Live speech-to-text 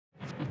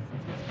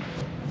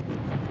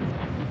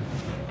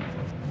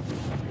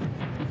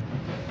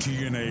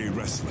TNA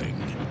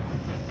Wrestling.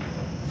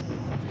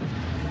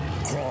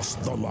 Cross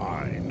the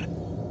line.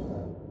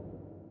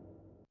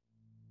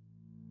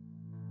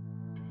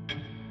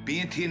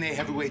 Being TNA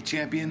Heavyweight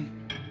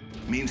Champion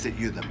means that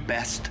you're the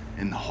best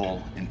in the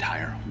whole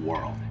entire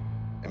world.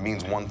 It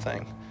means one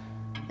thing.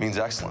 It means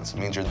excellence. It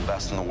means you're the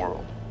best in the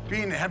world.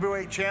 Being the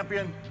heavyweight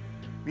champion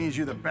means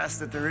you're the best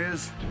that there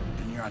is,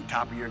 and you're on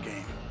top of your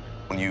game.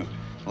 When you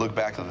look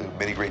back at the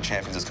many great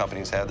champions this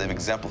company has had, they've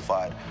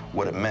exemplified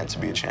what it meant to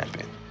be a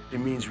champion. It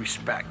means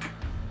respect.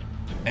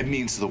 It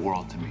means the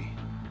world to me.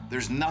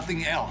 There's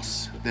nothing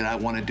else that I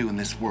want to do in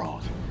this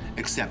world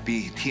except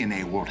be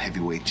TNA World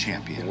Heavyweight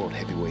Champion. World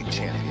Heavyweight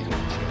Champion.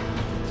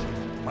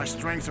 My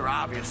strengths are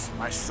obvious.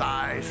 My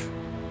size,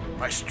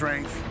 my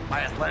strength,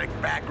 my athletic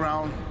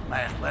background,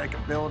 my athletic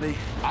ability.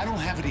 I don't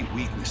have any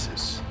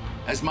weaknesses.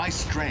 As my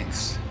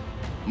strengths,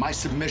 my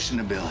submission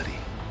ability,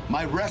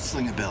 my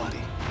wrestling ability,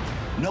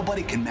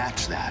 nobody can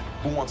match that.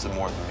 Who wants it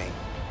more than me?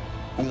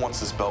 Who wants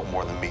this belt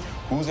more than me?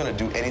 Who's gonna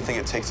do anything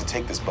it takes to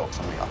take this belt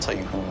from me? I'll tell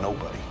you who,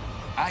 nobody.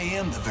 I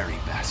am the very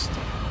best.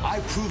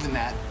 I've proven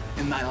that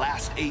in my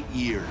last 8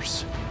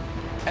 years.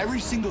 Every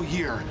single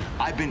year,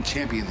 I've been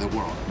champion of the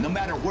world, no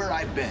matter where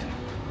I've been.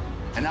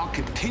 And I'll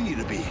continue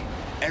to be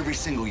every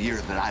single year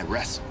that I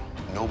wrestle.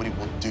 Nobody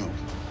will do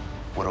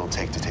what it'll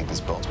take to take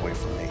this belt away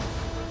from me.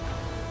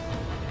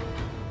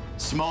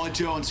 Samoa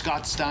Joe and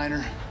Scott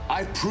Steiner,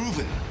 I've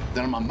proven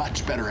that I'm a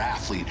much better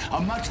athlete,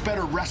 a much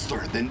better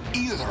wrestler than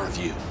either of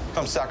you.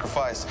 Come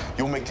sacrifice,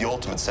 you'll make the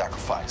ultimate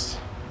sacrifice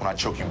when I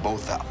choke you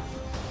both out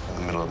in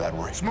the middle of that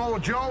ring. Samoa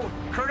Joe,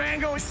 Kurt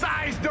Angle's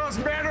size does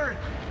matter,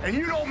 and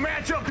you don't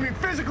match up to me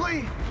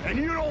physically, and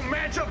you don't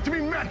match up to me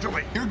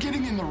mentally. You're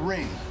getting in the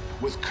ring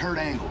with Kurt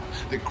Angle,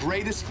 the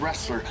greatest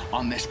wrestler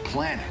on this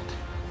planet.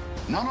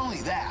 Not only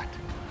that,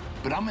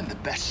 but I'm in the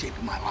best shape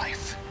of my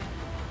life.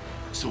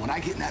 So when I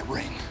get in that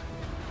ring,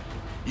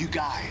 you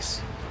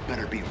guys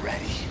better be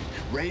ready.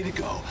 Ready to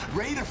go,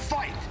 ready to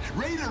fight,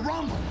 ready to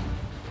rumble.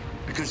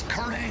 Because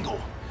Kurt Angle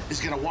is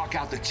gonna walk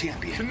out the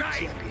champion.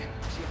 Tonight,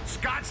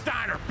 Scott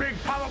Steiner, Big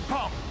Papa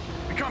Pump,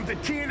 becomes the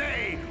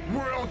TNA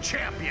World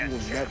Champion. You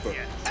will never,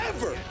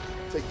 ever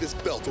take this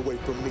belt away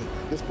from me.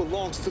 This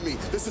belongs to me.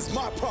 This is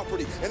my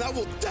property, and I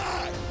will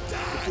die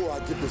before I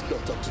give this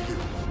belt up to you.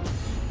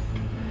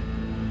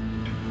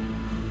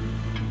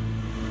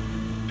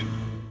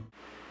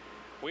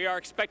 We are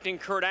expecting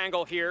Kurt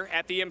Angle here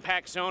at the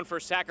Impact Zone for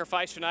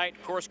Sacrifice tonight.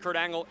 Of course, Kurt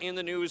Angle in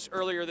the news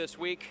earlier this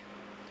week.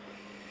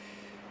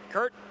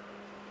 Kurt,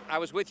 I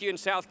was with you in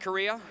South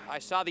Korea. I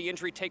saw the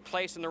injury take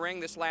place in the ring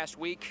this last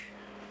week.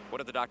 What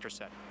did the doctor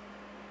say?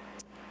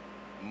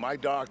 My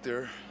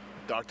doctor,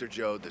 Dr.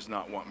 Joe, does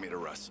not want me to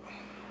wrestle.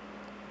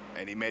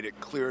 And he made it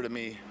clear to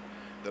me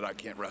that I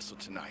can't wrestle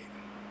tonight.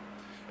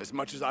 As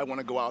much as I want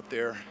to go out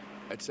there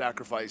at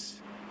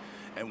Sacrifice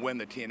and win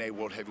the TNA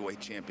World Heavyweight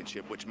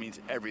Championship, which means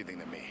everything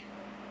to me,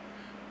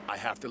 I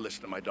have to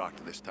listen to my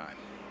doctor this time.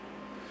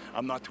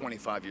 I'm not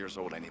 25 years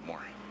old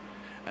anymore,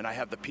 and I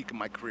have the peak of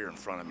my career in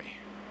front of me.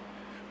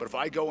 But if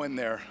I go in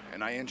there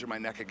and I injure my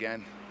neck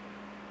again,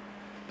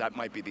 that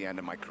might be the end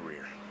of my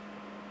career.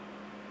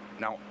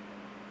 Now,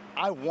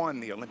 I won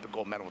the Olympic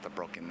gold medal with a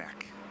broken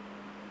neck.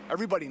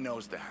 Everybody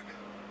knows that.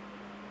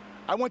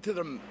 I went to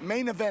the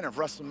main event of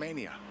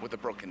WrestleMania with a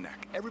broken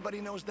neck. Everybody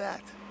knows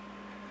that.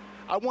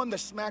 I won the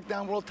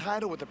SmackDown World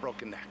title with a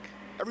broken neck.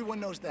 Everyone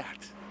knows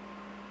that.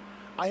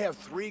 I have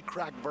 3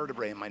 cracked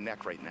vertebrae in my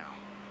neck right now.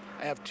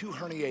 I have 2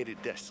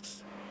 herniated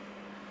discs.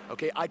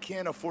 Okay, I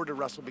can't afford to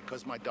wrestle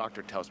because my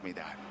doctor tells me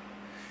that.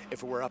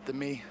 If it were up to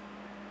me,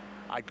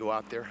 I'd go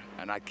out there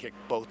and I'd kick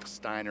both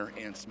Steiner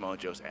and Samoa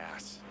Joe's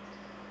ass.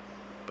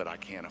 But I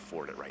can't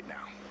afford it right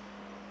now.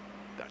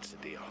 That's the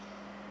deal.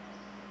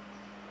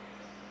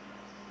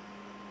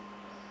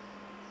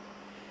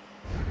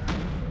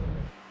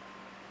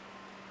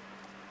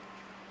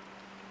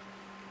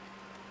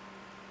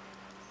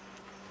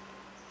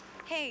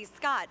 Hey,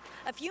 Scott,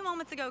 a few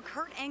moments ago,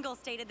 Kurt Angle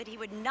stated that he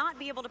would not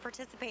be able to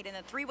participate in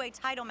the 3-way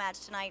title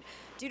match tonight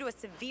due to a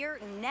severe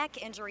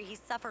neck injury he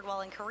suffered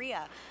while in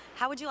Korea.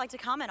 How would you like to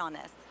comment on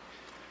this?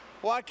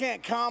 Well, I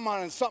can't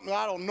comment on something that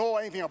I don't know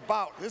anything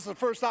about. This is the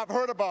first I've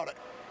heard about it.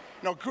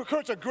 You know,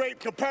 Kurt's a great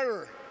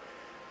competitor,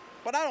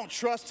 but I don't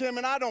trust him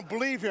and I don't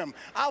believe him.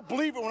 I'll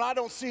believe it when I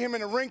don't see him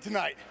in the ring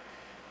tonight.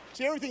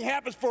 See, everything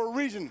happens for a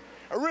reason.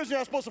 Originally, I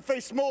was supposed to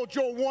face Samoa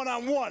Joe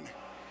one-on-one.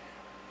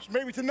 So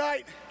maybe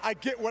tonight, I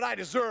get what I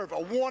deserve, a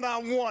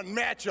one-on-one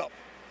matchup.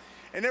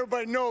 And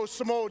everybody knows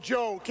Samoa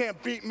Joe can't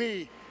beat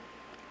me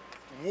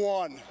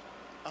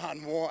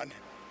one-on-one.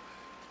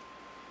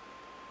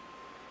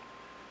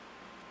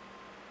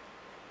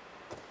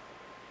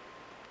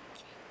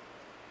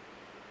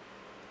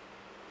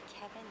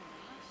 Kevin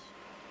Nash?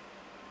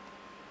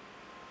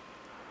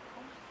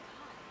 Oh my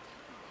God,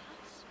 Kevin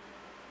Nash?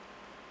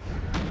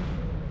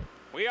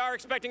 We are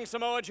expecting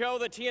Samoa Joe,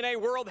 the TNA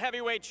World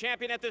Heavyweight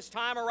Champion at this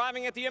time,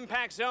 arriving at the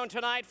Impact Zone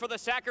tonight for the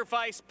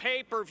Sacrifice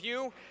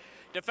pay-per-view.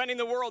 Defending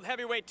the World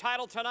Heavyweight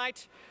title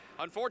tonight.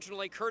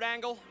 Unfortunately, Kurt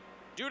Angle,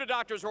 due to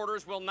doctor's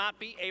orders, will not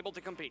be able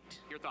to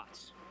compete. Your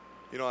thoughts?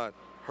 You know,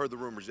 heard the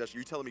rumors yesterday.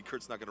 You're telling me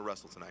Kurt's not going to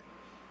wrestle tonight?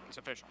 It's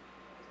official.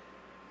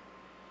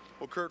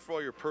 Well, Kurt, for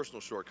all your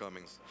personal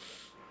shortcomings,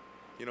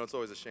 you know, it's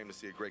always a shame to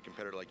see a great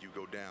competitor like you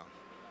go down,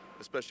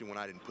 especially when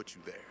I didn't put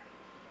you there.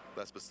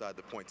 That's beside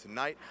the point.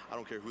 Tonight, I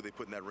don't care who they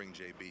put in that ring,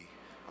 JB.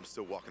 I'm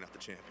still walking out the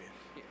champion.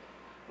 Yeah.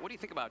 What do you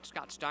think about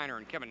Scott Steiner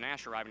and Kevin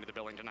Nash arriving to the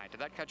building tonight? Did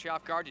that catch you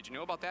off guard? Did you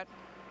know about that?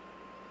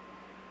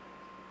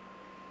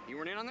 You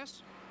weren't in on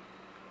this?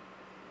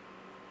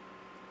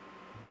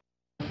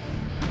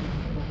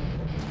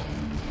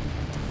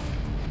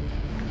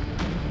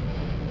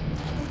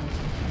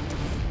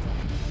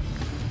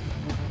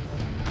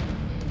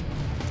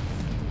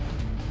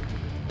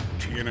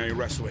 TNA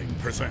Wrestling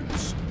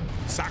presents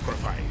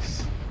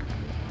Sacrifice.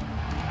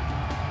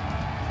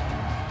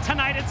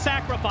 Tonight at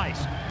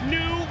Sacrifice, new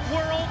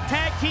World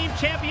Tag Team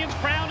Champions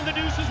crowned in the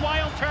Deuces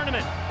Wild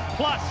Tournament.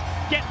 Plus,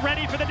 get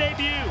ready for the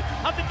debut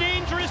of the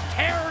dangerous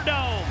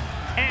TerrorDome.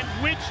 And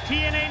which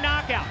TNA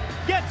knockout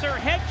gets her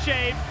head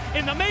shaved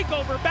in the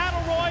Makeover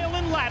Battle Royal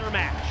and Ladder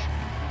Match?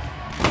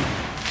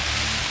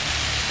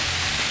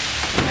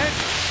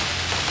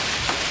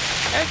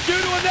 And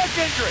due to a neck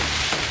injury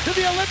to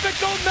the Olympic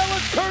gold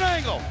medalist Kurt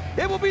Angle,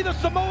 it will be the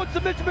Samoan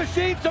submission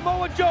machine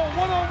Samoa Joe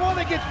one-on-one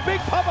against Big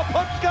Papa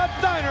Pump Scott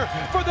Steiner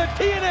for the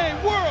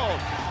TNA World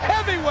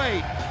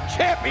Heavyweight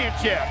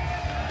Championship.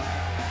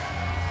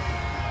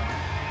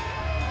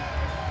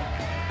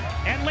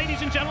 And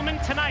ladies and gentlemen,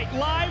 tonight,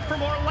 live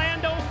from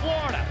Orlando,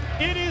 Florida,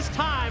 it is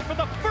time for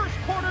the first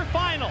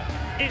quarterfinal.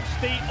 It's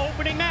the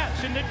opening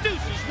match in the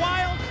Deuces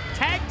Wild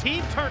Tag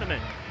Team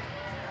Tournament.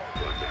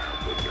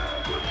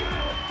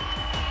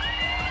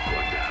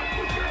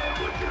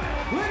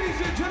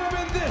 Ladies and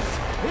gentlemen, this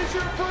is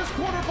your first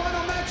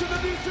quarterfinal match of the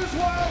Deuces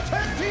Wild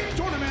Tag Team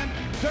Tournament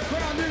to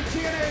crown new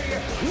TNA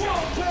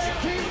World Tag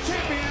Team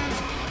Champions.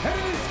 And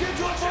it is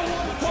scheduled for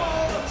one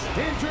fall.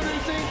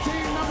 Introducing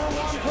team number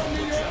one from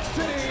New York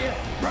City,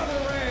 Brother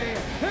Ray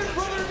and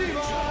Brother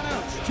Devon,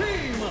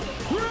 Team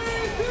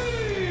Ray D.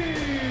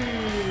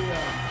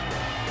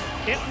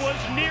 It was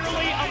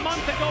nearly a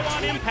month ago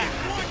on Impact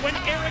when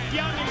Eric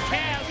Young and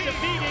Kaz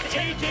defeated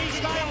AJ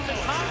Styles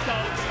and Tonto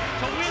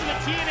to win the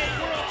TNA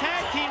World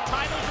Tag Team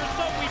titles, or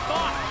so we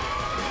thought.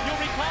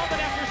 You'll recall that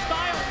after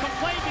Styles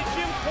complained to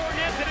Jim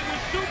Cornette that it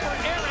was Super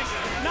Eric,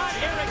 not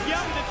Eric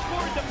Young, that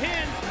scored the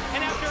pin,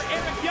 and after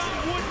Eric Young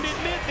wouldn't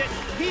admit that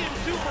he and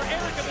Super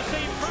Eric are the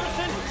same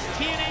person,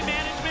 TNA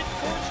management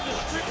forced to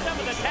strip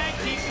them of the tag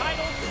team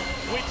titles,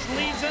 which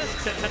leads us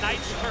to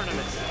tonight's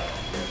tournament.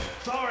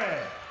 Sorry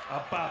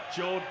about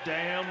your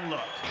damn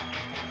luck.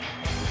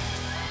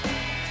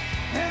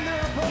 And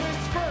their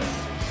opponents first,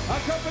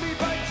 accompanied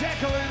by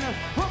Jacqueline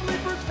from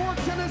Leapers Fork,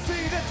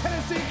 Tennessee, the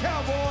Tennessee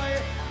Cowboy,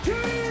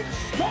 Team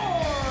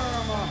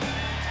Storm.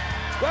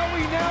 Well,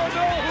 we now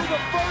know who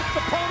the first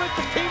opponents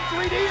of Team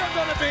 3D are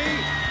going to be.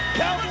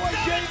 Cowboy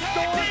James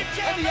Storm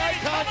and the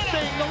Icon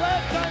Sting. The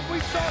last time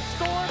we saw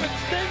Storm and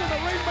Sting in the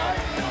ring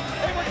fight,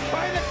 they were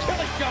trying to kill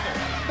each other.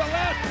 The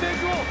last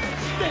visual,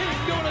 Sting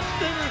doing a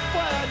Stinger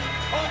splash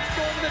on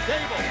Storm the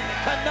table.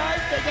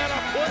 Tonight, they got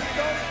to put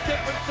those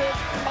differences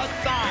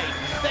aside.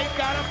 They've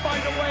got to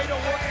find a way to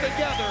work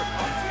together,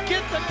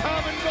 get the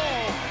common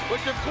goal,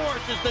 which of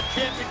course is the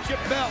championship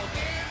belt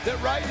that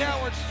right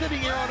now are sitting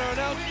here on our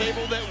announce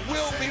table that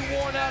will be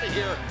worn out of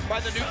here by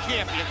the new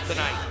champions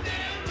tonight.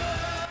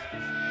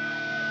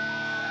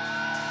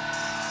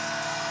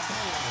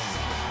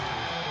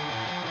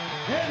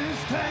 And his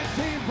tag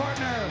team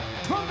partner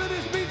from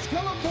Venice Beach,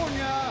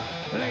 California,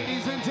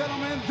 ladies and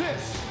gentlemen,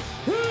 this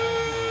is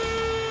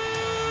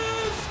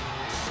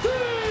Sting!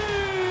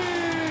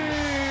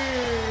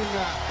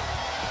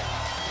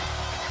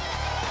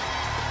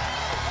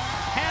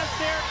 Has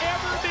there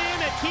ever been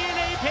a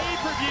TNA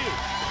pay-per-view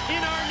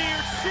in our near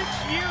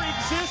 6-year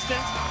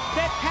existence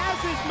that has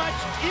as much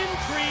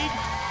intrigue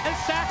as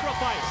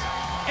Sacrifice?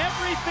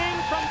 Everything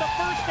from the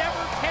first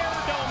ever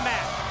TerrorDome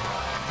match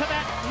to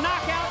that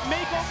knockout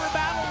Makeover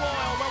Battle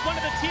Royal where one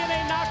of the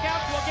TNA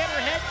knockouts will get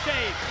her head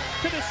shaved,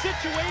 to the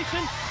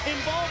situation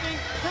involving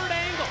Kurt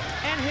Angle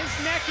and his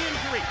neck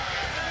injury,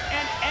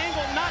 and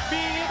Angle not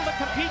being able to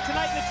compete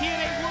tonight in the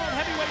TNA World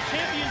Heavyweight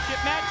Championship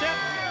matchup,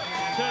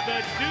 to the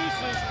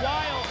Deuces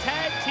Wild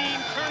Tag Team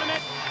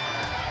Tournament,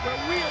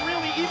 where we are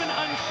really even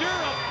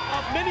unsure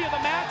of many of the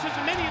matches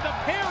and many of the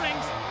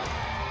pairings,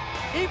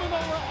 even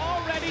though we're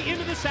already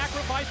into the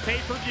Sacrifice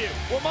pay-per-view.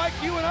 Well, Mike,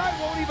 you and I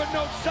won't even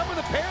know some of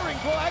the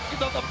pairings, well, actually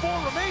the 4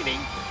 remaining,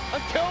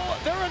 until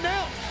they're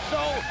announced. So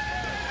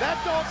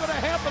that's all going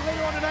to happen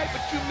later on tonight,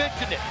 but you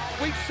mentioned it.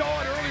 We saw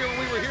it earlier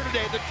when we were here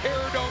today, the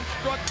TerrorDome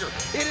structure.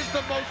 It is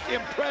the most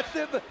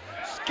impressive,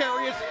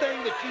 scariest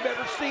thing that you've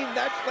ever seen.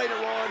 That's later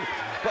on.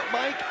 But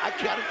Mike, I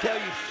gotta tell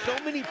you, so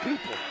many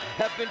people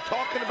have been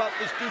talking about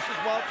this Deuces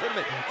Wild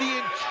Tournament. The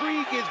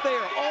intrigue is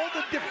there. All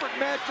the different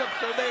matchups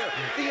are there.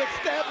 The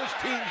established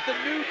teams, the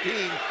new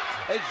teams.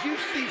 As you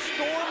see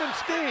Storm and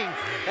Sting,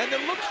 and it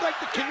looks like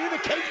the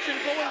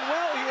communication going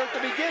well here at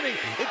the beginning.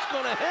 It's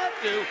gonna have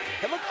to.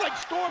 It looks like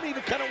Storm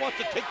even kind of wants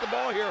to take the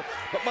ball here.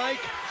 But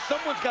Mike,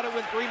 someone's got to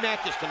win 3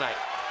 matches tonight.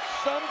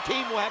 some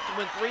team will have to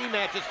win 3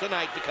 matches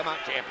tonight to come out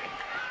champion.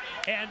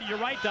 And you're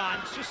right, Don.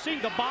 Just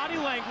seeing the body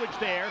language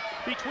there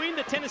between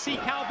the Tennessee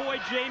Cowboy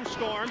James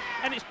Storm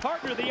and his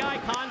partner, the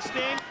Icon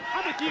Sting.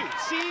 I'm with you.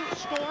 Seeing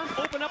Storm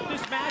open up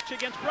this match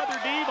against Brother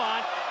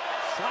Devon,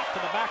 slap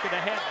to the back of the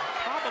head.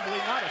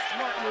 Probably not a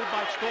smart move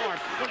by Storm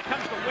when it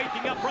comes to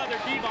waking up Brother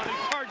Devon, and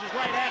charges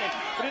right at him.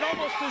 But it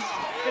almost is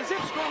as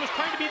if Storm is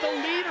trying to be the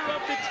leader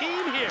of the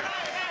team here.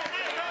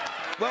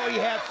 Well, he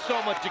has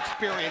so much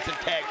experience in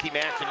tag team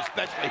action,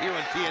 especially here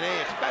in TNA,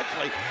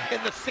 especially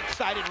in the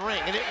 6-sided ring,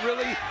 and it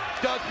really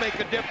does make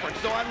a difference.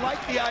 So I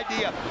like the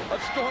idea of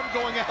Storm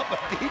going out,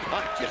 but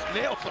Devon just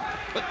nails him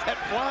with that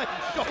flying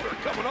shoulder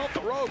coming off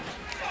the ropes.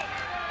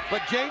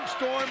 But James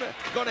Storm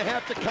going to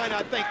have to kind of,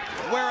 I think,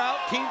 wear out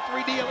Team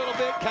 3D a little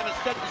bit, kind of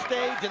set the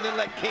stage, and then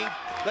let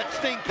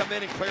Sting come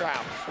in and clear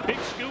house. Big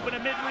scoop and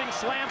a mid-ring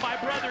slam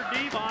by Brother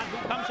Devon, who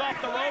comes off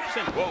the ropes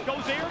and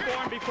goes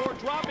airborne before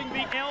dropping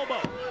the elbow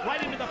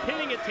right into the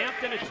pinning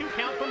attempt, and a 2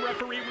 count from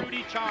referee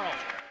Rudy Charles.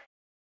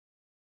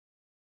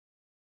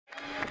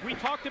 We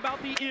talked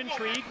about the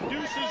intrigue,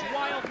 Deuces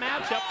wild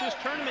matchup, this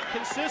tournament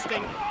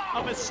consisting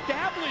of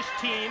established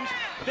teams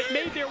that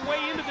made their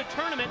way into the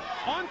tournament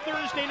on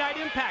Thursday Night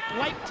Impact,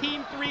 like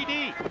Team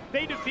 3D.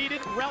 They defeated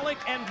Relic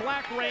and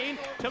Black Rain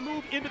to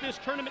move into this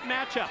tournament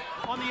matchup.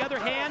 On the other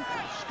hand,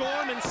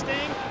 Storm and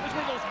Sting, those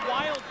were those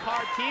wild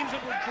card teams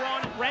that were drawn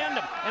at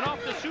random. And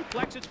off the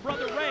suplex, it's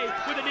Brother Ray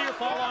with a near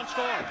fall on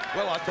Storm.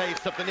 Well, I'll tell you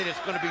something, it is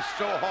going to be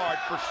so hard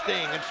for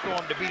Sting and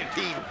Storm to beat a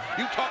team.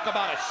 You talk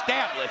about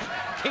established.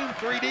 Team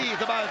 3D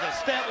is about as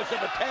established of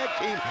a tag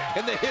team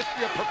in the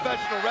history of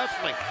professional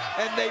wrestling.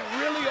 And they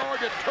really are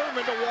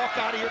determined to walk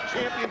out of here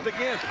champions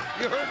again.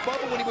 You heard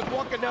Bubba when he was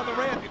walking down the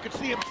ramp. You could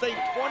see him say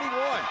 21.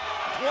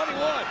 21.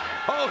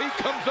 Oh, he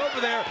comes over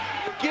there,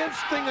 gives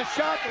Sting a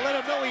shot to let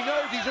him know he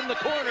knows he's in the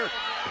corner.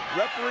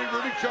 Referee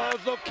Rudy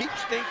Charles, though,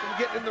 keeps Sting from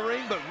getting in the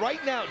ring. But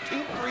right now,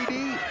 Team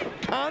 3D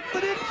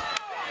confident.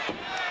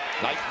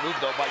 Nice move,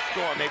 though, by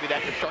Storm. Maybe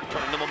that can start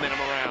turning the momentum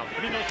around.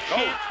 I mean,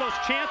 those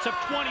chants of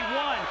 21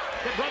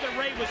 that Brother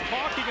Ray was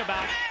talking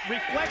about,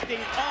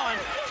 reflecting on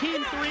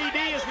Team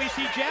 3D as we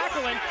see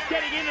Jacqueline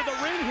getting into the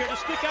ring here to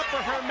stick up for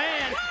her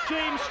man,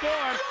 James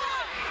Storm.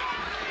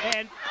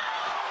 And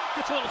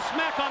gets a little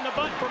smack on the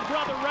butt from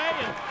Brother Ray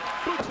and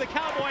boots the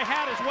cowboy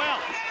hat as well.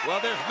 Well,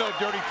 there's no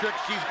dirty trick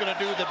she's going to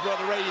do that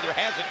Brother Ray either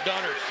hasn't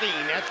done or seen,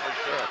 that's for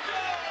sure.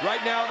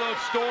 Right now, though,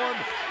 Storm...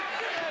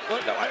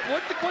 What's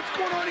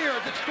going on here?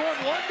 Is it Storm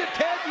wanting to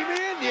tag him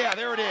in? Yeah,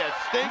 there it is.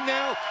 Sting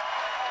now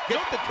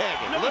gets the tag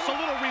in. Notice a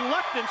little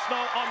reluctance,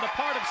 though, on the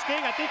part of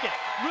Sting. I think it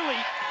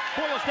really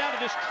boils down to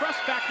this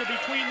trust factor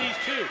between these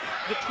two.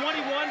 The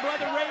 21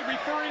 Brother Ray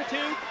referring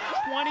to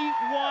 21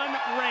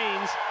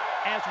 reigns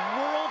as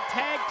World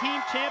Tag Team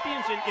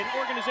Champions in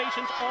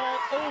organizations all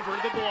over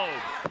the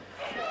globe.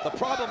 The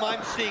problem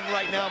I'm seeing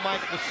right now,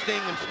 Mike, with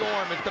Sting and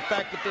Storm is the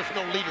fact that there's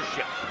no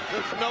leadership.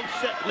 There's no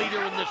set leader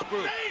in this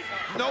group.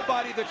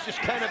 Nobody that's just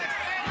kind of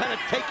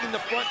taking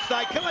the front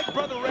side, kind of like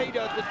Brother Ray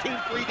does with Team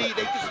 3D.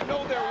 They just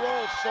know their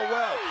roles so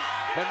well.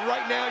 And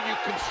right now you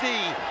can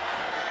see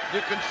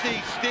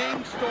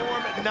Sting,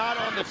 Storm not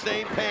on the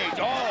same page.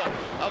 Oh,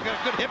 I've got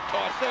a good hip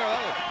toss there.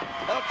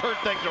 That'll turn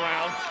things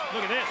around.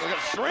 Look at this. Look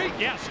at Shrink.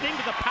 Yeah, Sting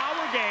to the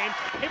power game,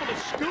 able to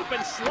scoop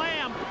and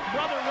slam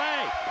Brother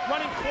Ray.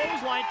 Running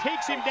clothesline,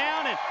 takes him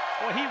down, and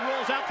well, he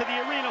rolls out to the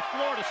arena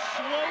floor to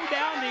slow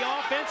down the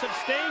offense of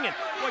Sting. And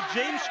what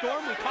James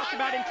Storm, we talked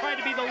about him trying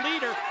to be the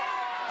leader.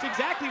 It's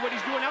exactly what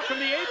he's doing out from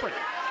the apron.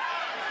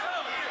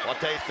 Well, I'll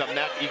tell you something,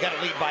 you got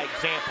to lead by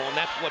example, and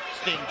that's what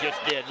Sting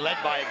just did, led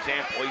by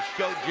example. He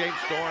showed James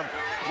Storm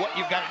what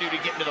you've got to do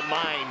to get into the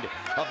mind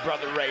of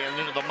Brother Ray and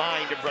into the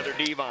mind of Brother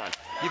Devon.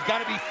 You've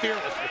got to be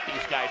fearless with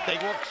these guys. They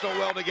work so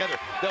well together.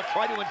 They'll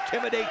try to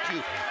intimidate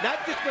you,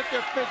 not just with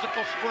their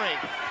physical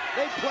strength.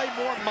 They play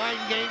more mind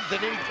games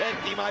than any tag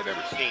team I've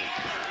ever seen.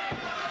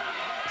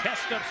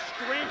 Test of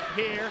strength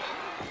here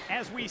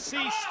as we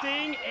see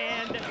Sting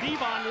and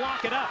Devon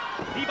lock it up.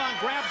 Devon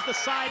grabs the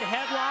side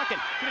headlock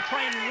and going to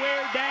try and wear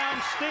down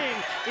Sting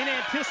in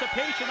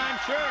anticipation, I'm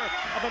sure,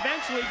 of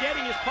eventually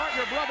getting his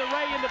partner, Brother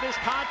Ray, into this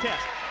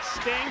contest.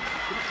 Sting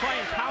going to try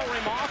and power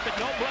him off, but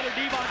no, Brother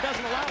Devon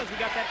doesn't allow us. We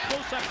got that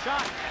close-up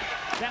shot.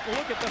 That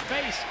look at the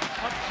face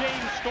of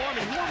James Storm,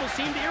 and he almost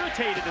seemed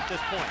irritated at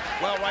this point.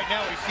 Well, right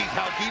now he sees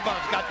how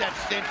Devon's got that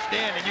cinched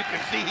in, and you can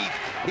see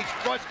he's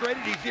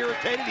frustrated, he's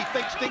irritated, he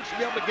thinks Sting should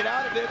be able to get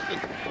out of this, and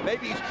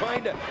maybe he's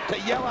trying to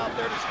yell out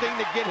there to Sting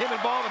to get him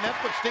involved, and that's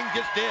what Sting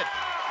just did.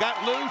 Got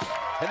loose,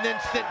 and then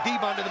sent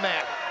Devon to the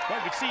mat. Well,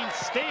 we've seen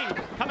Sting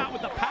come out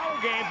with the power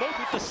game, both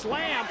with the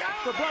slam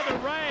for Brother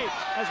Ray,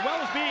 as well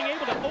as being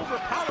able to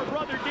overpower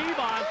Brother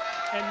Devon.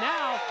 And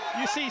now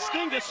you see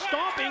Sting just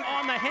stomping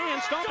on the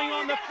hands, stomping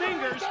on the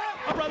fingers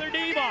of Brother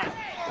Devon.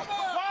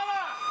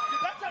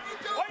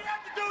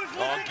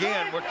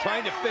 Again, we're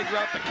trying to figure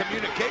out the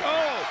communication.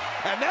 Oh,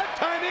 and that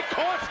time it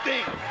cost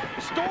Sting.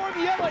 Storm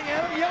yelling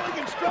at him, yelling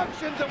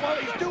instructions, and while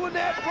he's doing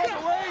that, Brother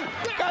Ray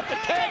got the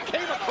tag,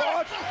 came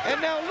across, and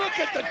now look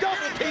at the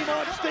double team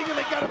on Sting, and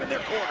they got him in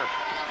their corner.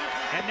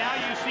 And now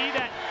you see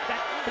that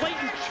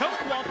blatant choke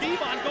while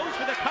Devon goes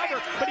for the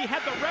cover, but he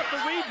had the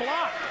referee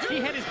blocked.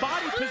 He had his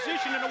body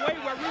positioned in a way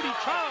where Rudy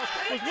Charles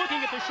was looking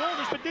at the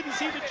shoulders but didn't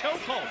see the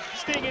chokehold.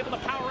 Sting able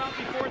to power out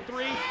before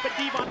 3, but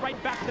Devon right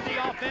back to the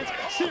offense.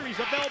 Series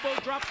of elbow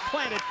drops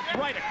planted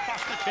right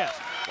across the chest.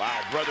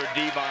 Wow, Brother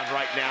Devon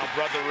right now,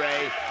 Brother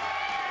Ray.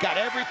 Got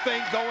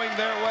everything going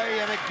their way,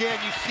 and again,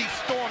 you see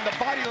Storm. The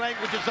body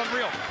language is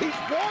unreal. He's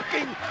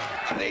walking,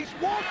 he's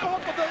walked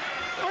off of the,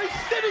 he's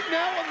sitting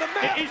now on the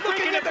mat, he's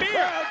looking drinking at the a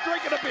beer. crowd,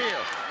 drinking a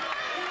beer.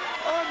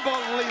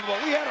 Unbelievable.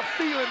 We had a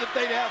feeling that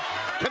they'd have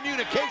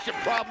communication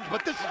problems,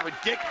 but this is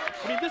ridiculous.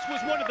 I mean, this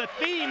was one of the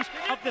themes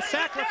of the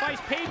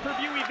Sacrifice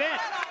pay-per-view event,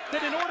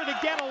 that in order to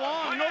get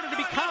along, in order to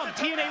become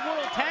TNA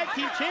World Tag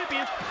Team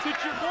Champions, that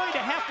you're going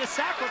to have to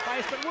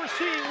sacrifice. But we're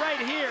seeing right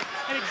here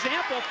an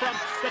example from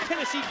the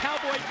Tennessee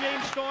Cowboy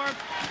James Storm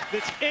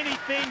that's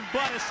anything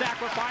but a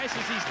sacrifice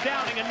as he's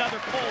downing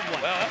another cold one.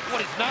 Well, that's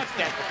what he's not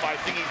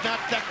sacrificing. He's not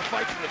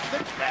sacrificing the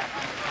six-pack.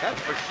 That's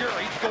for sure.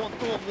 He's going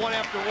through them one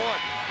after one.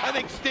 I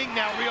think Sting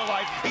now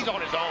realizes he's on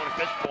his own at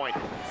this point,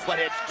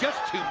 but it's just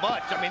too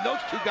much. I mean,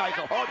 those two guys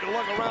are hard to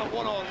lug around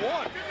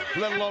one-on-one,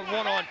 let alone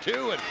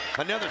one-on-two, and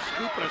another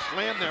scoop and a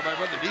slam there by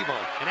Brother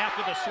Devon. And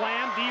after the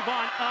slam,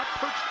 Devon up,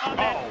 perched on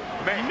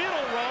that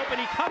middle rope,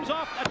 and he comes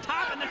off the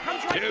top and then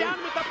comes right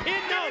down with the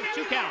pin. No,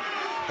 2 count.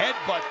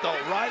 Headbutt, though,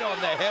 right on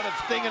the head of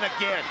Sting, and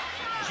again,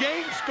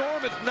 James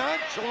Storm as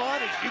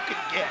nonchalant as you can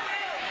get.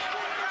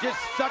 Just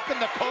sucking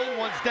the cold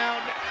ones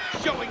down,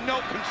 showing no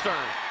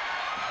concern.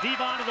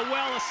 Devon to the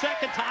well a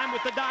second time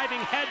with the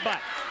diving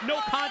headbutt.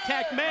 No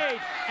contact made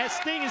as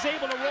Sting is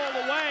able to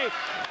roll away.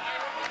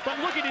 But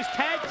look at his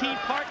tag team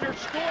partner,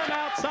 Storm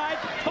outside,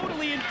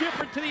 totally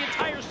indifferent to the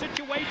entire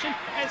situation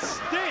as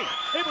Sting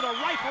able to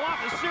rifle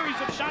off a series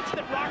of shots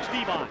that rocks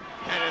Devon.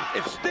 And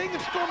if Sting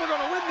and Storm are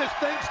going to win this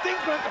thing, Sting's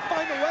going to have to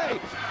find a way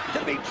to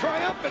be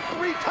triumphant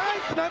 3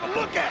 times tonight. But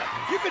look at it.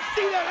 You can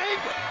see that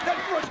anger,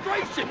 that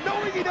frustration,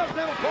 knowing he doesn't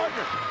have a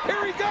partner. Here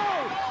he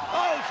goes.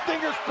 Oh,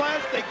 Stinger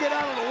splash. They get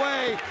out of the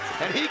way.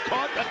 And he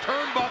caught the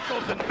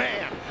turnbuckles. And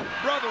man,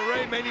 Brother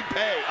Ray made him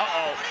pay.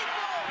 Uh-oh.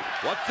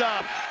 What's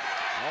up?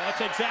 Oh,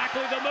 that's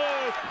exactly the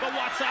move. The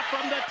what's up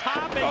from the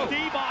top, and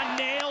Devon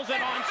nails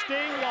it on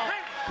Sting while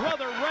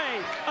Brother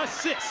Ray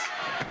assists.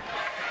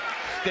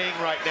 Sting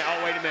right now.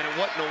 Oh, wait a minute.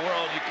 What in the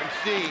world? You can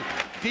see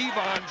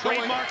Devon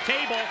trademark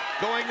table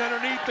going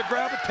underneath to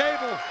grab a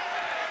table.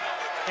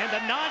 And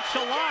the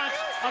nonchalance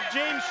of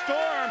James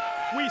Storm,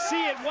 we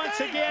see it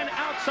once again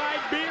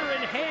outside, beer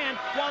in hand,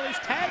 while his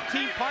tag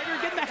team partner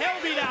getting the hell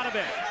beat out of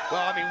it.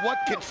 Well, I mean, what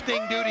can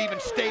Sting do to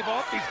even stave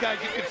off these guys?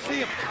 You can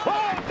see him.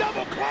 Oh,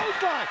 double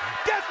clothesline.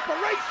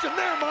 Desperation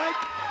there, Mike.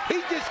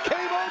 He just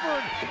came over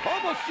and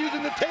almost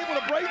using the table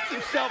to brace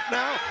himself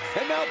now,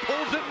 and now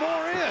pulls it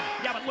more in.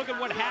 Yeah, but look at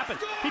what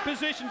happens. He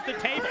positions the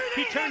table.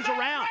 He turns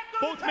around.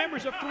 Both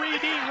members of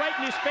 3D right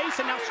in his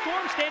face, and now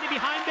Storm standing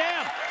behind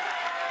them.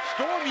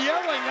 Storm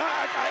yelling,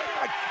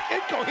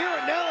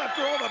 incoherent now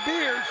after all the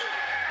beers.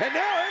 And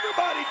now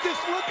everybody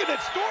just looking at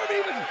Storm.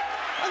 Even,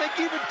 I think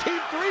even Team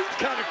 3's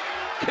kind of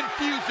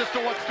confused as to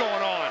what's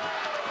going on.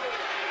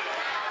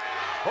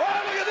 Oh,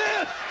 look at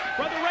this.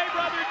 Brother Ray,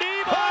 Brother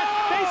Devon,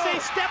 they say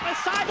step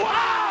aside. Wow.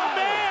 Oh,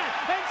 man.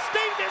 And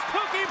Sting just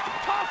took him,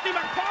 tossed him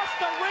across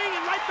the ring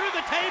and right through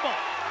the table.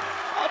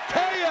 I'll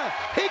tell you,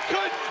 he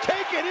couldn't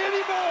take it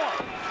anymore.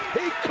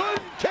 He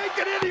couldn't take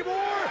it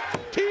anymore.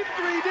 Team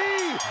 3D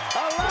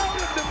allowed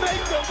him to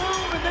make the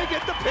move, and they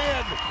get the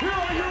pin. Here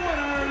are your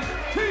winners,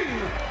 Team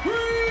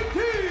 3D.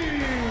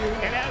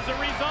 And as a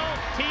result,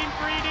 Team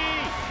 3D,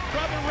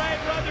 Brother Ray,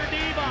 Brother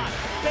Devon,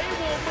 they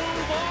will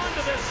move on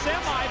to the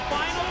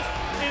semifinals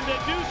in the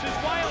Deuces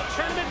Wild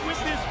Tournament with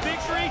this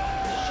victory.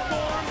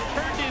 Storm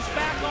turned his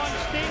back on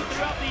Sting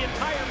throughout the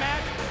entire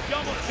match. You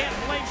almost can't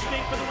blame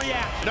Sting for the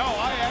reaction. No,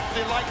 I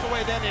actually like the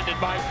way that ended,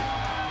 Mike.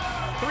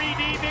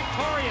 3D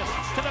victorious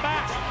to the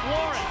back.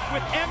 Lauren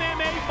with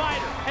MMA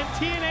fighter and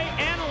TNA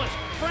analyst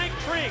Frank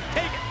Trigg.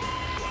 Take it.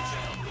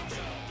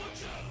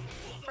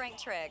 Frank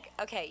Trigg,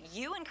 okay,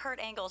 you and Kurt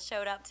Angle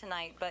showed up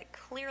tonight, but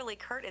clearly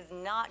Kurt is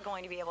not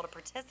going to be able to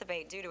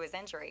participate due to his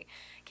injury.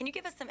 Can you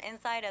give us some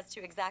insight as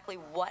to exactly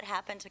what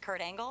happened to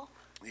Kurt Angle?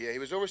 Yeah, he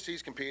was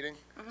overseas competing,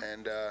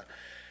 and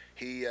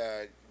he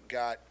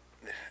got,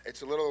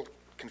 it's a little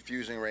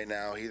confusing right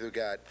now. He either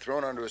got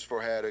thrown onto his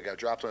forehead or got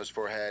dropped on his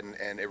forehead,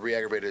 and it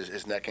re-aggravated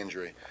his neck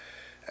injury.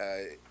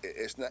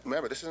 It's not,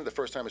 remember, this isn't the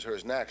first time he's hurt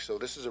his neck, so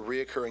this is a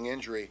reoccurring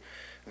injury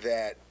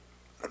that,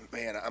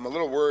 man, I'm a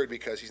little worried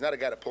because he's not a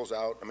guy that pulls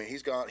out. I mean,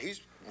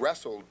 he's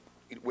wrestled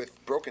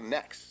with broken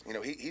necks. You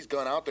know, he's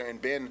gone out there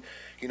and been,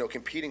 you know,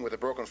 competing with a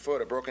broken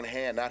foot, a broken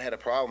hand, not had a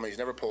problem. He's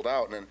never pulled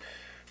out, and then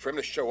for him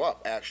to show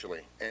up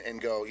actually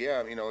and go,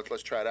 yeah, you know,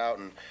 let's try it out.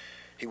 And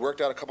he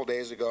worked out a couple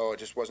days ago. It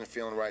just wasn't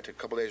feeling right. Took a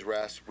couple days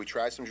rest. We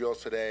tried some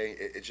drills today.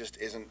 It just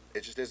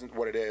isn't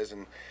what it is.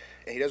 And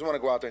he doesn't want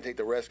to go out there and take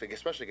the risk,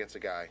 especially against a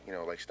guy, you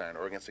know, like Steiner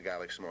or against a guy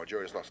like Samoa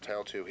Joe. He's lost the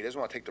title too. He doesn't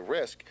want to take the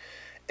risk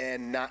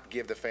and not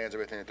give the fans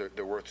everything that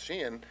they're worth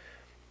seeing.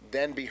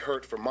 then be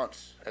hurt for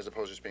months as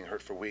opposed to just being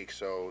hurt for weeks.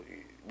 So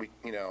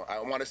I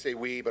want to say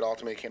but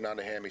ultimately it came down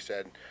to him. He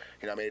said,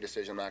 I made a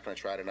decision. I'm not going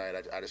to try tonight.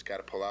 I just got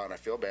to pull out, and I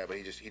feel bad, but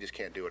he just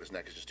can't do it. His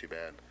neck is just too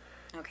bad.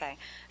 Okay.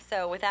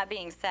 So with that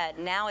being said,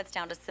 now it's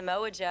down to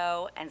Samoa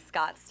Joe and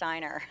Scott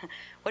Steiner.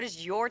 What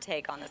is your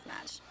take on this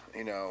match?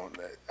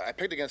 I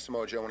picked against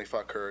Samoa Joe when he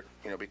fought Kurt,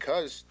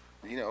 because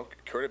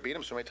Kurt had beat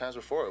him so many times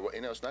before.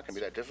 It's not going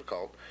to be that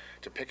difficult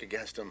to pick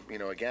against him,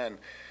 again.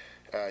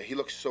 He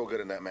looks so good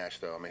in that match,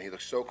 though. I mean, he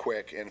looks so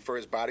quick, and for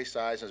his body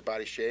size and his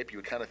body shape, you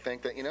would kind of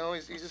think that,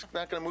 he's just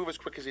not going to move as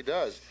quick as he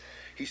does.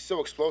 He's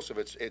so explosive.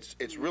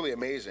 It's really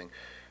amazing.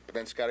 But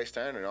then Scotty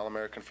Steiner, an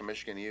All-American from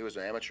Michigan U, is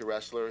an amateur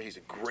wrestler. He's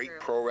a great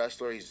pro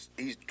wrestler. He's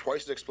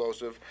twice as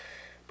explosive.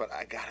 But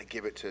I got to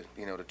give it to,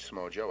 to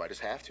Samoa Joe. I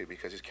just have to,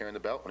 because he's carrying the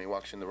belt when he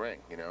walks in the ring,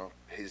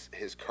 His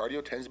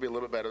cardio tends to be a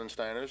little bit better than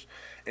Steiner's,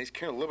 and he's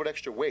carrying a little bit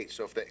extra weight.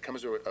 So if that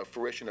comes to a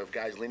fruition of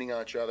guys leaning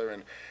on each other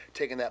and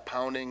taking that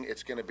pounding,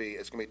 it's gonna be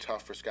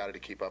tough for Scotty to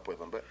keep up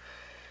with him. But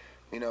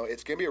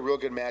it's going to be a real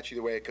good match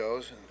either way it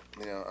goes.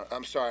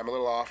 I'm sorry, I'm a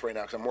little off right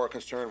now because I'm more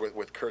concerned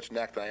with Kurt's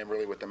neck than I am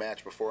really with the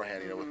match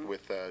beforehand.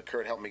 With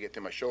Kurt helping me get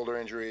through my shoulder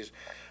injuries,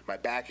 my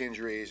back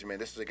injuries. I mean,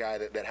 this is a guy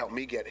that helped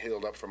me get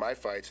healed up for my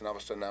fights, and all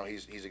of a sudden now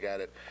he's a guy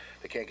that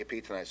can't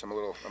compete tonight. So I'm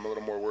a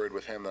little more worried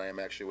with him than I am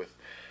actually with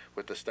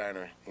the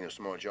Steiner,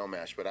 Samoa Joe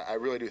match. But I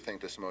really do think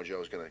that Samoa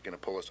Joe is going to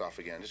pull us off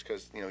again, just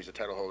because he's a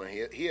title holder. And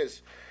he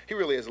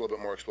really is a little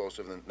bit more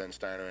explosive than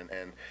Steiner,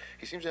 and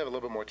he seems to have a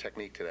little bit more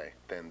technique today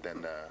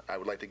than I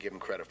would like to give him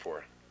credit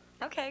for.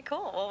 Okay,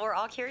 cool. Well, we're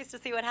all curious to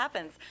see what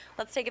happens.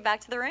 Let's take it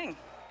back to the ring.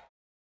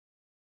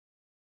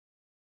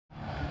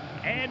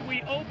 And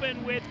we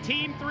open with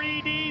Team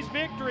 3D's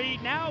victory.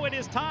 Now it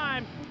is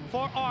time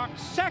for our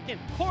second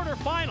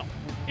quarterfinal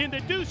in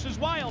the Deuces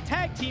Wild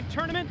Tag Team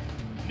Tournament.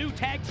 New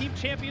tag team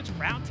champions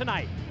crowned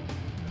tonight.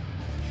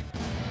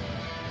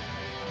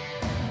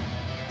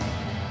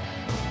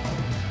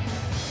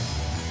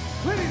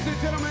 Ladies and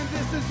gentlemen,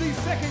 this is the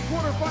second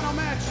quarterfinal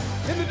match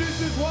in the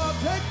Deuces Wild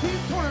Tag Team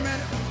Tournament.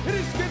 It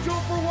is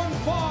scheduled for one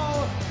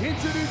fall.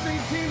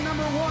 Introducing team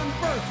number 1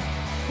 first.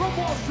 From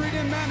Wall Street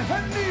in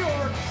Manhattan, New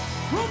York,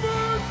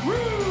 Robert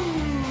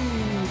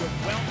Roode.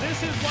 Well,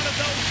 this is one of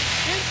those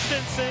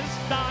instances,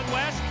 Don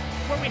West,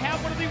 where we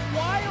have one of the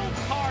wild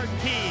card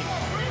teams.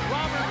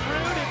 Robert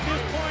Roode, at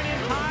this point in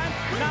time,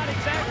 not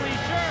exactly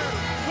sure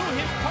who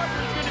his partner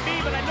is going to be,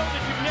 but I know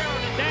that you've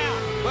narrowed it down.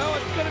 Well,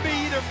 it's going to be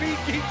either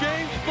BT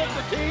James,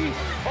 Booker T,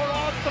 or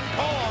Awesome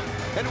Kong,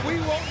 and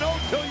we won't know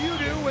till you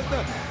do when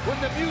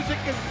the music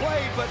is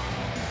played. But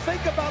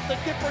think about the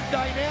different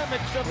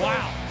dynamics of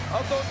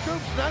those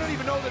groups. And I don't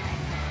even know that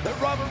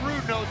Robert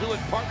Roode knows who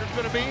his partner's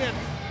going to be and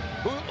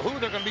who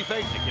they're going to be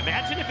facing.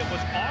 Imagine if it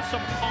was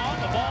Awesome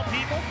Kong, of all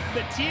people,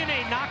 the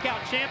TNA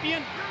Knockout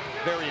Champion.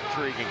 Very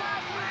intriguing.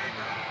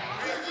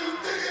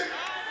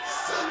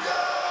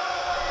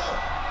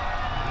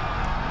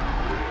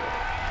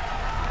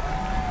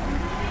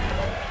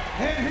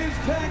 And his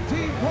tag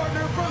team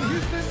partner from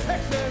Houston,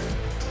 Texas,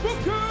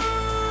 Booker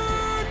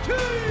T.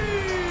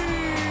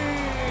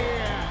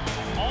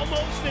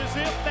 Almost as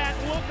if that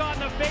look on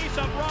the face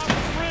of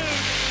Robert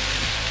Roode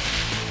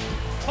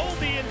told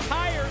the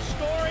entire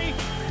story.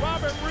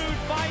 Robert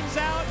Roode finds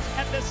out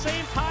at the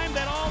same time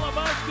that all of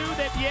us do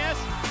that, yes,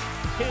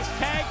 his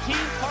tag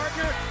team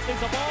partner is,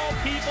 of all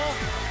people,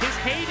 his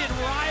hated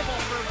rival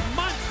for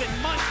months and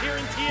months here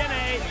in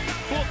TNA,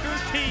 Booker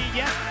T.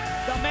 Yes,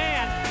 the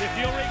man, if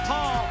you'll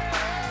recall,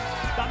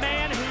 the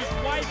man whose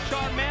wife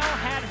Charmel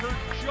had her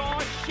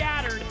jaw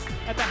shattered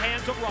at the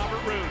hands of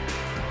Robert Roode.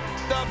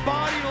 The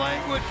body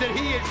language that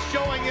he is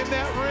showing in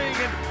that ring,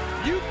 and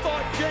you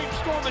thought James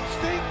Storm and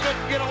Sting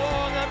couldn't get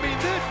along. I mean,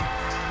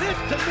 this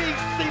to me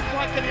seems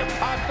like an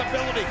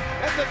impossibility.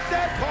 And the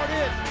sad part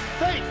is,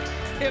 think,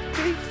 if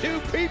these two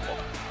people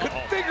could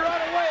figure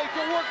out a way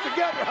to work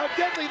together, how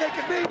deadly they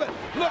can be. But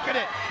look at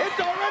it, it's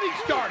already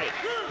started.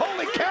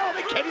 Holy cow,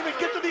 they can't even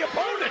get to the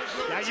opponents.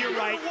 Now you're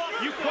right.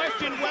 You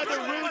question whether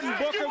Roode and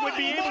Booker would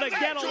be able to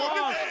get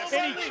along.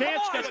 Any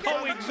chance to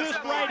coexist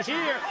right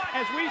here,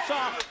 as we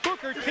saw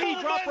Booker T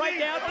drop right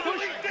down,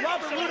 push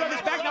Robert Roode on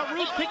his back. Now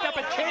Roode picked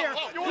up a chair.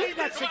 He's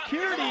got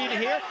security in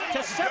here to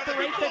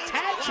separate the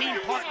tag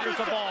team partners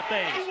of all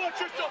things.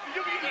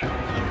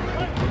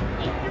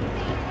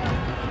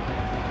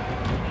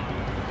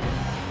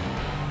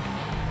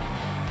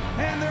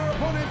 And their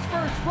opponents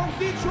first from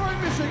Detroit,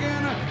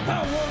 Michigan, the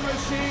War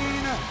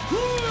Machine,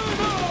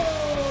 Rhino!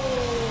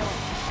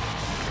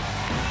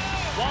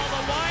 While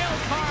the wild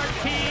card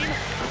team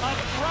of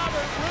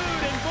Robert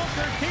Roode and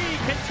Booker T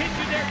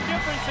continue their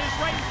differences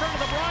right in front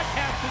of the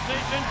broadcast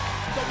position,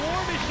 the War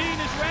Machine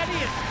is ready,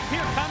 and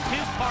here comes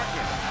his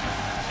partner.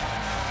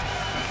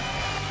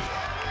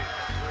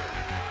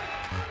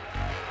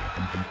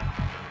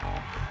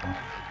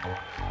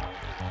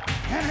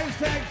 And his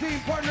tag team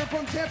partner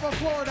from Tampa,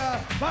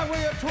 Florida, by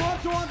way of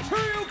Toronto,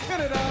 Ontario,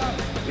 Canada,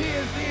 he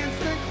is the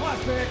instant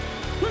classic,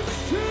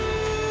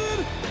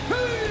 Christian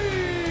Cage!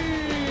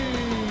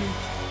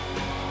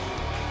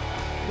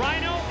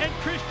 Rhino and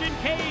Christian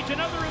Cage,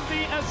 another of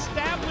the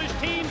established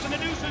teams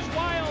Deuces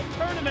Wild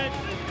Tournament.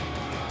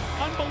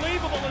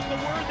 Unbelievable is the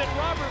word that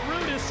Robert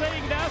Roode is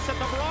saying to us at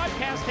the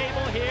broadcast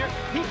table here.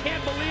 He can't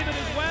believe it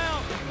as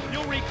well.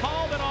 You'll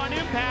recall that on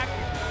Impact,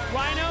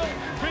 Rhino,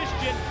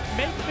 Christian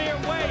make their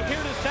way here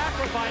to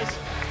Sacrifice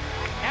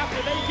after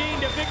they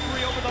gained a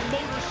victory over the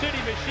Motor City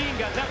Machine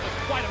Guns. That was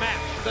quite a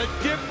match. The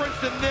difference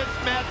in this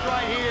match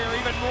right here,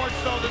 even more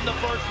so than the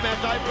first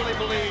match, I really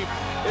believe,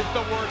 is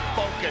the word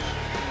focus.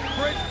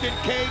 Christian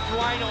Cage,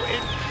 Rhino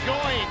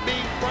enjoying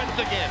being friends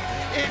again,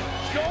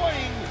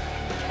 enjoying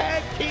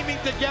tag teaming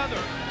together.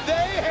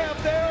 They have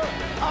their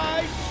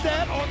eyes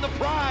set on the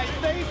prize.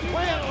 They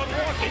plan on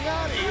walking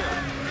out of here.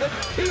 The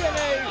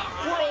TNA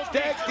World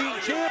Tag Team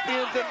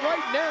Champions, and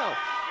right now,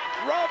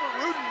 Robert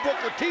Roode and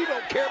Booker T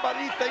don't care about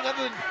anything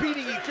other than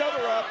beating each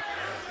other up.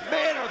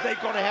 Man, are they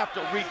going to have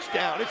to reach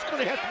down. It's going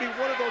to have to be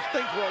one of those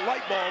things where a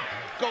light bulb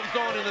goes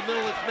on in the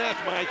middle of this match,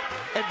 Mike,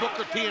 and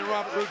Booker T and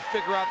Robert Roode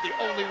figure out the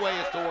only way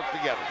is to work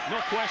together.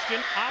 No question.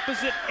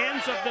 Opposite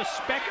ends of the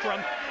spectrum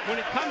when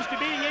it comes to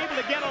being able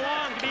to get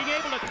along, to being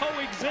able to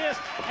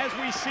coexist, as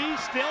we see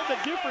still the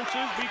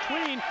differences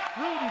between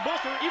Roode and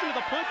Booker, even to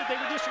the point that they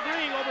were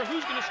disagreeing over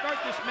who's going to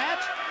start this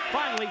match.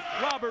 Finally,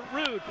 Robert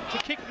Roode to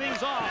kick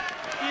things off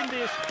in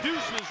this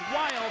Deuces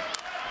Wild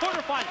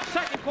quarterfinal,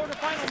 second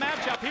quarterfinal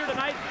matchup here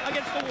tonight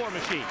against the War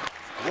Machine.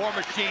 War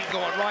Machine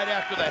going right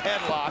after the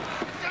headlock,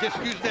 just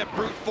using that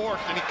brute force,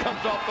 and he comes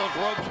off those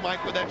ropes,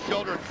 Mike, with that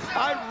shoulder.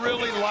 I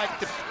really like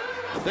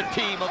the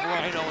team of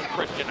Rhino and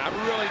Christian. I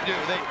really do.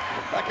 They,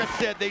 like I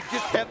said, they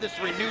just have this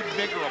renewed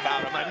vigor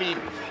about them. I mean,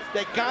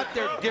 they got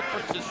their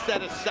differences set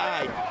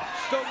aside.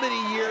 So many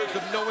years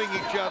of knowing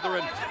each other,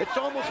 and it's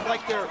almost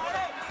like they're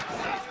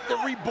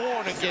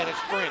reborn again as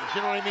friends.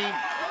 You know what I mean?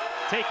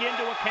 Take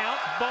into account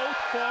both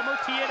former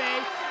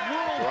TNA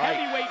World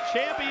Heavyweight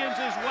Champions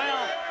as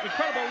well.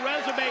 Incredible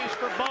resumes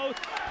for both.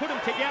 Put them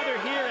together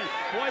here, and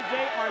boy,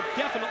 they are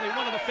definitely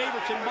one of the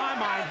favorites in my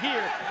mind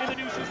here in the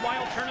Deuces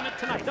Wild Tournament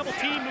tonight. Double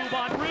team move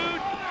on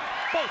Roode.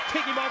 Both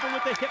take him over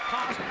with the hip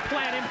hops,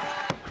 plant him.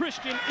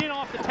 Christian in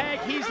off the tag,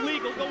 he's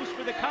legal, goes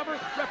for the cover.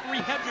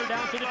 Referee Hebner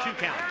down to the 2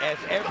 count. As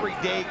every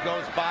day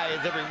goes by,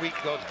 as every week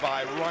goes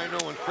by, Rhino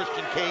and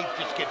Christian Cage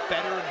just get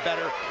better and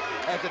better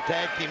as a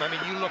tag team. I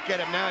mean, you look at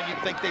them now and you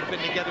think they've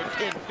been together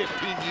 10,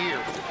 15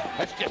 years.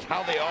 That's just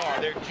how they are.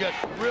 They're just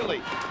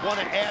really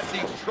want to add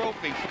these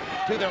trophies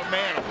to their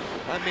mantle.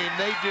 I mean,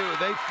 they do.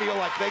 They feel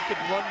like they could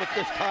run with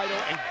this title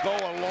and go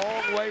a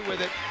long way with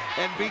it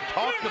and be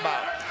talked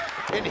about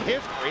in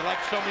history like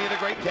so many of the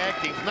great tag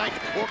teams. Nice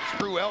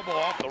corkscrew elbow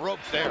off the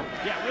ropes there.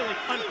 Yeah, really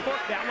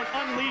uncorked that one,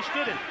 unleashed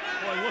it, and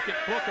boy, look at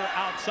Booker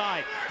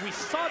outside. We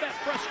saw that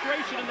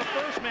frustration in the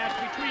first match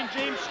between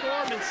James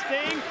Storm and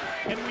Sting,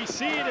 and we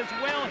see it as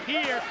well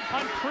here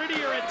on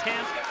prettier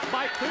attempt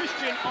by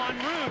Christian on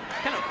Roode.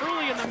 Kind of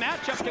early in the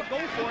matchup to go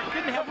for it,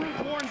 didn't have Roode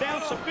worn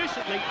down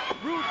sufficiently.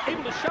 Roode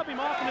able to shove him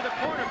off into the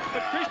corner,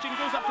 but Christian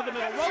goes up to the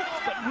middle rope,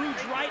 but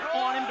Roode's right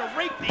on him to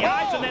rake the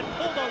eyes and then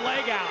pull the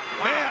leg out.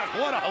 Wow. Man,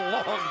 what a long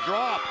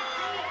drop.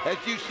 As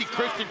you see,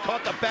 Christian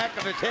caught the back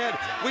of his head.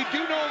 We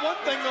do know one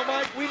thing though,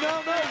 Mike. We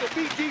now know that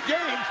BG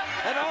James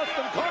and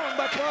Austin Kong,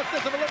 by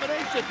process of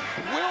elimination,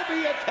 will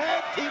be a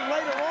tag team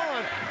later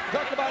on.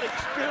 Talk about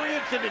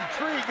experience and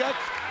intrigue.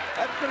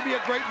 That's going to be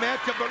a great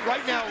matchup. But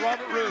right now,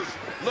 Robert Roode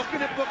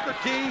looking at Booker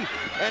T,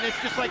 and it's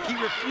just like he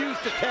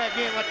refused to tag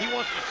in, like he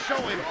wants to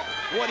show him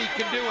what he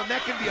can do, and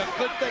that can be a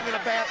good thing and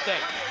a bad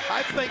thing. I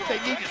think they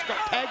need to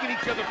start tagging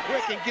each other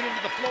quick and get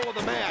into the flow of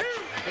the match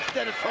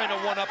instead of trying to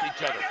one-up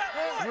each other.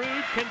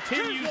 Roode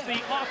continues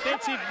the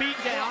offensive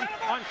beatdown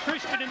on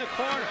Christian in the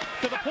corner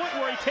to the point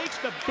where he takes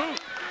the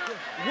boot,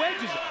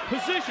 wedges it,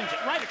 positions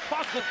it right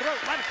across the throat,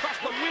 right across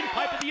the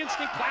windpipe of the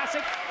Instant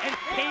Classic, and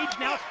Cage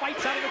now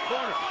fights out of the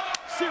corner.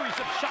 Series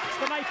of shots,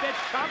 the knife edge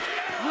chops,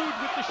 Roode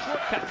with the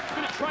shortcut,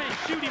 gonna try and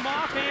shoot him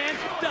off, and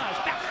does.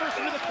 Back first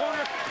into the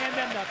corner, and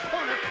then the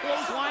corner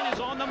clothesline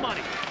is on the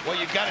money. Well,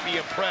 you've got to be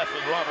impressed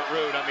with Robert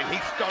Roode. I mean, he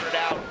started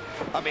out,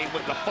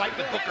 with the fight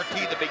with Booker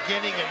T at the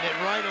beginning, and then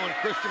Rhino and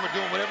Christian were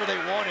doing whatever they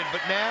wanted,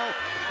 but now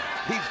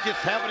he's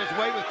just having his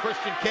way with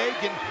Christian Cage,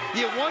 and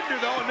you wonder,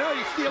 though, no,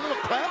 you see a little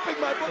clapping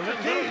by Booker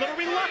T. A little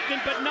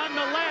reluctant, but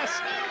nonetheless.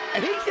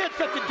 And he's had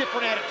such a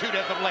different attitude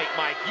as of late,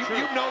 Mike. You've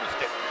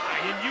noticed it.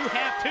 And you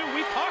have too.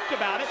 We've talked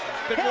about it.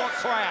 Been more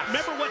crass.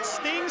 Remember what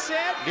Sting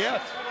said? Yes.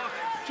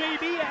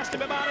 JB asked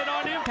him about it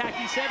on Impact.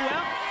 He said,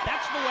 well,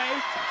 that's the way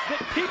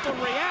that people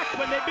react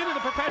when they've been in the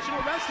professional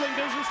wrestling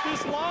business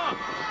this long.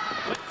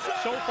 But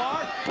so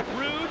far,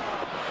 Roode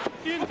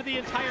in for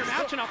the entire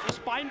match, and off the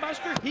spine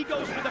buster, he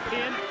goes for the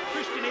pin.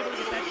 Christian able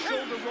to get that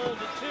shoulder roll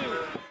to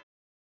 2.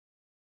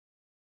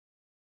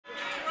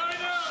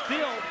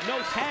 Still no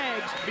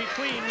tags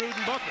between Roode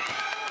and Booker.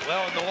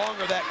 Well, and the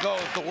longer that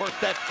goes, the worse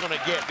that's going to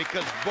get,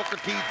 because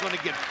Booker T's going to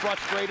get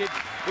frustrated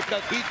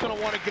because he's going to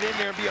want to get in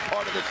there and be a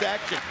part of this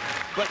action.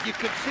 But you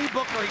can see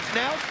Booker, he's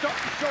now starting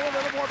to show a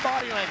little more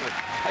body language.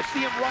 I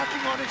see him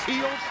rocking on his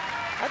heels.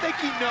 I think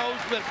he knows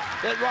that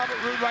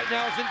Robert Roode right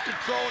now is in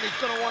control, and he's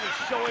going to want to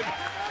show him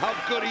how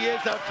good he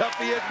is, how tough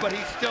he is, but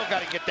he's still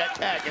got to get that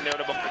tag in there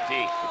to Booker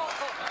T.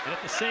 And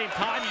at the same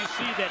time, you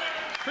see that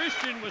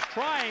Christian was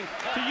trying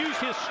to use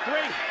his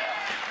strength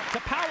to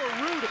power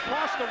Roode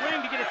across the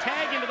ring to get a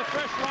tag into the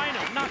fresh Rhino.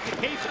 Not the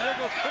case, and there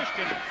goes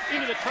Christian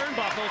into the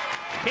turnbuckles.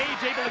 Cage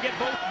able to get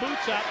both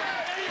boots up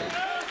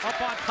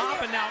on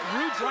top, and now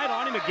Roode's right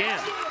on him again.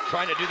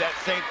 Trying to do that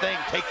same thing,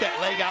 take that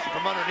leg out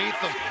from underneath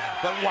him.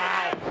 But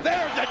wow,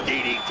 there's a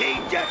DDT,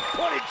 just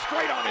put him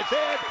straight on his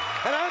head.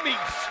 And I mean,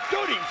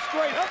 stood him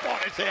straight up on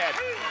his head.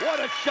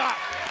 What a shot.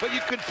 But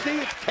you can see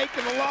it's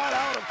taken a lot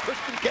out of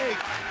Christian Cage.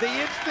 The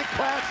instant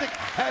classic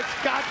has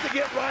got to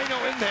get Rhino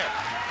in there.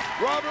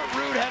 Robert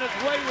Roode had his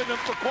way with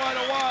him for quite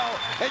a while,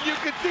 and you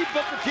can see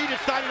Booker T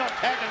decided on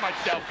tagging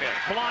myself in.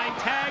 Blind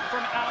tag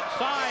from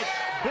outside.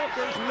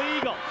 Booker's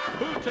legal.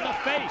 Boot to the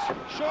face.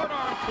 Short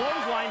arm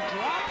clothesline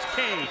drops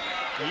Cage.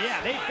 Yeah,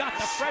 they've got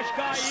the fresh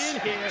guy in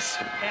here,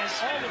 and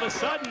all of a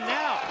sudden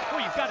now,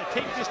 well, you've got to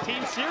take this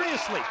team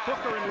seriously,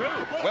 Booker and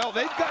Roode. Well,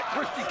 they've got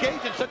Christian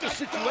Cage in such a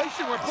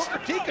situation where Booker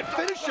T could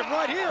finish him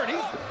right here, and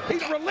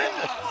he's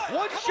relentless.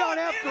 One shot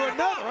after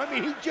another. I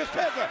mean, he just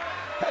has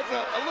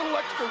a little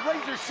extra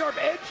razor-sharp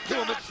edge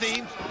to him, it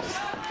seems.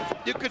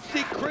 You could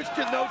see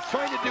Christian, though,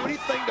 trying to do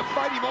anything to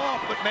fight him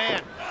off, but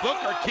man,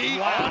 Booker T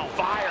on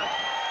fire.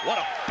 What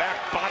a back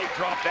body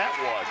drop that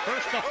was.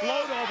 First the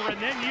float over,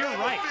 and then you're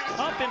right.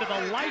 Up into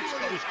the lights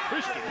goes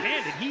Christian.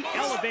 Man, did he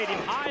elevate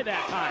him high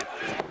that time.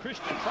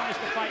 Christian tries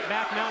to fight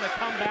back, now to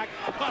come back.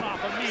 Cut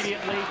off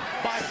immediately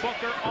by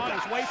Booker on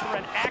his way for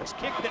an axe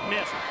kick that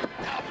missed.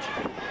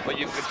 But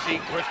you can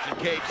see Christian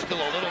Cage still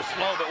a little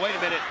slow, but wait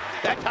a minute.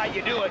 That's how you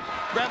do it.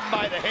 Grab him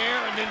by the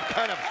hair and then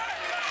kind of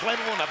slam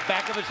him on the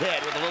back of his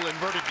head with a little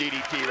inverted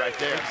DDT right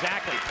there.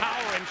 Exactly, power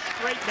him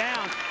straight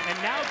down, and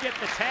now get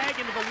the tag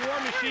into the War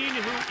Machine,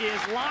 who is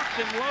locked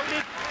and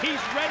loaded.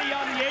 He's ready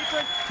on the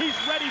apron. He's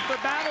ready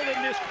for battle in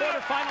this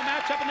quarterfinal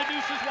matchup in the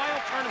Deuces Wild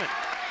Tournament.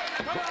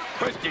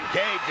 Christian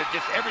Cage is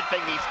just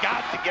everything he's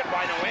got to get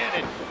Rhino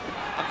in, and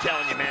I'm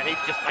telling you, man, he's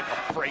just like a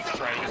freight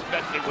train,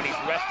 especially when he's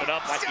rested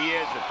up like he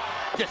is, and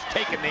just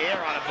taking the air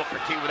out of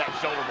Booker T with that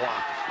shoulder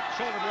block.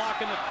 Shoulder block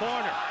in the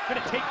corner.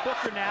 Going to take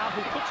Booker now,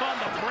 who puts on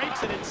the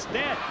brakes and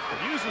instead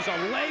uses a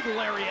leg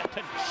lariat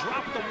to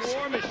drop the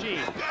War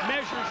Machine.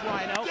 Measures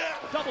Rhino,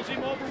 doubles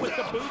him over with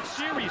the boot,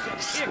 series of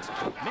kicks.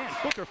 Man,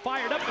 Booker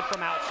fired up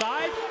from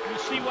outside. You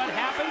see what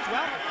happens?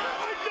 Well,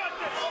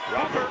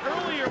 Booker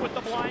earlier with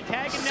the blind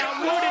tag, and now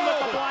Roode with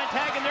the blind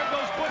tag, and there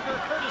goes Booker,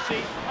 courtesy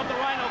of the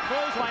Rhino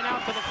clothesline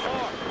out to the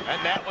floor.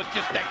 And that was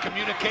just that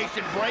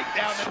communication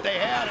breakdown that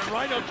they had, and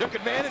Rhino took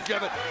advantage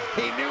of it.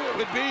 He knew it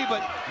would be,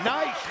 but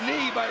nice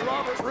knee by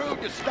Robert Roode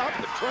to stop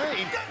the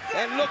train,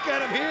 and look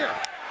at him here.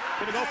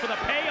 Gonna go for the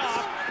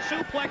payoff,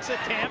 suplex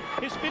attempt,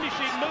 his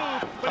finishing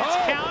move, but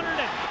it's countered,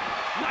 and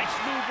nice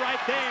move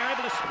right there,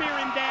 able to spear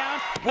him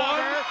down.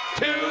 One,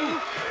 two,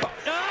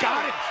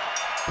 got it.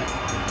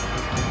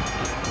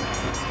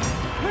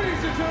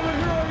 Ladies and gentlemen,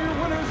 here are your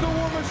winners, the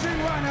War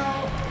Machine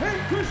Rhino and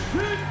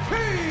Christian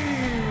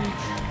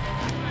Cage.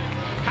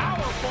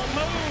 Powerful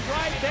move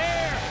right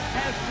there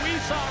as we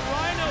saw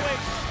Rhino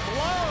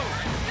explode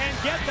and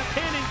get the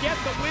pin and get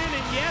the win,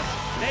 and yes,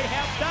 they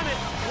have done it.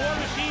 War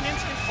Machine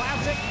Instant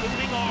Classic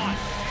moving on.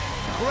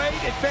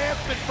 Great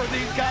advancement for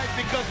these guys,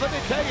 because let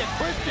me tell you,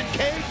 Christian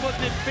Cage was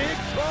in big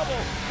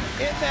trouble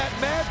in that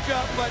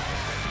matchup, but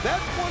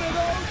that's one of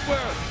those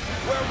where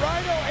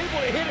Rhino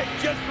able to hit it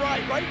just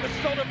right in the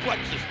solar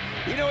plexus.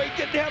 You know, he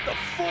didn't have the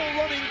full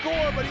running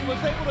gore, but he was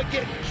able to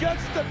get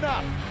just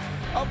enough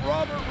of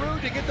Robert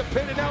Roode to get the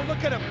pin, and now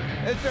look at him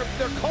as they're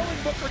calling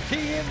Booker T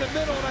in the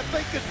middle, and I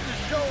think this is a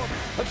show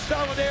of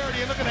solidarity,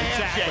 and look at the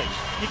handshake.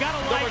 You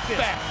gotta like this.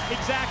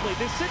 Exactly.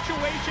 This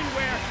situation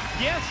where,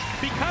 yes,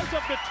 because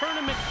of the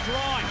tournament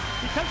drawing,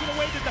 because of the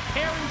way that the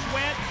pairings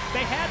went,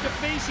 they had to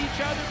face each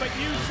other, but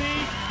you see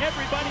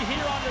everybody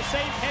here on the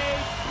same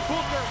page.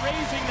 Booker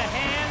raising the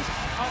hands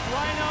of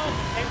Rhino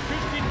and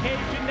Christian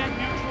Cage in that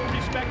mutual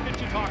respect that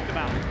you talked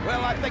about.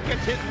 Well, I think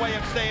it's his way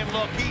of saying,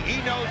 look, he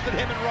knows that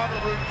him and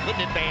Robert Roode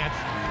couldn't advance.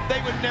 They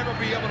would never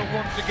be able to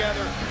work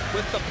together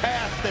with the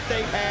past that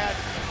they've had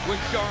with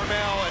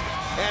Charmel,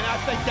 and I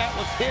think that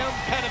was him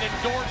kind of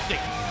endorsing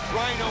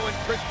Rhino and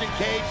Christian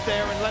Cage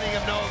there and letting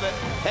him know that,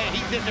 hey,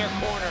 he's in their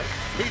corner.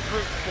 He's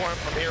rooting for him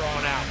from here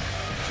on out.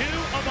 2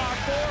 of our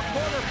 4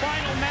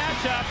 quarterfinal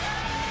matchups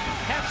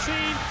have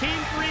seen Team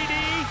 3D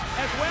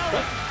as well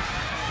as...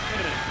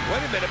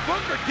 Wait a minute,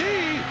 Booker T,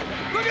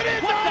 look at this!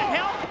 What the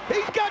hell?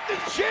 He's got the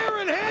chair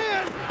in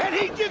hand, and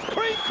he just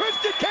creamed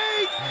Christian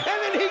Cage, and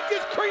then he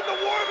just creamed the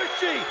War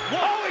Machine.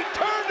 What? Oh, he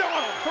turned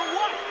on him. For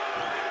what?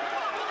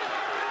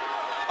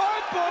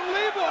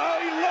 Unbelievable how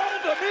he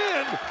lulled him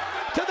in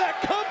to that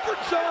comfort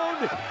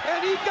zone, and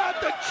he got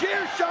the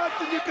chair shots,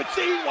 and you could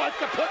see he wants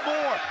to put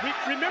more.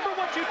 Remember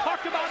what you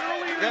talked about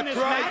earlier in this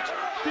match?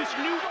 This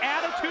new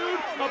attitude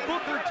of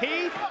Booker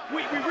T?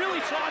 We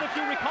really saw it, if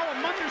you recall, a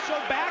month or so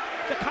back,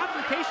 the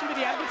confrontation that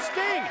he had with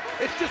Sting.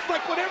 It's just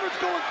like whatever's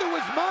going through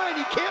his mind,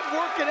 he can't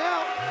work it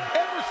out.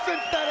 Ever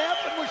since that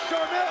happened with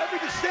Charnel. Every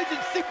decision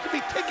seems to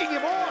be ticking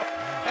him off.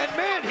 And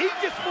man, he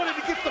just wanted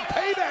to get some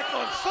payback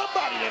on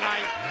somebody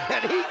tonight.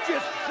 And he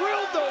just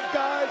drilled those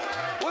guys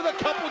with a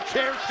couple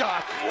chair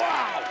shots.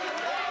 Wow.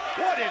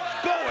 What is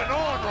going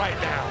on right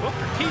now?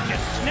 Booker T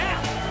just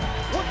snapped.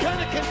 What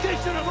kind of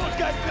condition are those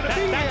guys going to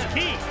be in? That's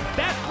key.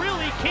 That's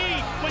really key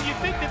when you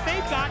think that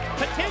they've got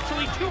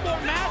potentially 2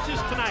 more matches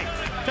tonight.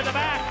 To the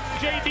back,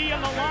 JD in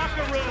the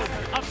locker room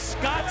of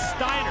Scott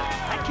Steiner.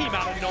 That came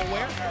out of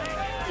nowhere.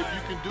 If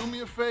you can do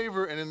me a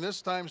favor and in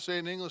this time say it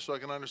in English so I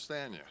can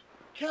understand you.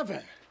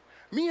 Kevin,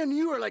 me and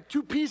you are like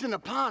 2 peas in a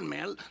pond,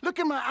 man. Look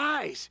in my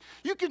eyes.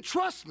 You can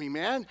trust me,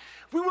 man.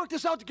 If we work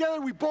this out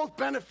together, we both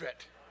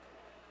benefit.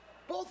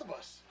 Both of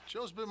us.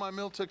 Joe's been my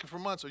meal ticket for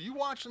months. Are you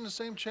watching the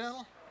same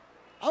channel?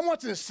 I'm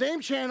watching the same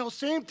channel,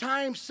 same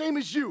time, same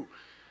as you.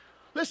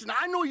 Listen,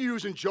 I know you're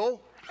using Joe.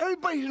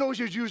 Everybody knows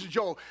you're using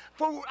Joe.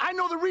 I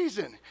know the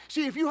reason.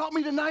 See, if you help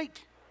me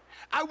tonight,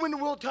 I win the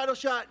world title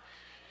shot,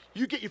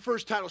 you get your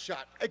first title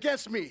shot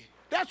against me.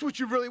 That's what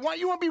you really want.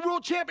 You want to be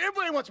world champion?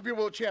 Everybody wants to be a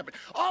world champion.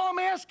 All I'm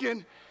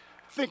asking,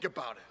 think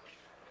about it.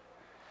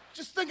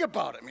 Just think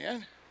about it,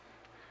 man.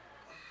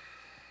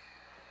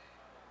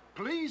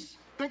 Please,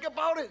 think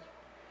about it.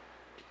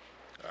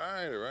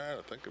 All right,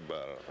 I'll think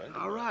about it.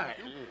 All right.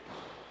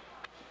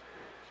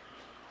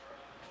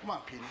 Come on,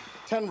 Peter.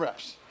 10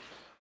 reps.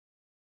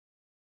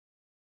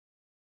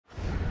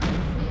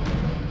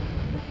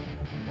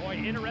 Boy,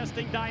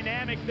 interesting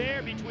dynamic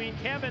there between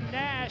Kevin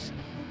Nash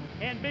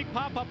and Big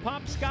Papa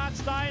Pump Scott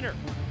Steiner.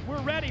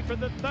 We're ready for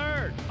the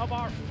 3rd of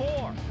our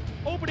 4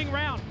 opening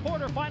round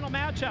quarterfinal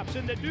matchups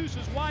in the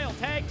Deuces Wild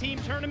Tag Team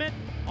Tournament.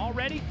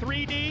 Already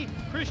 3D,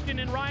 Christian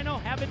and Rhino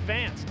have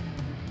advanced.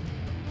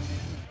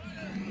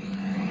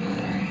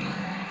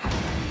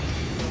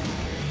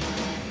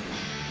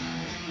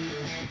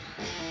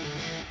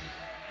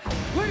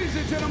 Ladies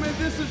and gentlemen,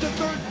 this is the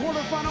 3rd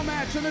quarterfinal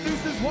match in the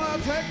Deuces Wild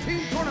Tag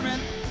Team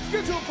Tournament.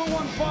 Scheduled for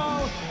 1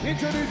 fall.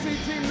 Introducing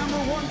team number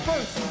 1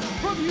 first.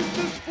 From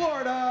Eustis,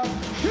 Florida,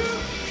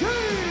 Kip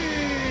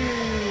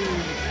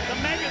James. The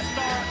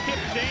megastar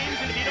Kip James,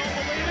 and if you don't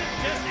believe it,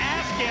 just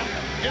ask him.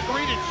 Just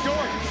read his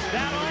shorts.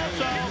 That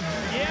also,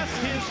 yes,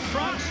 his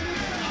trunks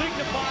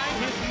signifying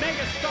his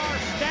megastar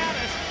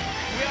status.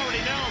 We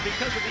already know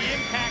because of the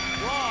Impact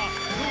draw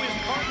who his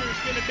partner is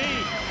going to be.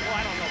 Well,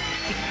 I don't know.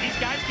 These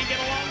guys can get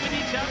along with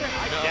each other?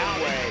 I doubt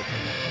it.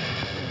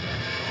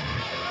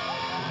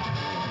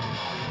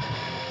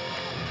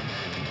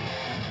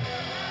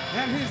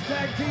 And his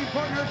tag team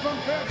partner from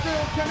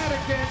Fairfield,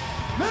 Connecticut,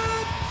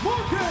 Matt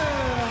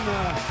Morgan.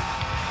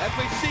 As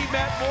we see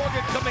Matt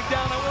Morgan coming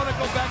down, I want to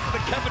go back to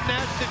the Kevin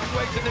Nash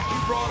situation that you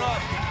brought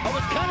up. I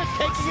was kind of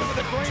taking it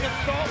with a grain of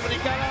salt when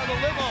he got out of the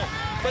limo.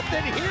 But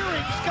then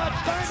hearing Scott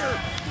Steiner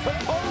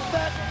propose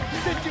that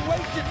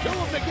situation to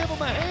him to give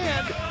him a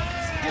hand,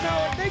 you know,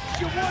 it makes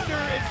you wonder,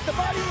 it's the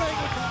body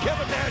language from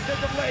Kevin Nash as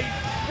of late.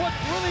 What's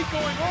really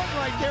going on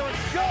right there? And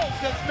Joe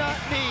does not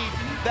need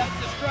that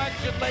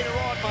distraction later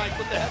on, Mike,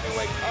 with the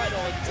heavyweight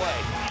title in play.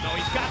 No,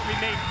 he's got to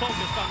remain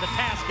focused on the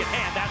task at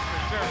hand, that's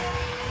for sure.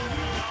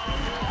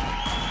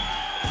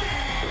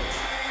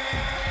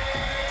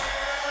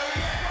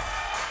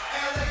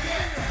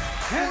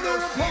 And their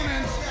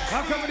opponents,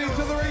 accompanied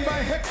to the ring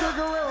by Hector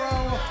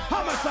Guerrero,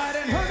 Homicide,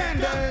 and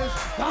Hernandez,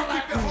 the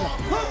Latin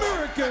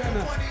American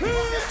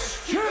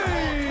Exchange.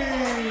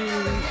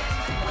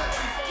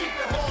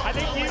 I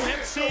think you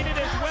have seen it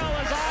as well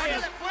as I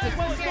have, as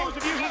well as those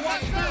of you who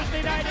watch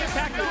Thursday Night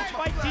Impact on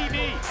Spike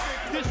TV.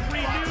 This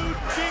renewed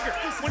vigor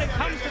when it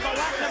comes to the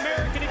Latin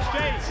American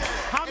Exchange.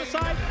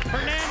 Homicide,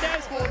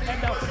 Hernandez, and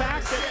the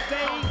fact that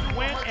they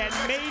went and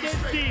made a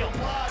deal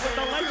with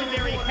the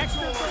legendary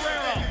Hector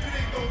Guerrero.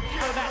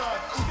 For that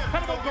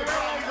incredible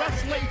Guerrero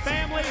wrestling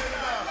family,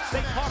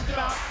 they talked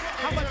about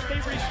how much they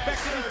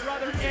respected his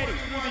brother Eddie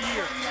through the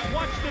years.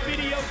 Watch the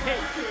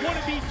videotape. Want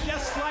to be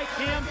just like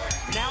him?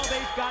 Now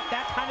they've got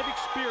that kind of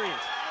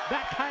experience,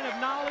 that kind of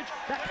knowledge,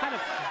 that kind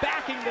of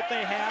backing that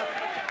they have.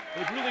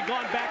 They've really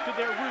gone back to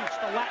their roots,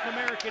 the Latin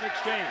American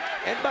Exchange.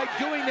 And by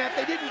doing that,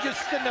 they didn't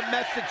just send a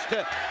message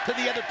to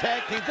the other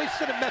tag teams. They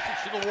sent a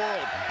message to the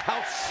world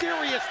how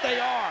serious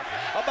they are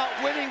about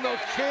winning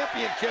those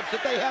championships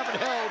that they haven't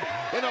held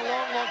in a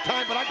long, long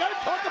time. But I got to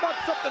talk about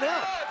something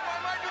else.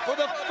 For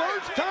the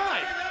first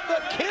time, the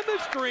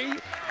chemistry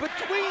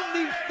between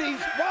these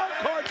wild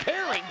card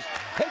pairings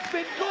has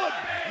been good.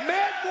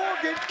 Matt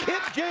Morgan,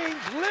 Kip James,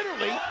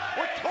 literally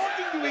were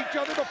talking to each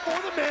other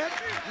before the match,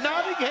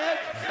 nodding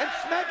heads and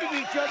smacking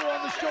each other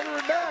on the shoulder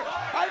and back.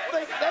 I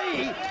think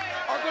they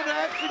are going to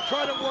actually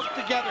try to work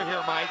together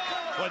here, Mike.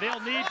 Well, they'll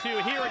need to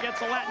here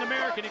against the Latin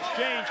American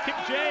Exchange. Kip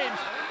James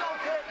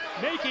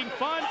making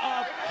fun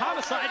of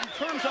Homicide in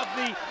terms of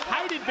the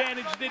height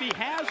advantage that he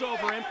has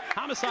over him.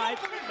 Homicide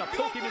to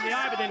poke him in the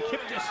eye, but then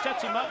Kip just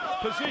sets him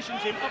up, positions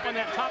him up on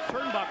that top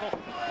turnbuckle.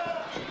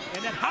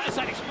 And then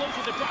Homicide explodes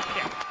with a drop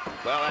kick.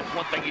 Well, that's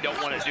one thing you don't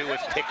want to do is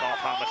pick off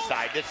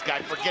Homicide. This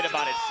guy, forget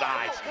about his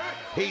size.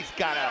 He's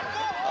got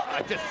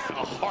just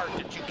a heart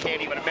that you can't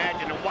even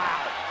imagine. And wow,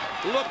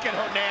 Look at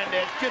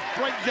Hernandez, just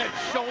brings that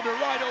shoulder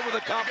right over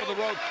the top of the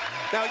rope.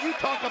 Now you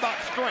talk about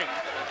strength.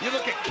 You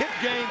look at Kip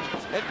James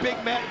and Big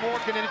Matt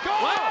Morgan, and it's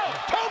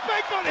tope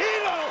con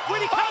hilo.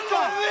 Where'd he come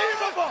from?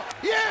 Unbelievable.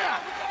 Yeah.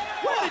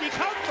 Where did he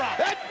come from?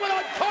 That's what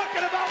I'm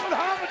talking about with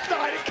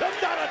Homicide. It comes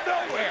out of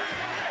nowhere.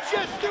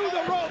 Just through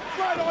the rope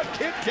right on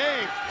Kip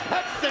James.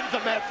 That sends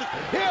a message.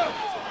 Here,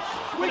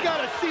 we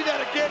got to see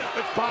that again if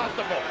it's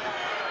possible.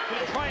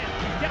 Gonna try and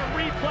get a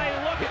replay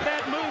look at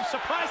that move.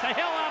 Surprise the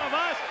hell out of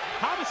us.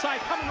 Homicide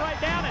coming right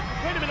down, and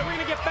wait a minute, we're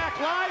gonna get back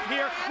live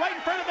here, right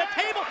in front of the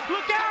table.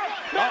 Look out!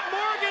 Matt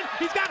Morgan,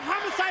 he's got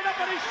Homicide up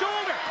on his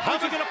shoulder. Is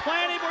he gonna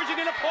plant him or is he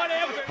gonna put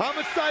him?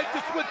 Homicide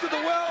just went to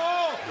the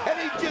well, and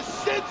he just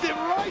sends him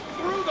right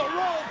through the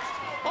ropes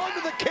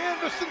onto the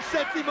canvas and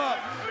sets him up.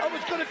 I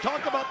was going to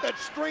talk about that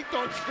strength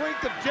on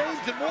strength of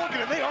James and Morgan,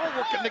 and they are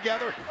working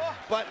together.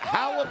 But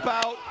how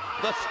about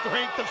the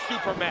strength of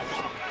Supermax?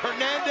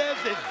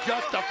 Hernandez is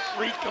just a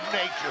freak of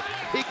nature.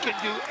 He can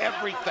do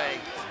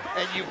everything,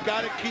 and you've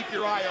got to keep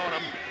your eye on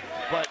him.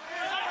 But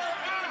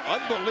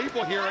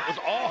unbelievable here. It was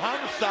all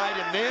Homicide,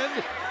 and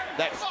then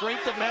that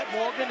strength of Matt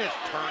Morgan has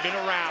turned it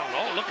around.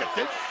 Oh, look at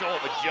this show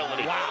of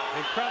agility. Wow,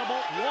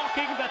 incredible.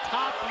 Walking the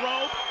top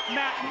rope.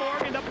 Matt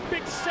Morgan, the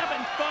big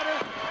 7-footer,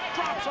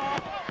 drops off.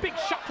 Big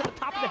shot to the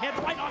top of the head,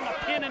 right on the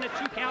pin, and a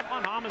 2 count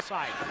on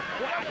Homicide.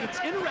 Well, it's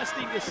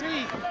interesting to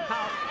see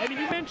how, I mean,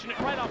 you mentioned it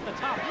right off the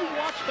top. You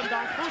watched them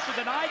down closer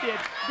than I did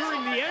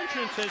during the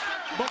entrances,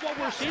 but what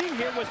we're seeing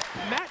here was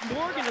Matt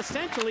Morgan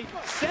essentially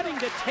setting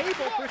the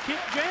table for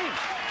Kip James.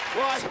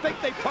 Well, I think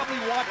they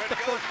probably watched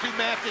the first 2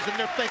 matches and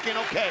they're thinking,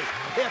 okay,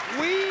 if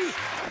we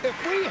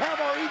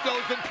have our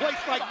egos in place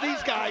like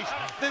these guys,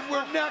 then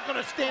we're not going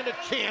to stand a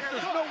chance.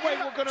 There's no way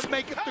we're going to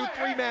make it through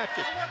 3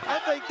 matches. I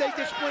think they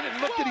just went and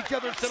looked at each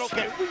other and said,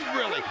 okay, we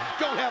really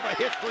don't have a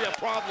history of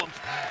problems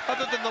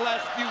other than the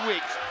last few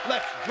weeks.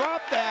 Let's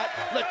drop that.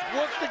 Let's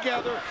work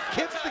together.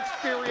 Kip's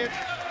experience,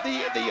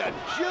 the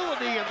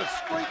agility and the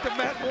strength of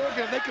Matt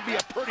Morgan, they could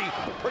be a pretty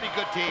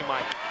good team,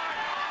 Mike.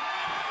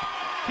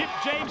 Kip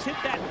James hit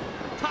that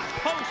top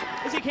post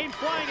as he came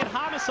flying at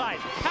Homicide.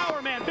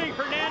 Power man, Big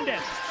Hernandez,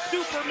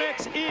 super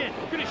mix in.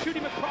 Gonna shoot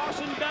him across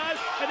and does,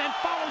 and then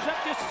follows up,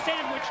 just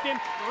sandwiched him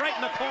right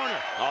in the corner.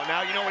 Oh,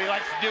 now you know what he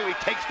likes to do. He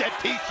takes that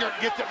T-shirt,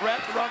 gets it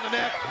wrapped around the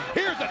neck.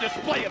 Here's a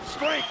display of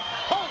strength.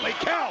 Holy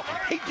cow,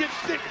 he just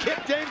sent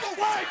Kip James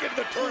flying into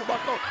the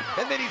turnbuckle,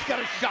 and then he's got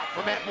a shot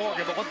for Matt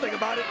Morgan. But one thing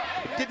about it,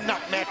 it did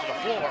not match to the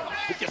floor.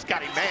 It just got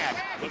him mad.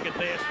 Look at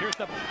this. Here's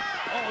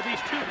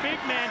these 2 big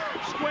men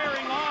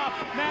squaring off.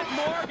 Matt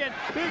Morgan,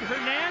 Big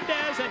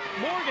Hernandez, and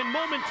Morgan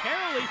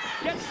momentarily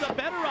gets the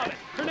better of it.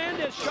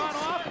 Hernandez shot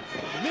off,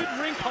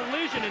 mid-ring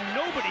collision, and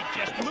nobody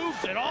just moves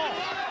at all.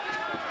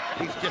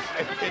 It's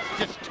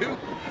just 2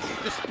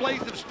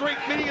 displays of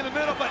strength meeting in the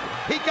middle, but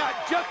he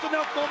got just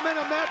enough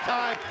momentum that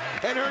time,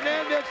 and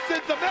Hernandez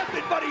sends a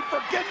message, but he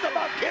forgets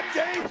about Kip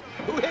James,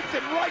 who hits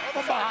him right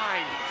from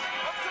behind.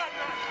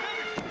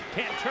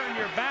 Can't turn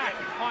your back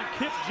on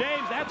Kip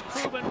James. That's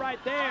proven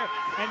right there.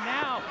 And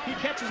now he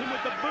catches him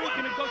with the boot,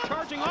 gonna go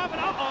charging off, and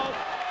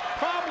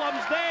problems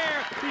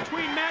there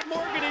between Matt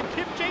Morgan and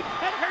Kip James,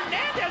 and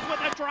Hernandez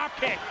with a drop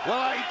kick.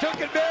 Well, he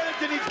took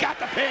advantage, and he's got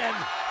the pin.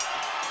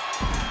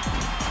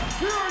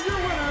 Here are your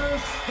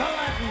winners, the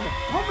Latin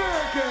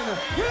American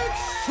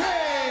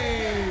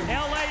Exchange.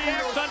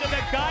 LAX under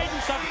the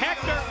guidance of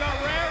Hector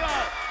Guerrero.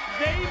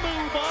 They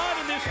move on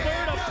in this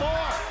 3rd of 4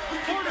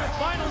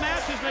 quarterfinal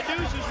matches in the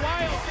Deuces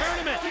Wild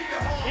Tournament.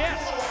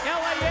 Yes,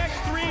 LAX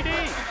 3D,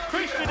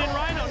 Christian and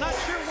Rhino, not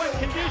sure what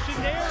condition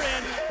they're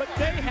in, but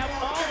they have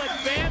all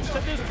advanced to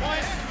this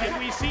point, and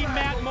we see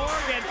Matt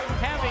Morgan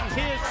having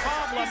his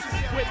problems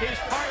with his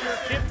partner,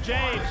 Kip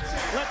James.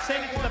 Let's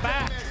send it to the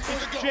back.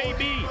 It's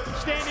JB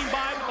standing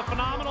by with the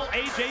phenomenal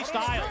AJ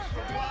Styles.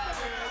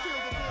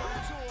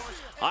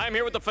 I'm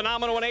here with the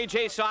phenomenal and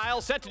AJ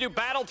Styles, set to do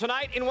battle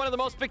tonight in one of the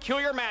most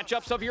peculiar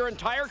matchups of your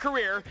entire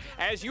career,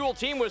 as you will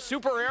team with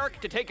Super Eric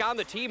to take on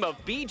the team of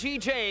BG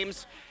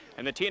James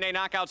and the TNA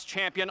Knockouts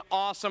champion,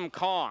 Awesome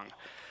Kong.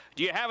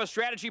 Do you have a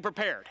strategy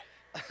prepared?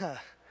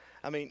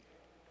 I mean,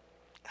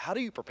 how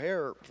do you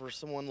prepare for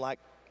someone like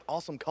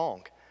Awesome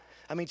Kong?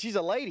 I mean, she's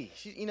a lady.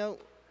 She, you know,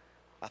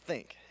 I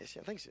think she,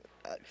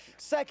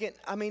 second,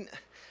 I mean,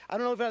 I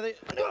don't know if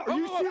Are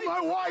you seeing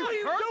my wife? What are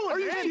you doing? Are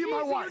you seeing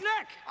my wife? Your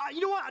neck. You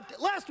know what?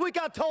 Last week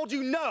I told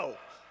you no.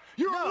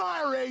 You're a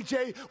liar,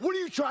 AJ. What are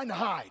you trying to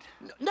hide?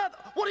 Nothing.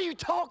 What are you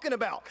talking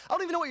about? I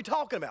don't even know what you're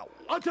talking about.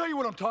 I'll tell you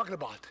what I'm talking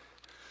about.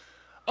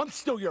 I'm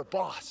still your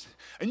boss,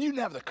 and you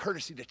didn't have the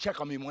courtesy to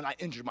check on me when I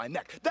injured my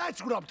neck.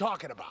 That's what I'm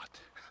talking about.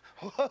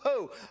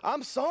 Whoa,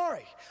 I'm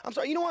sorry. I'm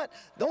sorry. You know what?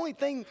 The only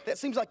thing that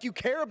seems like you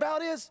care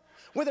about is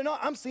whether or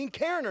not I'm seeing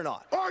Karen or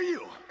not. Are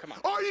you? Come on.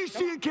 Are you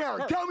seeing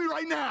Karen? Tell me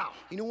right now.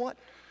 You know what?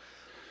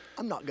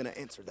 I'm not going to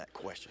answer that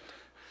question.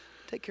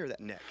 Take care of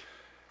that neck.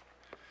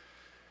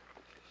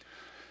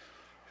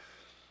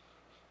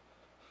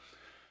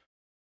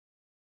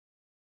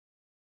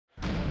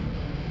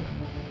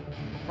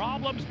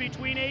 Problems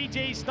between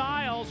AJ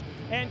Styles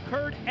and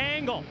Kurt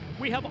Angle.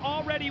 We have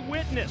already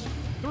witnessed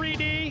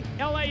 3D,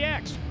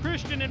 LAX,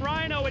 Christian and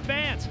Rhino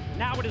advance.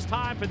 Now it is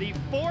time for the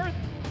fourth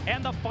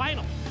and the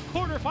final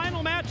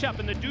quarterfinal matchup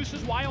in the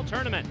Deuces Wild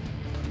Tournament.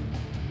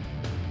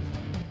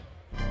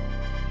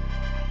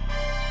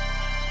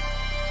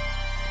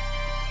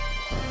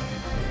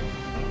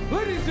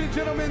 Ladies and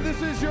gentlemen,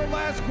 this is your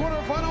last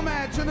quarterfinal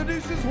match in the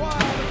Deuces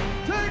Wild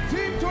Tag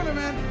Team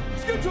Tournament.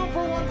 Scheduled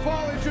for one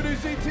fall,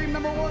 introducing team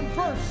number 1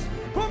 first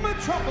from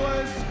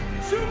Metropolis,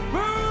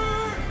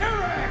 Super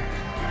Eric.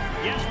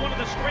 Yes, one of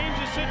the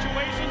strangest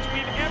situations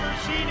we've ever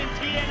seen in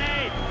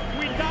TNA.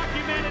 We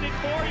documented it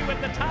for you at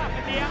the top,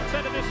 at the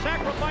outset of this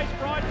Sacrifice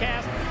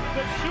broadcast.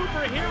 The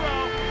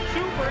superhero,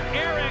 Super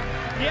Eric,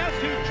 yes,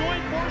 who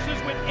joined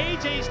forces with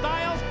AJ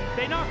Styles.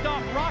 They knocked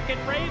off Rocket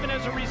Rave, and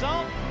as a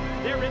result,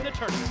 they're in the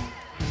tournament.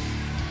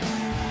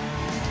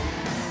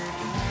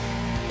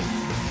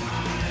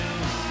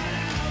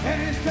 And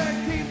his tag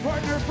team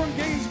partner from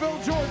Gainesville,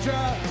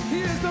 Georgia,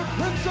 he is the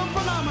Prince of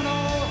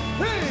Phenomenal,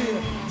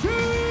 AJ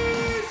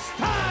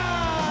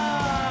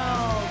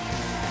Styles.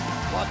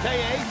 Well, I'll tell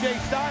you,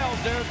 AJ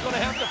Styles there is going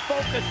to have to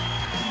focus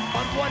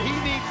on what he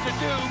needs to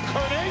do.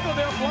 Kurt Angle,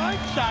 they're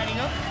blindsiding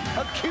him,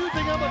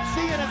 accusing him of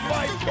seeing his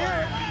wife,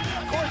 Karen.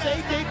 Of course,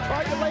 AJ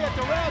tried to lay it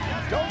to rest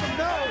and told him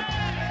no.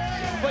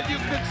 But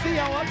you could see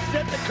how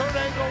upset the Kurt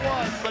Angle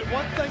was. But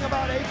one thing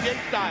about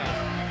AJ Styles,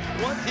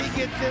 once he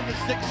gets in the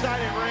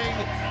six-sided ring,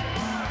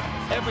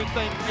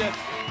 everything just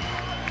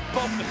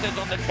focuses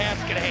on the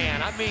task at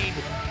hand. I mean,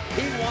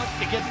 he wants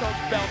to get those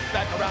belts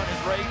back around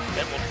his waist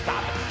and will stop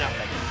at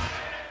nothing.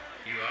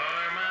 You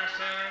are my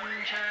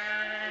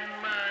sunshine,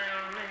 my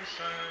only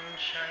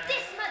sunshine.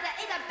 This mother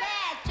is a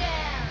bad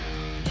jam.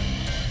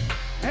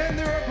 And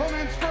their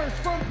opponents first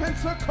from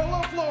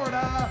Pensacola,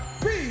 Florida,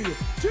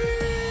 BG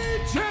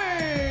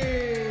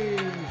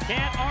James.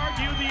 Can't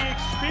argue the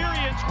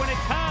experience when it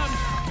comes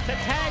to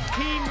tag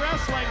team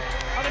wrestling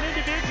of an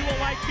individual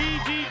like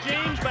BG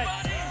James, but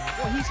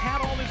well, he's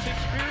had all this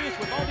experience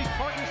with all these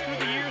partners through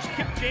the years.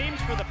 Kip James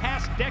for the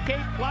past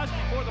decade plus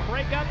before the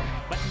breakup,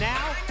 but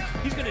now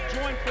he's going to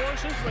join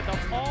forces with,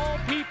 of all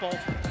people,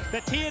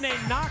 the TNA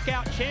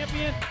Knockout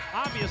Champion.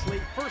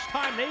 Obviously, first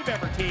time they've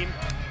ever teamed.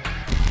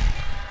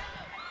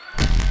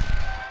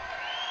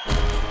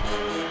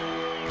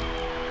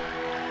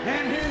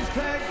 And his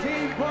tag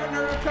team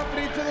partner,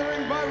 accompanied to the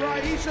ring by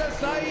Raisha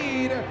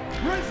Saeed,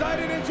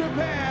 residing in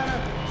Japan.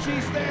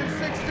 She stands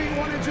 6 feet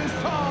 1 inches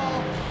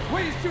tall,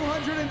 weighs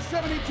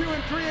 272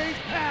 3/8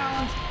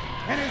 pounds,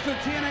 and is the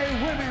TNA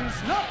Women's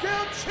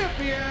Knockout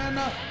Champion,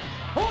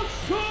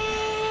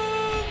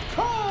 Awesome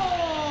Kong.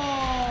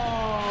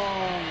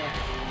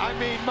 I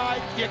mean,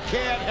 Mike, you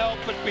can't help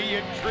but be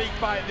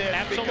intrigued by this.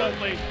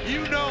 Absolutely. Because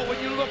you know,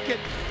 when you look at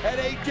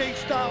AJ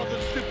Styles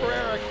and Super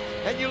Eric,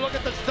 and you look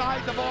at the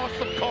size of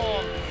Awesome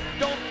Kong,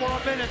 don't for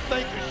a minute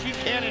think that she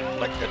can't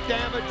inflict the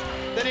damage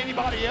that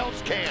anybody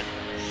else can.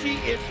 She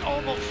is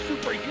almost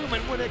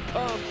superhuman when it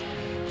comes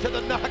to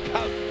the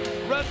knockout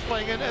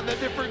wrestling and the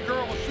different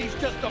girls. She's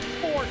just a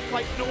force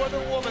like no other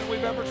woman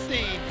we've ever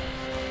seen.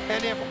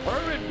 And if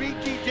her and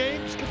BG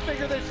James can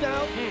figure this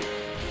out,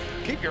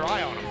 keep your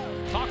eye on them.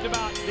 Talked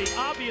about the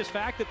obvious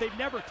fact that they've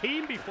never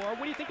teamed before.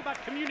 What do you think about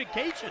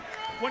communication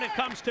when it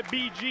comes to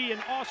BG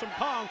and Awesome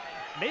Kong?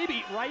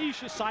 Maybe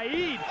Raisha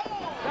Saeed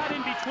got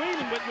in between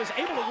and was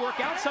able to work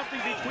out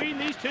something between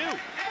these two.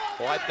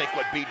 Well, I think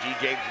what BG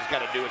James has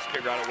got to do is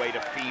figure out a way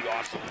to feed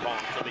Awesome Kong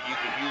so that you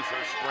can use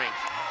her strengths.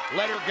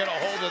 Let her get a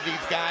hold of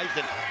these guys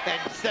and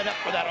set up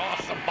for that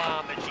awesome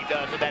bomb that she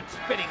does with that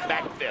spinning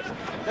back fist.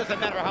 Doesn't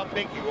matter how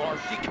big you are,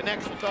 she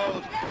connects with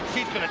those,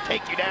 she's going to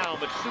take you down.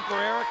 But Super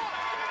Eric,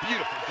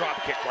 beautiful drop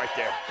kick right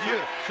there.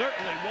 Beautiful.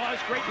 Certainly was.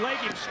 Great leg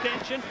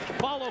extension.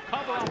 Follow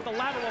cover off the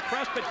lateral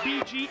press, but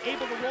BG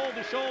able to roll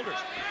the shoulders.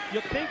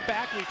 You think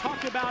back, we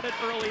talked about it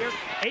earlier,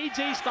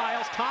 AJ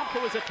Styles,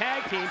 Tomko as a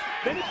tag team.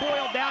 Then it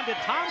boiled down to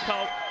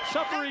Tomko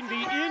suffering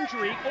the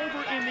injury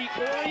over in the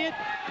Orient.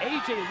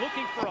 AJ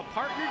looking for a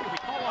partner. You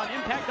recall on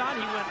Impact On,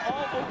 he went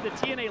all over the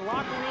TNA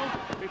locker room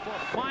before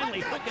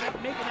finally hooking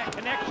up, making that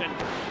connection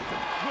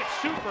with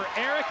Super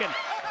Eric. And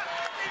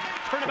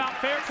turnabout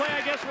fair play, I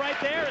guess, right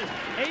there is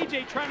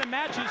AJ trying to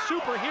match his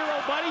superhero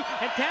buddy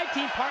and tag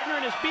team partner,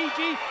 and as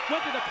BG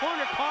went to the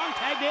corner, Kong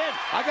tagged in.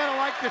 I gotta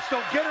like this,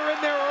 though. Get her in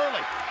there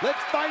early.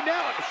 Let's find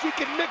out if she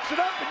can mix it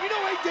up. And you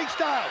know AJ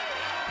Styles,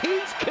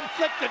 he's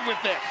conflicted with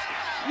this.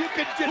 You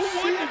can just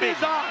see in his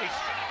eyes.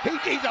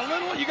 He's a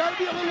little, you gotta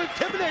be a little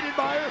intimidated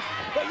by her,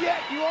 but yet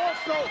you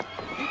also,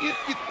 you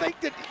think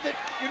that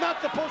you're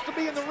not supposed to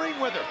be in the ring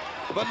with her.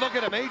 But look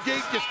at him,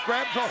 AJ just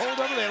grabs a hold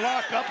of her, they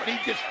lock up, and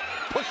he just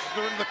pushes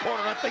her into the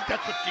corner. I think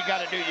that's what you got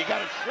to do. You got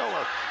to show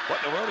her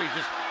what in the world. He's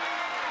just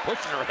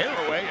pushing her hair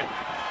away.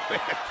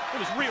 It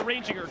was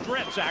rearranging her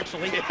dreads,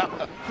 actually. Yeah.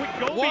 Quick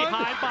go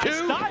behind by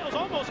Styles,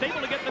 almost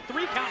able to get the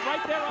 3 count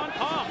right there on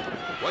Kong.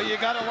 Well, you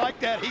got to like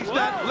that. He's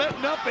not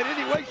letting up in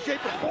any way,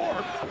 shape, or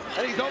form,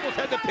 and he's almost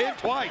had the pin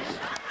twice.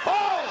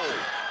 Oh!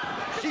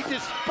 She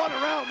just spun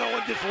around though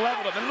and just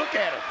leveled him. And look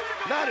at her.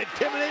 Not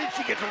intimidated.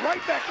 She gets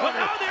right back on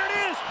her. Oh, there it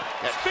is.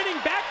 Spinning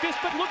back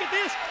fist, but look at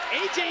this.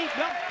 AJ,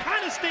 well,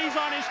 kind of stays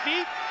on his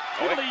feet.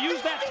 Able to use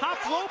that top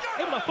rope,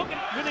 able to hook it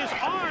with his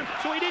arm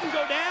so he didn't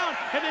go down.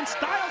 And then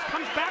Styles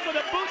comes back with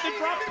a boot that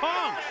drops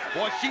Kong.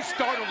 Boy, she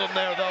startled him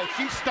there, though.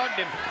 She stunned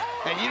him.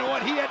 And you know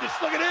what? He had to,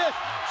 look at this.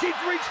 She's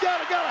reached out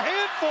and got a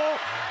handful.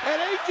 And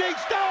AJ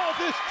Styles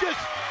is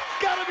just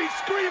got to be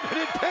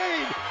screaming in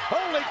pain.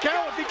 Holy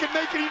cow, if he can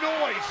make any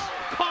noise.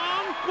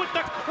 Kong with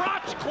the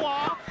crotch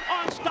claw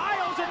on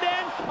Styles, and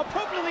then,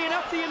 appropriately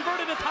enough, the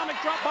inverted atomic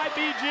drop by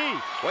BG.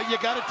 Well, you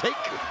got to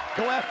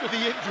go after the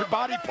injured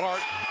body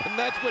part, and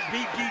that's what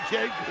BG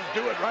James was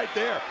doing right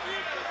there.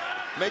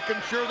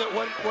 Making sure that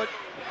when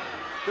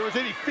there was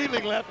any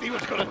feeling left, he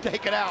was going to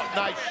take it out.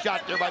 Nice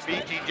shot there by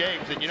BG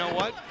James, and you know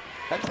what?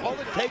 That's all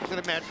it takes in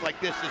a match like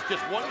this is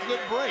just one good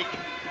break.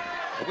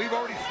 We've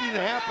already seen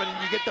it happen, and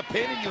you get the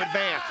pin and you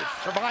advance.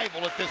 It's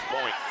survival at this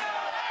point.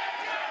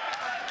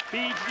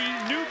 BG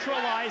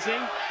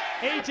neutralizing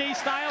AJ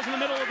Styles in the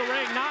middle of the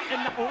ring, not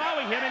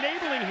allowing him,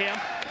 enabling him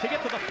to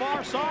get to the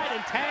far side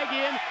and tag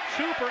in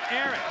Super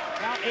Eric.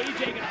 Now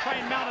AJ gonna try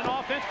and mount an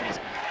offense, but he's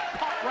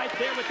caught right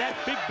there with that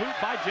big boot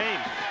by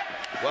James.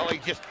 Well,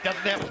 he just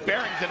doesn't have his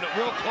bearings, and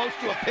real close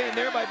to a pin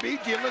there by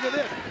BG. And look at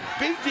this.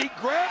 BG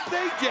grabs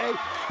AJ,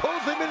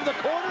 pulls him into the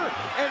corner,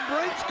 and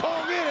brings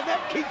Kong in, and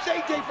that keeps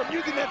AJ from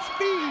using that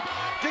speed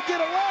to get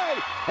away.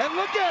 And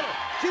look at her.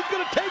 She's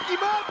going to take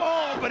him up.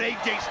 Oh, but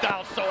AJ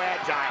Styles so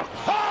agile.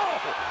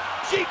 Oh,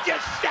 she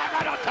just sat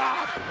right on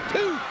top.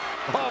 Two.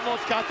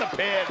 Almost got the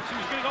pin. She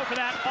was going to go for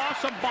that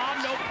awesome bomb,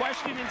 no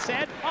question,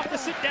 instead. Off the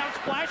sit-down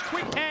splash,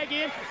 quick tag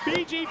in.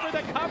 BG for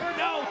the cover.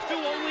 No, two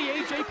only.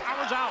 AJ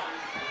powers out.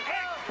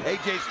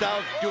 AJ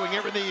Styles doing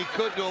everything he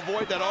could to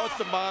avoid that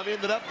awesome bomb.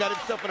 Ended up, got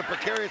himself in a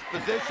precarious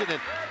position.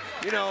 And,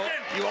 you know,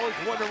 you always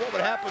wonder what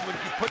would happen when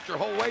you put your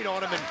whole weight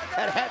on him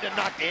and had to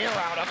knock the air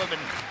out of him.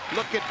 And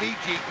look at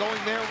BG going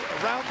there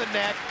around the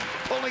neck,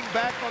 pulling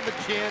back on the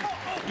chin,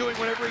 doing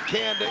whatever he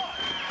can to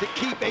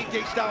keep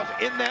AJ Styles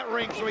in that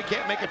ring so he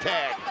can't make a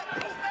tag.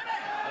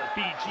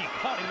 BG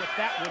caught him with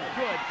that one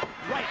good,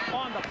 right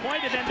on the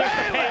point, and then there's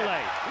the Pele.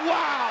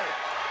 Wow!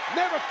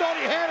 Never thought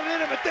he had it in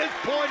him at this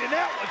point, and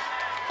that was,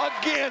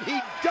 again,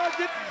 he does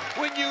it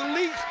when you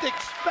least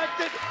expect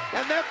it,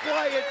 and that's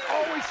why it's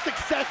always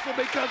successful,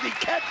 because he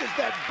catches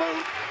that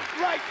boot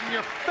right in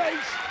your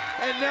face.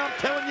 And now I'm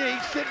telling you,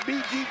 he's sitting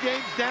BG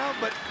James down,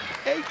 but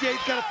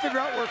AJ's got to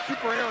figure out where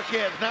Super Eric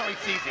is. Now he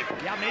sees him.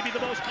 Yeah, maybe the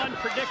most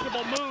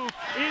unpredictable move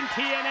in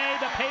TNA,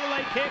 the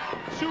Pele kick.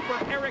 Super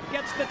Eric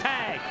gets the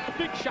tag.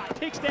 Big shot,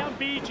 takes down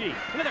BG.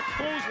 Another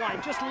clothesline,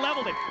 just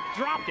leveled him,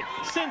 dropped it,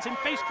 sends him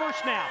face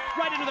first now,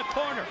 right into the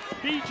corner.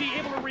 BG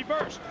able to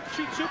reverse,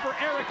 shoot Super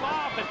Eric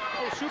off, and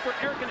Super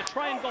Eric gonna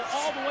try and go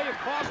all the way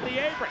across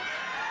the apron.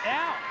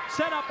 Now,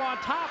 set up on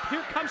top,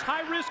 here comes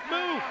high risk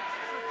move.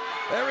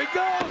 There he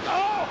goes.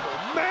 Oh,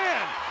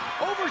 man.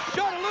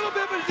 Overshot a little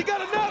bit, but has he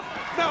got enough?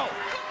 No.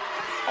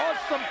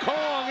 Awesome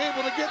Kong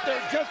able to get there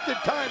just in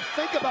time.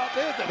 Think about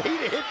this, and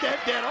he'd have hit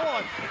that dead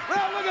on.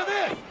 Well, look at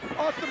this.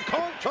 Awesome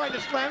Kong trying to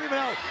slam him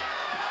out.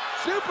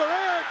 Super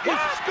Eric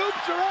just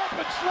scoops her up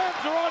and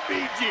slams her on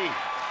BG.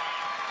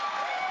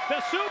 The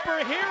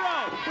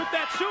superhero with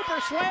that super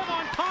slam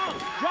on Kong,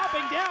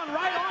 dropping down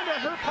right onto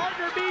her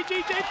partner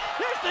BG James.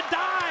 There's the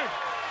dive.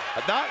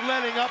 Not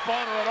letting up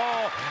on her at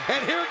all. And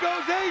here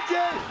goes AJ.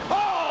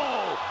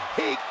 Oh,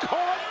 he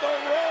caught the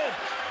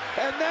ropes.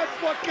 And that's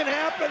what can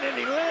happen, and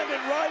he landed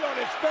right on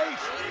his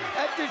face.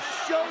 That just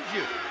shows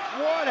you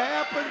what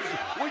happens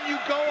when you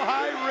go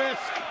high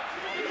risk.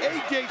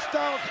 AJ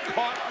Styles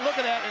caught, look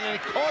at that, and then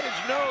he caught his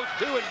nose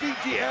too, and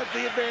BG has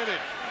the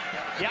advantage.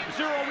 Yep,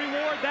 zero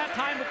reward that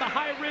time with the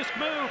high-risk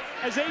move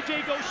as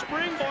AJ goes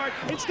springboard.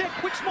 Instead,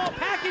 quick small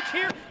package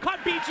here, caught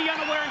BG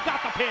unaware and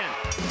got the pin.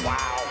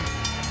 Wow.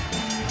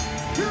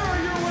 Here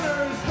are your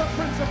winners, the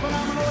Prince of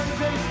Phenomenal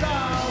AJ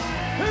Styles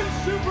and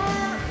Super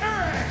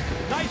Eric.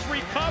 Nice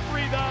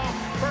recovery, though,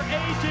 for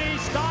AJ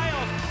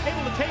Styles.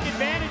 Able to take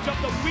advantage of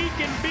the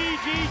weakened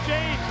BG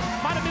James.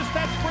 Might have missed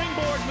that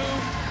springboard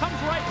move. Comes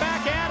right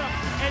back at him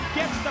and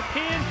gets the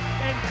pin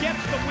and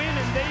gets the win,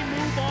 and they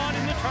move on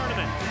in the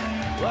tournament.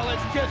 Well,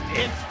 it's just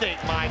instinct,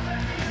 Mike.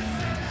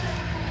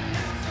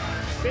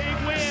 Big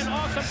win,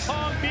 Awesome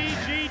Kong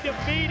BG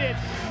defeated.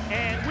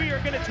 And we are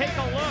going to take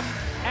a look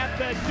at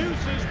the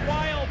Deuces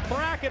Wild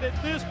bracket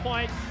at this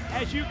point.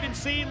 As you can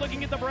see,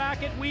 looking at the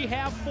bracket, we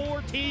have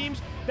 4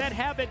 teams that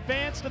have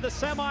advanced to the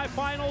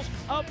semifinals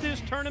of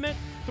this tournament.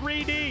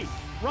 3D,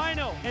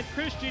 Rhino and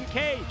Christian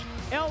Cage.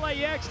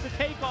 LAX to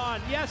take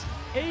on, yes,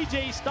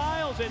 AJ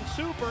Styles and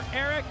Super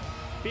Eric.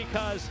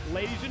 Because,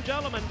 ladies and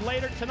gentlemen,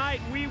 later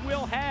tonight we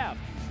will have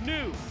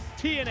new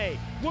TNA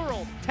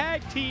World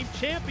Tag Team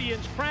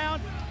Champions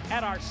crowned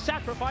at our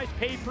Sacrifice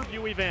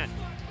pay-per-view event.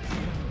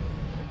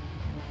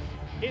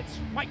 It's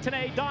Mike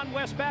Tenay, Don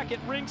West back at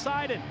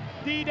ringside, and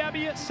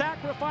DW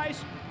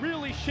Sacrifice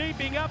really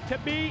shaping up to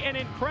be an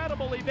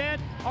incredible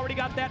event. Already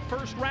got that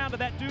first round of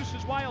that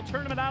Deuces Wild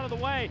tournament out of the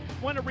way.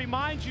 Want to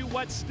remind you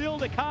what's still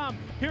to come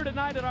here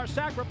tonight at our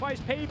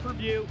Sacrifice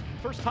pay-per-view.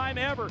 First time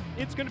ever,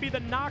 it's going to be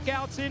the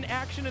knockouts in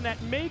action in that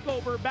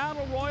Makeover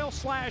Battle Royal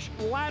 /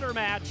 ladder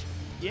match.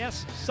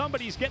 Yes,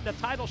 somebody's getting a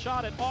title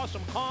shot at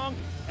Awesome Kong.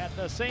 At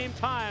the same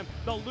time,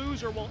 the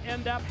loser will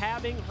end up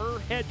having her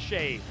head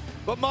shaved.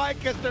 But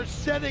Mike, as they're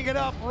setting it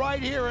up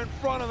right here in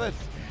front of us,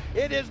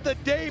 it is the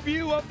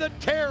debut of the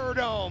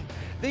TerrorDome.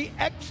 The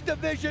X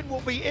Division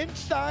will be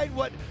inside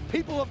what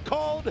people have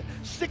called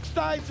Six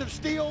Sides of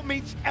Steel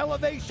meets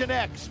Elevation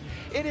X.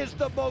 It is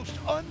the most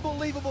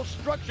unbelievable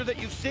structure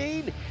that you've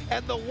seen,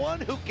 and the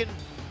one who can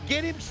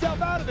get himself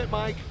out of it,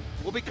 Mike,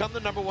 will become the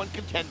 #1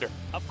 contender.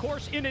 Of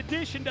course, in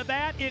addition to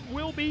that, it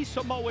will be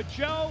Samoa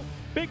Joe,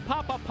 Big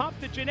Papa Pump,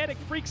 the genetic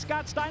freak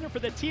Scott Steiner for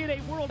the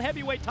TNA World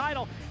Heavyweight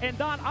title. And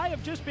Don, I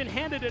have just been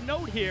handed a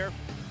note here.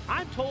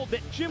 I'm told that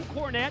Jim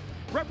Cornette,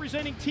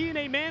 representing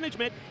TNA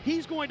management,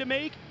 he's going to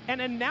make an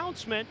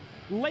announcement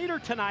later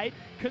tonight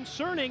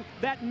concerning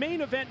that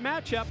main event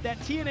matchup, that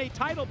TNA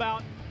title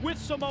bout with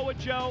Samoa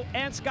Joe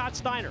and Scott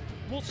Steiner.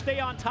 We'll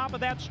stay on top of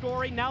that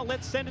story. Now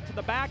let's send it to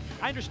the back.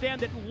 I understand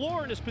that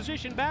Lauren is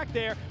positioned back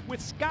there with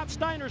Scott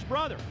Steiner's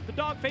brother, the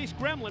dog-faced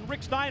gremlin,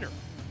 Rick Steiner.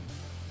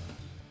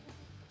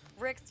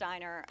 Rick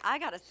Steiner, I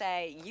gotta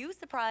say, you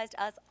surprised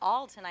us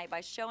all tonight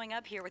by showing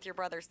up here with your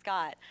brother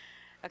Scott.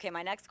 Okay,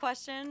 my next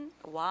question,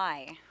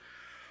 why?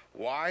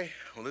 Why?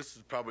 Well, this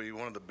is probably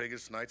one of the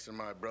biggest nights in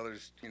my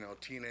brother's,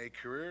 TNA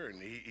career,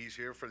 and he's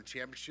here for the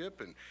championship,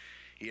 and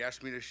he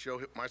asked me to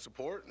show my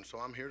support, and so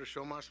I'm here to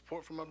show my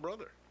support for my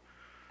brother.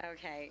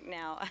 Okay,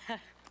 now,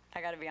 I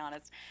gotta be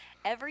honest.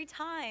 Every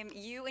time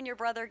you and your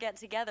brother get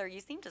together, you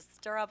seem to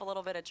stir up a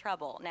little bit of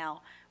trouble.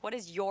 Now, what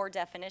is your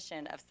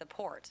definition of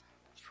support?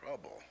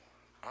 Trouble?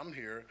 I'm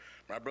here.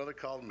 My brother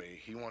called me.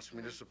 He wants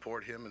me to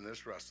support him in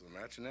this wrestling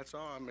match, and that's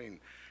all. I mean,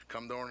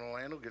 come down to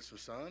Orlando, get some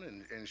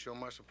sun, and show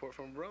my support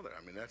for my brother.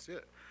 I mean, that's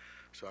it.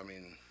 So, I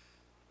mean,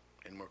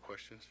 any more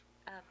questions?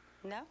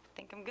 No, I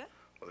think I'm good.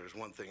 Well, there's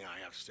one thing I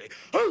have to say.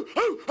 Good.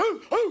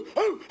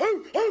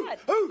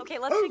 Okay,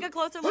 let's take a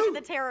closer look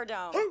at the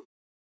TerrorDome.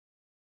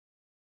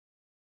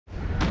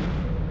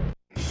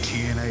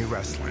 TNA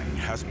Wrestling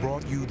has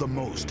brought you the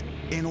most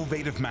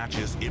innovative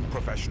matches in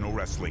professional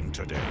wrestling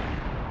today.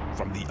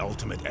 From the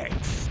Ultimate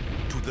X,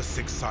 to the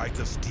Six Sides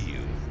of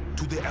Steel,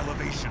 to the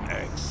Elevation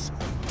X,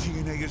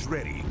 TNA is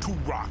ready to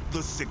rock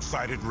the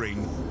six-sided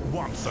ring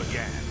once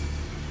again.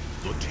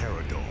 The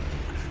TerrorDome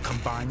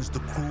combines the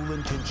cruel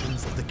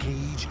intentions of the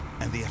cage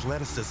and the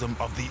athleticism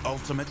of the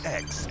Ultimate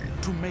X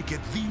to make it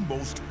the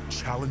most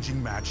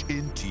challenging match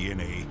in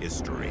TNA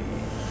history.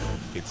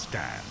 It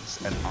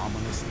stands an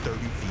ominous 30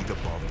 feet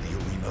above the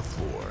arena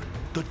floor.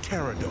 The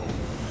TerrorDome,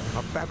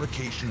 a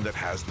fabrication that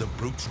has the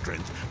brute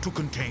strength to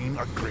contain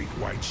a great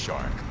white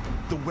shark.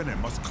 The winner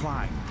must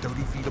climb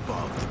 30 feet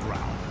above the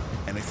ground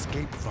and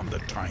escape from the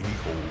tiny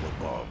hole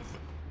above.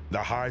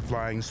 The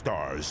high-flying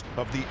stars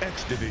of the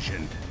X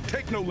Division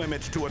take no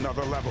limits to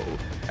another level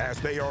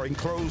as they are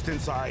enclosed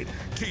inside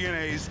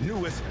TNA's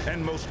newest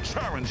and most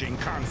challenging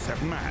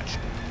concept match.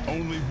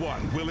 Only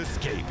one will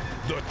escape,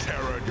 the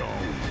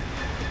TerrorDome.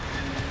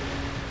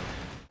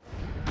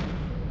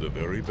 The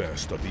very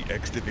best of the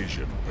X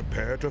Division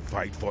prepare to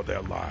fight for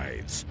their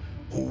lives.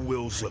 Who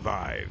will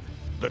survive?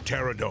 The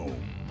TerrorDome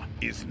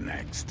is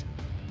next.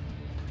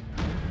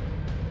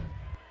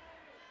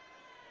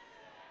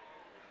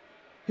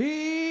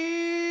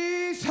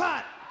 He's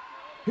hot,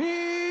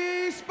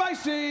 he's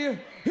spicy,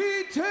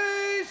 he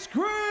tastes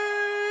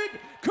great,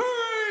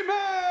 Curry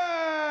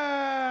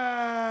Man!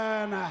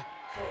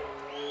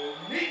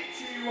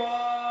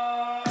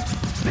 Konnichiwa!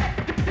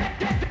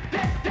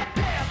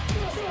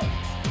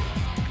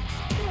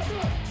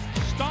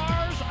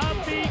 Stars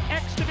of the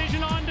X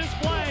Division on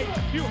display.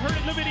 You heard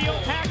it in the video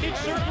package,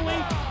 certainly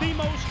the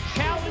most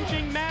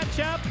challenging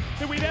matchup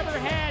that we've ever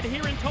had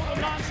here in Total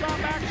Nonstop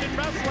Action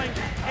Wrestling.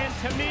 And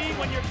to me,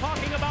 when you're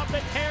talking about the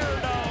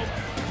TerrorDome,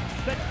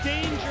 the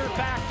danger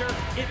factor,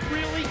 it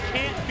really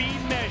can't be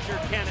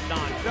measured, can it,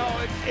 Don? No,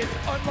 it's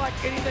unlike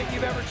anything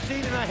you've ever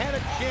seen, and I had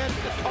a chance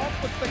to talk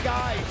with the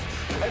guys,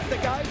 as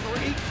the guys were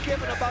each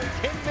given about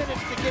 10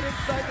 minutes to get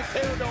inside the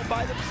TerrorDome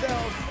by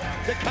themselves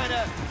to kind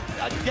of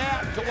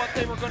adapt to what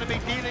they were going to be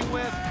dealing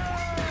with.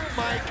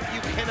 Mike,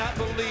 you cannot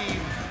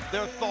believe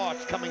their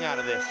thoughts coming out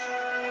of this.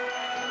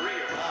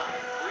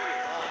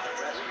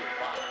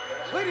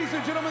 Ladies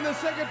and gentlemen, the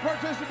second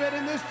participant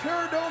in this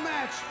TerrorDome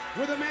match,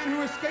 where the man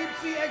who escapes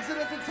the exit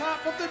at the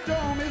top of the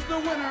dome is the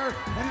winner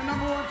and the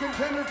 #1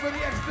 contender for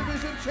the X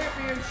Division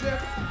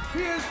Championship.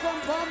 He is from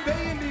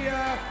Bombay,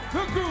 India,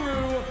 the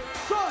Guru,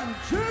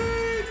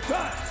 Sanjay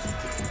Dutt.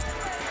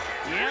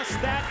 Yes,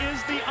 that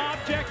is the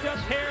object of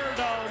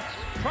TerrorDome.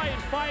 Try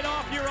and fight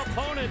off your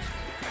opponent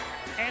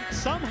and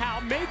somehow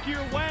make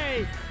your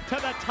way to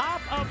the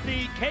top of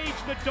the cage.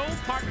 The dome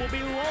part will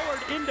be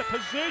lowered into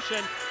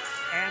position.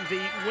 And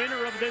the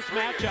winner of this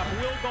matchup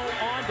will go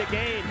on to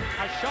gain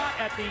a shot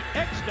at the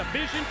X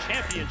Division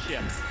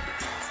Championship.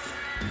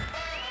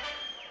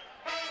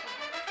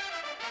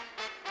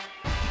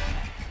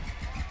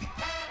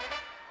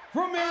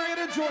 From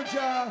Marietta,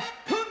 Georgia,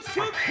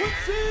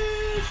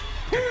 Consequences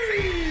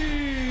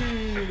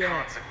Creed.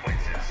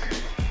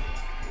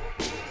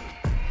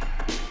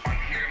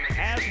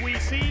 As we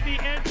see the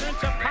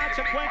entrance of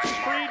Consequences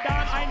Creed,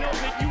 Don, I know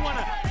that you want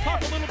to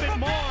talk a little bit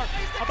more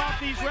about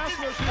these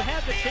wrestlers who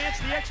had the chance,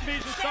 the X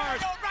Division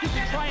stars, who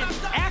can try and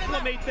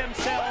acclimate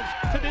themselves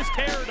to this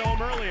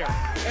TerrorDome earlier.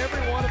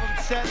 Every one of them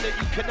said that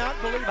you cannot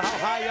believe how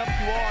high up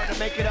you are to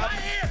make it up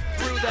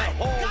through that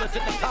hole that's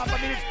at the top.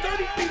 I mean, it's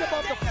 30 feet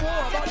above the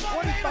floor, about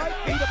 25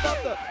 feet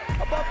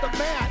above the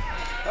mat,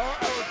 or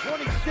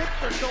 26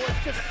 or so.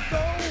 It's just so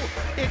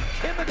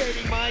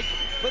intimidating, Mike.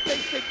 But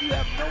they said you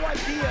have no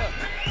idea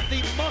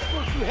the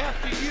muscles you have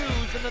to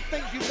use and the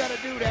things you've got to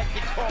do to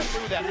actually crawl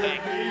through that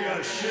thing.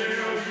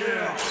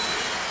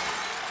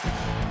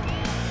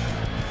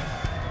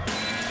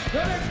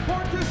 The next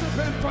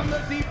participant from the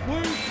deep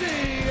blue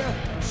sea,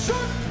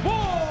 Shark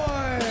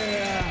Boy.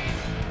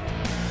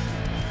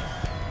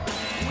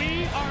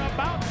 We are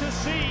about to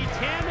see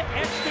 10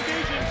 X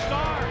Division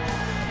stars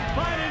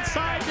fight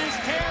inside this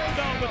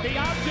TerrorDome, with the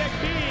object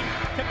being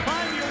to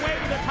climb your way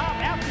to the top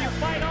after you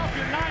fight off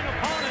your 9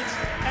 opponents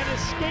and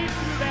escape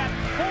through that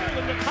hole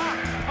in the top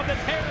of the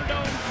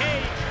TerrorDome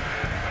cage.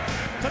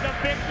 To the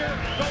victor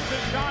goes a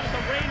shot at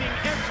the reigning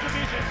X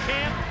Division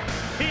champ,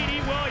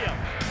 P.D.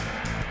 Williams.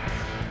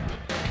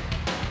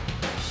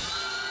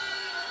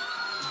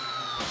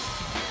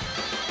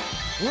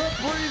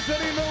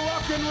 Representing the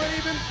Rock and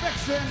Rave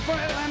Infection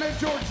from Atlanta,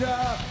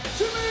 Georgia,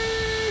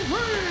 Jimmy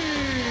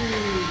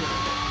Reed.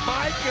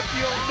 Mike, if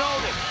you'll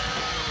notice,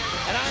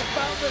 and I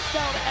found this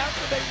out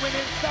after they went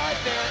inside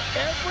there,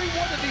 every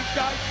one of these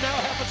guys now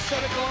have a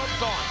set of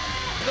gloves on.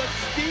 The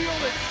steel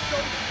is so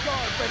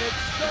sharp and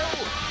it's so,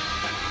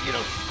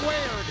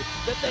 squared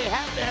that they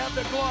have to have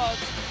the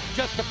gloves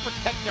just to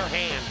protect their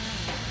hands.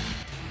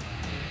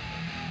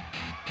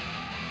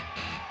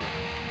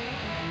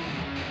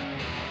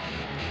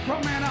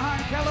 From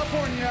Anaheim,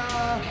 California,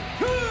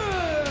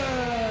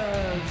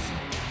 Kaz.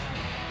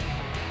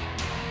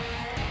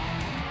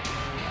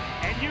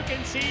 And you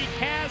can see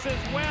Kaz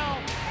as well,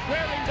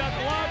 wearing the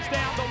gloves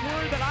down. The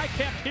word that I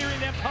kept hearing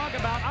them talk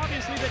about,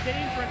 obviously the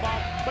danger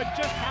involved, but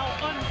just how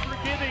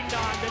unforgiving,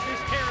 Don, that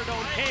this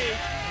TerrorDome cage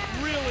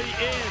really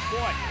is.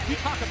 Boy, you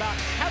talk about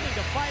having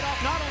to fight off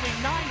not only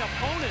 9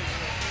 opponents,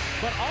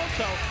 but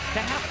also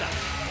to have to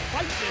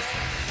fight this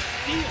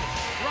steel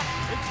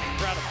structure. It's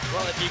incredible.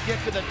 Well, if you get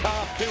to the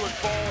top 2 and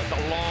fall, it's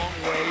a long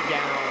way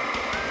down.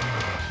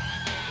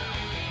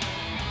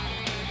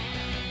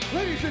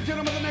 Ladies and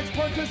gentlemen, the next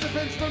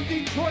participants from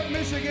Detroit,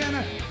 Michigan,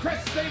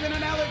 Chris Sabin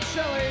and Alex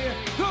Shelley,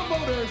 the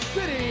Motor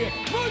City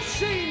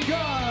Machine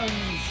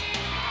Guns.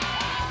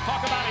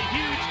 Talk about a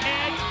huge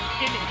edge,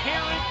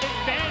 inherent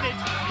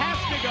advantage has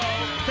to go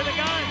to the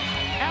guns.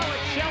 Alex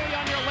Shelley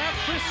on your left,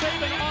 Chris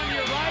Sabin on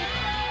your right.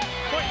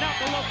 Pointing out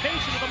the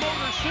location of the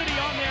Motor City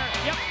on there.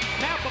 Yep,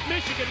 map of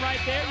Michigan right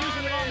there,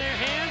 using it on their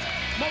hands.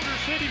 Motor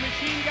City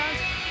Machine Guns.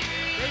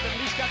 They've at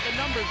least got the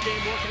numbers game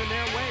working in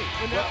their way,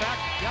 in their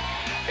back. Yep.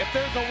 If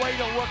there's a way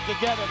to work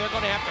together, they're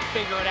going to have to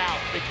figure it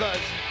out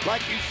because,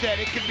 like you said,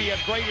 it could be a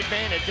great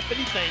advantage. If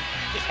anything,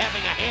 just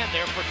having a hand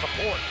there for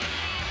support.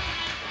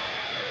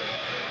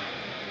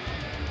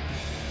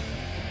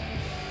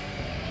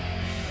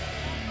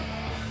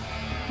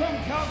 From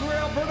Calgary,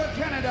 Alberta,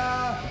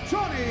 Canada,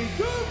 Johnny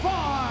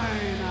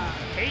Devine.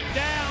 8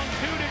 down,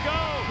 2 to go.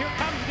 Here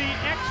comes the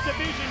X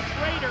Division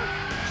traitor,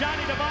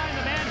 Johnny Devine,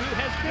 the man who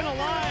has been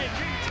aligned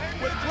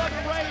with Brother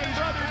Ray and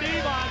Brother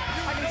Devon.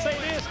 I can say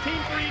this, Team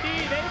 3D,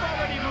 they've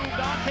already moved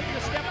on, taking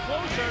a step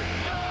closer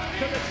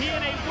to the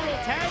TNA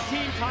World Tag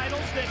Team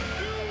titles that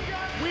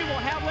we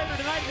will have later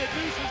tonight in the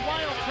Deuces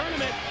Wild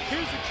Tournament.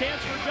 Here's a chance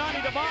for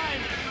Johnny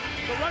Devine,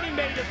 the running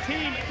mate of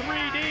Team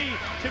 3D,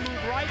 to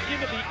move right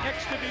into the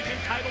X Division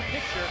title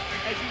picture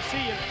as you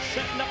see him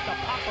setting up the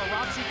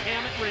paparazzi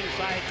cam at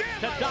ringside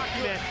to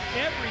document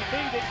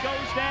everything that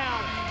goes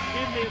down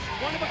in this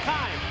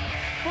one-of-a-kind,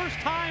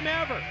 first time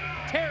ever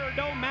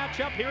TerrorDome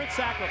matchup here at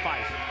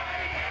Sacrifice.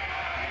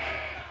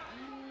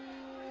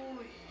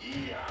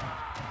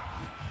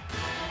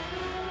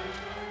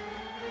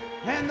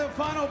 And the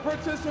final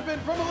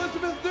participant from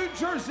Elizabeth, New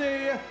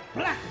Jersey,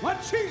 Black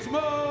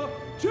Machismo,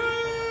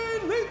 Jay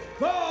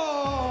Lethal.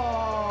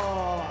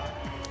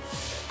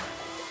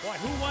 Boy,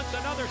 who wants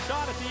another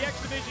shot at the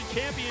X Division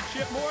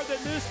Championship more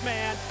than this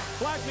man?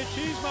 Black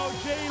Machismo,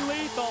 Jay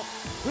Lethal,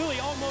 really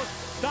almost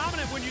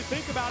dominant when you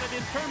think about it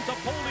in terms of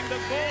holding the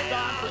gold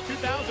on for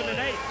 2008.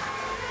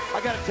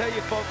 I got to tell you,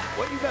 folks,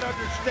 what you got to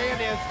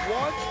understand is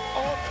once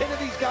all 10 of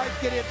these guys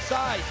get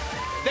inside,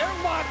 they're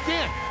locked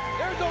in.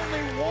 There's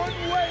only one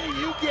way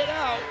you get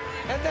out,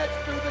 and that's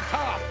through the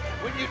top.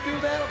 When you do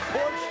that, of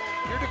course,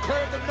 You're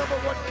declared the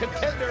 #1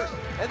 contender,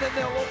 and then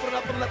they'll open it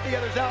up and let the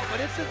others out. But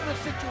this isn't a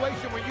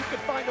situation where you can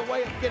find a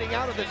way of getting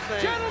out of this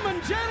thing.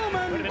 Gentlemen,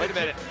 gentlemen. Wait a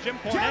minute. Jim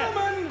Cornette.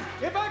 Gentlemen,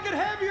 if I could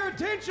have your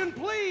attention,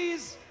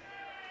 please.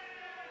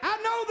 I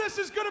know this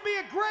is going to be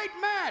a great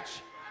match.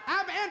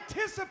 I'm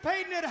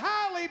anticipating it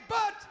highly,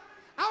 but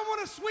I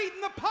want to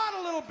sweeten the pot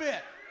a little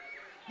bit.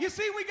 You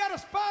see, we got a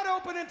spot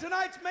open in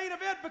tonight's main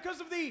event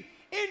because of the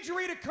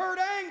injury to Kurt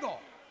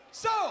Angle.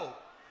 So,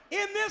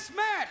 in this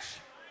match,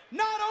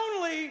 not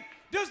only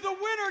does the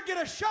winner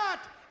get a shot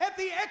at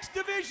the X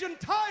Division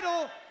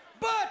title,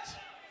 but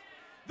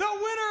the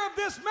winner of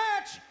this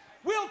match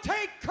will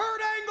take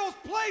Kurt Angle's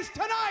place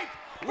tonight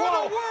for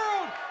the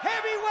World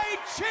Heavyweight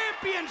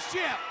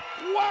Championship.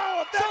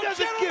 Wow, if that so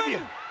doesn't give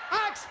you...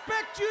 I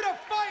expect you to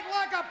fight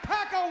like a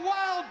pack of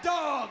wild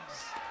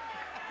dogs.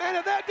 Man,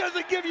 if that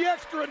doesn't give you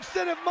extra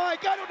incentive,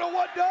 Mike, I don't know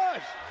what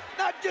does.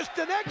 Not just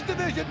an X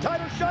Division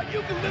title shot, you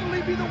can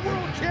literally be the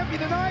world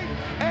champion tonight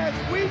as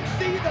we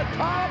see the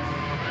top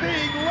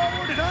being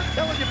lowered. And I'm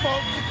telling you,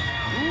 folks,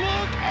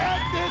 look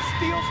at this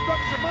steel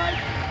structure, Mike.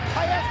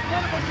 I asked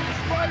one of them to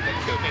describe it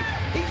to me.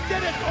 He said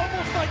it's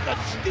almost like a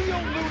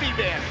steel loony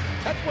bin.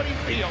 That's what he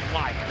feels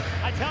like.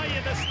 I tell you,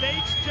 the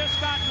stakes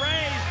just got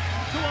raised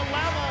to a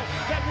level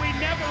that we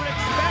never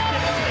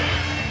expected as the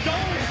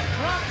dome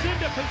drops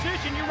into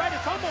position. You're right,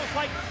 it's almost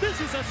like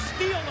this is a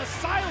steel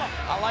asylum.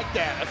 I like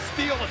that, a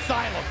steel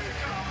asylum.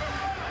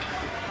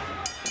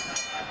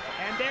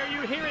 And there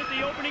you hear it,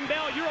 the opening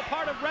bell. You're a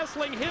part of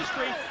wrestling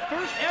history.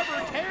 First ever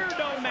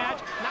TerrorDome match.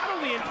 Not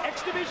only an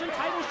X Division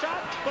title shot,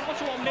 but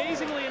also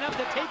amazingly enough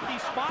to take the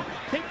spot,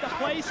 take the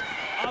place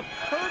of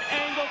Kurt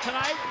Angle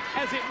tonight,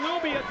 as it will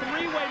be a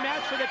three-way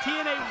match for the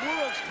TNA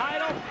World's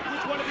title.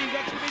 Which one of these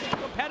X Division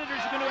competitors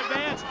is going to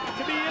advance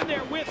to be in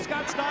there with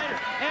Scott Steiner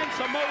and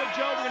Samoa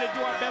Joe? We're going to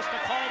do our best to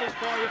call this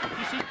for you.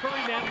 You see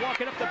Curryman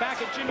walking up the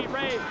back of Jimmy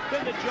Ray,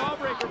 then the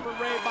jawbreaker for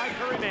Ray by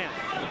Curryman.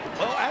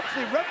 Well,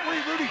 actually,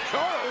 referee Rudy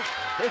Charles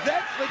is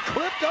actually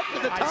clipped up to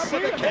the top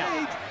of the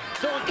cage.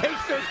 So in case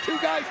there's two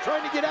guys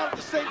trying to get out at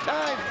the same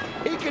time,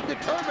 he can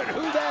determine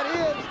who that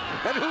is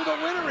and who the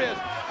winner is.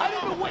 I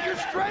don't know what your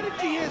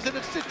strategy is in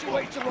a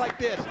situation like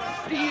this.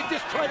 Do you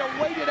just try to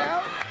wait it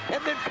out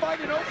and then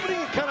find an opening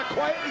and kind of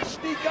quietly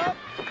sneak up?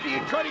 Do you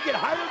try to get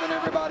higher than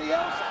everybody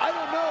else? I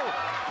don't know.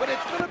 But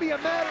it's going to be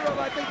a matter of,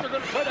 I think they're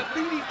going to try to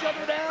beat each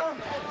other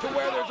down to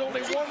where there's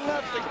only one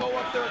left to go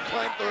up there and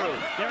climb through.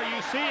 There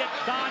you see it.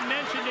 Don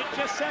mentioned it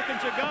just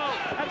seconds ago.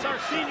 That's our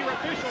senior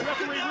official,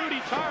 referee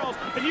Rudy Charles.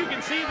 And you can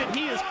see that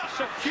he is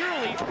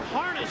securely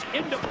harnessed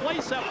into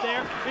place up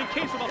there in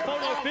case of a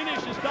photo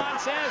finish, as Don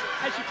says,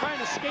 as you're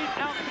trying to skate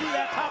out through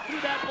that top,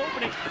 through that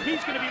opening.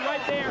 He's going to be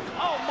right there.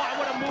 Oh my,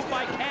 what a move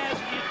by Kaz.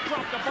 He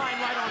dropped the vine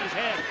right on his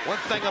head. One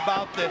thing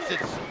about this,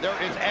 there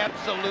is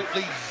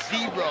absolutely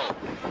zero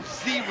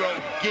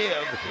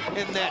give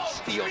in that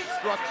steel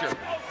structure.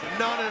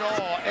 None at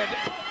all. And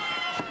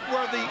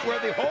where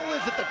the hole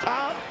is at the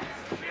top,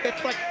 it's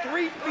like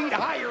 3 feet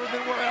higher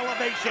than where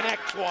Elevation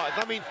X was.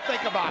 I mean,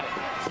 think about it.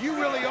 You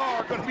really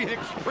are going to be an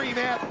extreme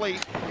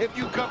athlete if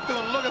you come through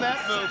and look at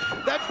that move.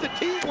 That's the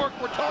teamwork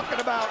we're talking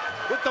about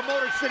with the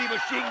Motor City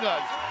Machine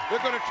Guns.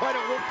 They're going to try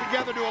to work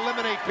together to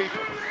eliminate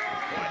people.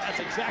 Boy, that's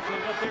exactly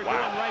what they're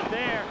doing right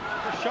there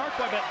for Shark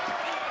Boy.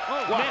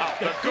 Oh, wow, man,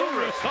 the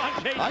guru,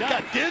 Sanjay I Dutt.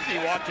 got dizzy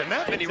watching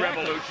that many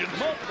revolutions.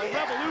 Multiple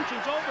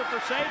revolutions over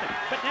for Sabin.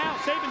 But now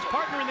Sabin's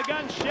partner in the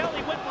gun, Shelley,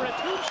 went for a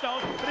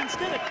tombstone, but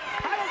instead of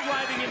pile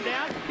driving him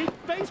down, he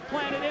face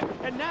planted him,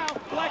 and now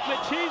Black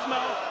Machismo,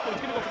 he's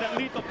going to go for that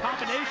lethal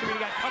combination, but he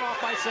got cut off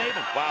by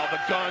Sabin. Wow,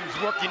 the guns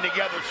working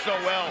together so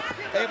well,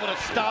 able to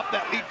stop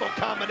that lethal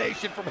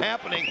combination from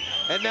happening.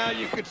 And now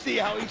you can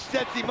see how he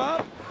sets him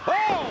up.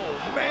 Oh,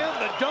 man,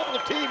 the double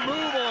team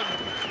move on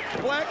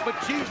Black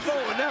Machismo,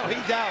 and now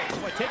he's out.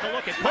 Boy, take a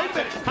look at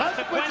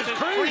consequences.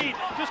 Creed.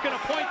 Just going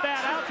to point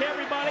that out to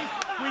everybody.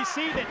 We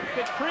see that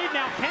Creed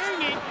now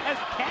hanging as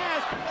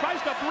Kaz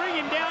tries to bring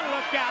him down.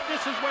 Look out.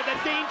 This is where the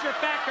danger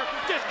factor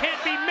just can't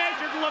be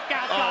measured. Look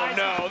out, guys. Oh,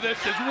 no. This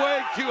is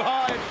way too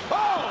high.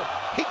 Oh,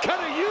 he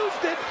kind of used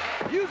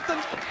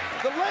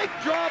the leg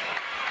drop.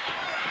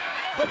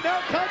 But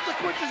now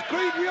consequences,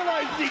 Creed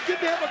realizes he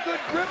didn't have a good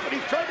grip, and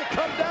he's trying to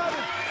come down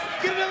and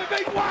get another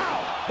big,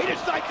 wow! He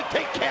decides to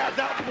take Kaz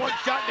out in one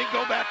shot and then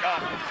go back up.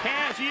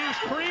 Kaz used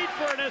Creed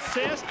for an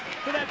assist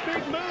for that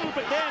big move,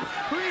 but then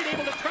Creed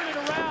able to turn it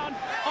around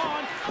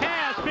on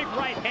Kaz. Big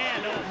right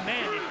hand, oh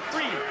man, did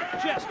Creed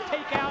just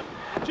take out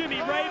Jimmy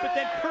Ray, but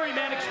then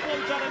Curryman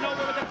explodes out of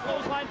nowhere with a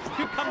clothesline.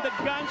 Here come the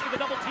guns for the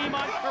double team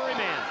on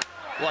Curryman.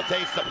 Well, I'll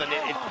tell you something,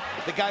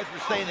 the guys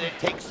were saying that it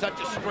takes such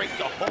a strength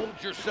to hold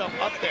yourself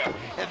up there.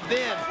 And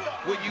then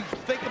when you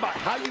think about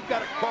how you've got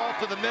to crawl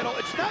to the middle,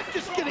 it's not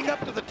just getting up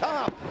to the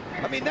top.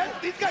 I mean,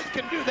 these guys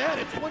can do that.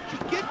 It's once you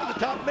get to the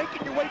top,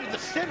 making your way to the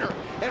center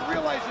and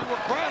realizing where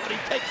gravity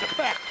takes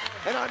effect.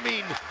 And I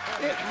mean,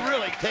 it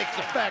really takes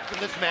effect in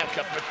this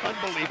matchup. It's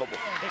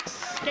unbelievable.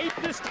 escape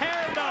this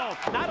TerrorDome.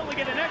 Not only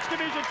get an X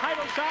Division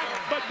title shot,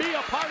 but be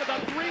a part of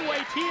the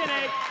three-way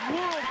TNA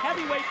World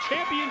Heavyweight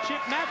Championship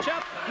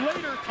matchup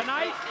later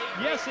tonight.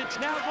 Yes, it's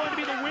now going to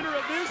be the winner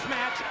of this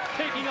match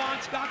taking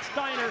on Scott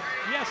Steiner,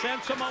 yes, and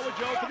Samoa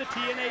Joe for the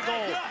TNA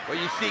gold. Well,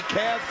 you see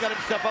Kaz got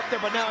himself up there,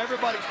 but now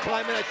everybody's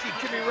climbing. I see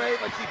Jimmy Rave,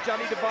 I see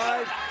Johnny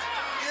Divine.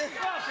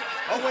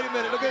 Oh, wait a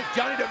minute, look at this,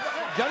 Johnny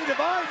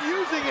Divine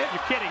using it.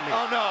 You're kidding me.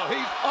 Oh, no,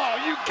 oh,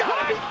 you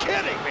gotta be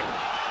kidding me.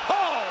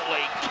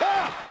 Holy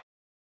cow.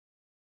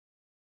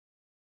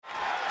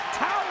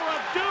 Tower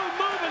of Doom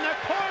move in the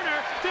corner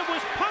that was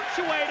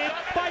punctuated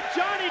by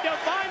Johnny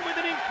Divine with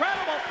an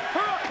incredible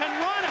Hurricane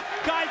Rana.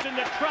 Guys in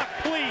the truck,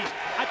 please.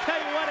 I tell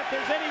you what, if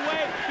there's any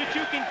way that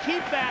you can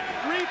keep that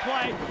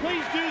replay,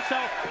 please do so.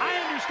 I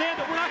understand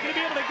that we're not going to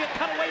be able to get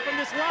cut away from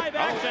this live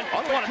action. I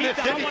don't want to miss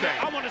anything.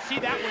 I want to see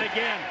that one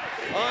again.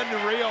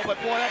 Unreal,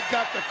 but boy, that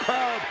got the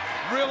crowd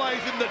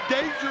realizing the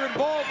danger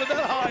involved in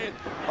that high.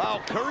 Wow,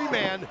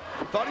 Curryman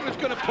thought he was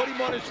going to put him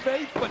on his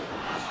face, but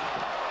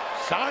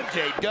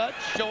Sanjay Dutt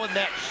showing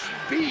that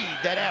speed,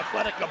 that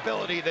athletic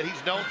ability that he's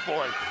known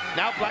for. And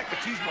now Black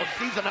Machismo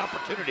sees an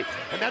opportunity,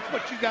 and that's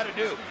what you got to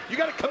do. You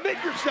got to commit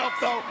yourself,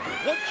 though.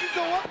 Once you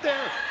go up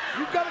there,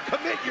 you've got to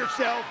commit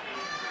yourself.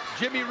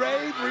 Jimmy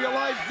Rave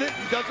realizes it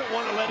and doesn't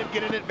want to let him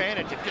get an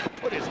advantage and just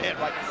put his head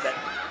right through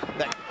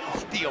that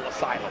steel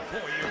asylum.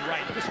 Boy, you're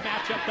right. This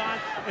matchup, Don,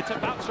 it's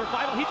about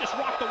survival. He just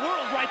rocked the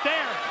world right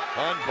there.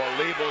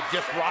 Unbelievable.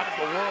 Just rocked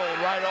the world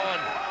right on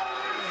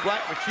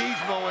Black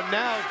Machismo, and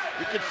now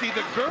you can see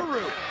the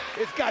Guru.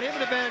 It's got him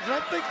an advantage, and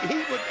I think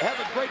he would have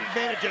a great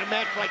advantage in a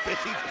match like this.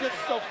 He's just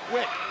so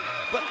quick,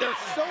 but they're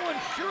so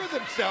unsure of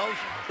themselves.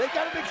 They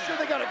got to make sure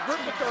they got a grip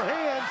with their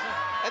hands,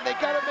 and they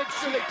got to make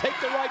sure they take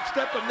the right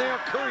step, and there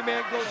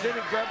Curryman goes in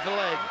and grabs the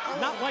leg.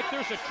 Not like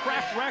there's a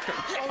track record.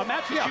 A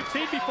match that you've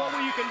seen before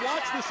where you can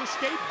watch this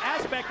escape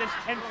aspect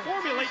and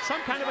formulate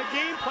some kind of a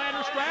game plan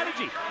or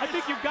strategy. I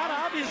think you've got to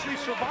obviously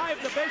survive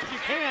the best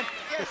you can,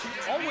 but you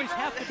always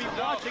have to be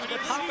watching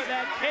the top of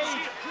that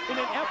cage in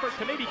an effort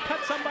to maybe cut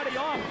somebody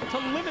off, to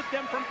limit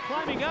them from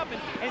climbing up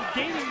and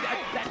gaining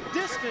that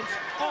distance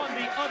on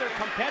the other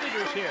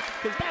competitors here,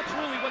 because that's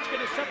really what's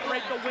going to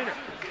separate the winner.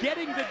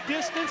 Getting the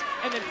distance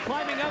and then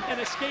climbing up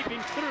and escaping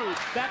through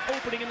that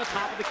opening in the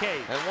top of the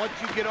cage. And once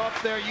you get up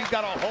there, you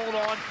got to hold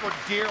on for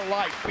dear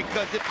life,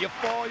 because if you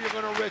fall, you're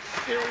going to risk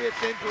serious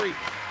injury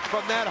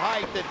from that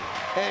height.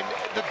 And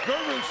the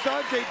Guru,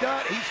 Sanjay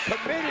Dutt, he's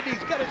committed.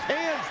 He's got his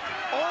hands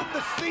on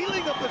the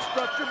ceiling of the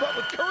structure, but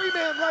with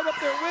Curryman right up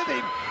there with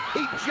him,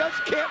 he just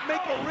can't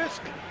make a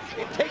risk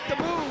and take the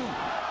move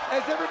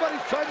as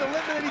everybody's trying to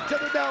eliminate each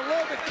other down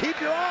low. But keep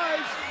your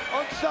eyes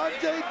on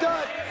Sanjay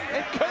Dutt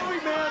and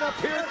Curryman up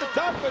here at the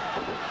top.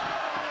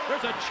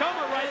 There's a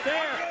chummer right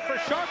there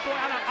for Shark Boy.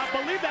 I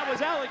believe that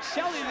was Alex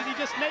Shelley that he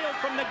just nailed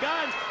from the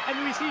guns.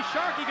 And we see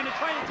Sharky going to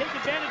try and take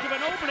advantage of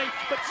an opening,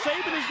 but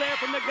Saban is there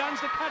from the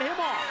guns to cut him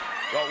off.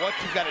 Well, what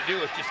you got to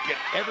do is just get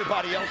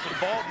everybody else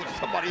involved with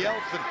somebody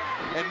else,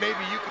 and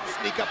maybe you can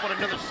sneak up on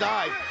another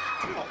side.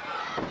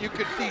 You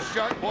can see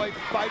Shark Boy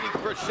fighting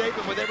for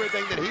Saban with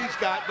everything that he's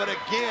got, but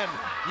again,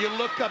 you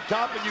look up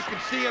top and you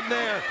can see him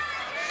there.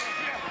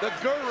 The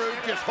Guru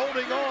just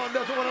holding on,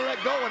 doesn't want to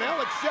let go, and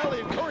Alex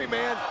Shelley and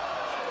Curryman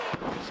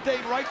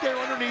stayed right there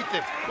underneath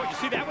him. Well, you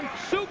see that one?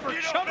 Super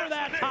chummer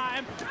that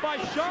time by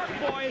Shark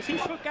Boy as he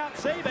took out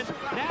Saban.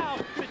 Now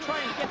to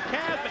try and get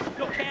Kaz, but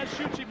no, Kaz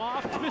shoots him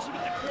off, misses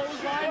with the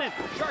clothesline, and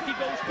Sharky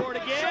goes for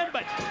it again,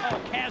 but oh,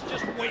 Kaz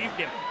just waved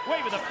him.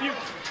 Wave of the future.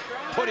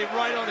 Put him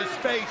right on his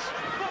face,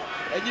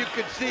 and you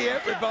can see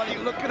everybody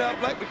looking up.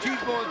 Black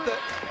Machismo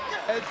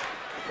as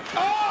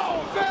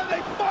oh man,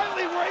 they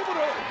finally were able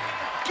to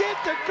get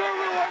the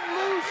Guru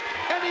unloosed,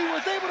 and he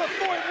was able to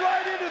throw him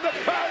right into the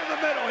crowd in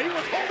the middle. He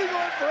was holding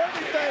on for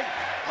everything,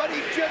 but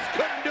he just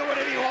couldn't do it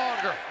any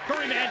longer.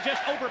 Curryman just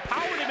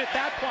overpowered him at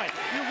that point.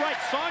 You're right,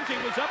 Sanjay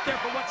was up there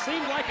for what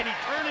seemed like an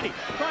eternity,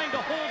 trying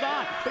to hold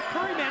on, but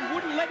Curryman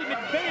wouldn't let him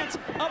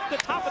advance up the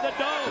top of the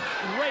dome.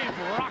 Rave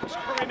rocks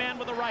Curryman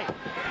with the right.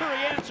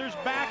 Curry answers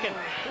back, and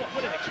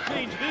what an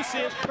exchange this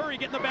is. Curry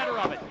getting the better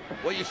of it.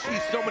 Well, you see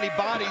so many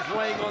bodies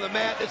laying on the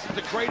mat. This is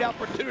a great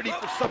opportunity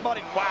for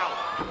somebody. Wow.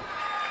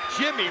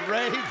 Jimmy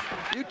Rave,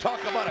 you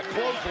talk about a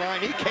clothesline.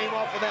 He came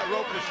off of that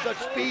rope with such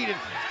speed, and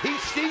he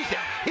sees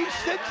it. He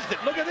senses it.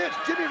 Look at this.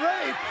 Jimmy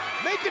Rave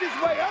making his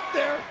way up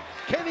there.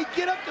 Can he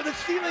get up to the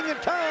ceiling in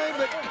time?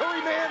 But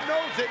Curryman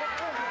knows it,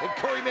 and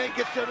Curryman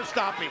gets there to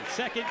stop him.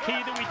 Second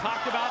key that we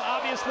talked about,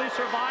 obviously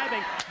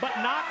surviving, but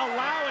not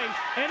allowing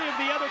any of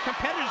the other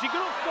competitors. You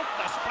go to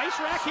the spice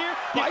rack here.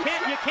 You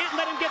can't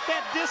let him get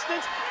that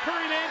distance.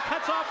 Curryman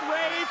cuts off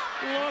Rave.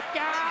 Look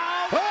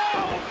out!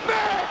 Oh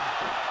man!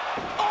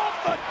 Off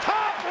the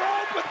top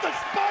rope with the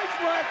spice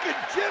rack and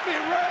Jimmy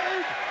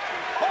Rave.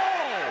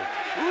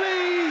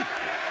 Holy,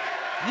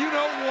 you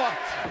know what?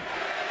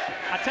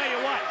 I tell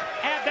you what,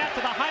 add that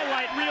to the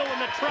highlight reel in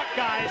the truck,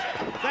 guys.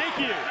 Thank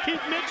you.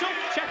 Keith Mitchell,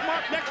 check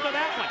mark next to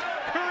that one.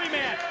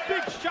 Curryman,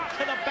 big shot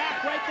to the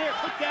back right there,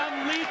 took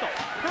down Lethal.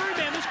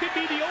 Curryman, this could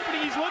might be the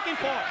opening he's looking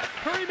for.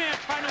 Curryman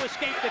trying to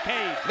escape the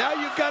cage. Now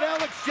you've got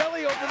Alex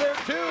Shelley over there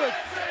too,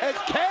 as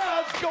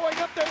Kaz going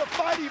up there to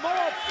fight him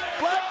off.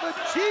 Black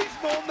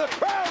Machismo and the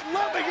crowd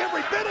loving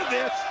every bit of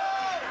this.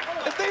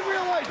 As they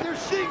realize they're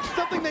seeing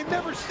something they've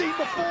never seen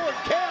before.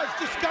 Kaz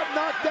just got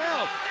knocked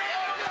down.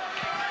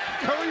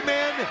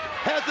 Curryman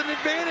has an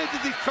advantage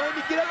as he's trying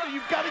to get up there.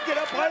 You've got to get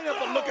up high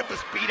enough, but look at the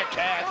speed of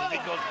Kaz as he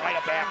goes right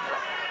up after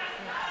him.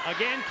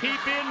 Again,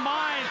 keep in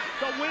mind,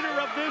 the winner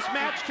of this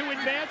match to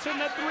advance in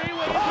the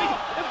three-way.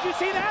 Did you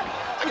see that?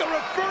 Like a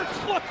reverse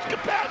flux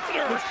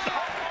capacitor.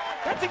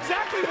 That's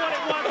exactly what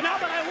it was. Now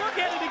that I look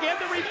at it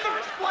again, the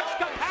reverse flux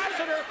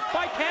capacitor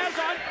by Kaz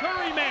on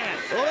Curryman.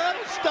 Well,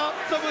 that'll stop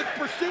some of the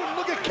pursuit.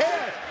 Look at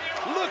Kaz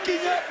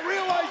looking up,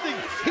 realizing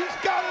he's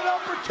got an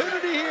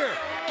opportunity here.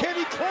 Can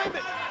he climb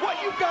it?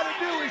 What you've got to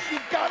do is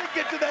you've got to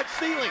get to that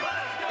ceiling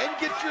and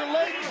get your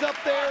legs up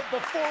there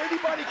before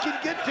anybody can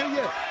get to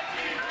you.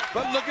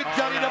 But look at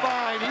Johnny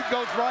Devine. He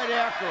goes right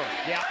after him.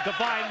 Yeah,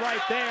 Devine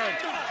right there.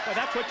 But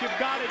that's what you've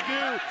got to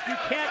do. You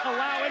can't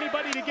allow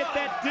anybody to get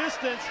that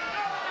distance.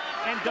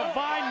 And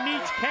Devine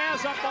meets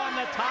Kaz up on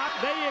the top.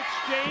 They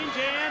exchange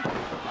and,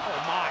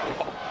 oh my.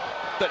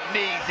 The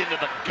knees into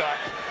the gut.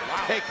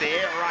 Wow. Take the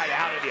air right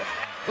out of you.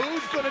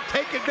 Who's going to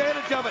take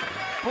advantage of it?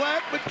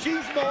 Black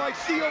Machismo I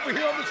see over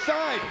here on the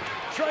side.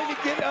 Trying to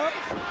get up.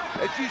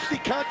 As you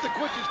see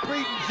consequences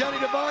creating Johnny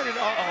Devine and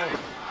uh-oh.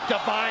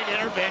 Divine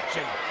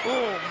intervention.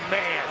 Oh,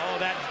 man. Oh,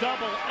 that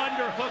double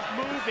underhook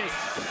move is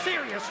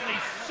seriously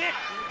sick.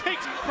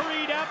 Takes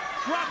Creed up,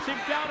 drops him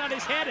down on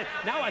his head, and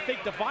now I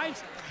think Divine's...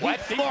 He's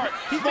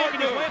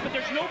making his way up, but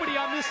there's nobody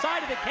on this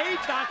side of the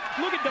cage now.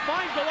 Look at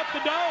Divine go up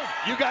the dome.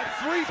 You got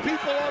three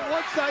people on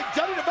one side.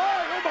 Johnny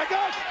Devine, oh my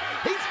gosh,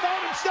 he's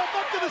found himself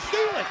up to the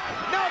ceiling.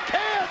 Now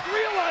Kaz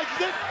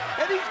realizes it,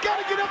 and he's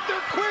got to get up there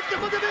quick,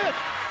 and look at this.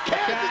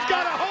 Kaz has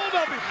got a hold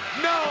of him.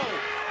 No,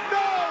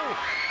 no,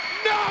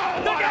 no,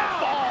 what a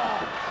fall.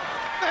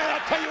 Man,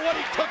 I'll tell you what,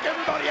 he took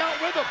everybody out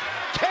with him.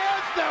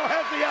 Kaz now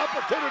has the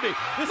opportunity.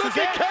 Look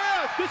at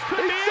Kaz. This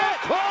could be so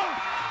close.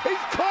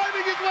 He's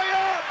climbing his way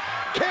up.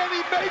 Can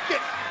he make it?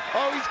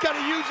 Oh, he's got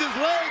to use his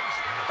legs.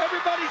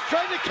 Everybody's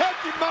trying to catch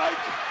him, Mike.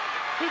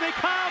 Here they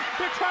come.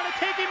 They're trying to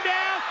take him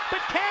down.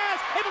 But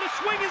Kaz able to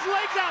swing his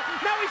legs out.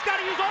 Now he's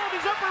got to use all of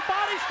his upper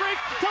body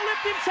strength to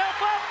lift himself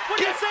up. What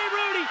do you say,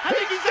 Rudy? I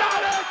think he's got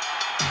it.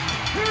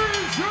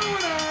 Here's your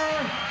winner.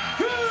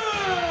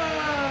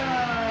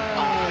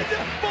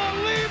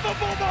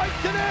 Unbelievable, Mike,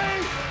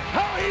 today.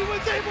 How he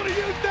was able to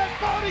use that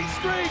body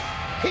strength.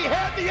 He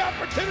had the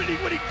opportunity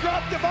when he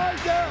dropped Devine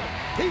down.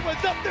 He was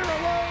up there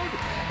alone,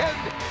 and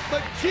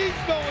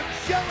Machismo and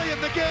Shelley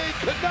in the game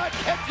could not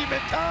catch him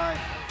in time.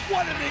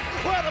 What an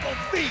incredible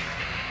feat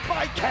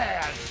by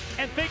Kaz.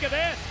 And think of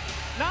this,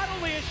 not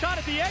only a shot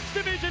at the X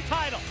Division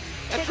title,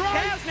 but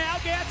Kaz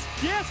now gets,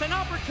 yes, an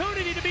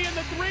opportunity to be in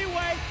the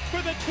three-way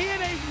for the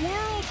TNA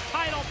World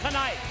title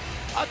tonight.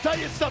 I'll tell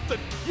you something,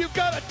 you've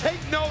got to take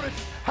notice.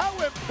 How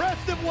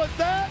impressive was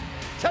that?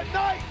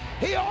 Tonight,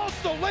 he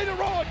also later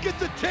on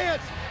gets a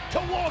chance to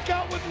walk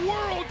out with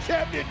World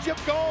Championship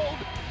gold.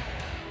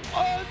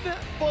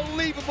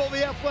 Unbelievable,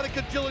 the athletic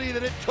agility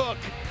that it took.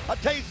 I'll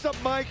tell you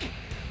something, Mike.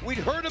 We'd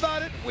heard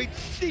about it, we'd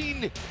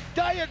seen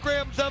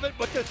diagrams of it,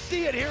 but to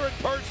see it here in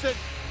person,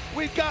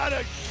 we've got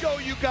to show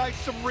you guys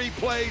some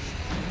replays.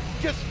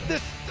 Just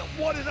this,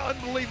 what an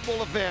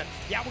unbelievable event.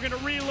 Yeah, we're going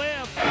to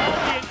relive all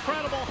the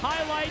incredible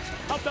highlights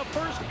of the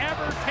first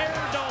ever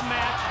TerrorDome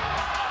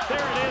match. There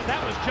it is.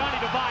 That was Johnny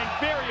Devine.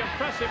 Very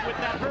impressive with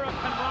that Hurricane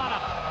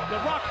Rana. The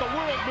Rock the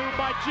World move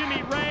by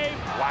Jimmy Rave.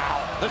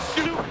 Wow. The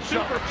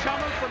super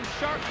chummer from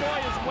Shark Boy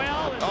as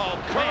well. And oh,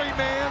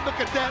 Curryman,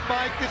 look at that,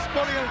 Mike. This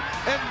podium,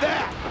 and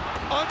that.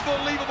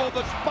 Unbelievable.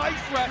 The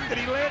spice rack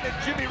that he landed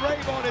Jimmy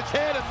Rave on his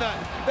head, and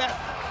that,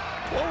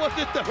 what was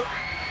it? The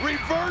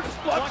reverse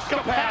flux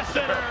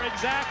capacitor.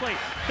 Exactly.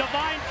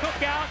 Devine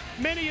took out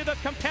many of the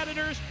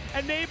competitors,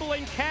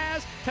 enabling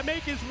Kaz to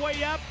make his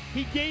way up.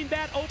 He gained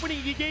that opening,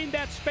 he gained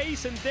that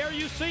space, and there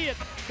you see it.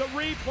 The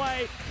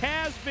replay,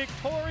 Kaz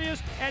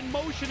victorious and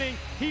motioning.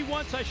 He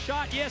wants a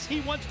shot. Yes,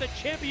 he wants the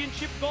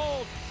championship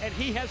gold, and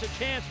he has a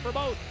chance for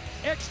both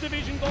X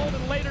Division gold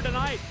and later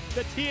tonight,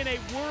 the TNA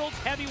World's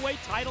Heavyweight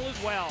title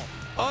as well.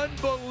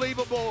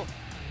 Unbelievable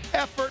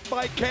effort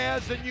by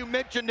Kaz, and you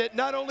mentioned it.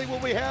 Not only will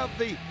we have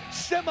the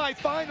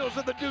semifinals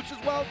of the Deuces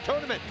Wild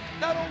Tournament,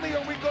 not only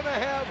are we going to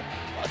have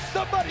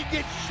somebody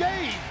get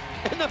shaved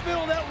in the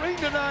middle of that ring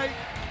tonight,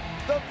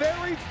 the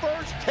very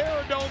first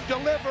TerrorDome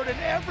delivered, and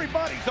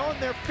everybody's on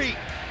their feet,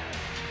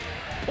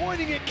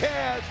 pointing at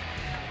Kaz,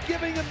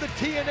 giving him the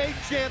TNA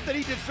chant that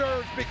he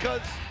deserves,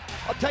 because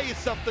I'll tell you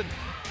something,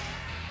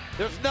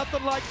 there's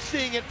nothing like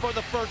seeing it for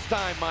the first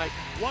time, Mike.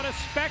 What a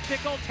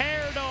spectacle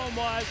TerrorDome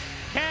was.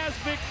 Kaz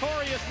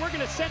victorious. We're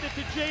going to send it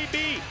to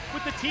JB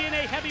with the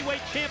TNA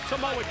Heavyweight Champ,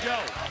 Samoa Joe.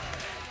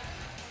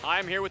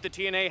 I'm here with the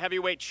TNA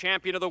Heavyweight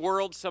Champion of the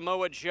World,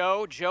 Samoa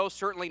Joe. Joe,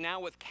 certainly now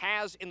with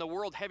Kaz in the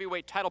World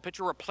Heavyweight title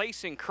picture,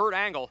 replacing Kurt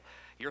Angle.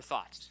 Your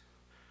thoughts?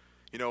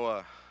 You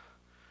know,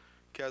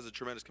 Kaz is a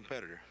tremendous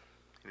competitor,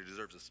 and he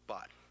deserves a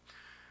spot.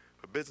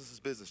 But business is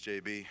business,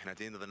 JB, and at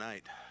the end of the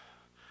night,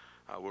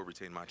 I will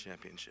retain my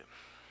championship.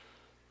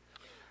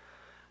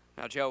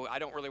 Now, Joe, I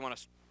don't really want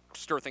to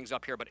stir things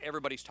up here, but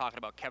everybody's talking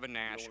about Kevin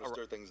Nash. You don't want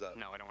to stir things up.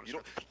 No, I don't want to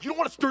You don't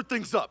want to stir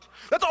things up.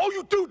 That's all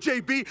you do,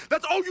 JB.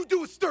 That's all you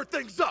do is stir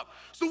things up.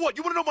 So what,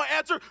 you want to know my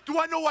answer? Do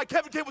I know why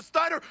Kevin came with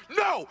Steiner?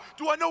 No.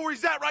 Do I know where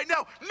he's at right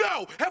now?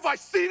 No. Have I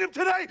seen him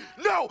today?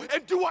 No.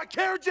 And do I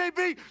care,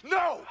 JB?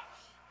 No.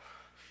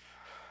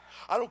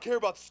 I don't care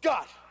about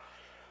Scott.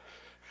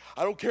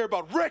 I don't care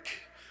about Rick.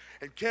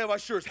 And Kev, I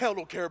sure as hell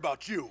don't care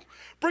about you.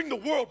 Bring the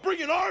world,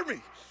 bring an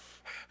army.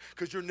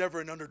 Because you're never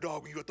an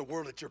underdog when you got the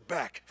world at your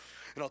back.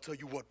 And I'll tell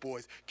you what,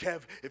 boys,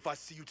 Kev, if I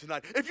see you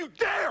tonight, if you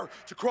dare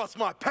to cross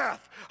my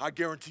path, I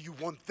guarantee you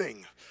one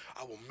thing.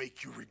 I will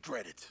make you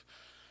regret it.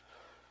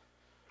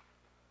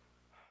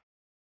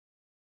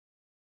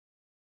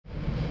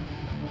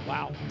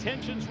 Wow,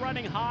 tensions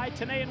running high.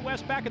 Tenay and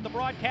West back at the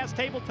broadcast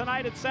table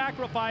tonight at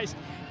Sacrifice.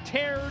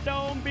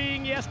 TerrorDome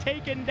being, yes,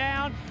 taken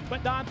down.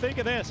 But Don, think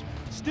of this.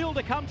 Still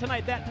to come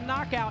tonight, that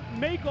knockout,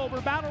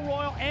 makeover, battle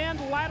royal, and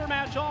ladder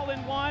match all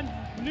in one.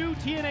 New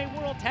TNA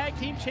World Tag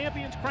Team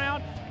Champions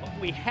crown. But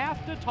we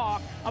have to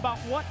talk about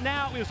what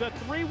now is a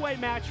three-way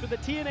match for the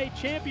TNA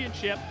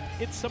Championship.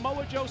 It's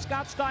Samoa Joe,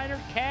 Scott Steiner,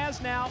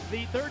 Kaz now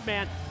the third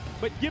man.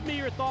 But give me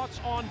your thoughts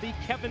on the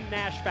Kevin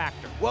Nash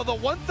factor. Well, the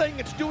one thing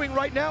it's doing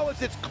right now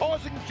is it's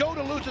causing Joe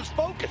to lose his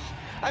focus.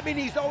 I mean,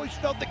 he's always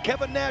felt that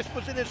Kevin Nash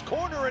was in his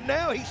corner, and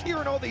now he's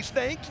hearing all these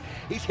things.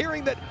 He's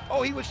hearing that,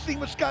 oh, he was seen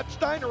with Scott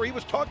Steiner, or he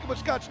was talking with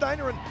Scott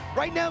Steiner, and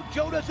right now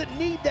Joe doesn't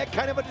need that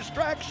kind of a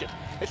distraction,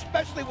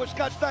 especially with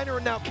Scott Steiner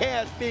and now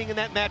Kaz being in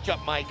that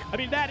matchup, Mike. I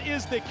mean, that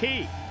is the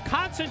key.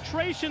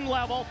 Concentration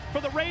level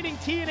for the reigning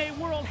TNA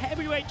World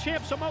Heavyweight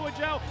Champ Samoa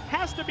Joe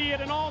has to be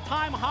at an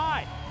all-time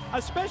high.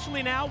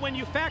 Especially now when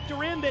you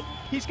factor in that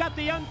he's got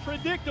the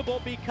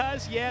unpredictable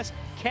because, yes,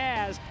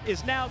 Kaz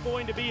is now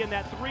going to be in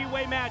that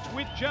three-way match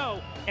with Joe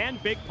and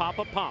Big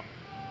Papa Pump.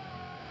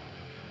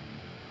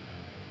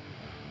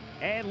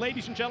 And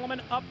ladies and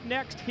gentlemen, up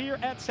next here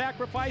at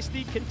Sacrifice,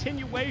 the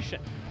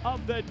continuation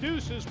of the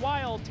Deuces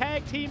Wild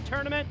Tag Team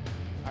Tournament.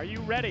 Are you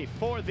ready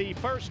for the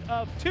first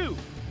of two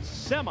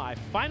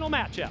semi-final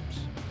matchups?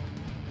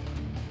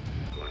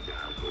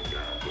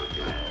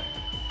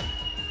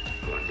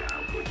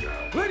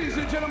 Ladies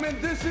and gentlemen,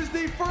 this is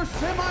the first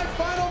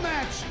semi-final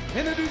match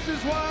in the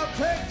Deuces Wild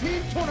Tag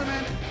Team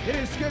Tournament. It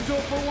is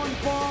scheduled for one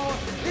fall.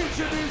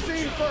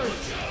 Introducing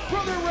first,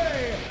 Brother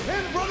Ray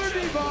and Brother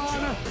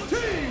Devon,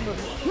 Team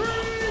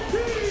 3D.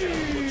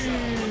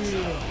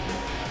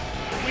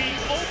 We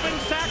open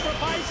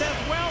Sacrifice as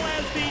well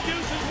as the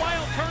Deuces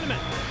Wild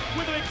Tournament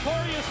with a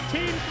victorious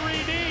Team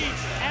 3D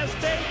as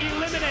they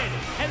eliminated,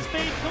 as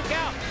they took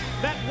out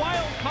that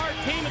wild card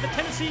team of the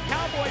Tennessee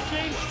Cowboy,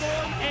 James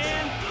Storm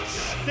and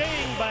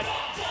Sting. But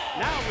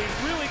now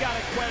we've really got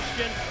to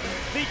question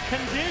the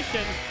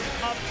condition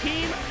of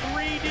Team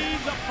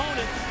 3D's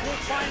opponents.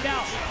 We'll find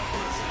out.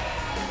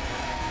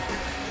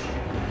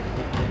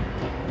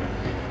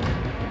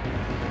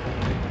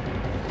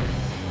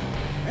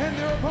 And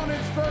their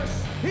opponents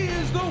first, he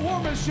is the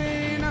War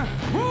Machine,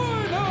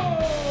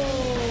 Rhino!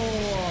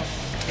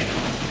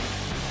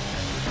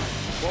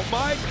 Well,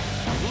 Mike,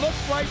 look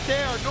right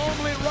there.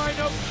 Normally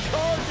Rhino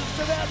charges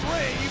to that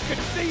ring. You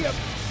can see him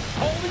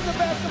holding the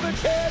back of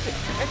his head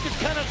and just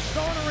kind of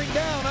sauntering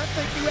down. I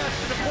think you asked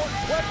an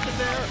important question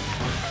there.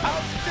 How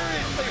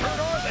seriously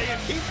hurt are they? And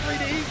Team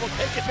 3D will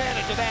take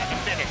advantage of that in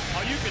a minute.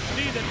 Oh, you can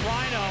see that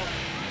Rhino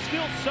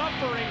still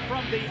suffering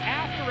from the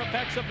after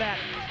effects of that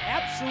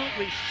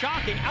absolutely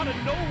shocking, out of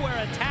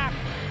nowhere attack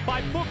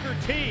by Booker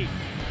T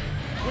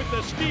with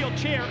the steel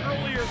chair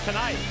earlier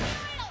tonight.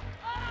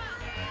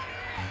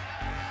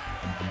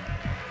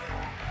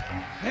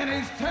 And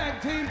his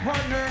tag team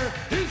partner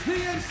is the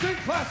instant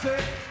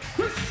classic,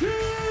 Christian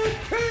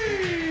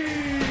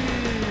Cage.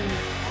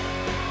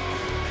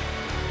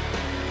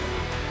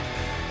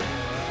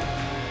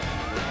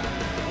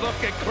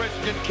 Look at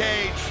Christian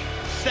Cage,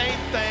 same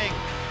thing.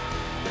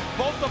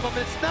 Both of them,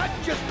 it's not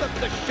just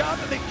the shot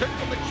that they took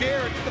from the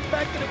chair, it's the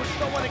fact that it was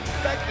so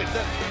unexpected,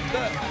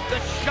 the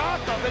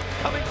shock of it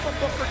coming from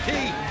Booker T.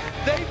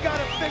 They've got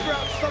to figure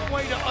out some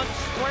way to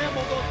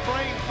unscramble those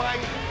brains,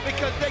 Mike,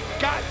 because they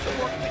got to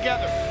work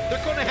together.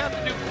 They're going to have to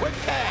do quick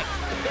tags.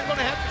 They're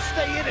going to have to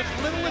stay in as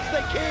little as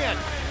they can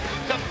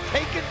to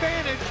take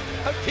advantage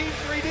of Team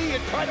 3D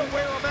and try to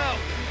wear them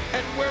out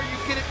and where you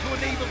get it to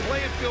an even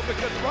playing field,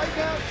 because right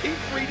now Team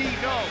 3D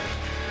knows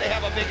they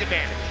have a big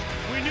advantage.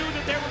 We knew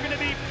that there were going to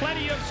be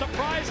plenty of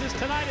surprises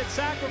tonight at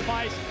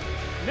Sacrifice.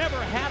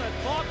 Never had a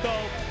thought,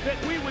 though, that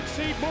we would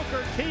see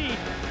Booker T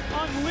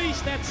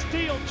unleash that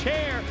steel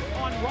chair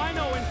on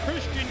Rhino and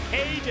Christian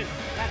Cage, and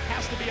that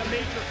has to be a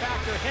major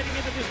factor heading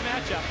into this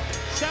matchup.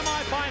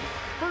 Semi-final,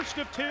 first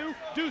of two,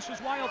 Deuces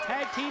Wild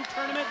Tag Team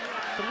Tournament,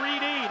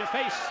 3D to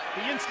face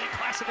the Instant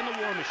Classic and the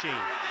War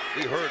Machine.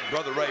 We heard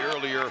Brother Ray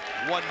earlier,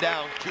 1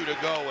 down, 2 to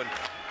go, and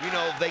you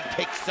know, they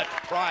take such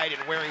pride in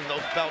wearing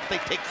those belts.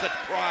 They take such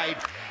pride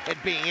in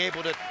being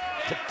able to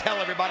to tell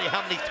everybody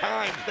how many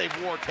times they've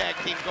wore tag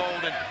team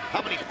gold and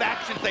how many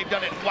factions they've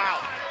done it. Wow,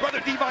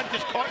 Brother Devon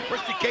just caught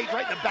Christian Cage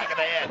right in the back of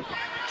the head.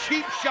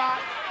 Cheap shot.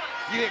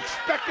 You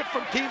expect it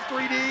from Team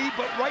 3D,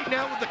 but right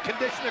now with the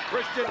condition of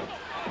Christian,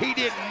 he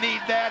didn't need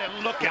that,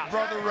 and look at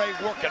Brother Ray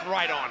working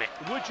right on it.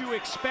 Would you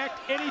expect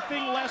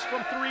anything less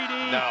from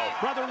 3D? No.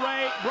 Brother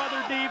Ray, Brother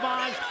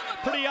Devon,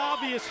 pretty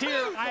obvious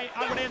here. I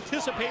would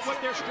anticipate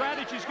what their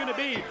strategy is going to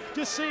be.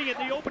 Just seeing it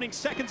in the opening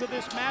seconds of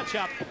this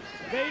matchup,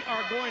 they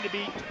are going to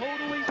be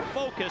totally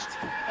focused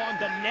on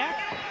the neck,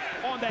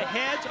 on the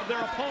heads of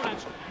their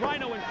opponents,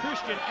 Rhino and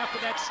Christian, after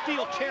that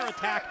steel chair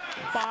attack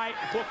by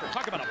Booker.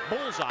 Talk about a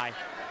bullseye.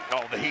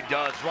 Oh, he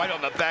does, right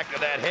on the back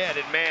of that head,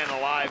 and man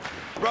alive,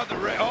 Brother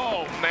Ray,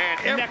 oh man,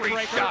 every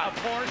shot.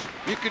 Of course.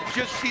 You could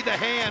just see the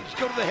hands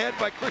go to the head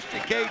by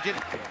Christian Cage, and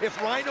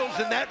if Rhino's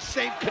in that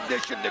same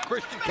condition that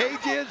Christian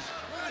Cage is,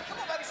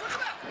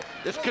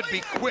 this could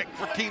be quick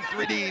for Team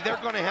 3D. They're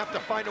going to have to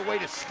find a way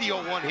to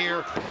steal one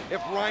here if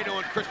Rhino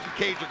and Christian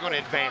Cage are going to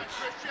advance.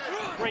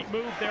 Great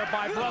move there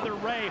by Brother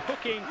Ray,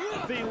 hooking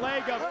the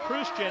leg of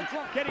Christian,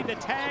 getting the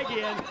tag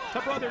in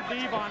to Brother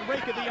Devon,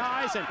 rake of the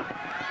eyes, and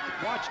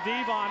watch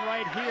Devon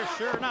right here,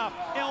 sure enough,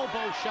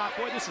 elbow shot.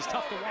 Boy, this is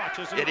tough to watch,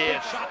 isn't it? It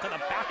is. Big shot to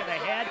the back of the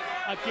head.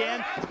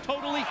 Again,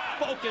 totally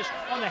focused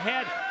on the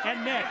head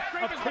and neck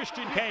of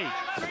Christian Cage.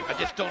 I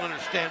just don't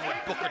understand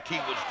what Booker T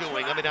was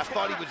doing. I mean, I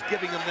thought he was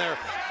giving them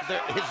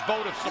his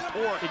vote of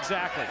support.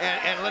 Exactly.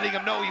 And letting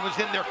them know he was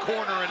in their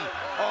corner, and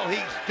all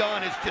he's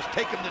done is just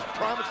taken this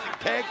promising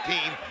tag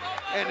team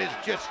and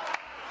has just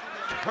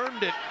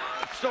turned it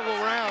so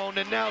around,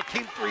 and now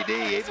Team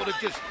 3D able to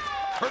just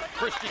hurt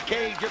Christian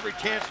Cage every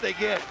chance they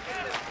get.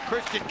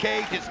 Christian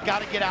Cage has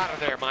got to get out of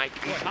there, Mike.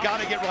 He's got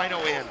to get Rhino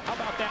in. How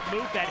about that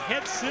move, that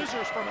head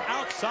scissors from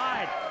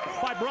outside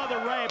by Brother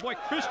Ray. Boy,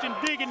 Christian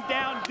digging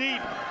down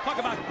deep. Talk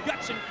about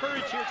guts and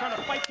courage here, trying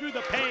to fight through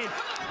the pain.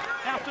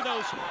 After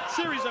those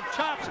series of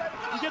chops,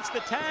 he gets the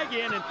tag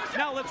in, and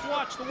now let's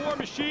watch the War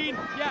Machine.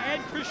 Yeah,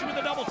 and Christian with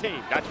a double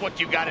team. That's what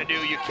you got to do.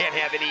 You can't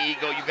have any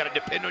ego. You got to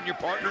depend on your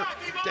partner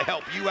to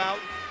help you out.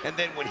 And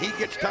then when he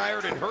gets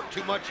tired and hurt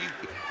too much,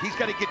 he's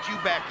got to get you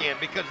back in,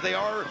 because they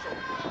are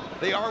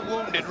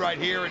wounded right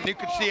here, and you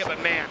can see it.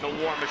 But man, the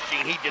War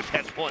Machine, he just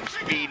has one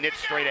speed, and it's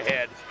straight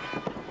ahead.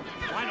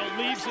 Rhino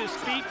leaves his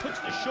feet, puts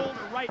the shoulder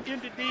right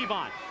into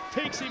Devon,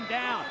 takes him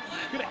down,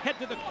 gonna head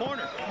to the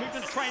corner. We're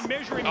gonna try and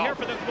measure him here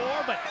for the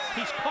floor, but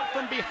he's caught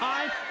from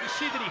behind. You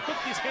see that he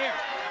hooked his hair,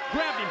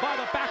 grabbed him by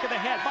the back of the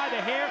head, by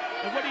the hair,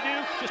 and what did he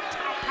do? Just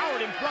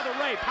powered him, Brother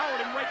Ray, powered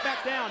him right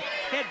back down,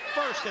 head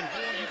first, and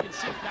boy, you can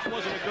see that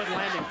wasn't a good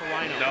landing for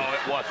Rhino. No,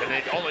 it wasn't.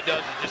 All it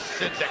does is just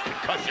sends that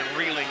concussion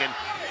reeling, and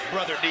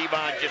Brother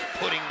Devon just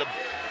putting the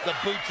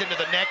boots into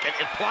the neck and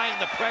applying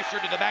the pressure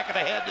to the back of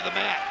the head to the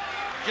mat.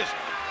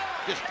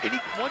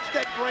 Once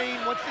that brain,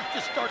 once it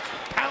just starts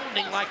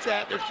pounding like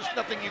that, there's just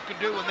nothing you can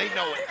do, and they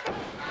know it.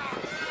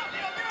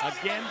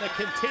 Again, the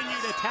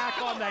continued attack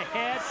on the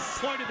head,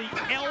 point of the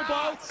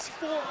elbow,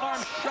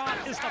 forearm shot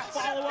is the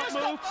follow-up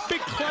move.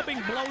 Big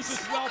clubbing blows as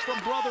well from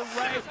Brother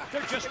Ray.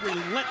 They're just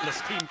relentless,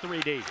 Team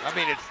 3D. I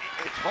mean, it's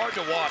hard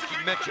to watch.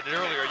 You mentioned it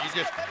earlier.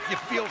 You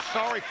feel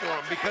sorry for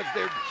them because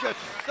they're just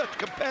such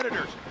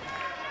competitors.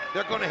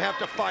 They're going to have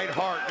to fight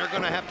hard. They're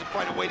going to have to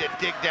find a way to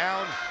dig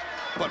down.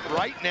 But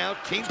right now,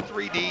 Team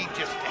 3D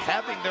just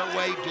having their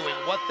way, doing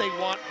what they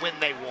want when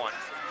they want.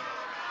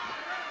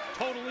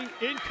 Totally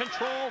in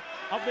control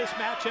of this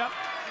matchup.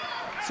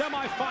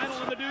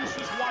 Semi-final in the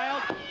Deuces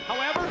Wild.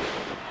 However,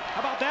 how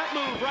about that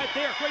move right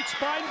there? Great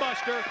spine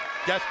buster.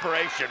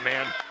 Desperation,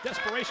 man.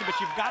 Desperation, but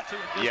you've got to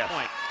at this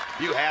point.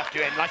 You have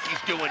to, and like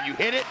he's doing, you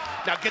hit it,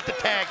 now get the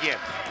tag in.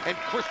 And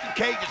Christian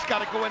Cage has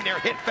got to go in there,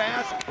 hit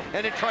fast,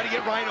 and then try to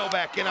get Rhino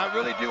back in. I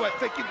really do. I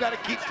think you've got to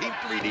keep Team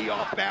 3D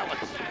off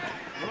balance.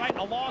 You're right,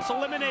 a loss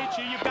eliminates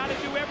you. You've got to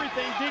do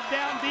everything. Dig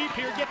down deep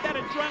here, get that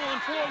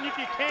adrenaline flowing if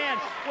you can.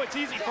 Boy, it's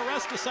easy for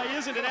us to say,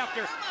 isn't it,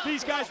 after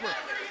these guys were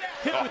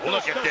hit with those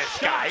look at this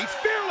guy, he's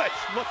fearless.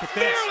 Look at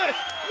this. Fearless,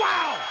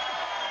 wow.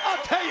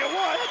 I'll tell you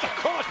what, that's a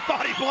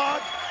crossbody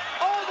block.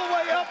 All the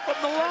way up from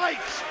the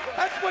lights.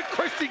 That's what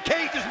Christian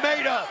Cage is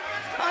made of.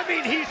 I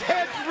mean, he's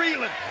head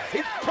reeling.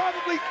 He's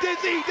probably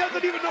dizzy. He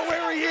doesn't even know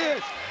where he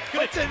is.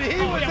 But then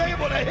he was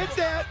able to hit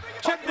that.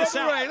 Check this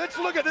out. Ray. Let's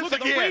look at this again.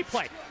 Look at the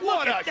replay.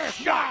 What a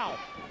shot. Wow.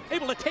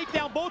 Able to take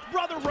down both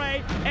Brother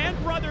Ray and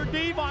Brother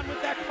Devon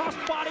with that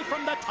crossbody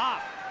from the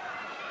top.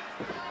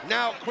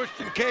 Now,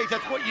 Christian Cage,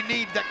 that's what you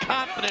need, that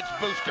confidence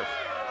booster,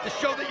 to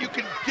show that you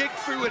can dig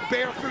through and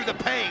bear through the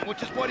pain,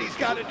 which is what he's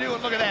got to do.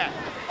 And look at that.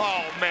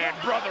 Oh, man,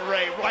 Brother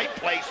Ray, right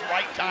place,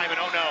 right time, and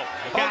oh, no.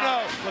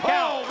 Look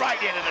out.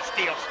 Right into the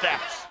steel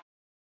steps.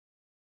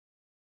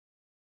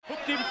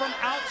 Hooked him from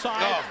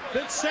outside,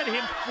 then sent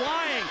him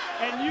flying,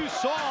 and you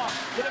saw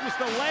that it was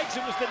the legs,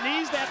 it was the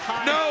knees that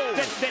time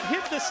that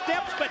hit the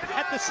steps, but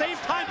at the same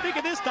time, think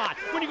of this, Don,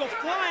 when you go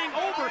flying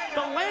over,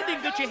 the landing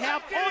that you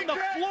have on the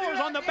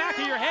floors on the back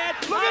of your head.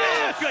 Look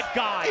at this! Good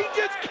God! He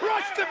just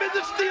crushed him in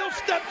the steel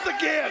steps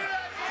again.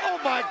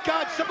 Oh my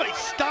God, somebody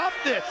stop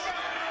this.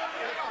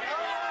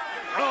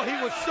 Oh, he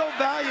was so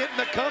valiant in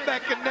the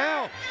comeback, and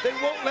now they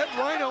won't let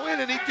Rhino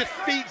in, and he just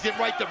feeds it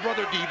right to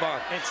Brother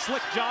Devon. And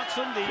Slick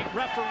Johnson, the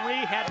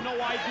referee, had no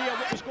idea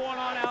what was going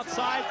on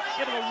outside.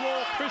 Able to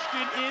roll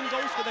Christian in,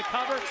 goes for the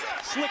cover.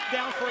 Slick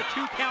down for a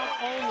 2 count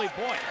only.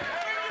 Boy,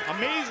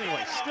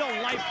 amazingly, still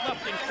life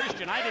left in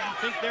Christian. I didn't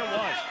think there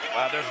was.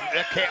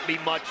 There can't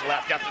be much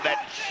left after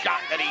that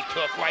shot that he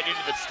took right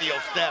into the steel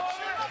steps.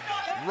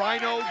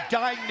 Rhino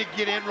dying to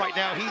get in right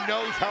now. He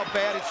knows how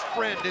bad his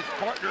friend, his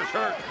partner's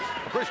hurt.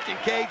 Christian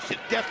Cage,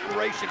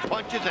 desperation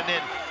punches, and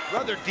then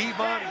Brother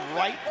Devon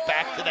right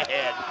back to the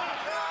head.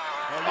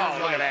 Oh,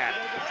 look at that.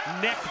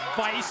 Neck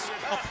vice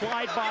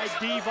applied by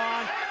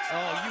Devon.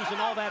 Oh, using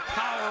all that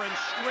power and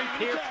strength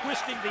here,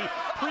 twisting the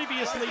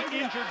previously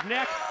injured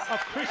neck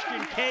of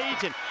Christian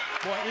Cage. And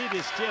boy, it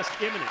is just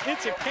imminent.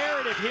 It's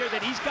imperative here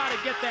that he's got to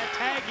get that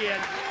tag in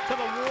to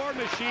the War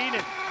Machine,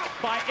 and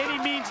by any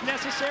means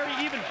necessary,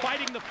 even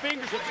biting the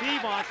fingers of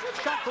Devon.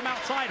 Shot from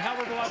outside,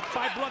 however,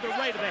 by Brother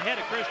Ray to the head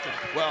of Christian.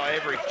 Well,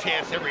 every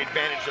chance, every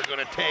advantage they're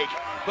going to take.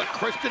 But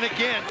Christian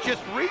again just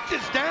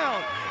reaches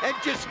down and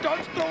just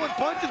starts throwing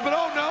punches, but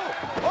oh no.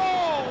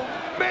 Oh,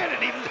 man,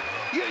 and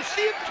you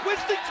see him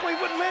twisting so he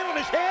wouldn't land on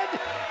his head?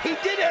 He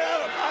did it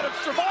out of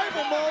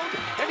survival mode,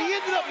 and he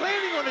ended up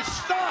landing on his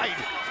side.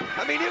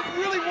 I mean, it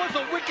really was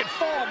a wicked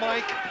fall,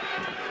 Mike.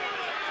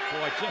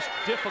 Boy, just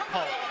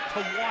difficult to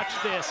watch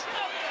this.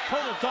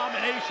 Total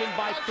domination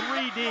by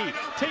 3D,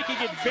 taking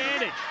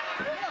advantage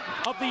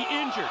of the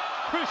injured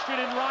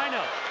Christian and Rhino.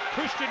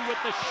 Christian with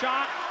the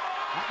shot.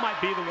 That might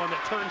be the one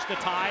that turns the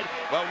tide.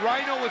 Well,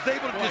 Rhino was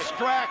able to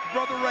distract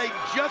Brother Ray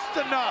just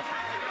enough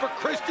for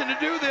Christian to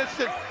do this.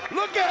 And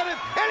look at him,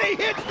 and he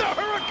hits the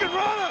Hurricane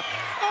Rana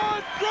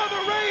on Brother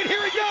Ray, and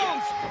here he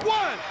goes.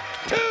 1,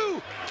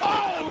 2.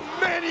 Oh,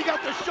 man, he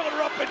got the shoulder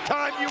up in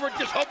time. You were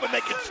just hoping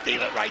they could steal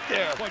it right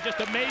there. Boy,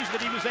 just amazed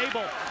that he was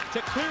able to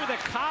clear the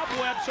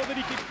cobweb so that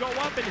he could go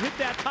up and hit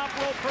that top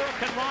rope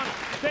Hurricane Rana.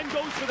 Then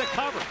goes for the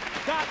cover.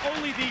 Got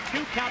only the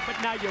 2 count, but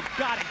now you've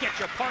got to get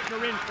your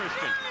partner in,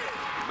 Christian.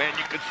 Man,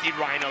 you could see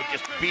Rhino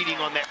just beating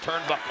on that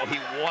turnbuckle.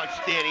 He wants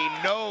in. He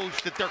knows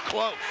that they're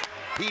close.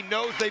 He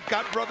knows they've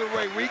got Brother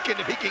Ray weakened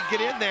if he can get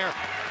in there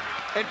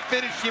and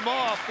finish him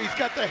off. He's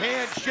got the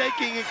hand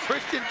shaking, and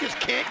Christian just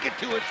can't get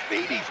to his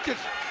feet.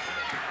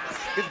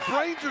 His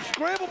brains are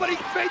scrambled, but he's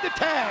made the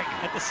tag.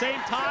 At the same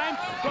time,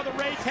 Brother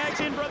Ray tags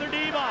in Brother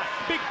Devon.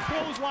 Big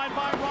clothesline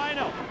by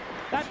Rhino.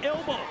 That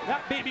elbow,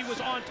 that baby was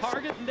on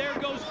target, and there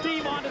goes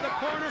Devon to the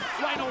corner.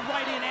 Rhino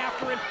right in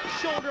after him.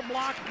 Shoulder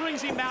block,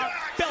 brings him out,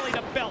 belly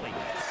to belly.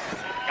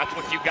 That's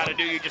what you got to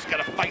do. You just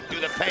got to fight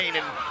through the pain,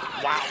 and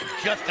wow,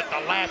 just at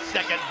the last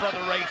second, Brother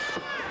Ray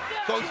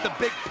throws the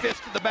big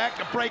fist to the back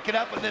to break it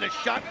up, and then a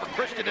shot for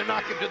Christian to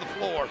knock him to the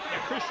floor. Yeah,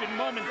 Christian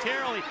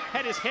momentarily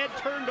had his head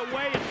turned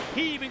away, and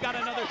he even got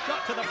another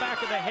shot to the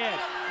back of the head.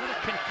 What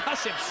a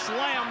concussive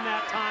slam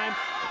that time.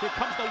 Here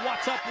comes the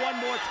what's up one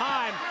more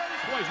time.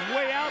 Boy, he's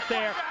way out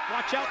there.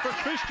 Watch out for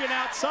Christian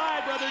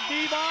outside, Brother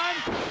Devon.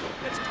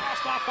 It's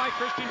tossed off by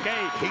Christian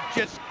Cage. He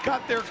just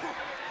got there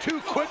too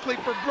quickly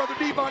for Brother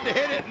Devon to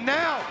hit it.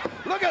 Now,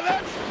 look at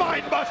that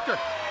spine buster.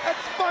 That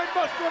spine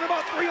buster on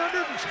about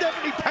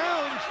 370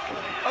 pounds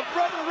of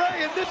Brother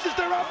Ray, and this is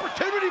their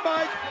opportunity,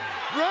 Mike.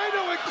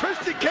 Rhino and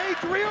Christian Cage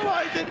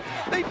realizing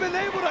they've been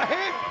able to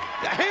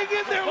hang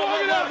in there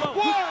long enough.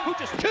 1,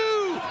 2.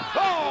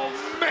 Oh,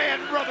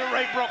 man, Brother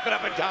Ray broke it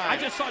up in time. I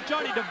just saw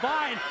Johnny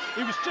Devine.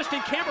 He was just in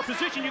camera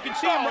position. You can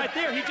see him right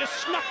there. He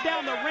just snuck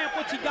down the ramp.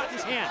 What's he got in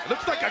his hand?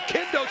 Looks like a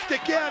kendo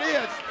stick. Yeah,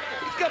 it is.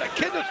 He's got a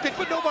kendo stick,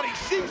 but nobody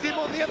sees him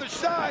on the other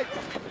side.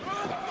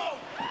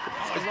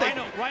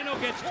 Rhino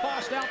gets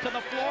tossed out to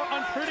the floor.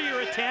 Unprettier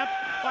attempt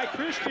by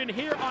Christian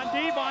here on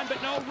Devon, but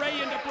no,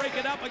 Ray in to break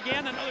it up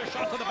again. Another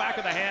shot to the back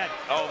of the head.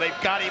 Oh, they've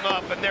got him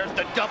up, and there's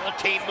the double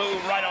team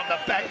move right on the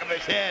back of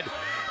his head.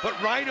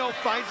 But Rhino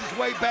finds his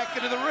way back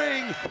into the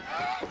ring.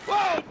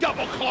 Whoa,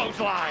 double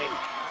clothesline.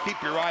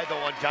 Keep your eye, though,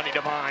 on Johnny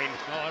Devine.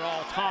 Oh, at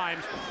all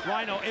times,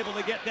 Rhino able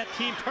to get that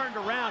team turned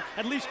around,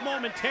 at least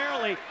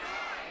momentarily.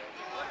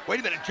 Wait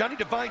a minute, Johnny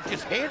Devine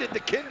just handed the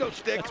kendo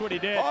stick. That's what he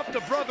did. Off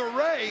to Brother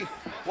Ray,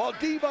 while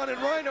Devon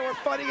and Rhino are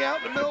fighting out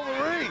in the middle of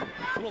the ring.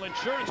 Little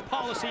insurance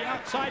policy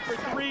outside for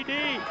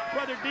 3D.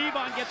 Brother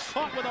Devon gets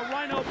caught with a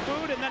Rhino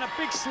boot, and then a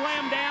big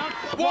slam down.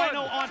 1,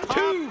 Rhino on top.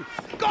 2,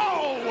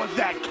 go! Was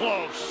that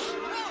close?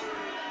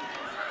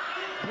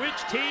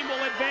 Which team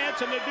will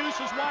advance in the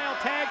Deuces Wild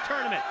Tag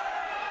Tournament?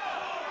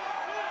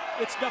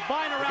 It's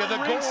Devine around the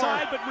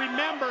ringside, but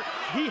remember,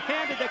 he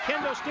handed the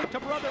kendo stick to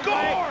Brother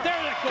Ray. There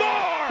you go.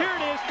 Here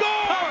it is.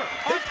 Gore!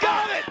 He's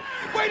got it!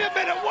 Wait a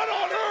minute, what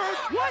on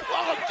earth? What?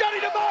 Oh, Johnny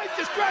Devine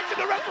distracted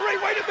the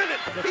referee. Wait a minute.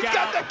 He's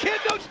got the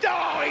kendo stick.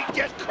 Oh, he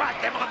just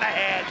cracked him on the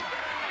head.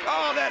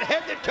 Oh, that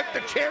head that took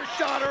the chair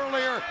shot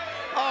earlier.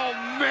 Oh,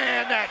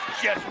 man, that's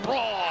just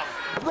wrong.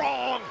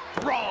 Wrong,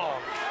 wrong.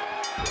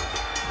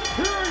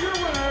 Here are your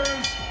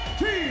winners,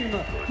 Team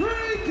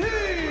 3D.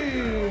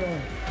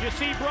 You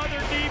see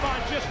Brother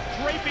Devon just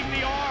draping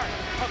the arm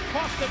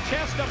across the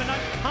chest of an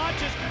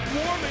unconscious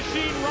War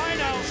Machine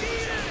Rhino.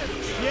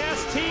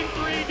 Yes, Team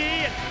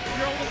 3D, and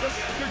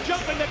you're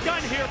jumping the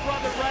gun here,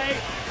 Brother Ray.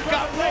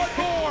 Got one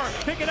more.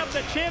 Picking up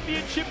the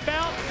championship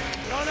belt.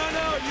 No,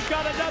 you've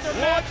got another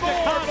match to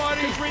come.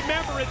 Buddy. Because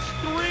remember, it's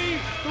three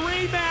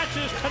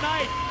matches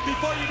tonight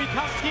before you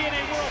become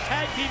TNA World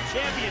Tag Team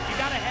Champions. You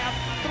got to have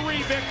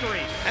 3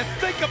 victories. And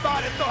think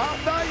about it, though, how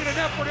valiant an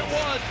effort it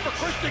was for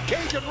Christian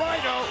Cage and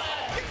Rhino.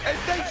 And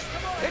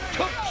it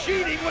took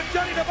cheating with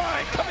Johnny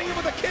Devine coming in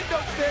with a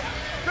kendo stick.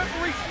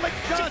 Referee Slick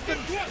Johnson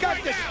got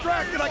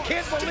distracted. I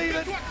can't believe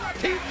it.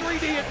 Team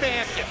 3D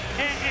advances.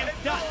 And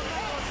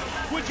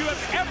would you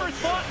have ever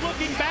thought,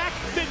 looking back,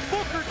 that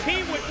Booker T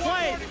would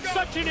play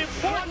such an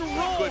important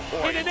role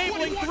in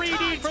enabling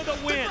 3D for the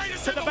win?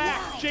 To the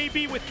back,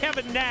 JB with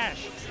Kevin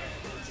Nash.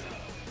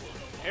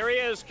 Here he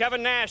is,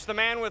 Kevin Nash, the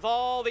man with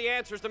all the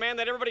answers, the man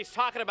that everybody's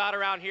talking about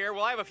around here.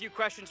 Well, I have a few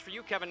questions for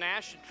you, Kevin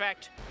Nash. In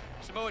fact,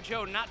 Samoa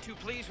Joe not too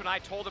pleased when I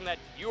told him that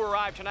you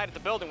arrived tonight at the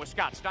building with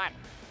Scott Steiner.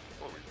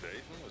 What are we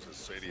dating? Was it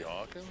Sadie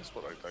Hawkins?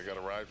 What, I got a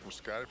ride from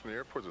Scotty from the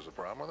airport? There's a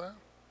problem with that?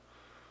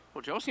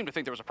 Well, Joe seemed to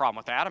think there was a problem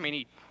with that. I mean,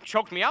 he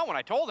choked me out when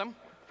I told him.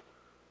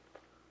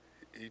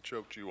 He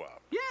choked you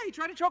out? Yeah, he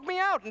tried to choke me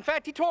out. In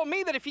fact, he told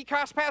me that if he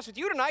crossed paths with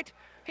you tonight,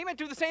 he might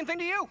do the same thing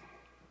to you.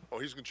 Oh,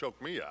 he's gonna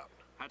choke me out?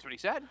 That's what he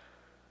said.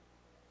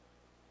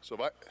 So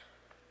how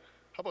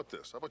about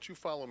this? How about you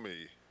follow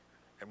me,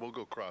 and we'll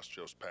go cross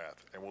Joe's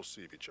path, and we'll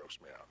see if he chokes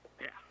me out.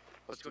 Yeah,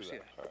 let's go see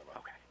that. All right, man.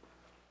 Okay.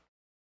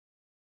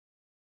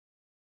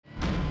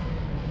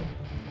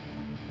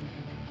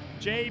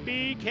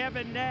 JB,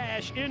 Kevin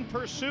Nash in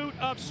pursuit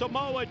of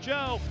Samoa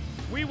Joe.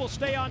 We will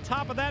stay on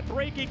top of that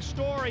breaking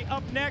story.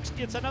 Up next,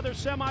 it's another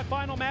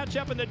semifinal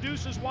matchup in the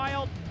Deuces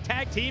Wild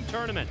Tag Team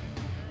Tournament.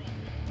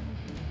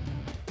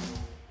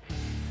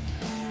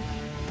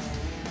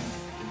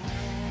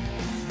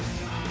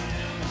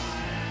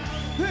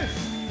 This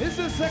is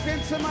the second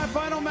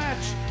semifinal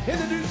match in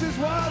the Deuces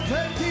Wild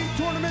Tag Team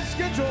Tournament,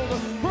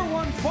 scheduled for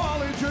one fall.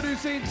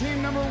 Introducing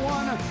team number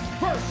 1.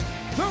 First,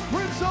 the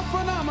Prince of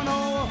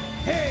Phenomenal,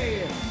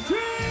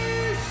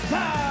 AJ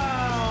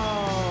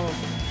Styles.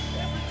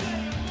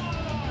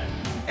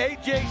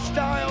 AJ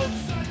Styles,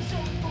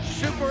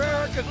 Super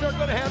Eric, as they're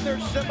going to have their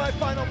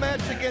semifinal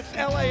match against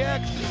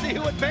LAX to see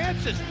who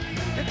advances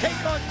to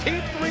take on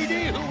Team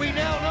 3D, who we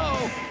now know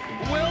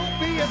will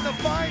be in the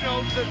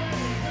finals.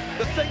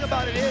 The thing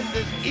about it is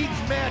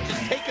each match is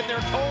taking their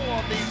toll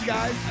on these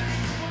guys.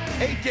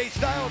 AJ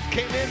Styles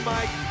came in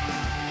by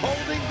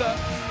holding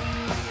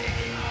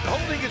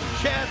his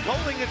chest,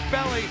 holding his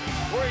belly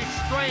where he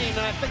strained,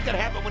 and I think that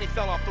happened when he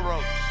fell off the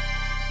ropes.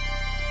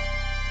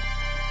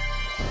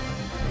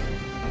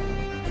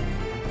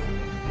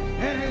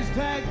 And his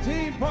tag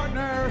team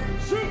partner,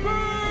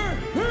 Super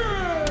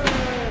Eric.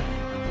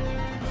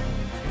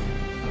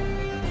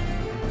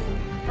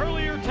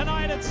 Earlier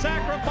tonight at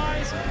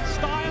Sacrifice,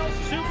 Styles,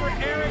 Super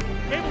Eric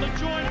able to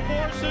join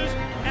forces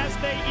as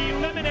they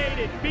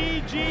eliminated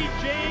BG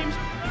James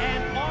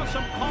and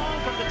Awesome Kong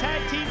from the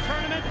tag team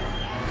tournament.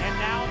 And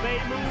now they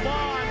move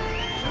on.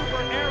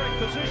 Super Eric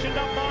positioned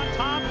up on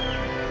top.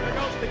 There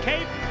goes the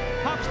cape,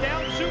 pops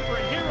down. Super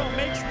Hero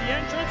makes the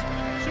entrance.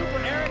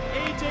 Super Eric,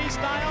 AJ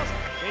Styles,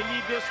 they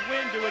need this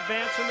win to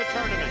advance in the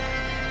tournament.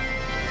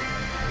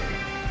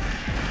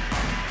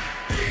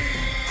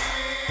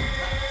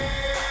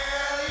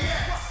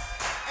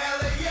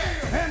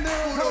 And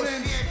their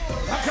opponents,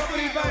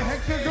 accompanied by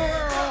Hector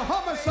Guerrero,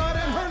 Homicide,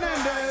 and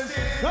Hernandez,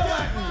 the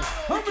Latin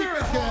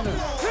American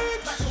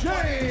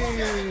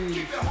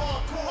Exchange.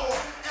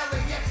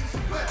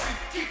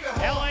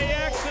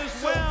 LAX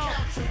as well.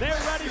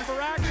 They're ready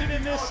for action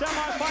in this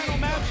semifinal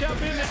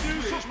matchup in the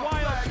Deuces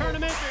Wild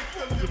Tournament.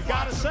 You've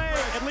got to say,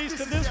 at least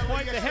at this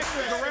point, the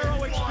Hector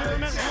Guerrero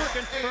experiment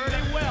working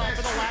pretty well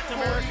for the Latin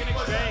American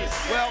Exchange.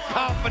 Well,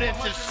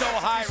 confidence is so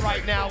high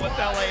right now with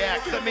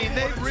LAX. I mean,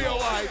 they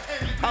realize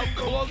how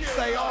close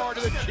they are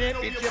to the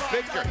championship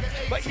picture.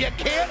 But you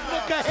can't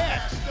look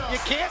ahead. You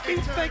can't be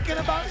thinking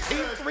about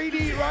Team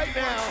 3D right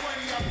now.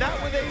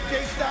 Not with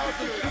AJ Styles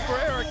and Super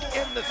Eric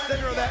in the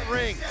center of that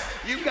ring.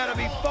 You've got to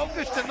be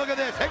focused, and look at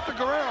this. Hector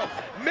Guerrero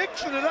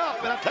mixing it up.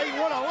 And I'll tell you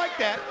what, I like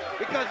that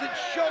because it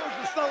shows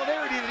the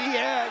solidarity that he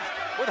has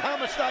with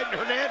Homicide and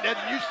Hernandez.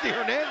 And you see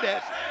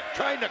Hernandez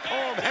trying to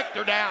calm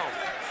Hector down.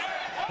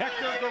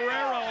 Hector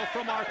Guerrero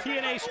from our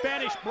TNA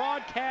Spanish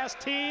broadcast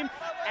team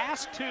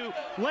asked to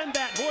lend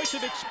that voice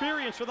of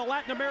experience for the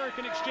Latin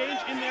American Exchange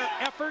in their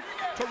effort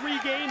to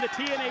regain the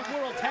TNA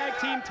World Tag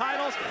Team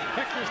titles.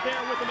 Hector's there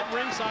with them at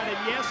ringside, and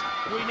yes,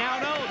 we now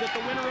know that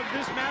the winner of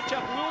this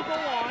matchup will go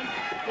on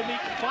in the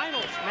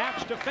finals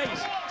match to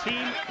face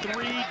Team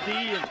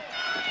 3D. And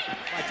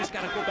I just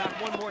got to go back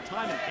one more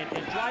time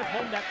and drive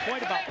home that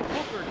point about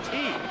Booker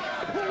T.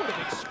 Who would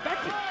have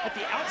expected at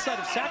the outside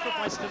of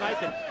Sacrifice tonight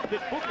that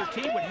Booker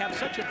T would have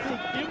such a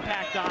big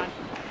impact on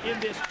in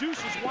this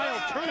Deuces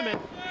Wild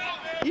tournament,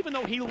 even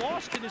though he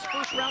lost in his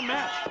first round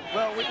match?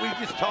 Well, we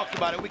just talked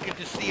about it. We could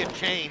just see a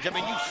change. I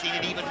mean, you've seen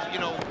it even,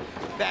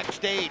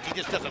 backstage. He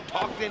just doesn't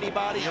talk to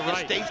anybody. He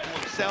just stays to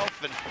himself.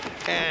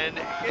 and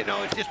you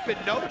know, it's just been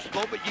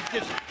noticeable, but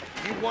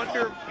you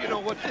wonder, you know,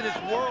 what's in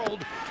his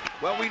world.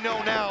 Well, we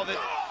know now that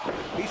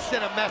he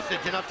sent a message,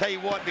 and I'll tell you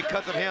what,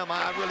 because of him,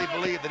 I really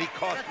believe that he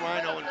cost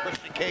Rhino and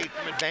Christian Cage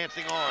from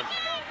advancing on,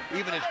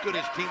 even as good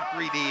as Team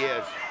 3D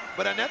is.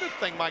 But another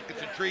thing, Mike,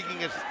 that's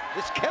intriguing is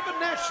this Kevin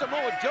Nash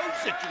Samoa Joe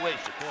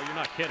situation. Boy, you're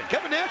not kidding.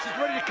 Kevin Nash is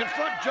ready to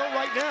confront Joe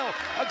right now.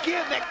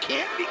 Again, that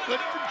can't be good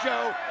for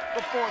Joe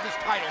before this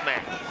title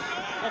match.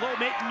 Although,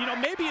 you know,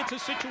 maybe it's a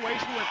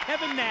situation where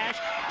Kevin Nash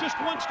just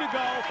wants to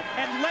go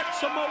and let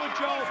Samoa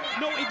Joe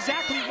know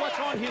exactly what's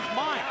on his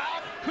mind.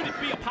 Could it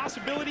be a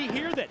possibility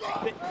here that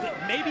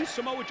maybe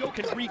Samoa Joe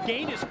can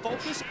regain his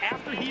focus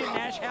after he and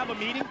Nash have a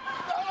meeting?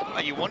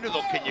 You wonder,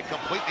 though, can you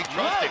completely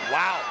trust him?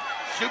 Wow,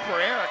 Super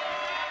Eric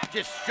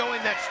just showing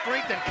that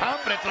strength and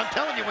confidence. And I'm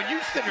telling you, when you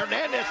send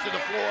Hernandez to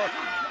the floor,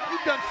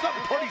 you've done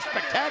something pretty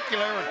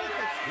spectacular. And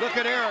look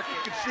at Eric.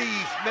 You can see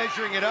he's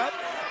measuring it up.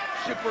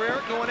 Super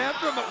Eric going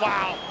after him, but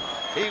wow,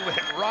 he went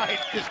right.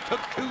 Just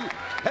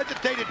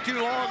hesitated too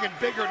long, and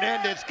Big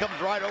Hernandez comes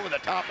right over the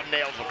top and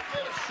nails him.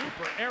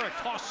 Super Eric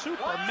tossed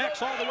Super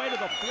Mex all the way to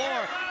the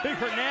floor. Big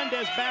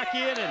Hernandez back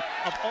in, and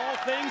of all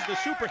things, the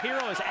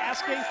superhero is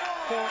asking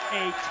for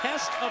a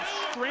test of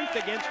strength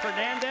against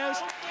Hernandez.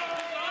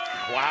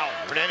 Wow,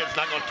 Hernandez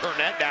not going to turn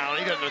that down.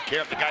 He doesn't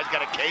care if the guy's got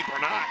a cape or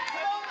not.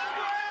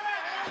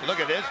 Look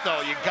at this,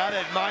 though. You got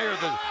to admire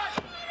the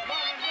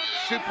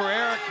Super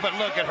Eric, but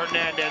look at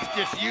Hernandez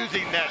just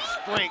using that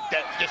strength,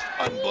 that just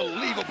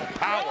unbelievable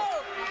power.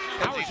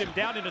 Powers him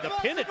down into the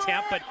pin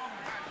attempt, but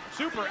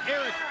Super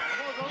Eric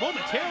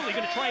momentarily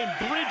going to try and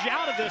bridge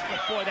out of this, but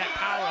boy, that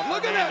power of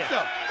Look Hernandez.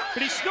 at that, though.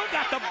 But he's still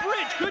got the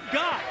bridge, good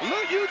God.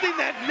 Look, using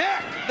that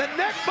neck, the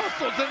neck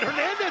muscles, and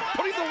Hernandez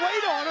putting the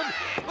weight on him,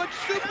 but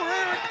Super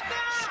Eric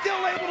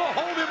still able to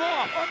hold him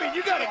off. I mean,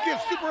 you got to give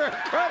Super Eric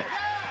credit.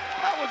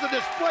 That was a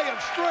display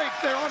of strength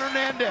there on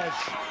Hernandez.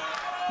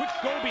 Quick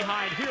go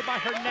behind here by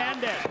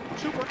Hernandez.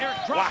 Super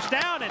Eric drops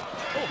down, and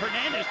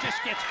Hernandez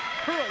just gets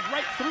hurled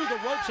right through the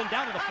ropes and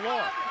down to the floor.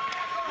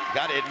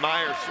 Got to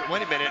admire,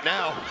 wait a minute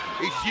now,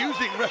 he's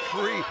using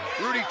referee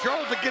Rudy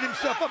Charles to get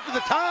himself up to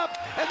the top,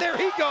 and there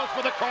he goes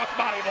for the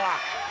crossbody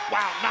block.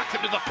 Wow, knocks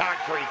him to the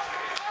concrete.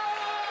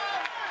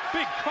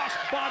 Big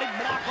crossbody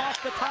block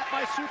off the top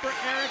by Super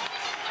Eric.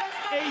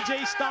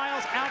 AJ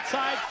Styles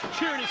outside,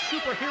 cheering his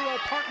superhero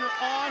partner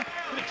on.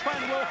 Gonna try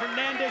and roll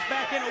Hernandez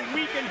back in, a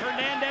weakened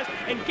Hernandez,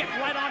 and get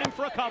right on him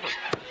for a cover.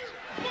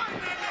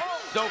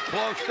 So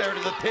close there to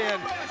the pin,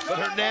 but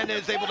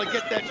Hernandez able to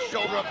get that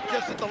shoulder up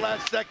just at the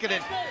last second.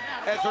 And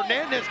as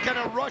Hernandez kind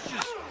of rushes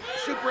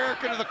Super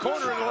Eric into the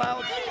corner, it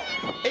allows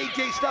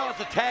AJ Styles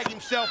to tag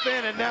himself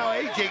in, and now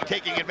AJ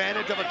taking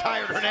advantage of a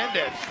tired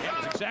Hernandez. That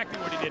was exactly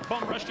what he did.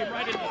 Bum rushed him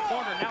right into the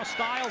corner. Now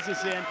Styles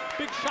is in.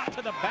 Big shot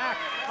to the back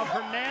of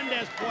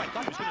Hernandez. Boy, I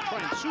thought he was going to try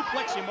and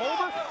suplex him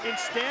over.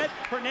 Instead,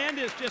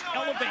 Hernandez just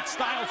elevates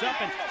Styles up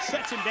and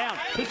sets him down.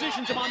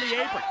 Positions him on the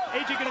apron.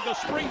 AJ going to go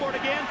springboard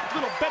again.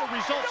 Little better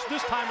results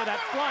this time with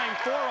that flying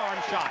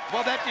forearm shot.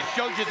 Well, that just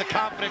shows you the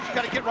confidence. You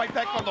got to get right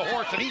back on the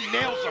horse, and he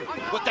nails him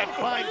with that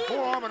flying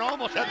forearm and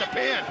almost had the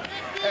pin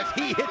as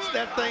he hits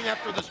that thing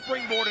after the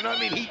springboard. And I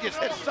mean, he just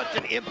has such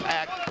an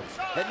impact.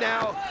 And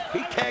now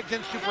he tags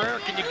in Super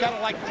Eric, and you got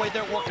to like the way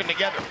they're working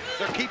together.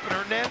 They're keeping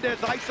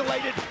Hernandez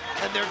isolated,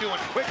 and they're doing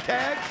quick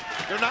tags.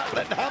 They're not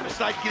letting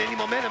Homicide get any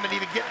momentum and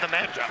even get in the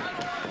matchup.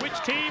 Which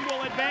team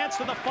will advance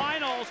to the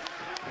finals?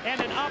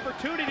 And an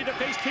opportunity to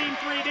face Team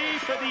 3D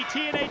for the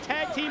TNA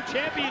Tag Team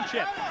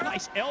Championship.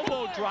 Nice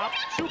elbow drop.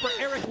 Super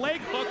Eric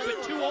leg hook,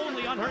 but two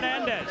only on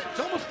Hernandez. It's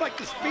almost like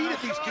the speed of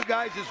these two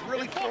guys is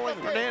really throwing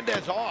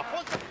Hernandez off.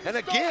 And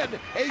again,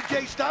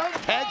 AJ Styles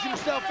tags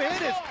himself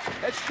in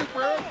as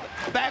Super Eric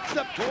backs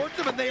up towards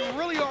him, and they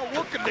really are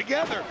working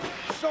together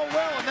so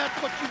well, and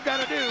that's what you've got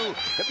to do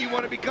if you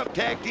want to become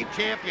Tag Team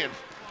Champions.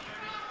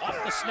 Off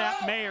the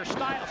snap, Mayer.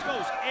 Styles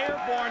goes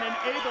airborne and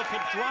able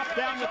to drop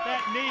down with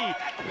that knee.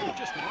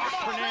 Just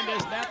rocked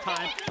Hernandez that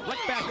time. Went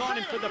back on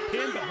him for the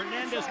pin, but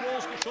Hernandez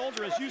rolls the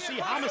shoulder as you see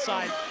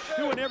Homicide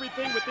doing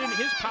everything within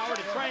his power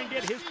to try and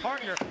get his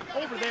partner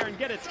over there and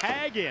get a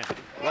tag in.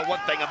 Well, one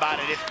thing about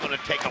it, it's going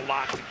to take a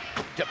lot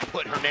to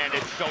put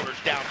Hernandez's shoulders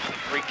down for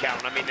the 3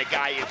 count. I mean, the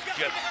guy is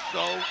just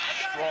so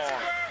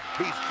strong.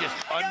 He's just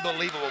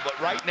unbelievable, but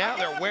right now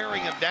they're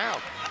wearing him down.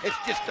 It's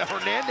just the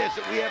Hernandez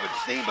that we haven't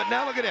seen, but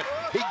now look at him.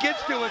 He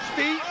gets to his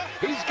feet,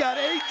 he's got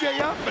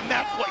AJ up, and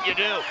that's what you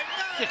do.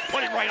 Just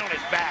put him right on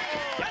his back.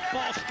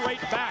 Fall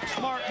straight back,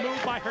 smart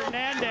move by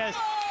Hernandez.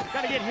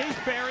 Got to get his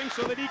bearing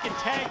so that he can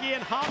tag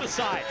in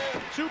Homicide.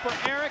 Super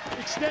Eric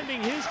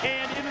extending his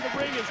hand into the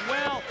ring as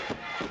well.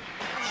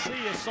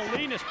 See as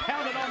Salinas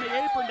pounded on the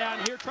apron down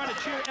here, trying to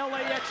cheer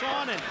LAX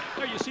on, and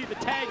there you see the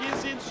tag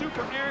is in.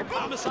 Super Eric,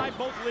 Homicide,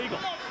 both legal.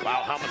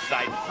 Wow,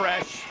 Homicide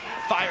fresh,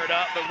 fired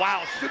up, but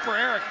wow, Super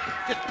Eric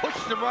just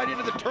pushes him right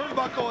into the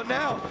turnbuckle, and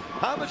now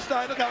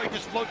Homicide, look how he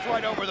just floats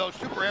right over those.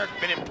 Super Eric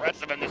been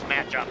impressive in this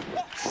matchup.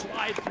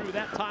 Slide through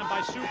that time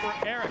by Super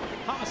Eric.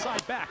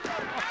 Homicide back,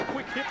 off a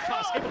quick hip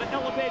toss, able to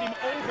elevate him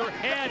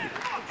overhead.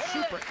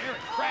 Super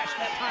Eric crashed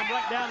that time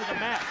right down to the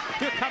mat.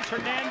 Here comes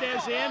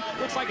Hernandez in,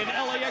 looks like an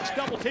LAX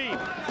double team.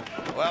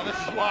 Well, this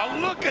is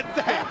wild. Look at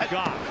that.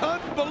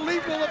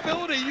 Unbelievable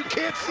ability. You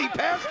can't see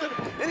past him.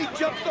 And he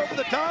jumps over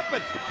the top,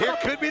 and here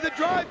could be the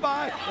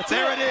drive-by.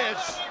 There it is.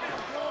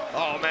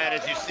 Oh, man,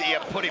 as you see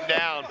him put him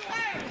down.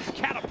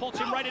 Catapults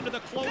him right into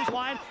the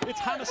clothesline. It's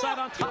Homicide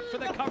on top for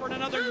the cover, and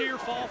another near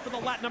fall for the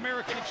Latin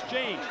American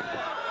exchange.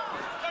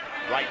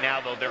 Right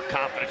now, though, their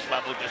confidence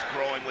level just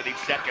growing with each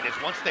second. Is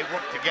once they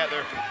work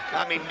together,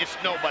 I mean, just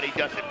nobody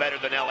does it better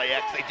than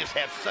LAX. They just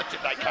have such a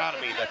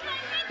dichotomy.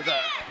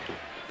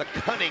 The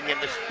cunning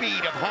and the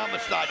speed of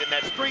Homicide and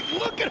that strength.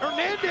 Look at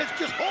Hernandez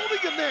just holding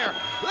him there,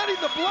 letting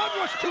the blood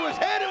rush to his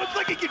head. It looks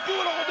like he could do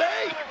it all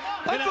day.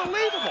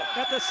 Unbelievable.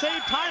 At the same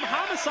time,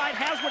 Homicide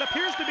has what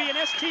appears to be an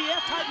STF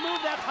type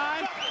move that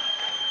time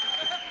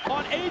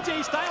on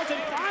AJ Styles, and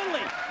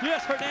finally,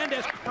 yes,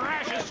 Hernandez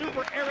crashes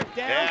Super Eric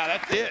down. Yeah,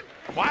 that's it.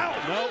 Wow.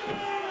 Nope.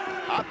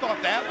 I thought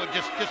that would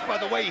just by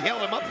the way he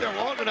held him up there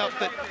long enough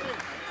that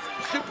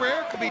Super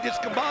Eric could be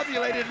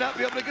discombobulated and not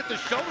be able to get the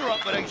shoulder up,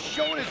 but he's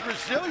showing his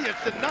resilience.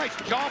 A nice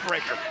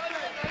jawbreaker.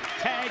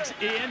 Tags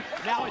in.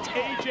 Now it's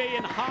AJ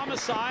and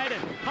Homicide,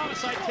 and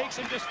Homicide takes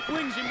him, just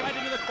flings him right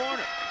into the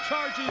corner.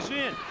 Charges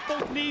in,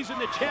 both knees in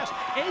the chest.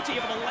 AJ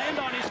able to land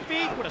on his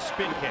feet with a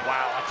spin kick.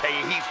 Wow, I'll tell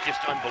you, he's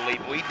just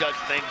unbelievable. He does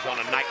things on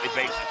a nightly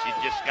basis. You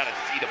just got to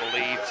see to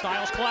believe.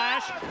 Styles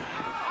clash.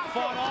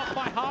 Fought off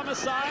by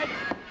Homicide.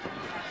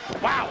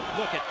 Wow,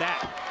 look at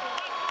that.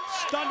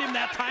 Stunned him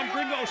that time,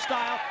 Gringo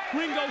style.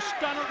 Gringo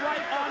stunner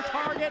right on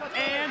target,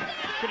 and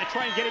gonna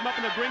try and get him up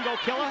in the Gringo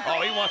killer.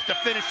 Oh, he wants to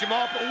finish him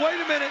off, but wait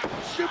a minute.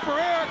 Super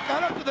Eric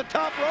got up to the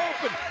top rope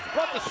and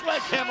brought the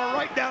sledgehammer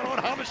right down on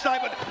Homicide,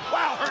 but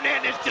wow,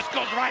 Hernandez just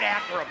goes right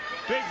after him.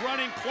 Big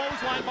running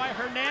clothesline by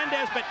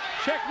Hernandez, but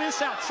check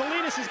this out.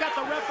 Salinas has got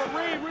the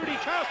referee, Rudy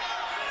Chow.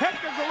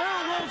 Hector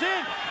Guerrero rolls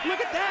in. Look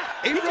at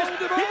that. He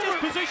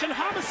just positioned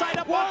Homicide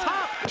up on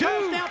top.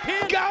 Two. Down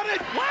pin. Got it.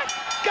 What?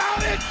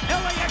 Got it.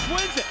 LAX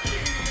wins it.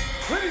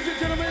 Ladies and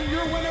gentlemen,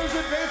 your winners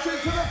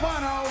advancing to the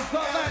finals, the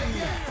Latin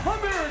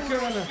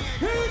American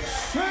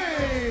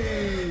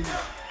Exchange.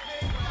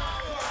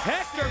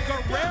 Hector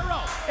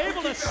Guerrero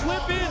able to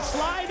slip in,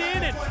 slide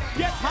in, and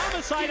get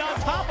Homicide on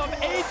top of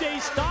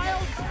AJ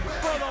Styles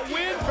for the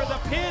win, for the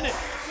pin. And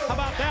how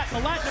about that?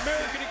 The Latin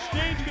American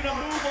Exchange gonna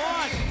move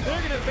on.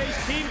 They're gonna face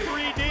Team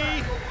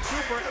 3D,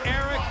 Super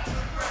Eric.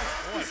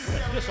 Boy, what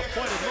a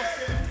disappointed look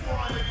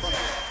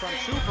from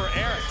Super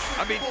Eric.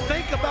 I mean,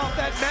 think about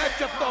that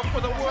matchup though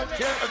for the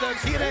the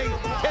TNA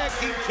Tag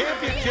Team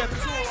Championships.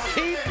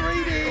 Team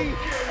 3D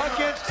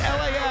against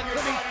LAX.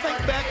 I mean, think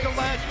back to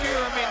last year.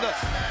 I mean,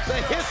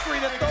 the history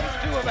that those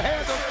two have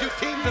had, those two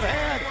teams have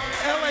had.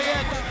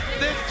 LAX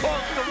this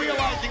close to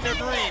realizing their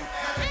dream.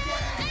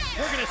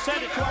 We're going to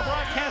send it to our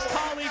broadcast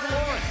colleague,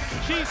 Lauren.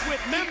 She's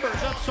with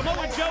members of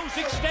Samoa Joe's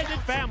extended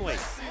family.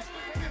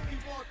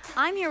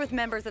 I'm here with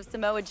members of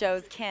Samoa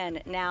Joe's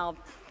kin. Now,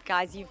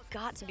 guys, you've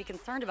got to be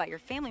concerned about your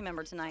family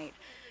member tonight.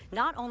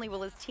 Not only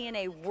will his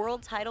TNA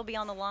world title be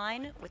on the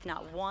line with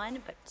not one,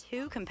 but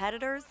two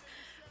competitors,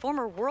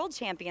 former world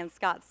champion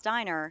Scott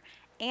Steiner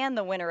and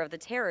the winner of the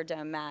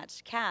TerrorDome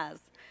match, Kaz,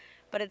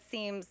 but it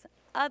seems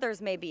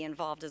others may be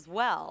involved as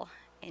well,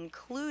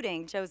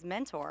 including Joe's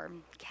mentor,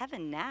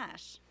 Kevin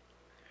Nash.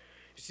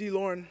 You see,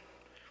 Lauren,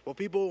 what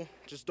people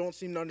just don't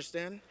seem to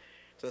understand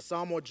is that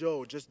Samoa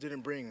Joe just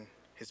didn't bring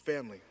his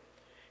family.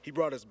 He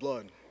brought his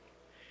blood.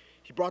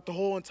 He brought the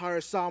whole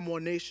entire Samoa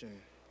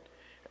nation,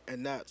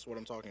 and that's what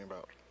I'm talking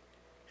about.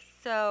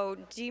 So,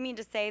 do you mean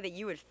to say that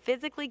you would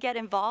physically get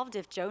involved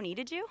if Joe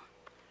needed you?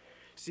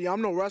 See,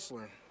 I'm no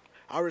wrestler.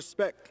 I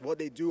respect what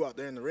they do out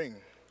there in the ring,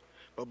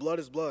 but blood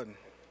is blood, and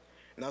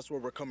that's where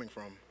we're coming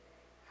from.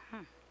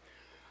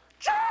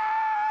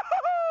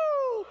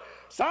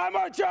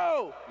 Samoa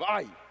Joe!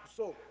 Ai,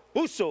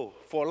 Uso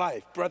for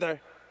life,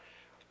 brother.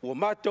 Wo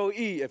mato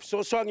I if so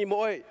songi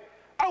mo e.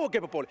 Awa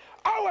kepapole.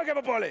 Awa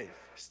kepapole.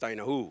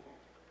 Steiner who?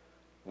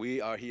 We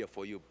are here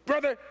for you,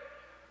 brother.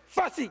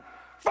 Fussy,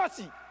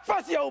 fussy,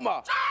 fussy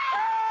Oma.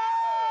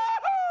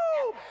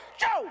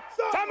 Joe!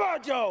 Samoa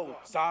Joe!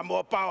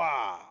 Samoa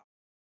power!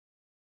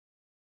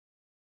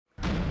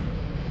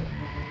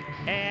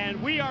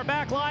 And we are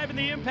back live in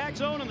the Impact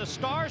Zone, and the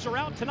stars are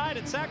out tonight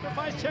at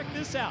Sacrifice. Check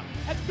this out.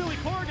 That's Billy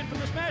Corgan from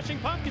the Smashing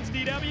Pumpkins,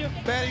 DW.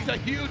 Man, he's a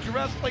huge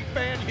wrestling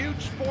fan,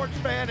 huge sports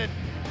fan, and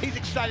he's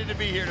excited to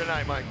be here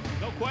tonight, Mike.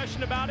 No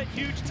question about it.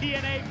 Huge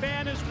TNA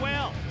fan as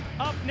well.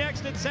 Up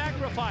next at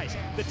Sacrifice,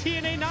 the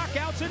TNA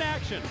Knockouts in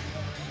action.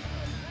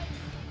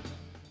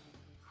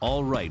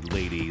 All right,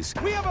 ladies.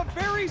 We have a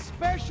very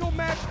special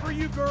match for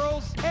you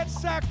girls at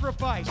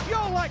Sacrifice.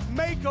 Y'all like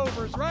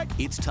makeovers, right?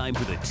 It's time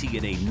for the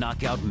TNA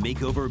Knockout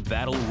Makeover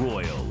Battle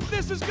Royal.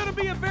 This is going to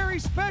be a very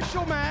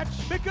special match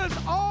because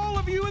all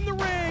of you in the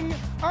ring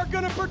are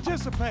going to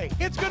participate.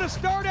 It's going to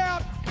start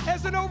out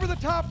as an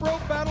over-the-top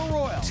rope battle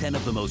royal. 10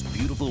 of the most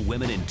beautiful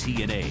women in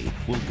TNA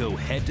will go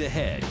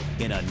head-to-head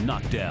in a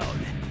knockdown,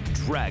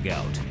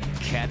 drag-out,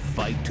 cat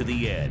fight to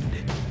the end.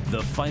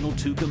 The final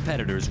 2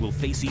 competitors will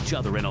face each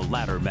other in a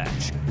ladder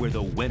match where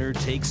the winner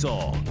takes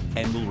all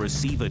and will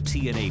receive a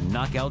TNA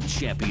Knockout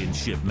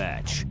Championship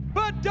match.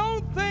 But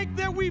don't think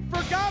that we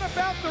forgot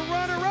about the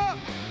runner-up,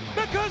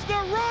 because the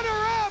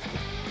runner-up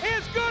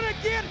is going to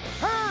get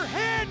her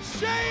head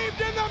shaved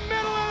in the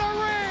middle of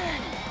the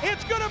ring.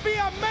 It's going to be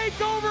a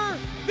makeover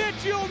that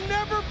you'll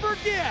never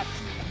forget.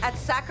 At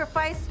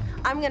Sacrifice,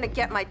 I'm going to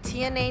get my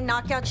TNA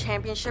Knockout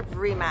Championship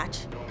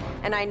rematch.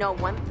 And I know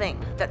one thing,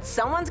 that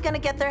someone's gonna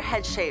get their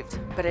head shaved,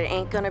 but it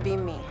ain't gonna be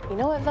me. You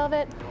know what,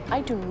 Velvet?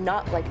 I do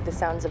not like the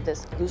sounds of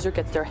this loser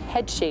gets their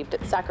head shaved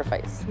at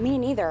Sacrifice. Me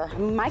neither.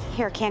 My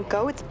hair can't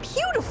go. It's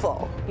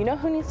beautiful. You know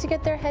who needs to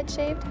get their head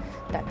shaved?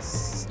 That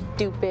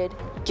stupid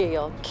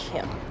Gail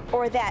Kim.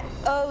 Or that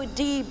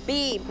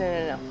ODB.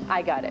 No.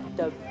 I got it.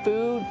 The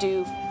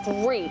voodoo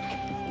freak,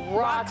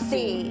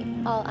 Roxy.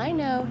 All I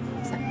know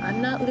is that I'm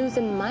not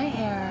losing my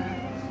hair.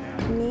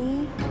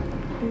 Me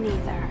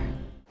neither.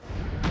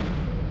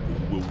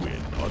 Who will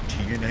win a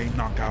TNA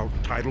Knockout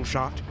title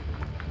shot?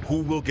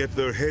 Who will get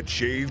their head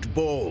shaved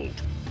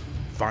bald?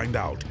 Find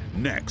out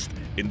next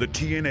in the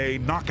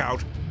TNA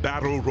Knockout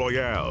Battle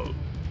Royale.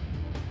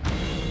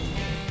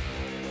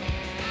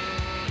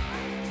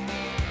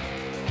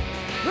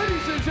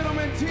 Ladies and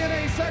gentlemen,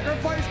 TNA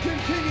Sacrifice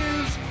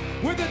continues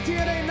with the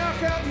TNA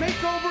Knockout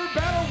Makeover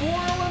Battle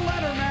Royal and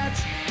Ladder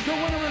match. The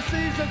winner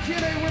receives the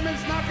TNA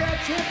Women's Knockout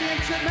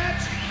Championship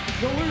match.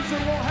 The loser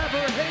will have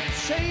her head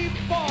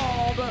shaved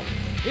bald.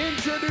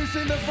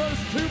 Introducing the first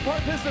 2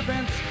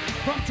 participants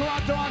from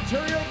Toronto,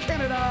 Ontario,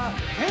 Canada,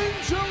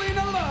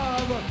 Angelina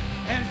Love,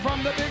 and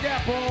from the Big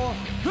Apple,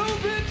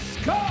 Velvet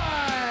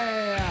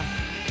Sky.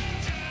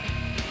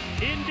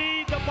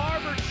 Indeed, the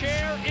barber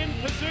chair in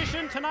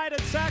position tonight at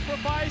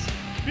Sacrifice.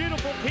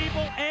 Beautiful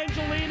people,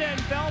 Angelina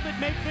and Velvet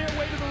make their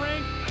way to the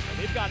ring.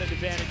 They've got an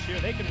advantage here.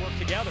 They can work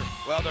together.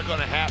 Well, they're going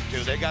to have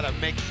to. They got to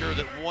make sure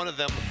that one of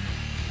them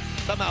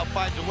somehow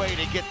finds a way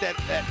to get that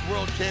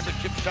world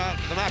championship shot,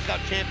 the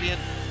knockout champion.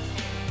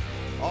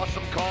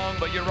 Awesome Kong,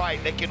 but you're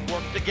right, they can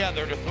work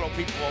together to throw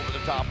people over the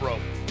top rope.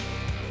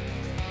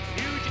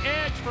 Huge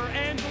edge for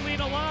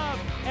Angelina Love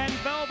and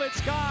Velvet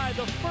Sky,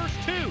 the first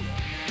 2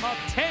 of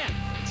 10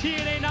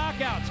 TNA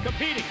knockouts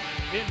competing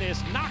in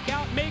this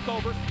Knockout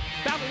Makeover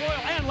Battle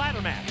Royal and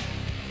Ladder match.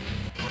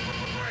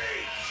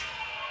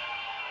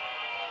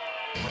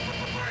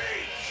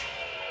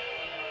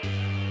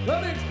 The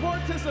next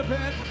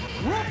participant,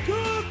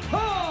 Raka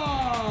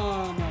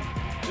Khan.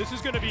 This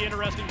is going to be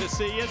interesting to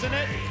see, isn't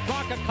it?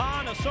 Raka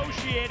Khan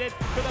associated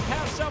for the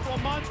past several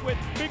months with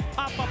Big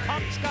Papa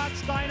Pump Scott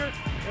Steiner,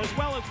 as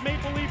well as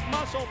Maple Leaf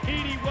Muscle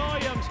Petey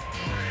Williams,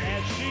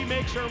 as she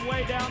makes her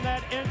way down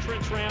that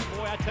entrance ramp.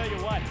 Boy, I tell you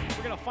what,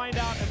 we're going to find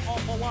out an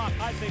awful lot,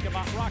 I think,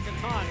 about Raka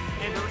Khan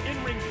and her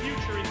in-ring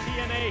future in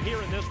TNA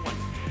here in this one.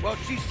 Well,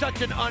 she's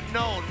such an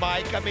unknown,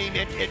 Mike. I mean,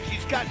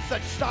 she's got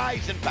such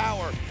size and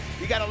power.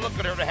 You got to look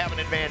at her to have an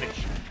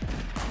advantage.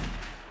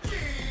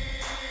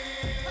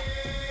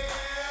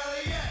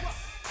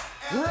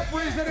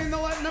 Representing the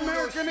Latin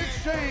American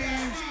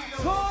Exchange,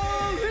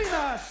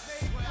 Salinas.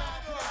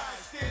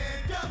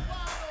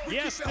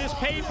 Yes, this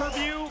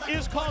pay-per-view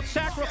is called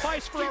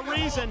Sacrifice for a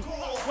reason.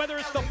 Whether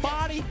it's the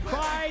body,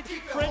 pride,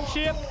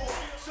 friendship,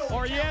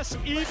 or yes,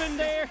 even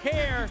their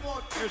hair,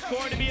 there's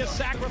going to be a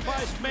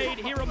sacrifice made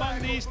here among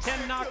these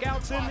 10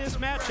 knockouts in this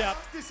matchup.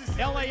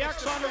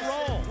 LAX on a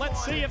roll.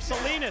 Let's see if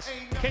Salinas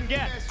can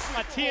get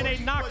a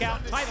TNA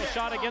knockout title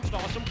shot against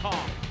Awesome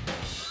Kong.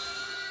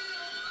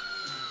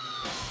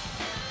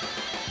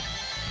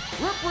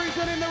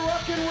 Representing the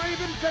Rockin'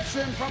 Rave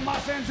Infection from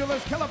Los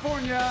Angeles,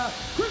 California,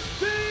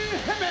 Christy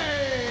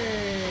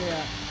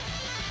Hemme.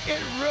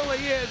 It really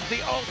is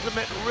the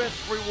ultimate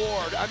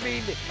risk-reward. I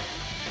mean,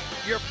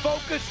 your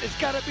focus has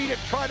got to be to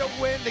try to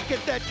win, to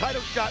get that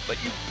title shot, but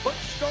you put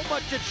so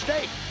much at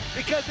stake,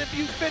 because if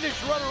you finish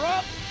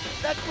runner-up,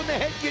 that's when the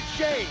head gets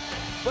shaved.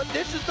 But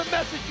this is the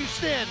message you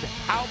send.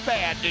 How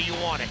bad do you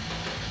want it?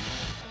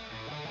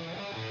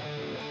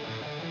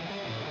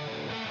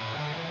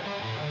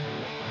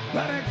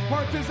 The next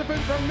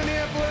participant from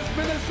Minneapolis,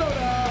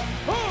 Minnesota,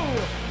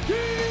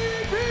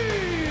 ODB.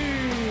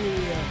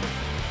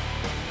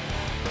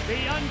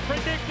 The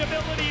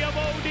unpredictability of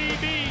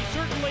ODB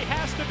certainly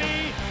has to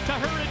be to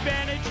her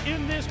advantage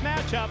in this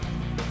matchup.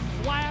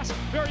 Flask,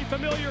 very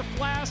familiar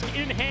flask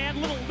in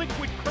hand, little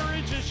liquid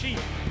courage as she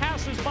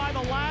passes by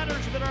the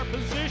ladders that are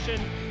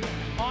positioned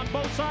on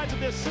both sides of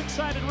this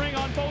six-sided ring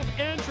on both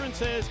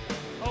entrances.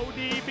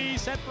 ODB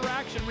set for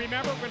action.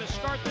 Remember, we're going to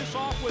start this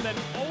off with an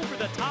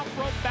over-the-top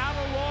rope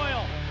battle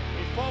royal.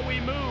 before we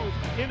move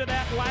into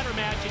that ladder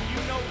match, and you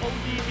know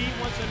ODB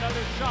wants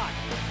another shot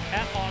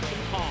at Awesome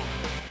Kong.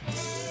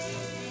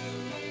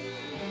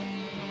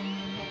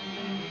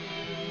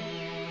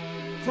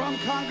 From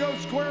Congo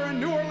Square in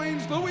New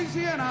Orleans,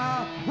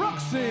 Louisiana,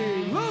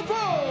 Roxy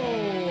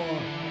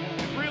Laveau.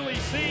 Really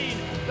seen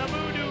the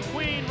Voodoo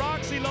Queen,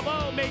 Roxy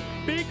Laveau, make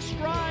big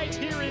strides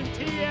here in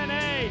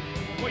TNA.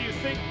 When you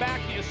think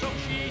back the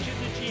association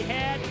that she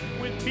had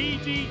with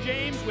BG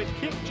James, with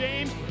Kip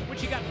James, when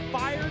she got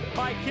fired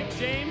by Kip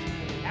James,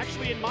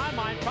 actually, in my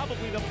mind,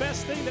 probably the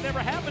best thing that ever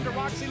happened to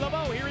Roxy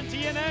Laveau here in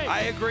TNA.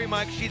 I agree,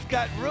 Mike. She's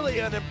got really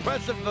an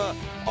impressive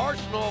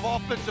arsenal of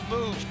offensive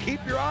moves.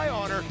 Keep your eye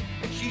on her,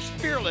 and she's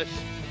fearless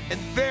and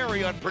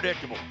very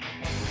unpredictable.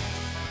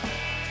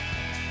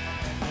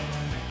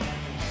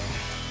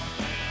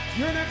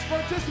 Your next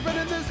participant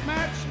in this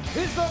match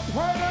is the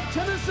Pride of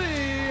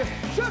Tennessee,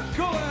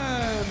 Jacqueline.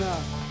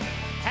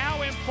 How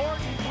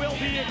important will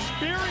the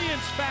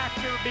experience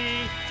factor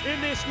be in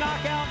this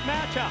knockout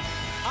matchup?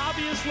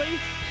 Obviously,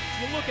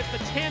 you look at the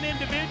 10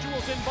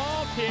 individuals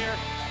involved here,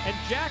 and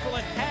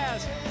Jacqueline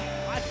has,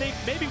 I think,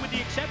 maybe with the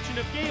exception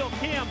of Gail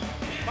Kim,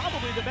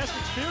 probably the best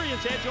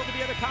experience edge over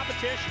the other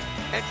competition.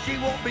 And she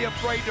won't be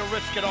afraid to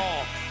risk it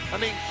all. I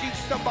mean, she's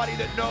somebody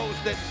that knows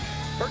that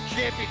her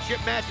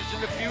championship matches in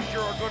the future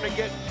are going to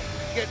get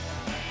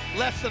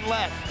less and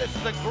less. This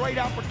is a great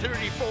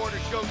opportunity for her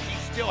to show she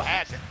still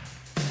has it.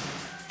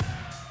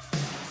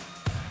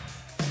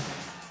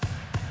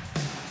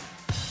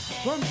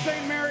 From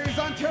St. Mary's,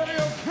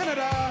 Ontario,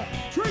 Canada,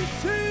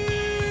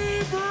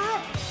 Tracy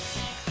Brooks.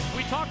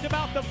 We talked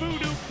about the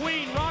Voodoo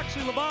Queen,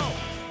 Roxy Laveau,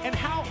 and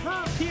how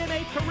her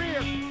TNA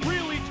career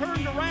really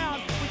turned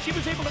around when she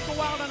was able to go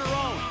out on her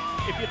own.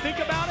 If you think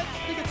about it, I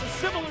think it's a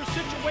similar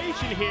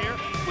situation here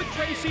with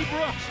Tracy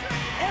Brooks.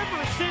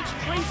 Ever since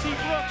Tracy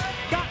Brooks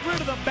got rid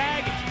of the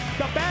baggage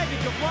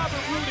of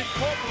Robert Roode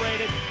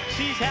Incorporated,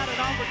 she's had an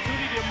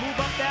opportunity to move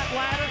up that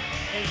ladder,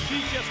 and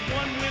she's just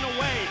one win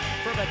away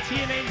from a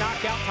TNA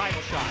knockout title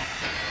shot.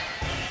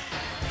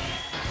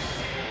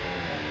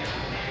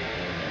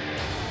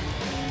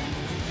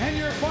 And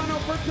your final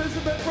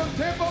participant from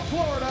Tampa,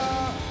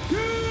 Florida,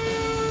 Kim.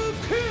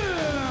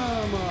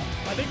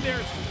 I think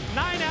there's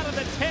 9 out of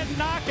the 10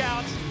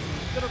 knockouts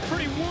that are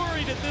pretty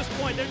worried at this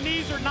point. Their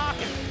knees are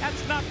knocking.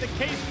 That's not the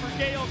case for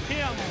Gail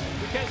Kim,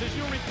 because as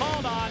you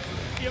recalled on,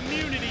 the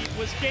immunity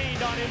was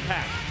gained on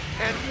impact.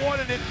 And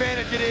what an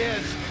advantage it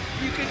is.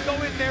 You can go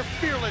in there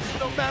fearless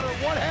no matter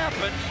what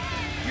happens.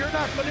 You're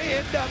not going to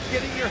end up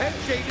getting your head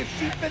shaved. If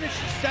she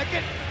finishes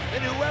second,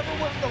 and whoever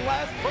was the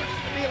last person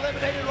to be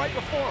eliminated right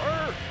before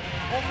her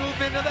will move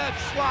into that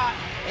slot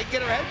and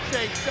get her head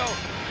shaved. So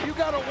you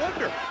got to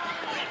wonder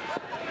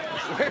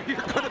where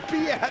you're going to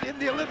be at in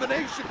the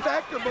elimination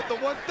factor. But the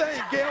one thing,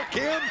 Gail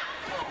Kim,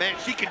 man,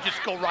 she can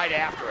just go right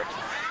after it.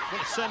 Going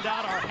to send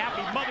out our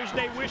happy Mother's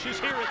Day wishes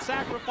here at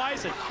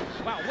Sacrifice. And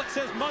wow, what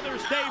says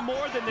Mother's Day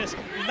more than this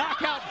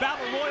knockout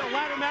battle royal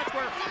ladder match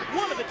where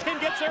one of the 10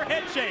 gets their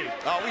head shaved?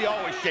 Oh, we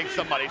always shave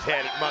somebody's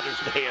head at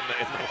Mother's Day in the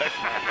West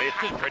family. It's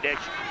just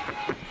tradition.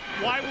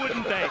 Why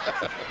wouldn't they?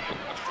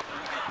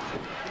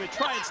 Going to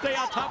try and stay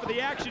on top of the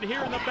action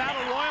here in the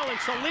battle royal, and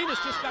Salinas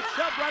just got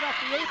shoved right off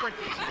the apron.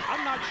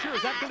 I'm not sure,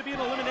 is that going to be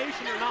an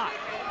elimination or not?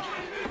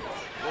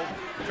 We'll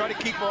try to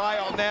keep our eye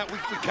on that. We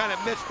kind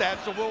of missed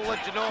that, so we'll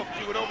let you know if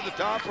she went over the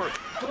top or...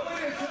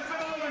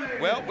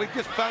 Well, we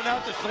just found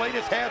out that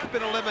Salinas has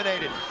been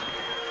eliminated.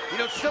 You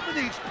know, some of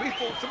these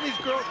people, some of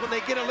these girls, when they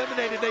get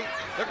eliminated,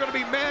 they're going to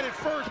be mad at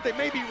first. They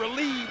may be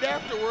relieved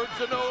afterwards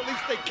to know at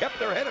least they kept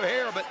their head of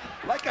hair. But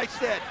like I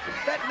said,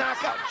 that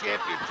knockout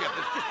championship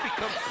has just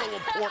become so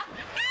important.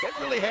 It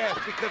really has,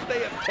 because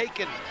they have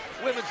taken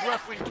women's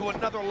wrestling to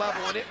another level,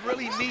 and it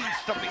really means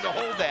something to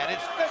hold that,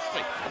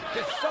 especially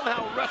to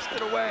somehow wrest it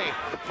away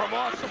from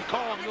Awesome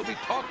Kong. You'll be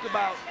talked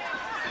about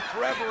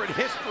forever in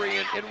history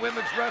in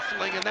women's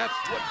wrestling, and that's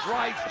what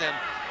drives them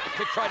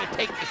to try to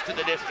take this to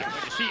the distance.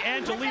 You see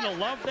Angelina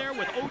Love there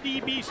with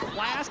ODB's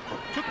flask,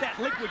 took that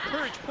liquid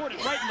courage, poured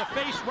it right in the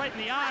face, right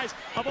in the eyes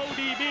of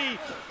ODB.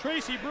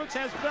 Tracy Brooks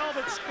has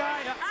Velvet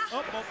Sky.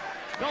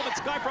 Velvet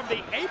Sky from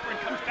the apron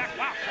comes back.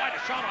 Wow, quite a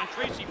shot on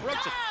Tracy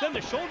Brooks. And then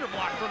the shoulder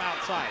block from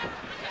outside.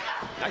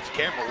 Nice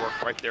camera work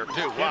right there,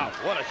 too. Wow,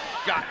 what a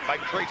shot by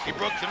Tracy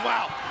Brooks. And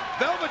wow,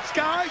 Velvet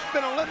Sky's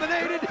been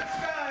eliminated.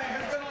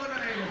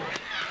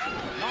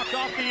 Knocked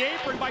off the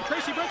apron by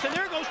Tracy Brooks, and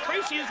there goes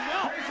Tracy as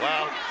well.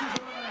 Well,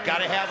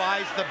 got to have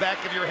eyes in the back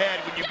of your head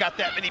when you've got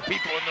that many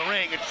people in the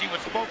ring, and she was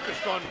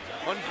focused on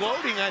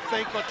gloating, I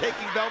think, on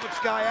taking Velvet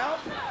Sky out.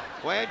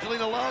 Well,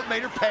 Angelina Love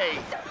made her pay.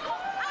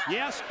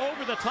 Yes,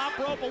 over the top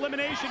rope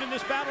elimination in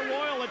this battle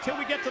royal until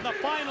we get to the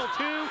final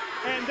two,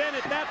 and then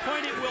at that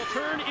point it will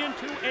turn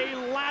into a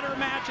ladder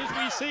match as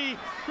we see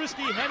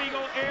Christy Hemme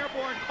go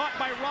airborne, caught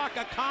by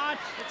Raka Khan.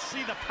 Let's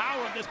see the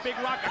power of this big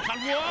Raka Khan.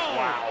 Whoa!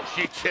 Wow,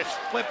 she just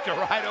flipped her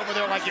right over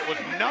there like it was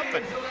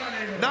nothing.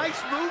 Nice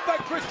move by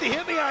Christy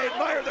Hemme. I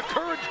admire the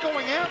courage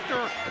going after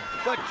her,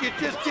 but you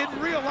just didn't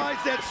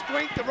realize that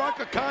strength of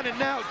Raka Khan, and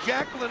now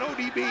Jacqueline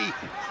ODB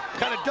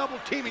kind of double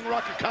teaming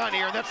Raka Khan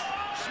here, and that's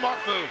a smart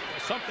move.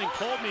 Something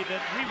told me that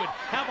we would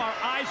have our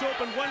eyes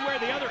open one way or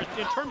the other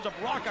in terms of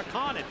Raka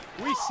Khan, and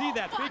we see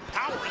that big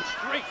power and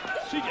strength.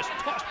 She just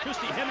tossed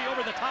Christy Hemme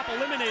over the top,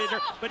 eliminated her,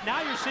 but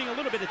now you're seeing a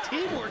little bit of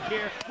teamwork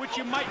here, which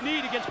you might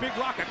need against big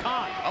Raka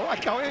Khan. I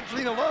like how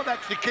Angelina Love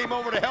actually came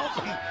over to help,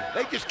 and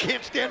they just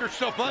can't stand her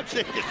so much,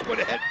 they just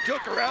went ahead and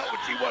took her out when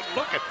she wasn't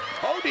looking.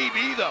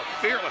 ODB, the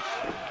fearless.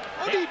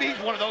 ODB's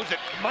one of those that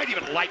might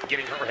even like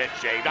getting her head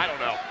shaved, I don't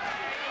know.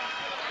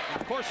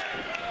 Of course,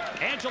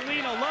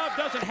 Angelina Love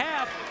doesn't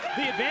have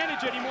the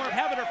advantage anymore of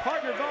having her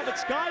partner Velvet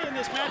Sky in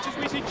this match as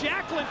we see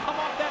Jacqueline come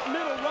off that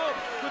middle rope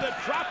with a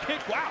drop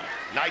kick. Wow.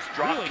 Nice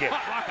drop really kick.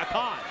 Caught Raka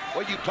Khan.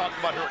 Well, you talked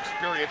about her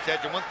experience,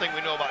 Edge, and one thing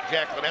we know about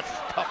Jacqueline, that's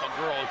as tough a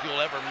girl as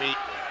you'll ever meet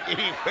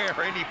anywhere,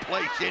 any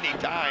place,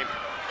 anytime.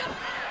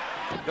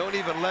 Don't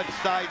even let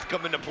sides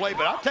come into play,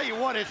 but I'll tell you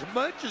what, as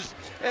much as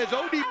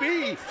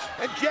ODB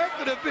and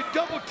Jacqueline have been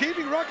double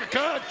teaming Raka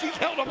Khan, she's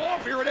held them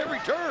off here at every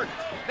turn.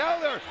 Now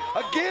they're,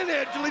 again,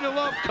 Angelina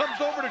Love comes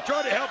over to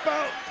try to help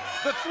out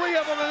the three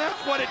of them, and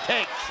that's what it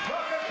takes.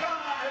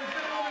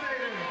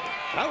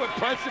 How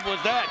impressive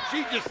was that?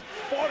 She just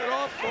fought it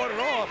off.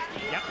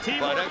 Yep,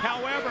 teamwork,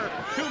 however,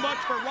 too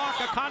much for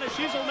Raka Khan as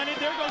she's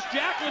eliminated. There goes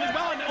Jacqueline as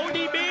well, and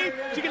ODB,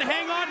 is she gonna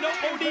hang on? No,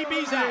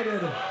 ODB's out.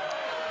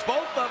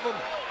 Both of them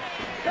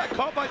got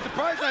caught by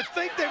surprise, and I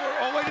think they were,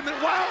 oh, wait a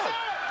minute, wow!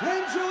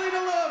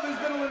 Angelina Love has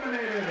been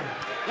eliminated.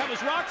 That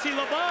was Roxy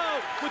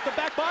Laveau with the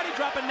back body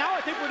drop, and now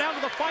I think we're down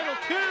to the final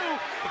two.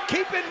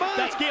 Keep in mind.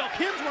 That's Gail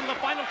Kim's one of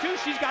the final two.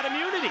 She's got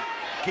immunity.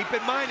 Keep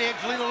in mind,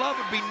 Angelina Love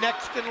would be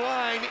next in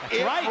line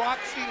if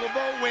Roxy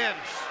Laveau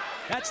wins.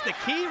 That's the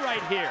key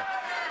right here.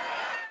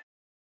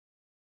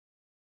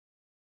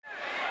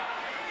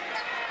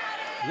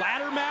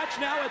 Ladder match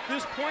now at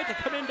this point to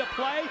come into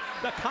play.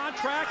 The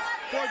contract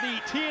for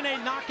the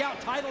TNA Knockout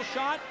title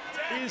shot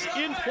is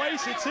in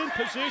place. It's in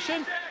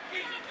position.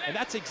 And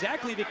that's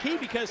exactly the key,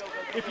 because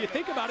if you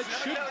think about it,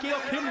 should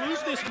Gail Kim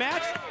lose this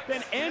match,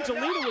 then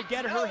Angelina would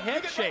get her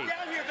head shaved.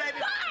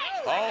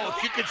 Oh,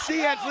 you can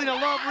see Angelina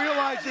Love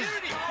realizes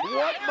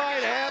what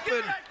might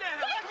happen.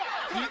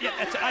 Yeah,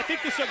 I think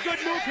this is a good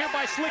move here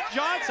by Slick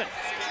Johnson.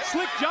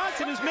 Slick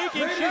Johnson is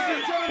making sure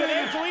that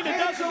Angelina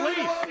doesn't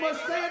leave. Love must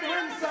stand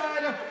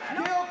ringside.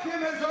 Gail Kim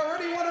has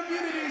already won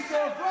immunity,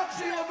 so if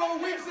Roxy Laveau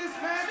wins this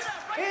match,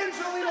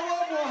 Angelina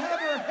Love will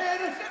have her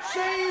head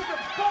shaved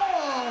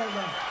bald.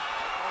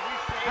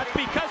 That's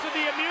because of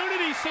the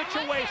immunity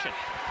situation.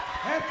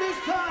 At this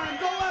time,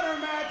 the ladder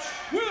match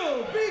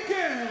will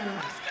begin.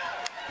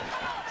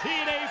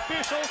 TNA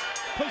officials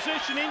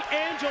positioning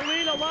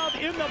Angelina Love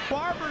in the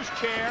barber's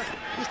chair,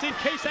 just in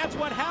case that's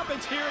what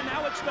happens here. And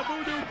now it's the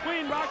Voodoo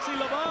Queen, Roxy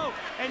Laveau,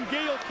 and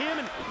Gail Kim.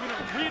 And I'm going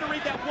to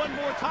reiterate that one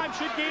more time.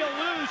 Should Gail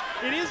lose,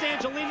 it is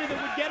Angelina that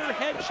would get her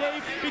head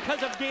shaved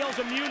because of Gail's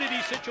immunity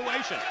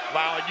situation.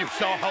 Wow, and you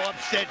saw how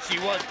upset she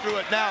was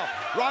through it. Now,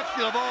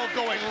 Roxy Laveau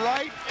going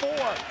right for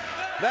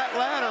that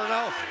ladder.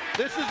 Now,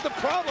 this is the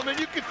problem, and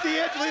you can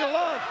see Angelina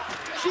Love.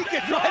 She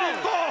gets right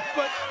involved,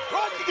 but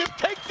Roxy just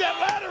takes that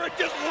ladder and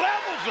just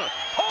levels her.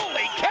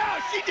 Holy cow,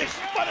 she just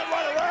spun it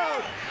right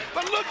around.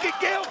 But look at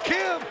Gail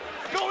Kim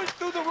going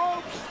through the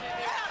ropes,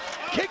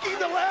 kicking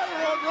the ladder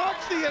on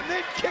Roxy, and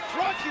then kicks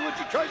Roxy when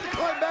she tries to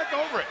climb back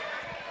over it.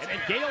 And then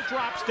Gail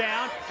drops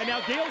down, and now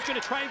Gail's going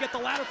to try and get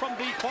the ladder from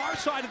the far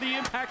side of the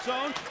impact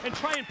zone and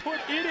try and put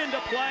it into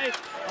play.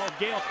 Oh,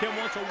 Gail Kim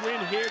wants a win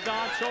here,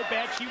 Don, so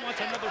bad. She wants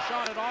another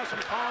shot at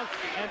Awesome Kong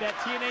and that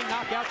TNA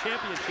Knockout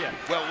Championship.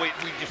 Well, we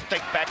just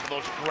think back to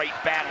those great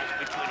battles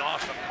between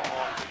Awesome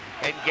Kong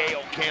and Gail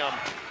Kim.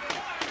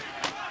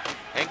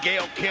 And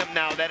Gail Kim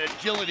now, that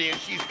agility, and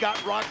she's got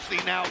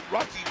Roxy now.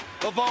 Roxy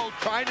Laveau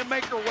trying to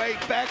make her way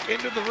back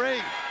into the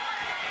ring.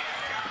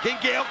 Can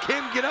Gail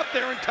Kim get up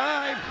there in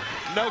time?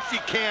 No,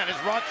 she can't, as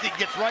Roxy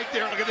gets right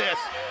there. Look at this.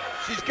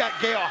 She's got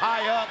Gail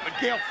high up, and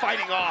Gail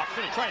fighting off.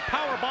 Gonna try and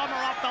power bomb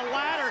her off the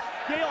ladder.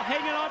 Gail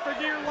hanging on for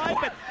dear life,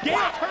 but Gail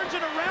turns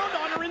it around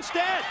on her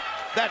instead.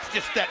 That's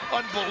just that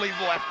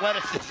unbelievable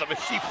athleticism as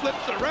she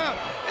flips it around,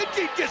 and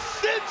she just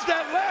sends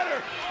that ladder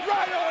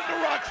right on to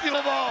Roxy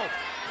Laveau.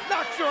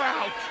 Knocks her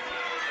out.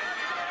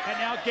 And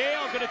now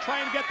Gail gonna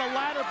try and get the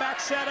ladder back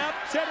set up,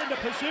 set into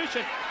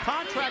position.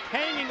 Contract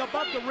hanging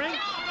above the ring.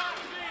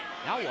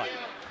 Now what?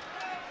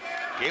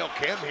 Gail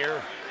Kim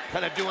here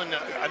kind of doing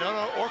an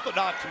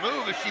unorthodox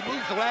move as she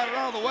moves the ladder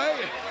out of the way,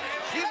 and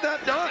she's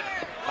not done.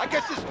 I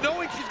guess it's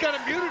knowing she's got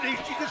immunity,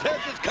 she just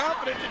has this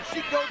confidence and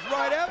she goes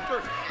right after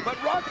her, but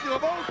Roxy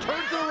Laveau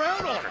turns it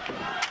around on her.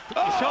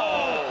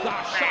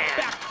 Shot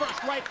back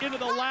first right into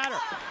the ladder,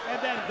 and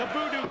then the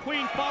Voodoo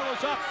Queen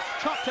follows up,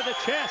 chop to the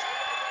chest.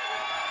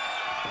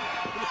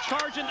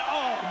 charging.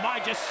 Oh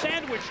my, just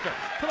sandwiched her.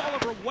 Put all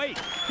of her weight.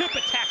 Hip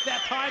attack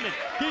that time, and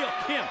Gail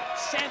Kim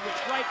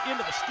sandwiched right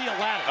into the steel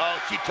ladder. Oh,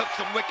 she took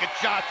some wicked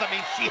shots. I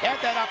mean, she had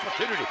that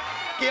opportunity.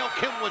 Gail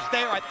Kim was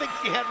there. I think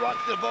she had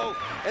Roxy Laveau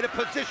in a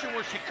position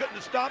where she couldn't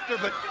have stopped her,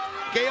 but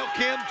Gail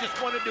Kim just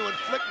wanted to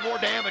inflict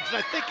more damage. And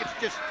I think it's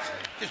just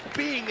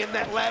being in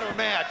that ladder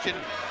match and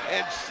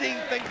seeing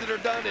things that are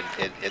done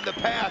in the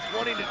past,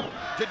 wanting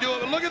to do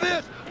it. But look at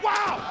this.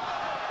 Wow!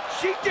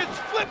 She just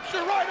flips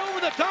her right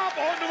over the top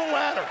onto the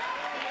ladder.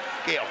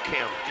 Gail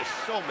Kim, just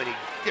so many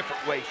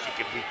different ways she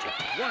can beat you.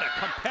 What a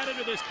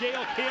competitor this Gail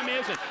Kim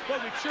is, and boy,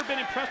 we've sure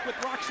been impressed with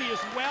Roxy as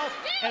well,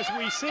 as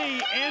we see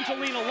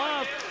Angelina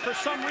Love, for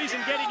some reason,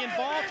 getting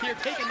involved here,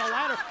 taking the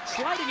ladder,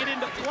 sliding it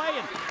into play,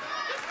 and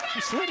she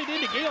slid it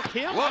into Gail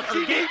Kim. Well,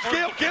 she needs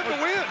Gail Kim to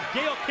win.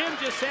 Gail Kim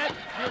just said,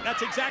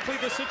 that's exactly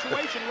the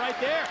situation right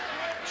there.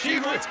 She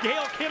wants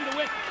Gail Kim to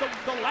win.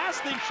 The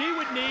last thing she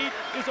would need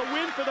is a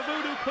win for the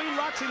Voodoo Queen,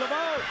 Roxy Laveau.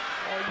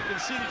 Oh, you can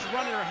see that she's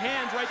running her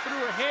hands right through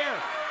her hair.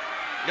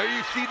 There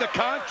you see the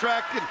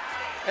contract,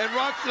 and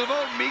Roxy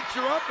Laveau meets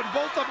her up, and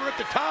both of them are at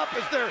the top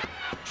as they're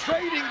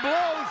trading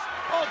blows.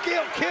 Oh,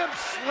 Gail Kim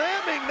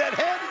slamming that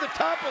head to the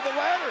top of the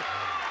ladder.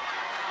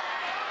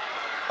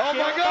 Oh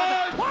my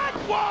God! What?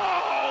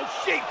 Whoa!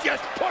 She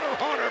just put her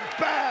on her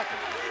back.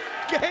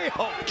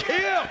 Gail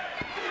Kim.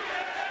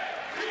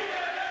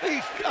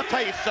 I'll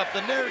tell you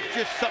something. There's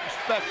just something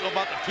special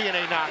about the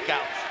TNA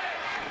knockouts.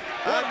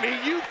 I mean,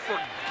 you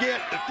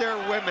forget that there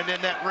are women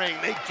in that ring.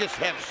 They just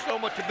have so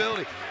much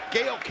ability.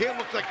 Gail Kim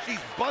looks like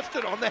she's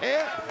busted on the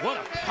head. What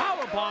a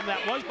power bomb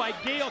that was by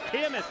Gail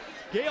Kim, as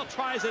Gail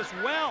tries as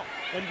well.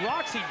 And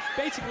Roxy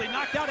basically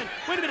knocked out. And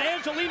wait a minute,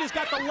 Angelina's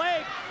got the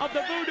leg of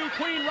the Voodoo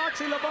Queen,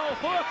 Roxy Laveau,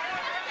 hook.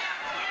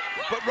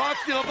 But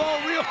Roxy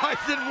Laveau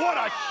realizing what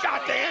a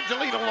shot to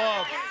Angelina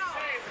Love.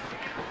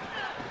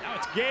 Now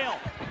it's Gail.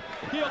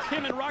 Gail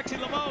Kim and Roxy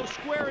Laveau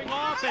squaring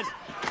off, and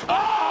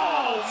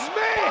oh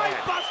man!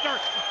 Buster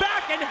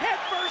back and head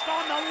first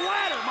on the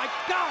ladder. My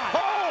God!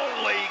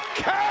 Holy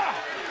cow!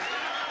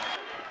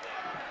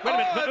 Wait a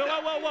minute!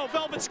 Whoa!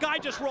 Velvet Sky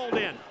just rolled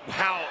in.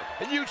 Wow!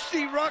 And you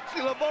see Roxy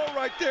Laveau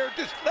right there,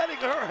 just letting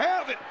her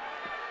have it.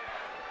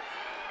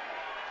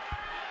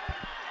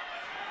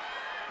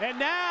 And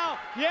now,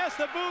 yes,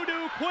 the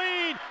Voodoo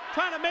Queen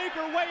trying to make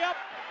her way up.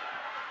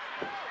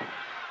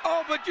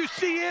 Oh, but you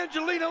see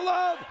Angelina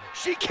Love,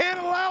 she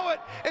can't allow it,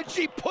 and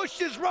she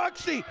pushes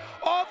Roxy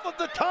off of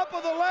the top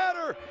of the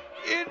ladder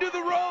into the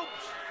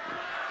ropes.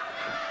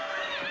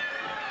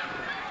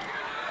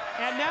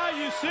 And now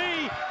you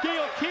see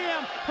Gail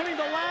Kim putting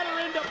the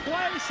ladder into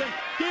place, and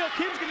Gail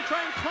Kim's gonna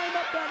try and climb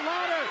up that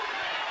ladder.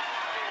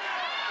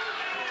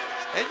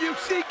 And you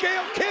see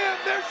Gail Kim,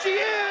 there she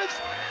is,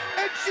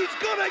 and she's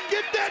gonna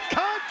get that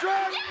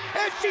contract,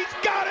 and she's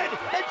got it,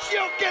 and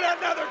she'll get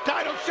another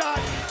title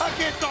shot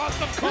against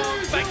Awesome Kong,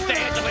 thanks to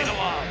Angelina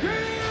Love.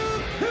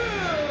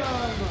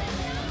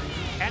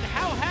 And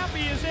how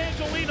happy is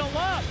Angelina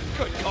Love?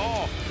 Good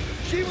call.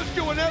 She was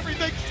doing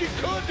everything she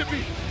could to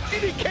be.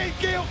 She became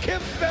Gail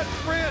Kim's best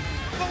friend.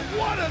 But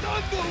what an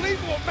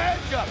unbelievable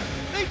matchup.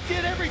 They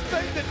did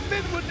everything that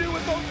Finn would do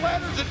with those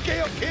ladders and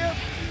Gail Kim.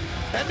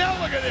 And now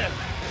look at this.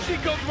 She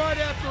goes right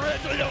after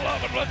Angelina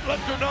Love and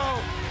lets her know.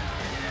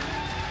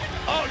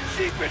 Oh,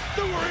 she just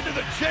threw her into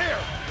the chair.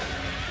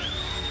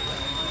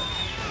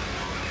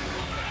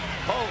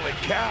 Holy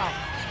cow.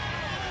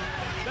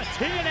 The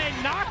TNA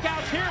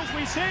knockouts here as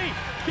we see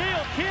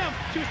Gail Kim.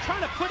 She was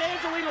trying to put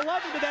Angelina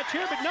Love into that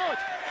chair, but no,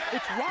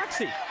 it's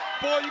Roxy.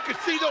 Boy, you can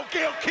see though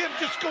Gail Kim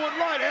just going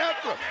right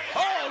after her.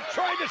 Oh,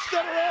 trying to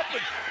set her up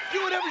and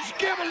do whatever she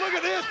can, but look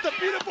at this, the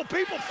beautiful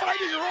people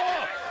fighting her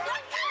off.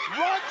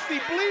 Roxy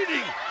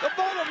bleeding. The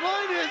bottom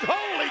line is,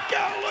 holy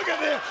cow, look at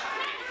this.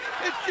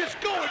 It's just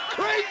going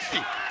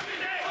crazy.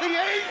 The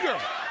anger.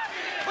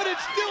 But it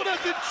still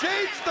doesn't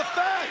change the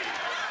fact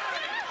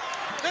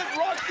that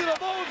Roxy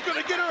Laveau is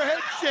going to get her head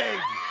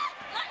shaved.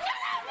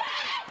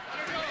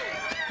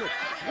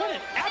 What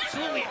an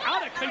absolutely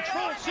out of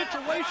control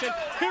situation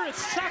here at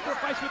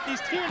Sacrifice with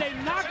these TNA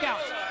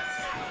knockouts.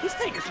 This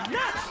thing is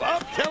nuts.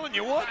 I'm telling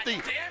you what,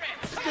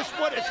 just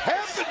what has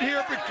happened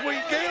here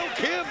between Gail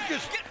Kim,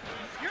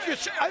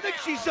 I think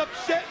she's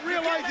upset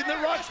realizing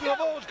that Roxy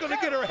Laveau is going to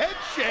get her head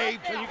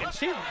shaved. So you can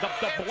see the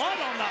blood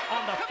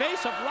on the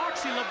face of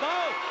Roxy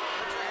Laveau.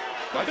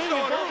 I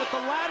saw it with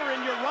the ladder,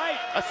 and you're right.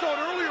 I saw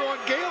it earlier on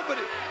Gail, but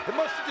it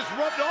must have just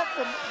rubbed off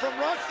from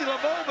Roxy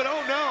Laveau, but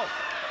oh no.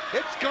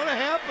 It's going to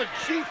happen.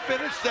 She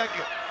finished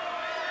second.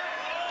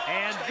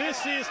 And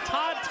this is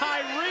Todd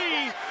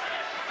Tyree,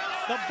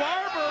 the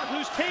barber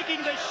who's taking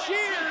the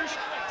shears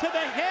to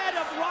the head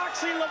of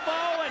Roxy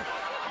Laveau. And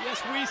yes,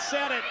 we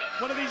said it.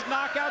 One of these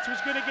knockouts was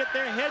going to get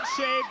their head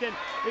shaved, and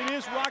it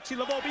is Roxy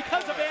Laveau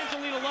because of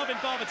Angelina Love and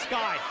Velvet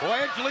Sky. Well,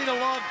 Angelina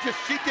Love,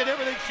 she did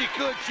everything she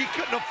could. She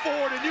couldn't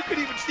afford, and you could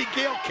even see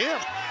Gail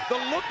Kim. The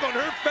look on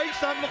her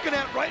face I'm looking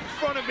at right in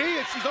front of me,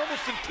 and she's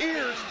almost in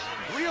tears,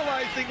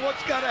 realizing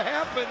what's got to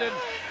happen. And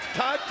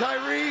Todd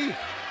Tyree,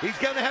 he's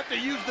going to have to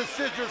use the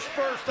scissors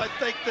first, I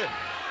think, to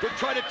to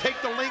try to take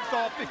the length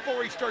off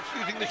before he starts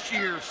using the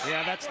shears.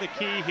 Yeah, that's the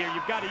key here.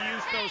 You've got to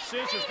use those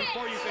scissors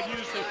before you can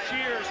use the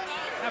shears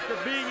after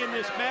being in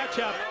this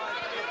matchup.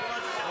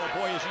 Oh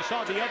boy, as you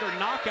saw the other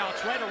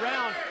knockouts right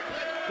around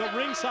the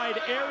ringside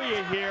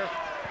area here.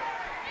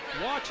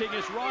 Watching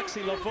as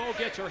Roxy Laveau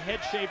gets her head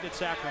shaved at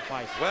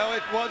Sacrifice. Well,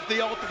 it was the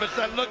ultimate.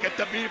 Look at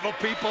the beautiful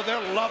people.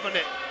 They're loving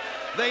it.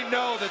 They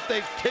know that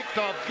they've ticked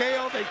off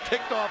Gail, they've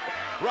ticked off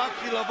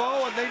Roxy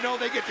Laveau, and they know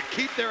they get to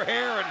keep their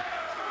hair. And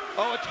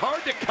oh, it's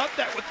hard to cut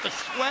that with the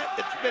sweat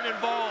that's been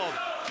involved.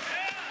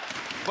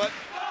 But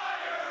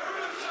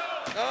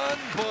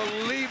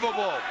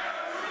unbelievable.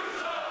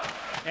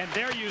 And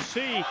there you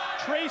see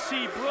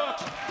Tracy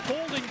Brooks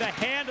holding the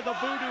hand of the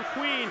Voodoo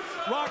Queen,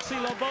 Roxy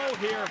Laveau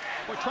here.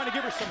 We're trying to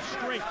give her some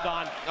strength,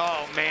 Don.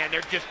 Oh man,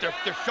 they're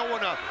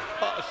showing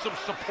some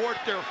support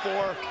there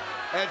for,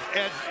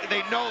 as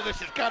they know this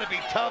has got to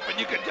be tough. And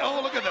you can, oh,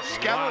 look at the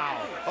scalp.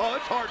 Wow. Oh,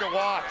 it's hard to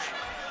watch.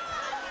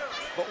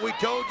 But we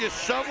told you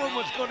someone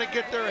was going to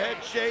get their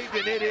head shaved,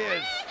 and it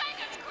is.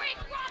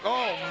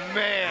 Oh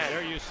man.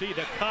 There you see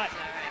the cut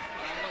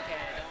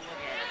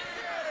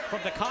from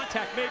the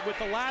contact made with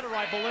the ladder,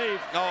 I believe.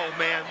 Oh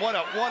man, what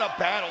a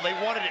battle. They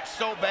wanted it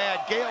so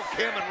bad. Gail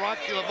Kim and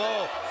Roxy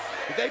Laveau,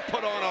 they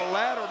put on a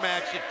ladder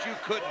match that you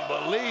couldn't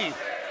believe.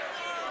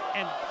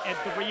 And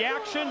the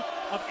reaction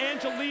of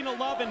Angelina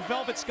Love and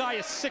Velvet Sky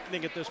is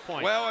sickening at this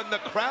point. Well, and the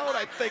crowd,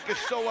 I think, is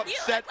so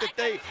upset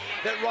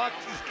that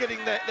Roxy's getting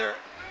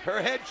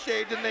her head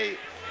shaved, and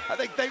I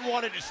think they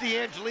wanted to see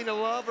Angelina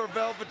Love or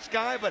Velvet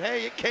Sky, but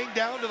hey, it came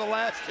down to the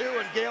last two,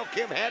 and Gail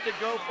Kim had to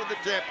go for the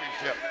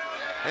championship.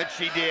 And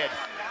she did.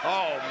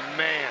 Oh,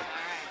 man.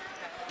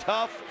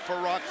 Tough for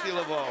Roxy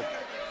Laveau.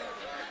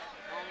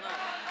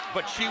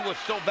 But she was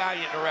so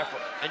valiant in her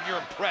effort, and you're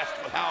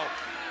impressed with how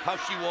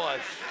she was.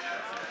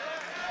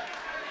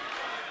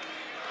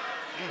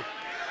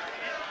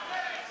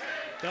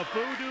 The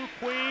Voodoo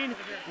Queen,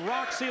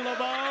 Roxy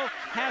Laveau,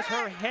 has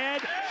her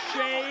head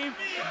shaved,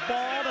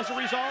 bald as a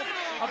result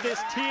of this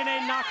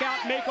TNA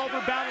Knockout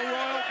Makeover Battle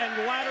Royal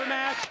and ladder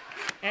match.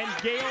 And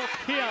Gail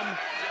Kim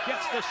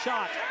gets the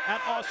shot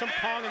at Awesome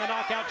Kong in the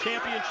Knockout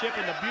Championship,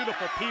 and the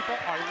beautiful people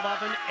are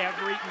loving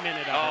every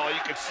minute of it. Oh,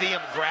 you can see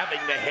them grabbing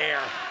the hair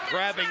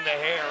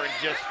and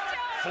just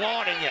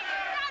flaunting it.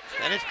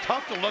 And it's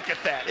tough to look at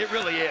that. It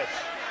really is.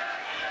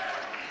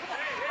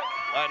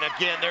 And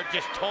again, they're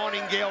just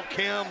taunting Gail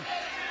Kim.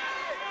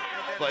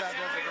 But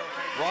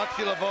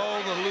Roxy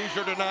Laveau, the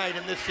loser tonight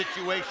in this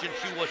situation,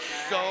 she was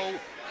so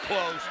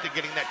close to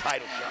getting that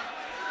title shot.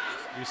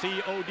 You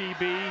see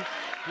ODB,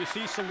 you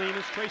see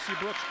Salinas, Tracy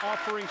Brooks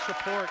offering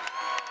support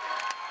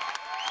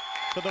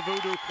to the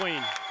Voodoo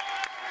Queen.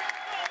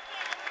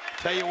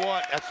 Tell you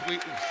what, that's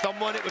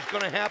someone it was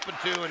going to happen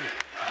to, and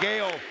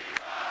Gail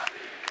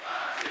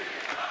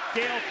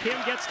Kim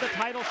gets the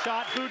title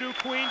shot. Voodoo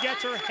Queen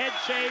gets her head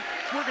shaved.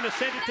 We're going to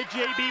send it to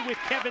JB with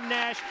Kevin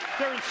Nash.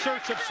 They're in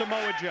search of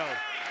Samoa Joe.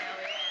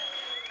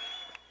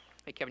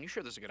 Hey, Kevin, you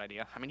sure this is a good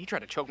idea? I mean, he tried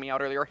to choke me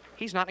out earlier.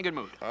 He's not in a good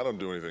mood. I don't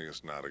do anything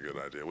that's not a good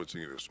idea. What's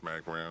he gonna do,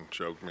 smack around,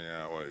 choke me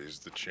out? Well, he's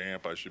the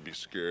champ. I should be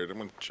scared. I'm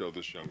gonna show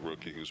this young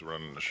rookie who's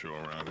running the show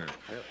around here.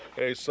 Yep.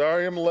 Hey,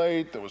 sorry I'm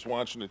late. I was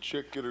watching a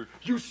chick get her...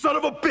 You son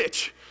of a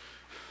bitch!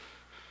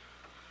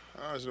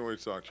 I was in a way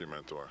to talk to your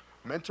mentor.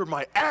 Mentor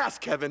my ass,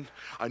 Kevin.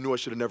 I knew I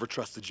should have never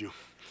trusted you.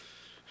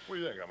 What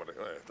do you think?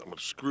 I'm gonna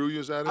screw you,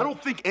 is that it? I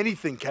don't think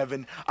anything,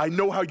 Kevin. I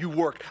know how you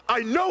work.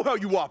 I know how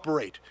you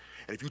operate.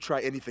 And if you try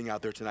anything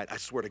out there tonight, I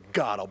swear to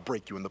God, I'll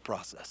break you in the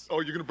process.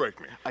 Oh, you're gonna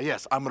break me?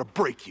 Yes, I'm gonna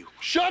break you.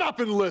 Shut up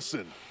and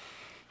listen.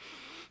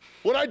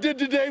 What I did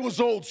today was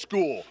old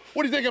school.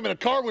 What do you think, I'm in a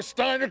car with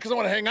Steiner because I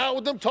want to hang out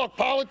with him, talk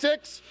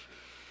politics?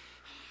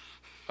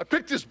 I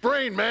picked his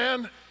brain,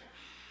 man.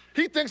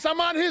 He thinks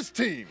I'm on his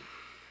team.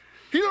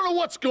 He don't know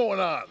what's going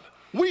on.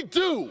 We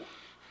do.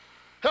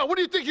 Hell, what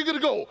do you think you're gonna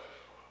go?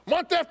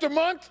 Month after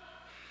month?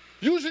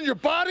 Using your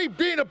body,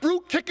 being a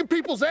brute, kicking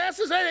people's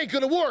asses? That ain't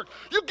gonna work.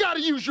 You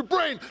gotta use your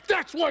brain.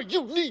 That's why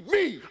you need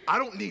me. I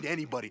don't need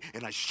anybody,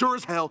 and I sure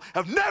as hell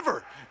have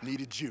never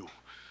needed you.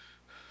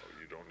 Oh,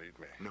 you don't need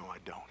me? No, I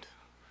don't.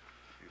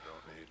 You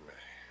don't need me.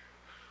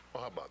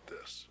 Well, how about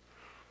this?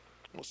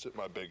 We'll sit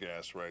my big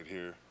ass right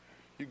here.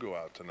 You go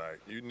out tonight.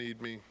 You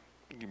need me,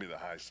 give me the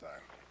high sign.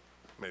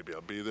 Maybe I'll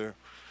be there.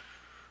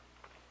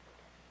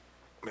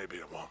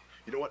 Maybe I won't.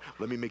 You know what?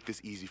 Let me make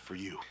this easy for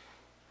you.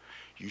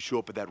 You show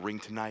up at that ring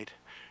tonight,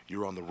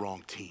 you're on the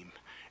wrong team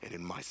and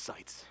in my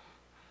sights.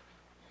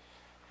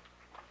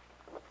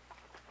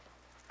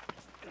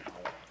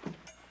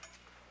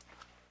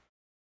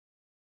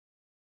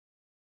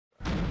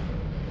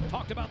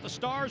 Talked about the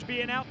Stars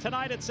being out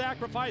tonight at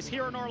Sacrifice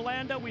here in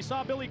Orlando. We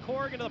saw Billy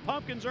Corrigan of the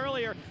Pumpkins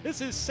earlier.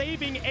 This is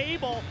Saving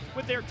Abel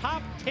with their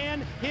top 10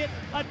 hit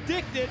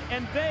Addicted,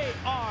 and they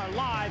are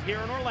live here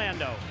in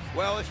Orlando.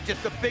 Well, it's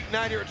just a big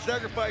night here at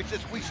Sacrifice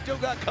as we still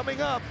got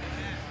coming up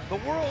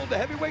the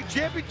Heavyweight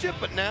Championship,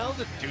 but now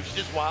the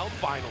Deuces Wild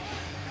Finals.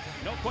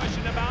 No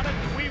question about it.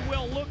 We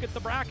will look at the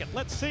bracket.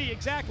 Let's see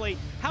exactly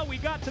how we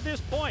got to this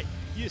point.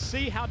 You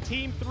see how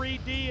Team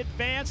 3D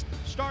advanced,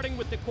 starting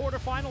with the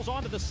quarterfinals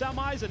onto the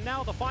semis and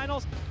now the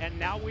finals, and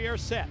now we are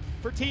set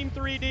for Team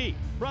 3D.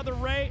 Brother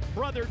Ray,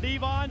 Brother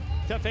Devon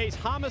to face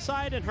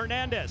Homicide and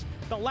Hernandez,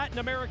 the Latin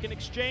American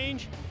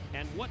Exchange,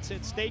 and what's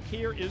at stake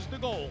here is the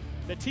goal,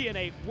 the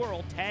TNA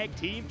World Tag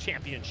Team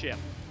Championship.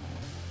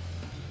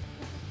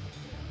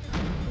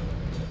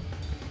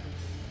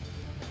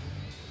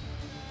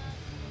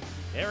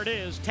 There it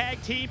is,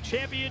 Tag Team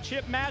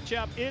Championship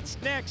matchup. It's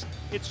next.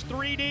 It's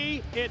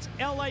 3D, it's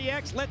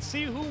LAX. Let's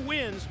see who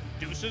wins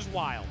Deuces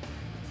Wild.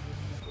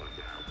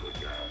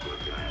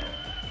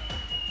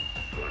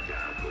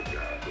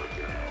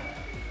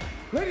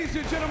 Ladies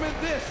and gentlemen,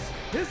 this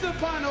is the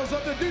finals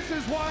of the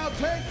Deuces Wild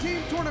Tag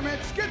Team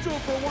Tournament,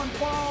 scheduled for one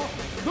fall.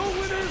 The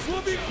winners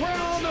will be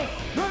crowned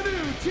the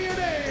new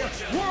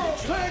TNA World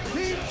Tag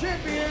Team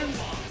Champions.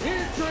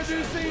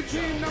 Introducing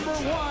team number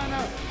 1,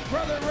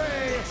 Brother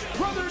Ray,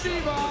 Brother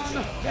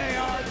Devon. They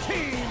are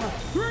Team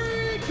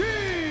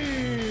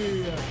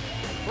 3D.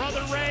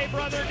 Brother Ray,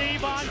 Brother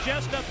Devon,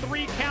 just a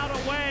 3 count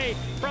away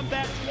from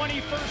that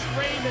 21st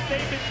reign that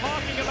they've been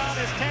talking about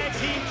as tag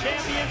team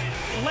champions.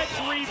 Let's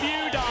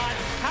review, Don,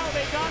 how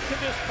they got to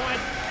this point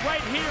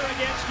right here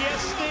against,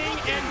 Sting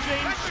and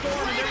James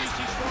Storm. And there you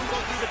see Storm go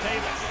through the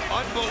table.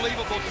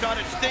 Unbelievable shot,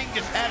 and Sting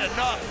just had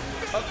enough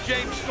of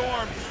James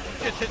Storm.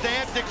 Just his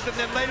antics, and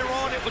then later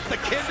on it was the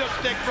kendo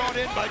stick brought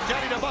in by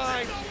Johnny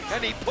Devine,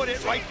 and he put it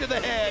right to the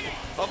head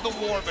of the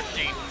War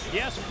Machine.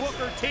 Yes,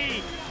 Booker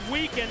T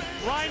weakened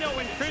Rhino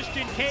and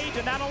Christian Cage,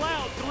 and that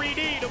allowed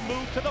 3D to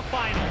move to the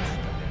finals.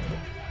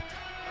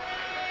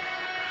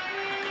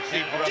 See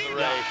Brother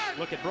Ray.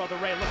 Look at Brother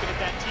Ray looking at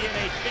that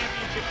TNA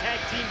Championship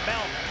Tag Team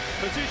belt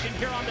positioned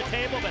here on the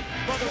table, but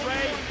Brother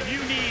Ray,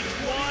 you need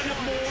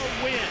 1 more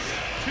win.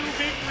 2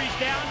 victories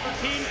down for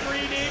Team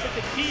 3D, but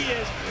the key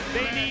is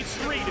they need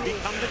 3 to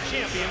become the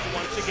champions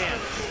once again.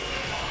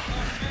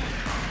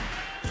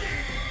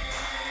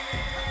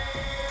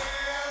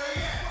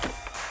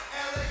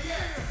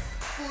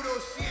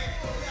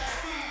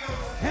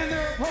 And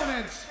their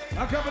opponents,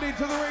 accompanied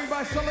to the ring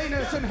by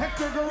Salinas and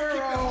Hector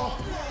Guerrero,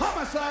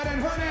 Homicide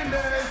and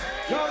Hernandez,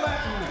 the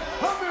Latin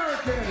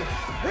American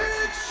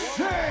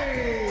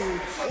Exchange.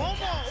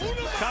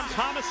 Comes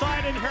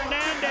Homicide and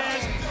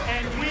Hernandez,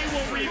 and we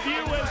will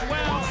review as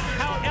well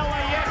how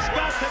LAX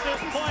got to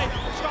this point.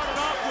 Started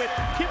off with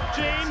Kip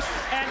James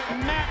and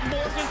Matt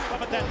Morgan. How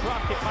about that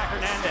drop kick by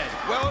Hernandez?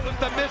 Well, it was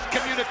the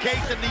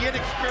miscommunication, the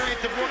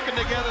inexperience of working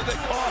together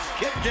that cost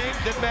Kip James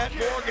and Matt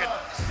Morgan.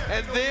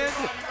 And then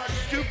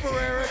Super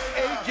Eric,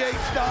 AJ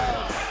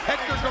Styles,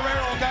 Hector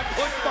Guerrero got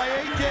pushed by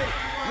AJ.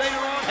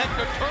 Later on,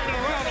 Hector turned it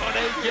around on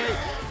AJ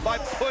by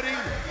putting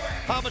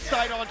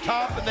Homicide on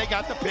top, and they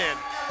got the pin.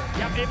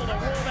 Yep, able to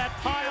roll that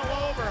pile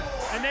over,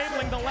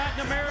 enabling the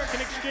Latin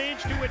American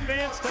Exchange to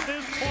advance to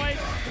this point.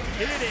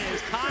 It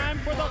is time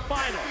for the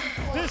final.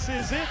 This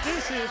is it.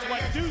 This is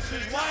what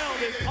Deuces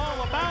Wild is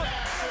all about.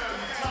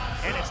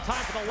 And it's time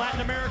for the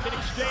Latin American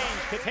Exchange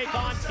to take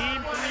on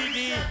Team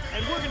 3D,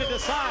 and we're going to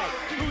decide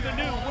who the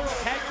new World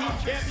Tag Team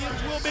Champions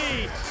will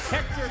be.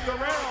 Hector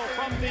Guerrero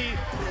from the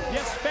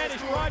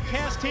Spanish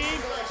broadcast team.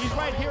 He's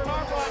right here at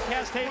our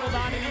broadcast table,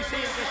 Don, and he's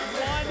seeing just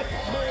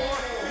 1 more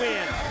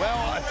win.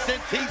 Well,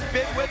 since he's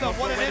been with them,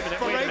 what an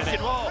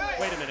inspiration.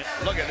 Wait a minute.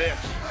 Look at this.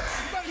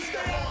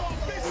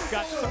 We've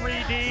got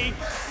 3D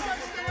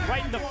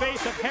right in the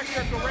face of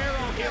Hector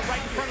Guerrero here, right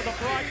in front of the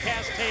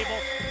broadcast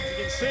table.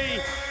 You can see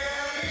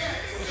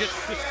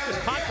this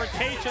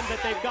confrontation that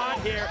they've got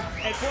here,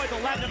 and boy,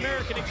 the Latin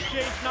American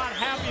Exchange not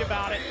happy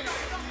about it.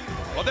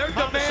 Well, they're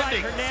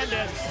demanding.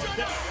 Hernandez,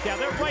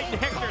 they're right in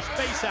Hector's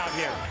face out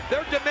here.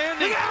 They're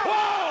demanding.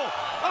 Whoa!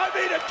 I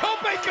mean, a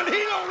tope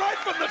Canino right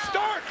from the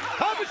start.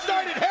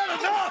 Homicide had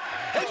enough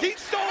as he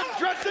saw him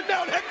dressing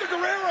down Hector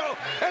Guerrero,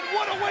 and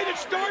what a way to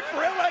start for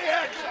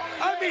LAX.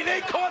 I mean,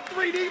 they caught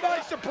 3D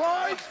by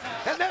surprise,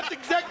 and that's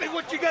exactly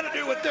what you got to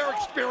do with their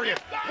experience.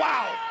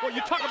 Wow. Well,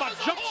 you talk about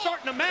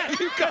jump-starting a match.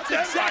 That's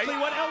exactly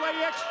what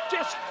LAX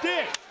just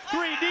did.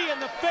 3D in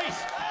the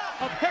face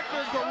of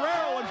Hector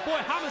Guerrero, and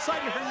boy,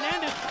 Homicide and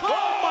Hernandez.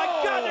 Oh my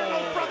God, there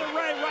goes Brother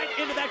Ray right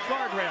into that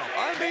guardrail.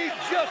 I mean,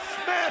 just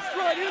smashed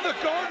right into the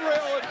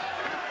guardrail, and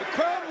the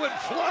crowd went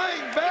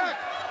flying back.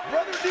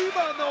 Brother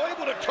Devon, though,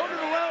 able to turn it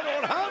around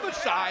on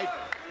Homicide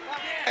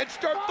and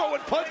start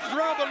throwing punches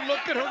around, but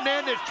look at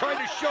Hernandez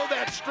trying to show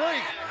that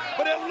strength.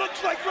 But it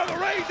looks like Brother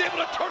Ray's able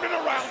to turn it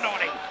around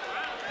on him.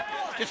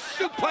 Just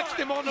suplexed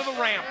him onto the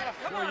ramp.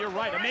 Well, you're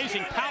right.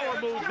 Amazing power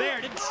move there.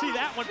 Didn't see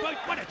that one. But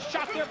what a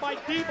shot there by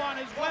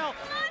Devon as well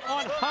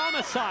on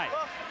Homicide.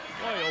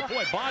 Boy, oh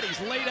boy, bodies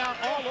laid out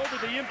all over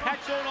the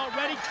impact zone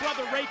already.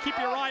 Brother Ray, keep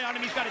your eye on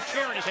him. He's got a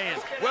chair in his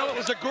hand. Well, it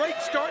was a great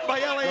start by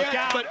LAX,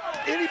 but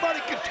anybody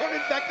can turn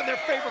it back in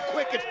their favor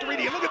quick. It's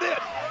 3D. And look at this.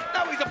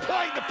 Now he's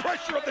applying the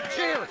pressure of the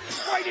chair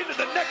right into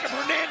the neck of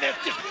Hernandez,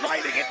 just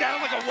driving it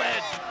down like a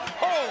wedge.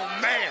 Oh,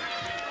 man.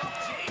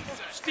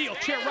 Steel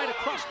chair right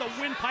across the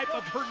windpipe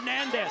of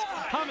Hernandez.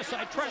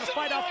 Homicide trying to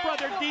fight off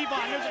Brother Devon.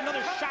 There's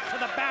another shot to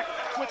the back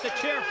with the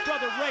chair.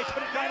 Brother Ray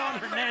put it right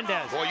on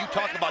Hernandez. Boy, you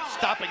talk about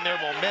stopping their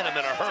momentum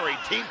in a hurry.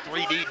 Team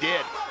 3D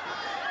did.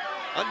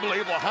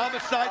 Unbelievable.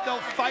 Homicide, though,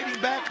 fighting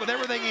back with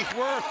everything he's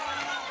worth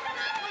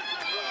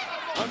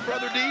on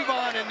Brother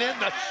Devon, and then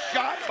the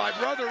shot by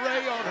Brother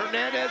Ray on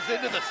Hernandez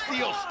into the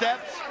steel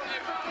steps.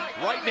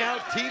 Right now,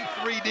 Team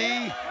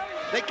 3D,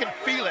 they can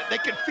feel it. They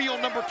can feel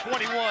number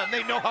 21.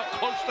 They know how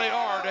close they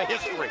are to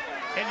history.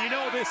 And you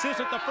know this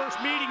isn't the first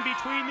meeting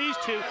between these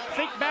two.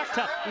 Think back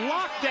to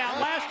lockdown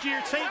last year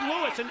at St.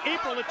 Louis in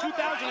April of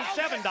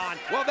 2007, Don.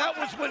 Well, that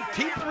was when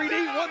Team 3D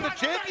won the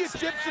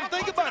championships, and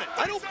think about it.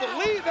 I don't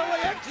believe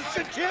LAX has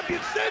been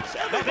champions since.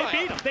 No, they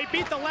beat them. They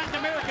beat the Latin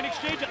American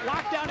Exchange at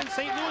lockdown in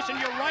St. Louis, and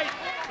you're right.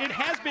 It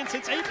has been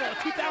since April of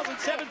 2007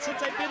 since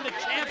they've been the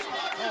champs.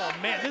 Oh,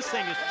 man, this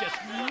thing has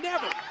just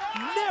never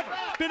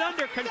been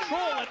under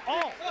control at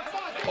all.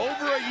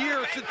 Over a year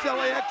since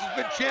LAX has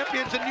been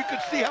champions, and you can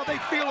see how they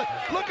feel it.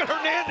 Look at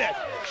Hernandez,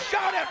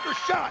 shot after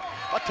shot.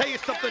 I'll tell you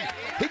something,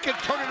 he can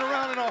turn it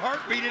around in a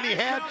heartbeat, and he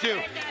had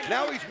to.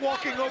 Now he's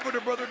walking over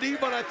to Brother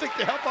Devon, I think,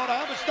 to help out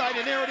Homicide,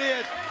 and there it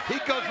is. He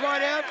goes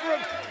right after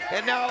him,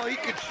 and now he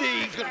can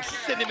see he's going to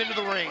send him into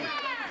the ring.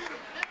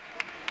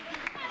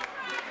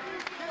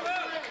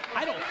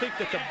 I don't think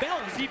that the bell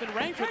has even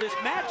rang for this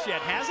match yet,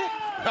 has it?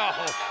 No,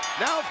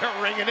 now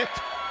they're ringing it.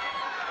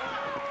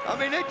 I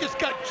mean, they just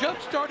got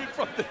jump-started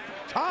from the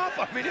top.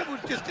 I mean, it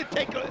was just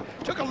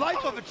took a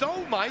life of its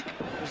own, Mike.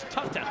 It was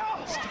tough to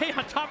stay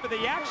on top of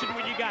the action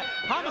when you got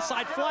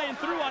Homicide flying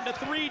through onto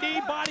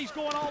 3D, bodies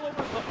going all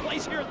over the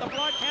place here at the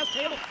broadcast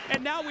table,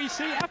 and now we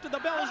see after the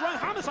bell is rung,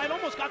 Homicide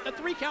almost got the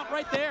 3 count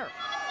right there.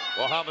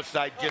 Well,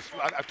 Homicide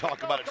I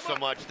talk about it so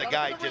much. The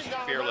guy just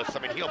fearless. I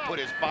mean, he'll put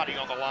his body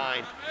on the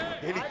line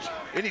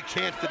any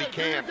chance that he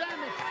can.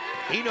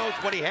 He knows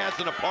what he has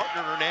in a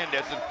partner,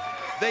 Hernandez, and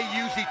they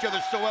use each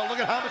other so well. Look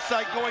at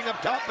Homicide going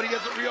up top, but he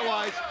doesn't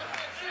realize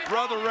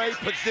Brother Ray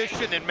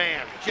position, and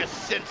man, just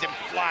sends him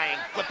flying,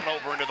 flipping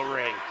over into the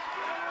ring.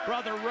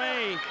 Brother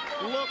Ray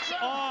looks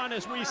on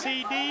as we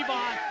see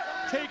Devon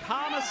take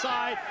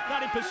Homicide,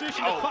 got in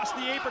position to cross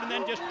the apron, and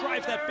then just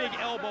drives that big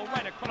elbow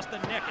right across the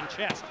neck and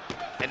chest.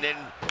 And then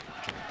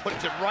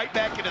puts it right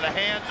back into the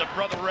hands of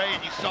Brother Ray,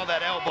 and you saw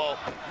that elbow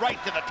right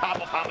to the top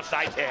of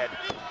Homicide's head.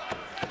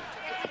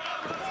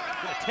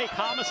 Take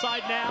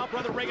Homicide now.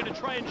 Brother Ray going to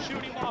try and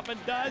shoot him off,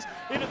 and does.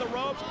 Into the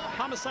ropes.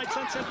 Homicide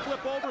sunset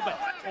flip over, but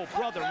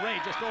Brother Ray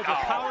just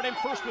overpowered him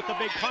first with the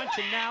big punch,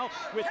 and now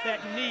with that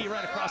knee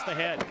right across the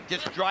head.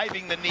 Just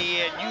driving the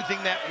knee in,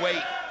 using that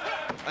weight,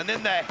 and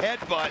then the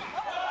headbutt.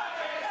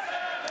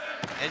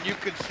 And you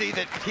can see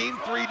that Team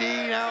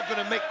 3D now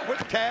going to make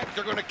quick tags.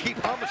 They're going to keep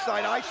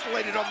Homicide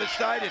isolated on this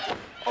side, and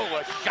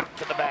a shot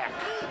to the back.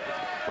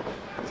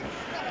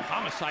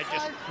 Homicide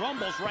just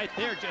crumbles right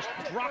there, just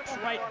drops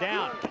right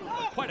down.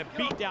 Quite a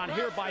beat down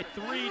here by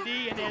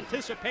 3D in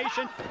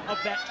anticipation of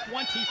that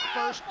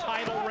 21st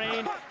title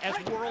reign as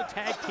World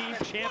Tag Team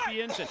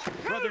Champions. And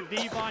Brother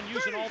Devon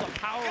using all the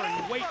power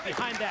and weight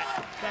behind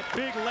that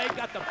big leg,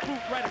 got the boot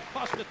right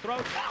across the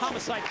throat.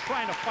 Homicide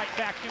trying to fight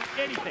back, do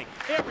anything,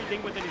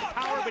 everything within his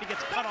power, but he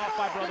gets cut off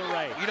by Brother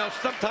Ray. You know,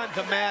 sometimes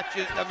a match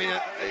is,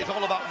 it's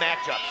all about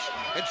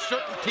matchups. And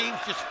certain teams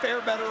just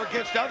fare better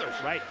against others.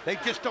 Right. They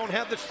just don't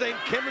have the same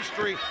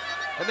chemistry,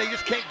 and they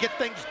just can't get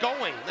things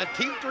going. And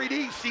Team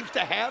 3D seems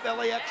to have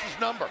LAX's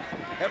number.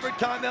 Every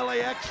time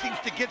LAX seems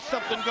to get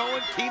something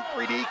going, Team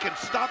 3D can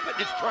stop it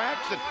in its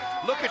tracks. And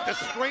look at the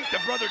strength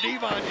of Brother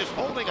Devon just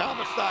holding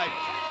Homicide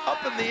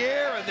up in the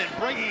air and then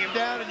bringing him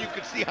down, and you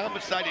can see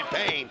Homicide in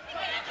pain.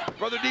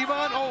 Brother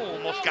Devon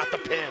almost got the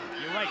pin.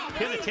 You're right,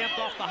 pin attempt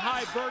off the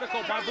high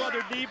vertical by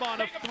Brother Devon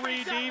of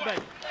 3D,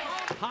 but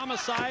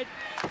Homicide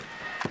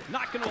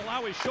not going to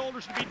allow his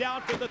shoulders to be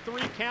down for the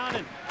 3 count,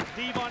 and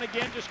Devon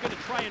again just going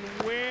to try and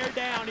wear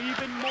down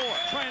even more.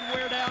 Try and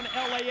wear down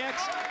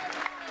LAX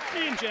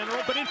in general,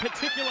 but in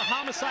particular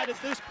Homicide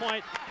at this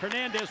point.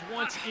 Hernandez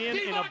once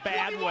in a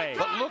bad way.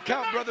 But look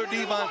how Brother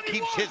Devon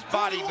keeps his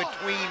body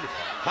between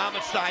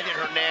Homicide and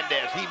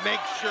Hernandez. He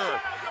makes sure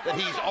that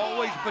he's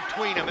always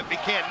between them if he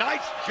can.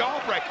 Nice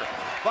jawbreaker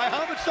by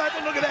Homicide,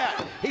 but look at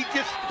that. He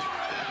just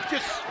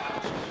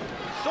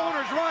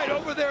Saunders right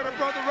over there to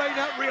Brother Ray,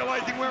 not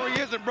realizing where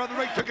he is, and Brother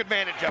Ray took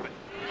advantage of it.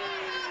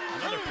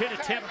 Another pin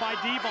attempt by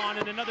Devon,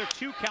 and another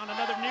 2 count,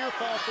 another near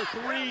fall for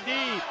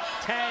 3D.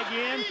 Tag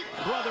in,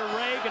 Brother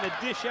Ray going to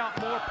dish out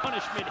more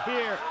punishment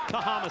here to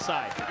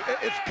Homicide.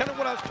 It's kind of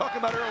what I was talking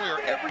about earlier.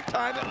 Every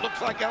time it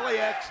looks like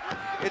LAX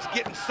is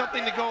getting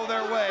something to go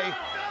their way,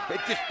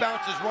 it just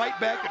bounces right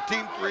back at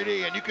Team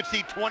 3D, and you can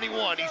see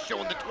 21. He's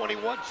showing the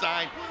 21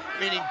 sign,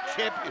 meaning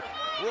champion.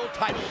 World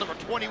title number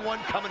 21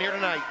 coming here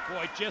tonight.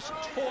 Boy, just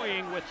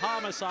toying with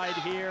Homicide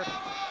here.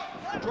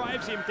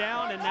 Drives him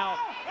down, and now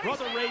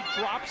Brother Ray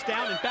drops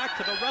down and back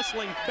to the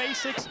wrestling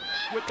basics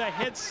with the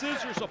head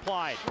scissors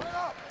applied.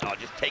 Oh,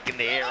 just taking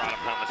the air out of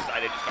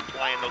Homicide and just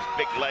applying those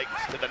big legs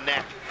to the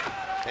neck.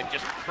 and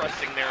just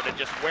pressing there to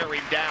just wear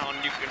him down.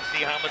 You can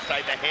see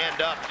Homicide, the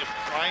hand up, just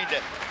trying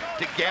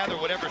to gather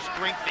whatever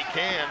strength he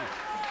can.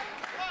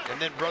 And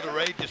then Brother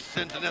Ray just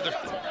sends another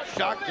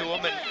shock to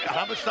him, and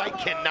Homicide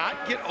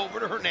cannot get over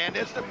to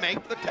Hernandez to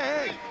make the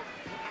tag.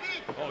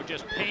 Oh,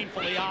 just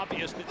painfully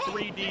obvious that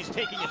 3D's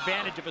taking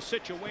advantage of a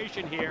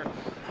situation here.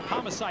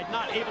 Homicide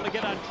not able to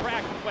get on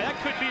track. Well, that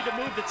could be the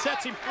move that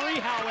sets him free,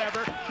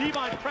 however.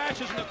 Devon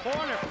crashes in the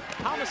corner.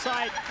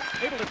 Homicide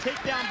able to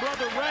take down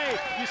Brother Ray.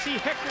 You see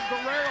Hector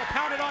Guerrero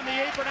pounded on the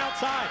apron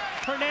outside.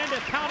 Hernandez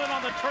pounded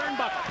on the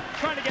turnbuckle,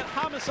 trying to get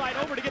Homicide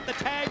over to get the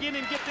tag in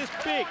and get this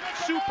big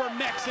super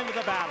mix into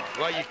the battle.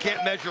 Well, you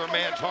can't measure a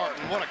man's heart,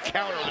 and what a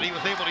counter that he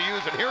was able to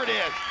use. And here it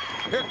is.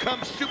 Here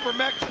comes Super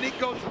Mex, and he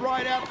goes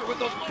right after with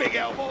those big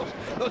elbows,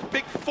 those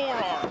big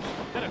forearms.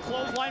 And a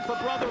clothesline for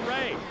Brother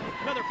Ray.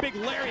 Another big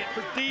lariat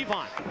for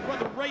Devon.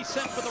 Brother Ray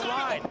sent for the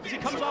ride as he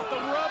comes off the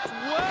ropes.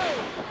 Whoa!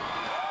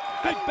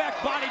 Big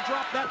back body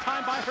drop that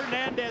time by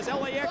Hernandez.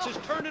 LAX has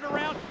turned it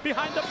around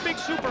behind the big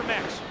Super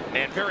Mex.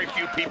 And very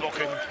few people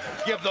can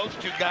give those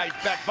two guys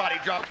back body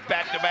drops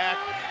back to back.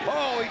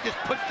 Oh, he just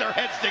puts their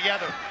heads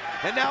together.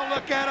 And now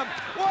look at him.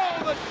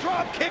 Whoa, the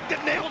drop kick that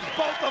nails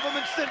both of them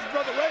and sends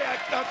Brother Ray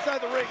outside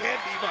the ring and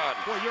Devon.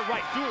 Boy, you're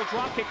right. Dual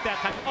drop kick that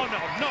time. Oh,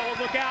 no, no,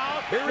 look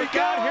out. Here he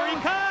goes. Here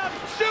he comes.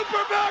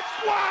 Super Mex.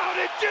 Wow,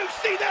 did you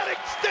see that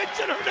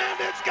extension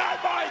Hernandez got,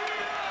 Mike?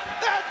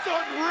 That's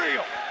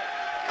unreal.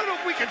 I don't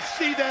know if we can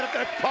see that if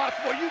that's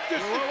possible. You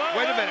just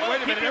wait a minute,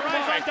 Never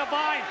mind.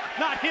 Divine,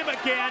 not him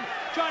again.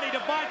 Johnny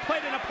Divine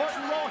played an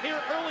important role here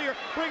earlier,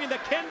 bringing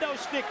the kendo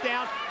stick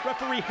down.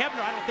 Referee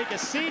Hebner, I don't think, has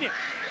seen it.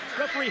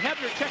 Referee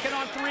Hebner checking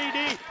on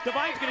 3D.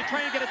 Divine's going to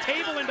try and get a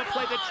table into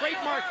play, the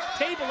trademark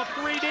table of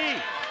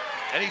 3D.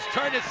 And he's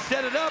trying to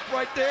set it up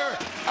right there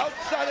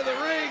outside of the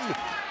ring.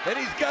 And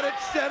he's got it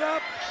set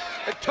up.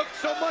 It took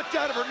so much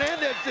out of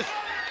Hernandez just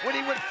when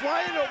he went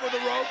flying over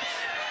the ropes.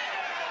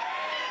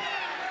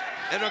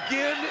 And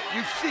again,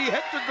 you see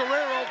Hector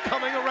Guerrero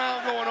coming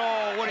around going,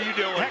 oh, what are you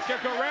doing?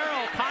 Hector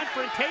Guerrero,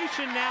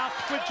 confrontation now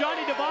with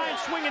Johnny Divine,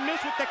 swing and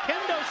miss with the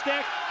kendo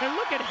stick. And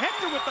look at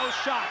Hector with those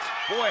shots.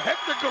 Boy,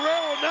 Hector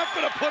Guerrero not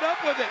going to put up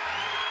with it.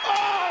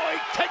 Oh,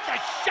 he takes a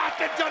shot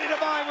at Johnny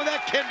Divine with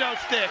that kendo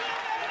stick.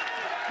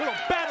 Little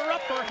batter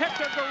up for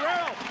Hector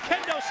Guerrero.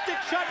 Kendo stick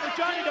shot for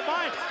Johnny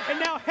Divine. And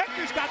now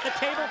Hector's got the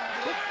table.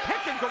 Look,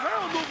 Hector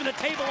Guerrero moving the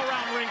table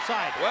around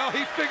ringside. Well,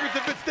 he figures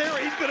if it's there,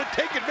 he's going to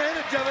take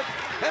advantage of it.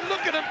 And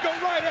look at him go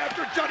right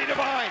after Johnny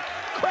Divine.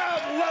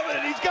 Crowd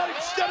loving it. He's got him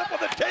set up on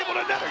the table.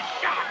 Another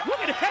shot.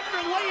 Look at Hector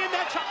laying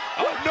that shot.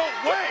 Oh, no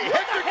way.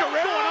 Hector Guerrero.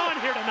 What's going on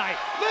here tonight?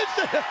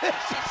 Listen,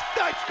 this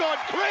night's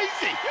gone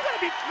crazy. You're going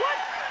to be, what?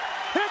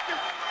 Hector.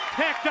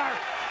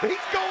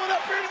 He's going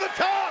up here to the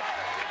top.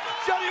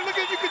 Johnny, look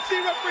at, you can see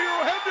referee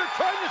Hebner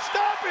trying to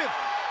stop him.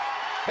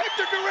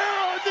 Hector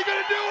Guerrero, is he going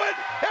to do it?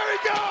 Here he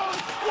goes.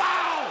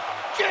 Wow,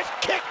 just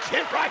kicks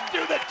him right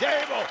through the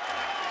table.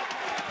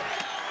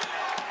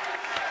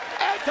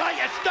 That's how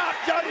you stop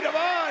Johnny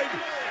Divine.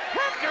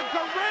 Hector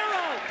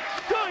Guerrero,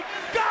 good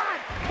God,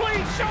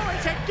 please show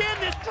us again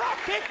this drop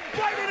kick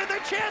right into the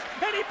chest,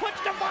 and he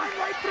puts Divine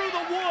right through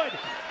the wood.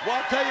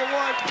 Well, I'll tell you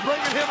what,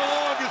 bringing him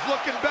along is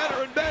looking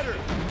better and better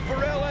for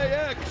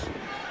LAX.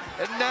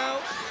 And now,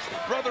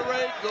 Brother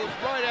Ray goes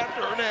right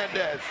after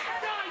Hernandez.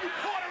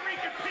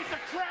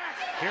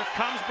 Here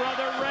comes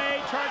Brother Ray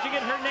charging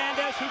at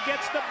Hernandez, who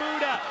gets the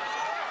boot up.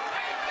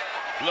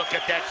 Look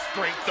at that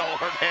strength, though,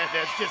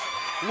 Hernandez just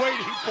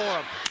waiting for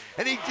him.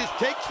 And he just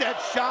takes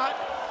that shot.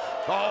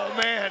 Oh,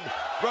 man,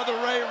 Brother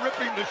Ray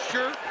ripping the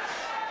shirt.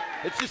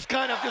 It's just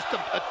kind of just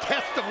a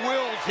test of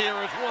wills here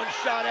as one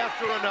shot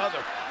after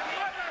another.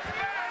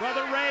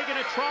 Brother Ray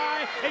gonna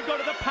try and go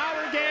to the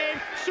power game.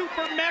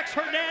 Super Mex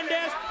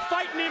Hernandez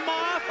fighting him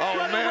off. Oh,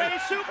 Brother man. Ray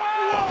super.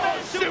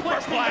 Whoa,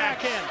 Suplex him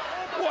back in.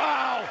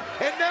 Wow.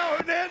 And now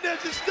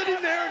Hernandez is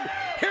sitting there, and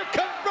here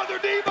comes Brother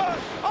Devon.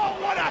 Oh,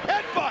 what a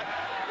headbutt.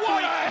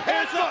 What a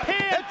headbutt.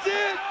 That's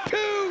it.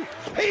 2.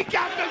 He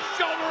got the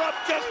shoulder up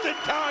just in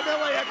time.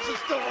 LAX is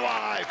still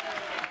alive.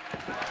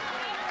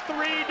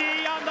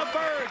 3D on the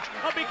verge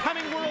of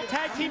becoming World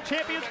Tag Team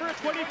Champions for a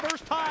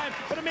 21st time.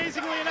 But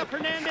amazingly enough,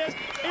 Hernandez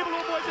able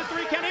to avoid the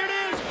 3 count. Here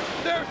it is.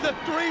 There's the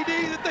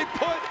 3D that they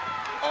put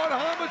on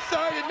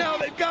Homicide, and now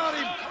they've got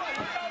him.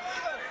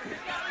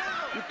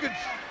 You could,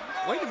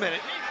 wait a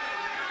minute.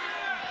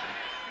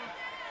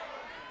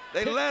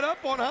 They let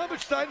up on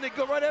Homicide, and they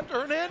go right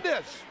after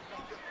Hernandez.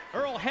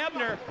 Earl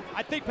Hebner,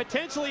 I think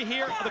potentially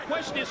here, the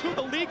question is who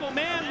the legal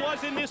man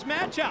was in this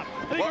matchup.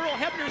 I think Earl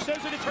Hebner says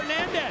that it's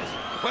Hernandez.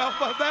 Well,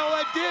 all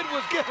that did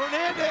was give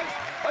Hernandez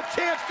a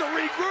chance to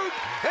regroup,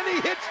 and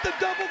he hits the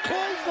double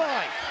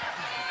clothesline.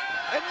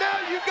 And now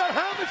you've got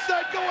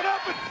Homicide going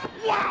up, and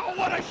wow,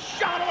 what a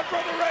shot on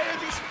Brother Ray as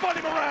he spun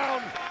him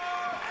around.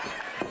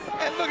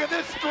 And look at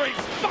this straight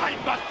spine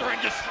buster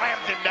and just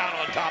slams him down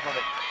on top of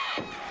it.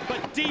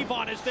 But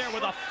Devon is there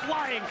with a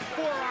flying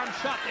forearm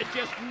shot that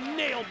just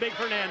nailed Big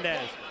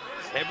Hernandez.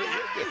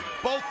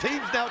 Both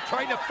teams now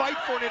trying to fight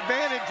for an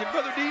advantage, and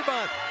Brother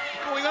Devon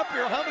going up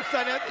here,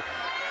 Homicide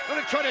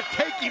going to try to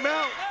take him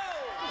out.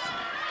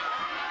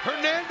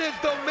 Hernandez,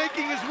 though,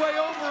 making his way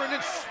over and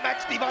then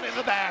smacks Devon in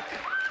the back.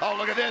 Oh,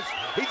 look at this.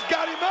 He's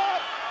got him up.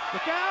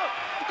 Look out.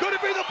 Could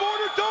it be the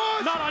border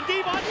toss? Not on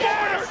Devon.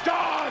 Border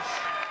toss.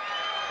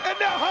 And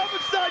now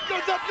Homicide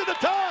goes up to the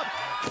top.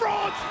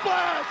 Frog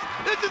splash.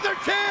 This is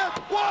their chance.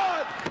 1,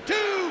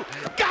 2.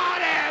 Got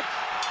it.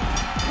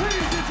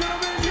 Ladies and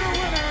gentlemen, your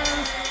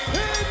winners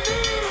and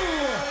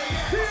new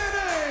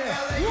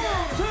TNA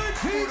World Tag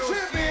Team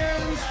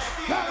Champions,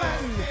 the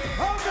Latin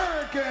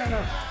American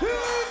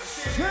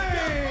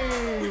Exchange.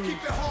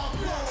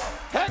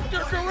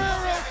 Hector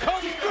Guerrero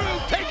comes through,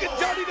 taking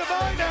Johnny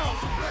Devine out.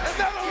 And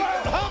that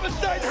allowed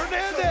Homicide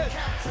Hernandez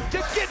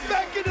to get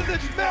back into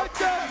this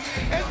matchup.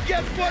 And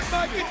guess what,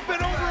 Mike? It's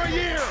been over a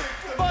year.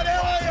 But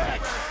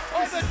LAX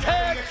are the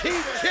tag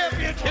team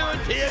champions here in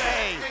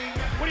TNA.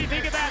 What do you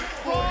think of that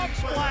frog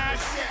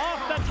splash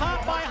off the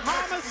top by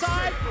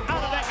Homicide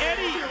out of the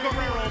Eddie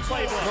Guerrero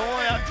playbook?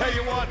 Boy, I'll tell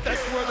you what, that's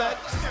where that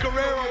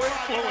Guerrero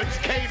influence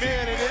came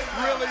in, and it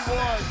really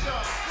was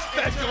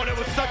special, and it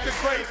was such a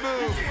great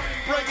move.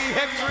 Bringing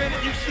Hector in,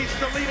 and you see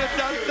Salinas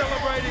out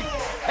celebrating,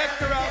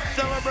 Hector out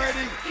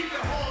celebrating.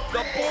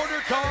 The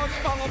border toss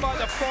followed by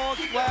the frog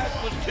splash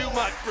was too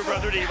much for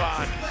Brother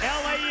Devon.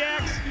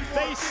 LAX,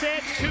 they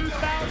said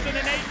 2008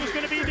 was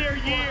going to be their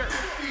year,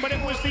 but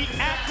it was the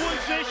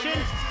acquisition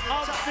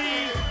of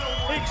the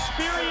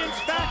experience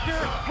factor.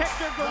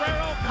 Hector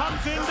Guerrero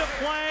comes into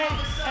play,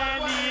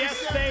 and yes,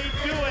 they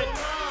do it.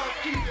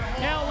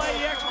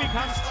 LAX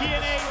becomes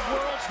TNA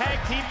World Tag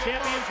Team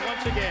Champions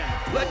once again.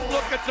 Let's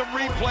look at some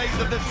replays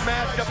of this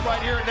matchup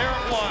right here, and there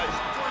it was.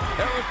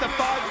 There was the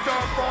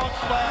 5-star frog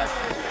splash,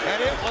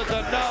 and it was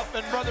enough,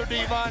 and Brother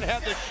Devon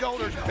had the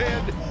shoulders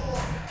pinned,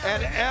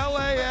 and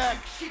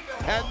LAX,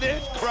 and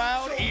this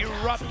crowd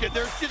erupted.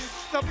 There's just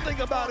something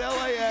about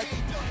LAX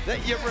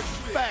that you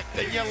respect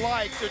and you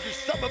like. There's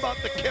just something about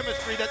the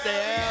chemistry that they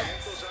have,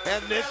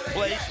 and this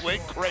place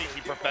went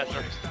crazy,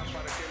 Professor.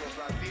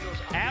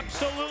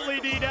 Absolutely,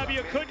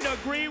 DW. Couldn't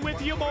agree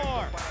with you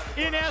more.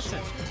 In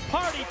essence,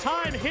 party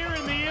time here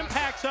in the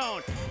Impact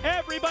Zone.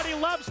 Everybody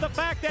loves the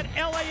fact that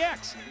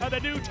LAX are the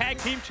new tag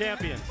team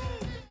champions.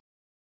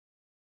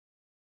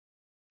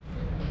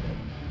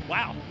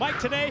 Wow. Mike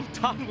today,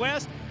 Don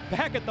West,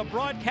 back at the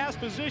broadcast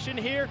position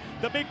here.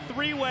 The big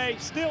three-way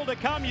still to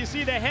come. You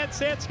see the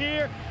headsets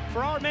here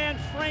for our man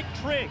Frank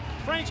Trigg.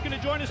 Frank's going to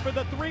join us for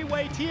the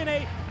three-way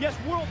TNA, yes,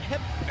 World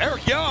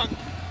Eric Young.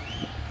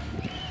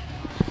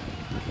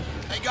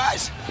 Hey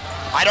guys,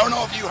 I don't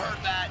know if you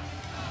heard that.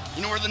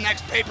 You know where the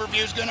next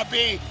pay-per-view is gonna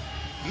be?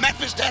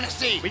 Memphis,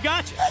 Tennessee. We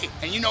got you. Hey,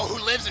 and you know who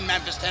lives in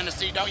Memphis,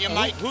 Tennessee, don't you,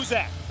 Mike? Who's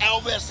that?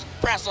 Elvis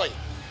Presley.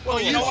 Well,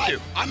 you know what?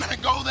 I'm gonna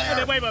go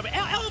there. Wait.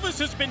 Elvis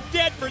has been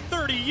dead for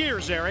 30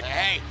 years, Eric.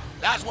 Hey,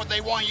 that's what they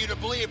want you to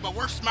believe, but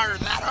we're smarter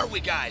than that, aren't we,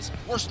 guys?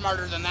 We're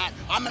smarter than that.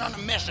 I'm on a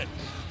mission.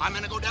 I'm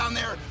gonna go down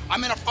there. I'm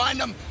gonna find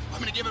him. I'm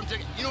gonna give him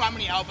tickets. You know how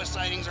many Elvis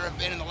sightings there have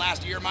been in the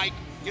last year, Mike?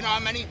 You know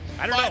how many?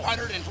 I don't know.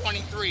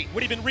 523.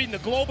 What, have you been reading the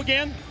Globe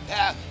again?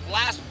 Yeah,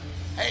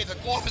 hey, the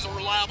Globe is a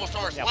reliable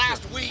source. Yeah,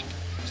 last week,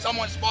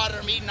 someone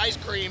spotted him eating ice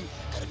cream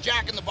at a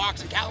Jack in the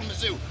Box in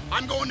Kalamazoo.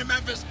 I'm going to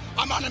Memphis.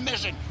 I'm on a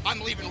mission. I'm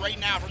leaving right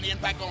now from the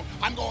Impact Zone.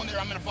 I'm going there.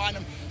 I'm going to find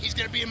him. He's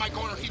going to be in my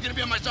corner. He's going to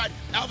be on my side.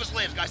 Elvis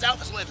lives, guys.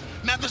 Elvis lives.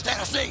 Memphis,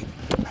 Tennessee.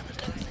 Memphis,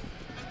 Tennessee.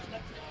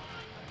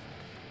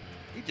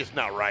 He's just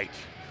not right.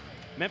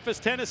 Memphis,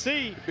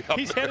 Tennessee.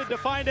 He's headed to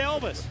find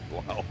Elvis.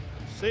 Wow.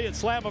 See,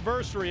 it's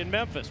Slammiversary in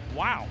Memphis.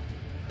 Wow.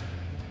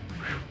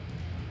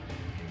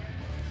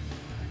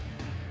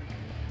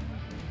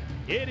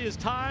 It is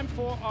time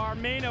for our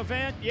main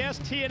event. Yes,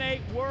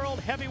 TNA World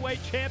Heavyweight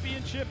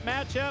Championship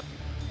matchup.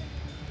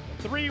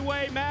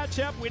 Three-way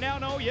matchup. We now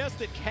know, yes,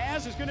 that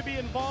Kaz is going to be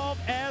involved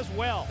as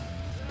well.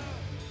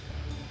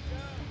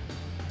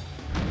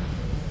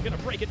 Going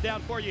to break it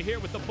down for you here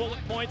with the bullet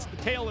points, the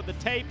tail of the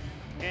tape.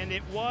 And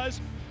it was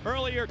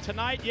earlier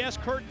tonight, yes,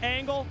 Kurt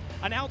Angle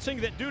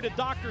announcing that due to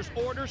doctor's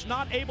orders,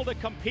 not able to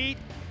compete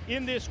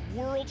in this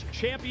World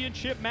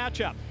Championship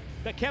matchup.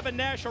 The Kevin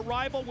Nash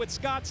arrival with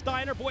Scott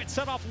Steiner, boy, it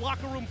set off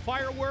locker room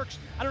fireworks.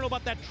 I don't know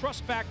about that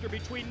trust factor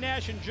between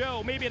Nash and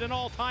Joe, maybe at an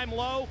all-time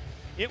low.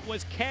 It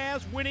was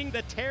Kaz winning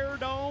the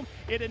TerrorDome.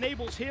 It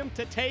enables him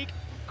to take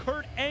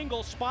Kurt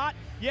Angle's spot.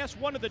 Yes,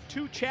 one of the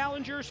two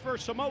challengers for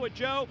Samoa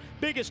Joe.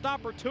 Biggest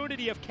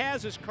opportunity of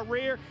Kaz's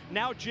career,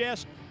 now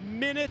just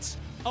minutes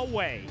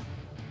away.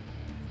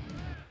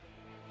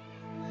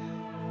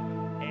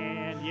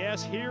 And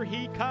yes, here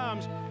he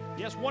comes.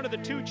 Yes, one of the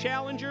two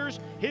challengers,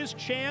 his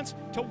chance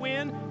to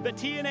win the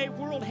TNA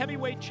World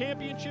Heavyweight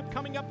Championship.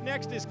 Coming up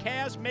next as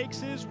Kaz makes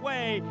his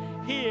way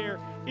here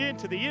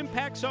into the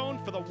Impact Zone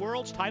for the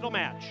world's title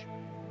match.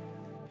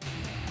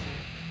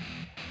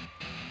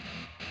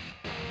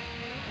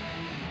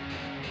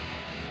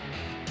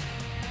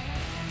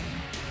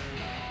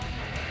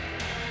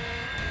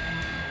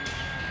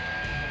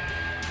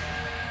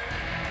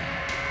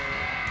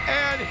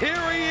 And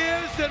here he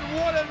is, and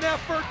what an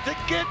effort to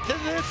get to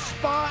this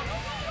spot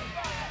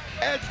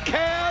as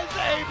Kaz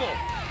able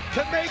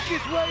to make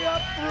his way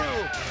up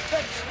through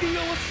that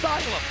steel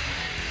asylum,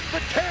 the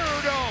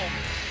TerrorDome,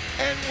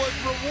 and was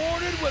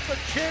rewarded with a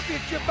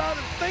championship bout.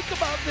 And think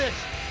about this.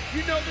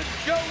 You know that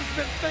Joe's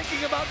been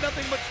thinking about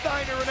nothing but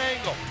Steiner and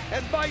Angle,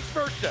 and vice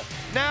versa.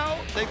 Now,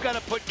 they've got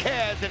to put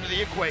Kaz into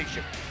the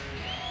equation.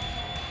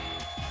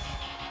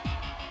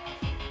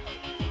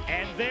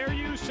 And there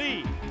you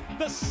see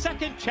the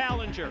second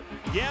challenger.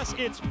 Yes,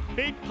 it's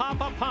Big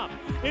Papa Pump.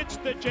 It's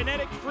the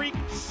genetic freak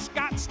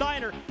Scott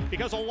Steiner,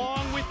 because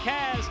along with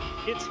Kaz,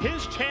 it's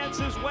his chance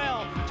as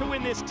well to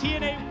win this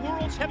TNA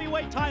World's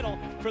Heavyweight title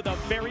for the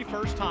very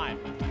first time.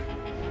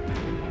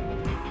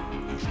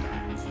 He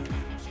stands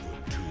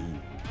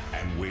 6'2"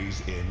 and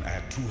weighs in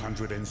at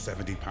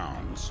 270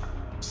 pounds.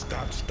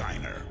 Scott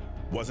Steiner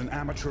was an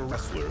amateur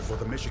wrestler for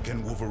the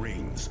Michigan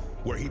Wolverines,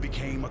 where he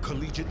became a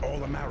collegiate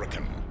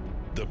All-American.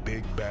 The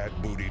Big Bad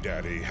Booty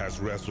Daddy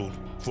has wrestled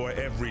for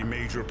every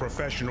major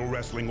professional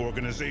wrestling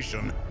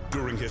organization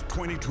during his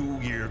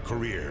 22-year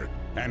career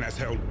and has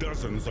held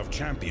dozens of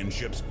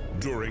championships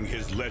during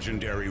his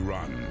legendary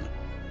run.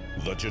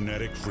 The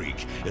genetic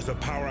freak is a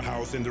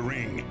powerhouse in the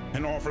ring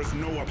and offers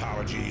no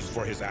apologies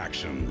for his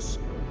actions.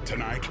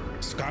 Tonight,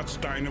 Scott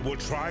Steiner will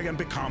try and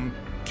become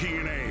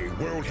TNA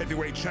World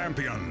Heavyweight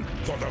Champion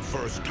for the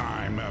first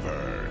time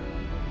ever.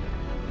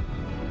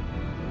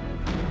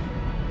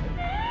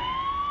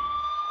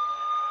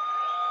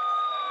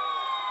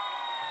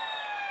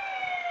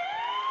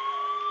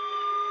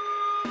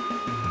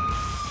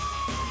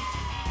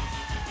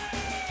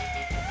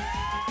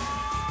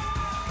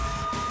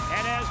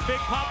 Big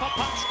Papa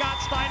Pump Scott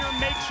Steiner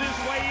makes his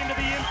way into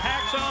the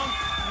impact zone.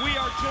 We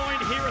are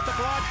joined here at the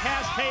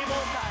broadcast table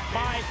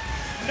by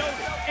noted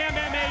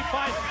MMA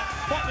fighter,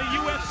 fought in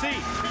the UFC,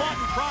 fought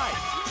in Pride,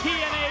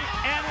 TNA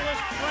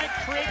analyst Frank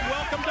Trigg.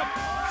 Welcome to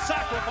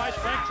Sacrifice,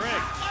 Frank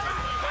Trigg.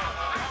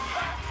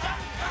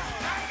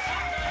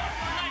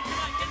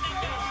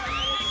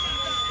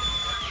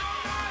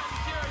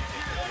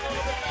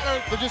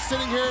 For just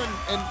sitting here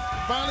and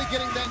finally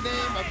getting that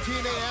name of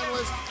TNA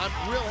analyst, I'm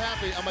real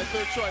happy on my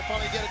third show. I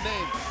finally get a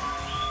name.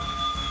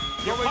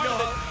 You're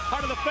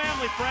part of the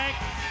family, Frank.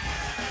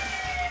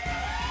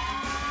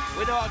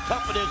 We know how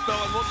tough it is,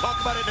 though, and we'll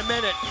talk about it in a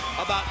minute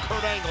about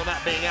Kurt Angle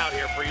not being out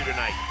here for you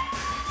tonight.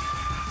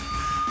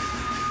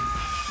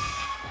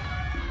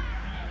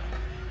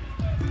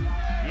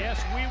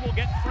 Yes, we will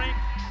get Frank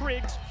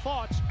Trigg's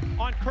thoughts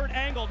on Kurt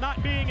Angle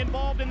not being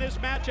involved in this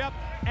matchup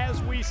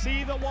as we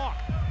see the walk.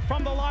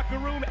 From the locker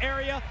room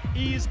area,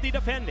 he's the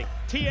defending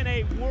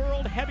TNA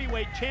World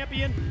Heavyweight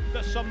Champion,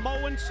 the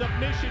Samoan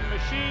submission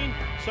machine,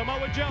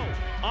 Samoa Joe,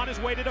 on his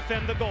way to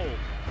defend the gold.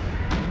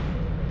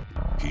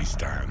 He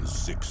stands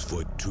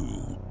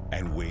 6'2"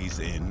 and weighs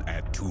in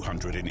at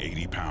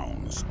 280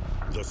 pounds.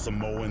 The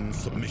Samoan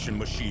submission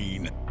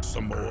machine,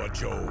 Samoa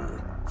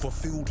Joe,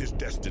 fulfilled his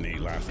destiny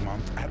last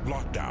month at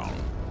Lockdown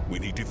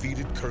when he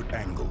defeated Kurt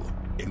Angle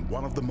in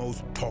one of the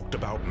most talked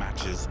about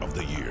matches of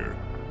the year.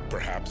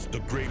 Perhaps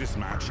the greatest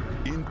match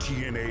in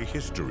TNA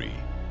history.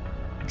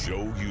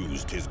 Joe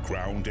used his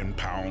ground and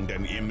pound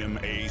and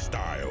MMA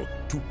style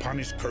to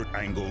punish Kurt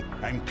Angle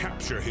and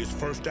capture his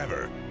first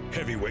ever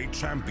heavyweight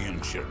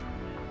championship.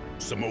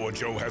 Samoa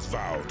Joe has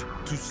vowed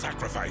to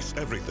sacrifice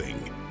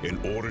everything in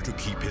order to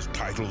keep his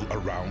title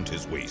around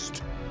his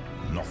waist.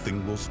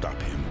 Nothing will stop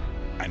him,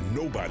 and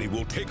nobody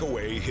will take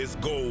away his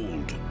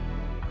gold.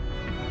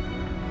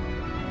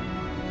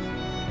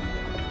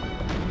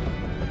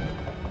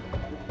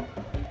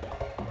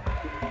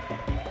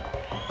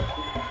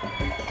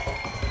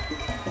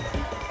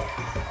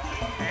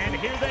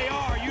 Here they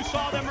are. You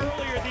saw them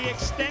earlier, the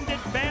extended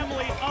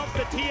family of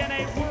the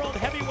TNA World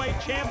Heavyweight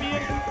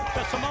Champion,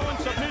 the Samoan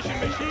submission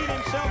machine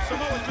himself,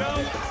 Samoa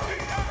Joe.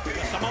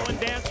 The Samoan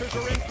dancers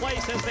are in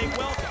place as they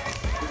welcome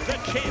the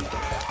champ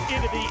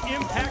into the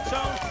impact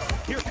zone.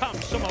 Here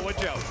comes Samoa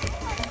Joe.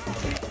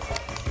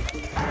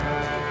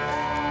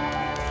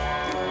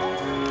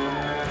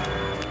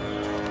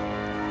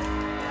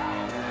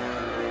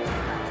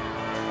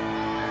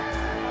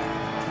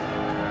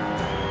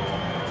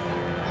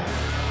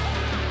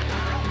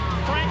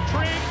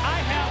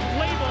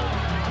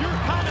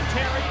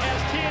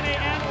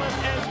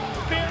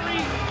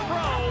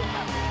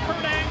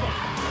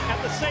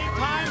 Same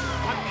time,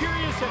 I'm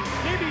curious if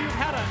maybe you've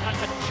had a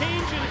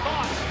change in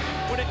thoughts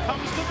when it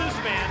comes to this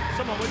man,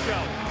 Samoa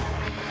Joe.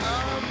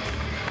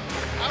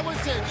 I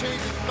wouldn't say a change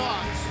in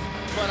thoughts,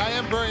 but I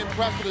am very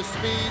impressed with his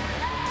speed.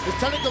 His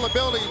technical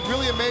ability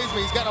really amazed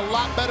me. He's got a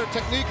lot better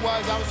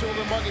technique-wise. Obviously,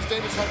 when Marcus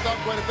Davis helped out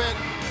quite a bit,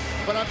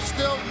 but I'm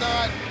still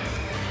not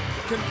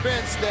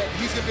convinced that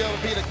he's going to be able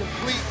to beat a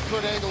complete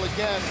Kurt Angle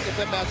again if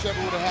that match ever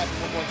would have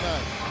happened one more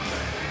time.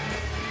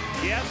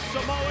 Yes,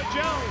 Samoa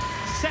Joe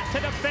set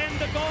to defend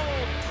the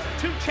gold.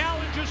 Two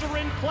challengers are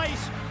in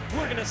place.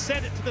 We're going to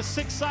send it to the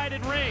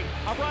six-sided ring.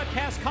 Our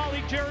broadcast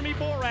colleague Jeremy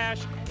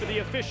Borash for the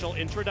official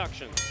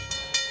introductions.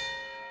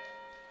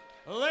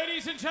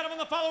 Ladies and gentlemen,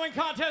 the following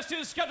contest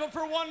is scheduled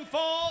for one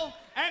fall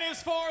and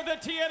is for the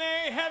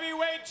TNA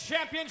Heavyweight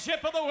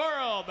Championship of the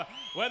World.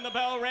 When the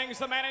bell rings,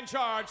 the man in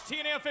charge,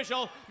 TNA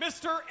official,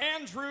 Mr.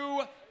 Andrew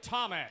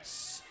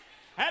Thomas.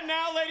 And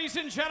now, ladies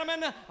and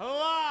gentlemen,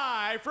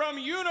 live from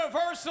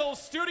Universal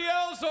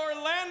Studios,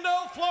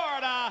 Orlando,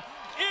 Florida,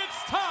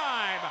 it's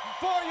time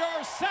for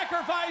your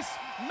Sacrifice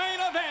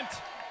main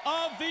event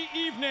of the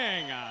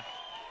evening.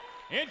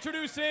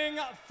 Introducing,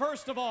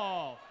 first of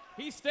all,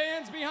 he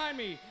stands behind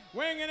me,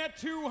 weighing in at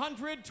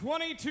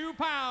 222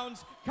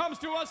 pounds, comes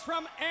to us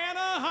from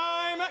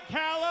Anaheim,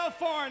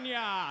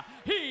 California.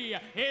 He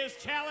is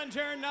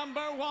challenger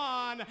number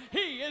 1.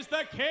 He is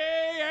the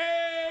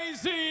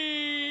KAZ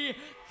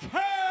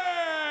Kaz.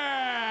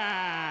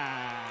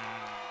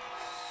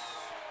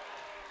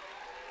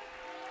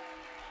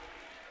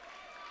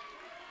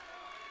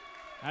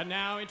 And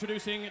now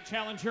introducing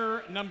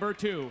challenger number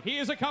 2. He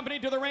is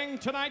accompanied to the ring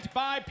tonight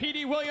by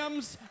Petey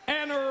Williams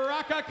and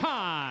Raka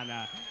Khan.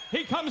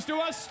 He comes to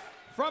us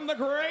from the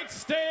great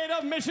state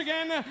of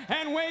Michigan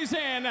and weighs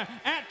in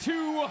at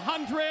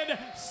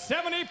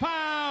 270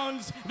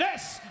 pounds.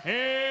 This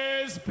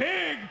is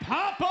Big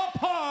Papa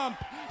Pump,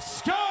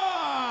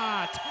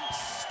 Scott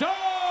Steiner.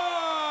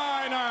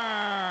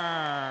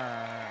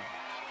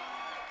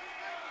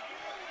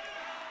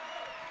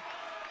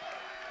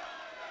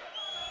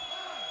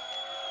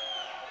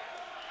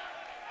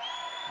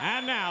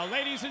 And now,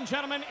 ladies and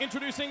gentlemen,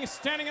 introducing,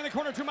 standing in the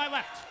corner to my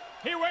left.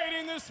 He weighed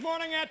in this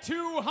morning at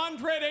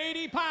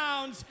 280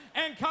 pounds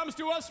and comes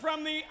to us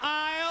from the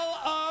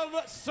Isle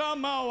of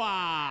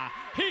Samoa.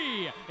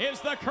 He is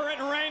the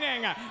current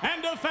reigning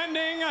and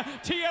defending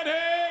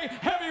TNA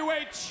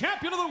Heavyweight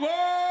Champion of the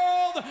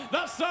World,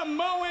 the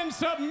Samoan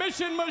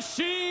Submission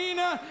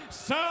Machine,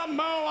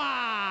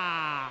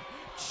 Samoa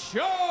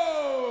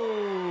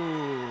Joe.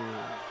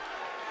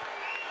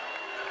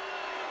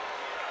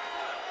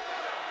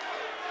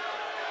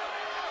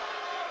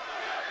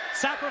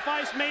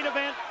 Sacrifice main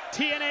event,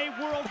 TNA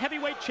World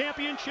Heavyweight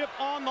Championship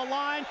on the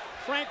line.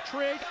 Frank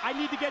Trigg, I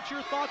need to get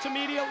your thoughts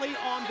immediately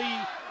on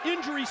the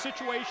injury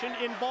situation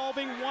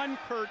involving one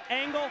Kurt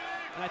Angle.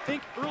 And I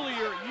think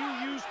earlier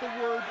you used the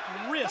word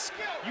risk.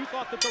 You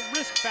thought that the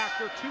risk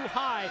factor too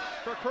high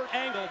for Kurt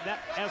Angle, that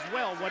as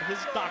well what his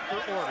doctor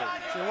ordered.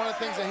 So one of the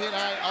things that he and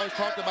I always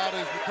talked about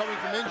is recovering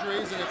from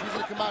injuries, and if he's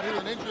going to come out here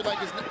with an injury like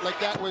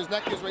that where his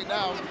neck is right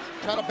now,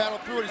 trying to battle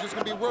through it, it's just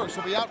going to be worse.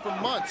 He'll be out for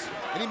months,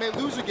 and he may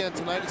lose again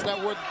tonight. It's not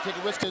worth to take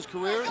a risk in his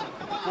career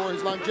for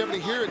his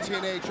longevity here at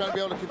TNA, trying to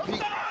be able to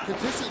compete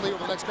consistently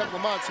over the next couple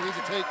of months. He needs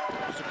to take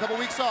just a couple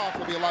weeks off.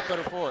 He'll be a lot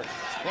better for it.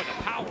 Well,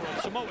 the power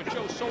of Samoa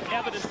Joe so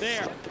evident there.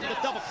 The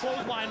double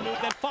clothesline move,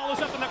 then follows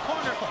up in the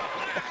corner.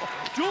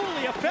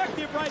 Duly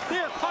effective right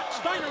there. Caught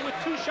Steiner with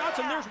 2 shots,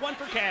 and there's one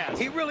for Kaz.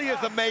 He really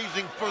is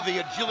amazing for the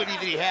agility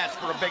that he has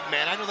for a big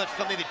man. I know that's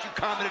something that you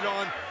commented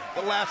on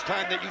the last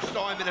time that you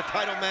saw him in a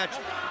title match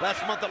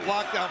last month at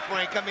Lockdown,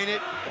 Frank. I mean,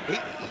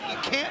 you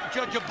can't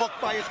judge a book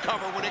by his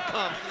cover when it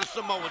comes to the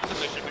Samoan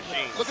Submission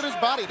Machine. Look at his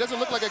body. He doesn't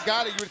look like a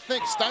guy that you would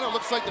think. Steiner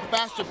looks like the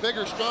faster,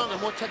 bigger, stronger,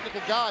 more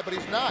technical guy, but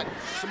he's not.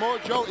 Samoa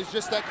Joe is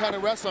just that kind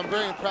of wrestler. I'm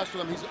very impressed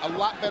with him. He's a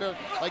lot better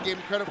than I gave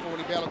him credit for when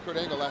he battled Kurt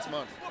Angle last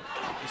month.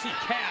 You see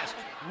Kaz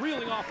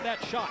reeling off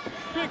that shot.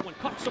 Big one,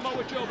 caught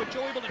Samoa Joe, but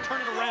Joe able to turn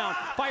it around.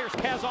 Fires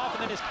Kaz off,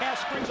 and then as Kaz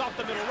springs off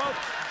the middle rope,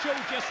 Joe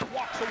just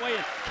walks away,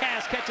 and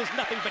Kaz catches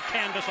nothing but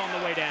canvas on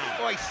the way down.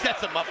 Oh, he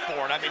sets him up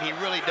for it. I mean, he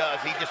really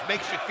does. He just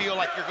makes you feel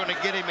like you're going to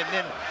get him, and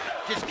then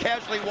just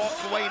casually walks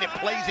away, and it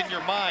plays in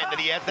your mind that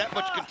he has that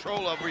much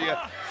control over you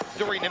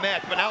during the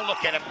match. But now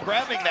look at him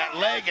grabbing that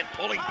leg and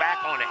pulling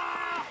back on it.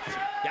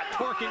 Got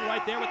torquing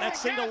right there with that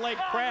single leg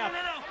crab.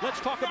 Let's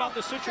talk about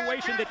the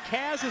situation that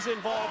Kaz is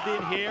involved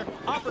in here.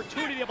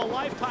 Opportunity of a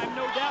lifetime,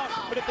 no doubt,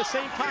 but at the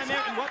same time,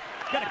 and what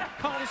got to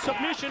call a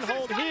submission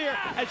hold here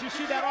as you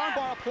see that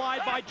armbar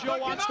applied by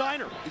Joe on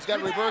Steiner. He's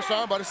got a reverse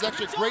armbar. This is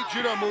actually a great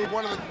judo move.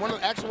 One of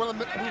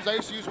the moves I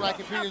used to use when I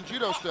competed in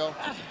judo still.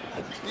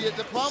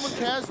 The problem with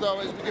Kaz, though,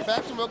 is we get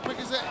back to him real quick,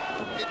 is that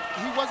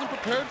he wasn't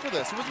prepared for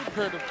this. He wasn't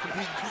prepared to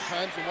compete 2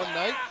 times in one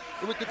night.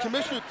 With the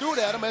commissioner threw it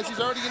at him as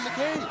he's already in the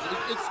cage.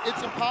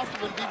 It's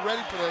impossible to be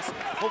ready for this.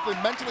 Hopefully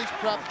mentally he's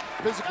prepped.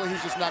 Physically he's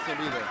just not going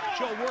to be there.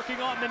 Joe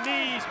working on the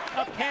knees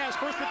of Kaz,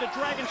 first with the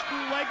dragon screw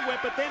leg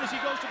whip, but then as he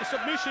goes to the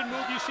submission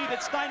move, you see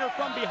that Steiner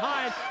from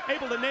behind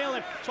able to nail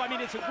him. So I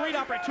mean, it's a great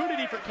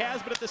opportunity for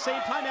Kaz, but at the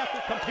same time,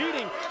 after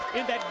competing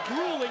in that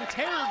grueling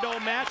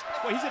TerrorDome match,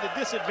 well, he's at a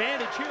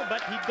disadvantage here, but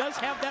he does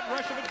have that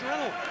rush of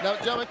adrenaline. Now,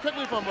 gentlemen, correct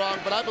me if I'm wrong,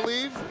 but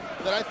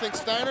I think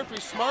Steiner, if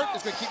he's smart,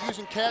 is going to keep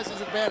using Kaz's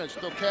advantage.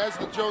 Throw Kaz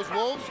the Joe's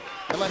Wolves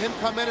and let him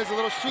come in as a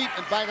little sheep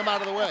and bang him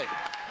out of the way.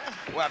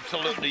 Well,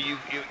 absolutely. You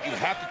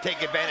have to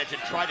take advantage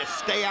and try to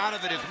stay out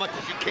of it as much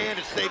as you can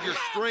to save your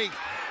strength.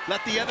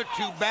 Let the other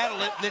 2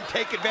 battle it and then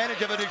take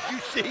advantage of it. As you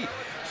see,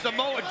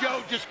 Samoa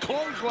Joe just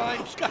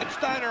clotheslined Scott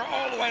Steiner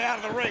all the way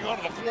out of the ring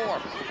onto the floor.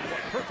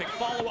 Perfect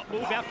follow-up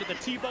move after the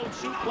T-bone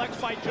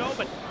suplex by Joe,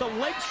 but the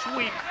leg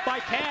sweep by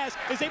Kaz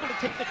is able to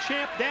take the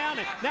champ down,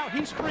 and now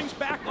he springs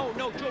back. Oh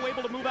no, Joe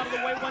able to move out of the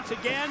way once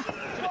again.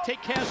 Gonna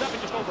take Kaz up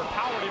and just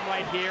overpowered him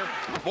right here.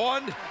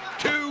 1,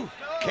 2.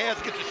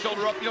 Kaz gets his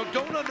shoulder up. You know,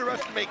 don't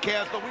underestimate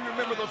Kaz, but we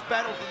remember those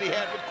battles that he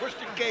had with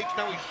Christian Gage.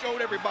 Now he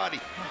showed everybody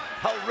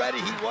how ready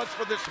he was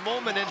for this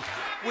moment. And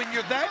when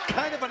you're that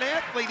kind of an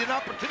athlete, an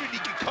opportunity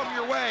can come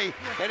your way.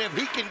 And if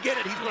he can get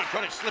it, he's going to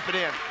try to slip it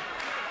in.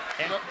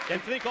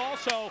 And think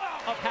also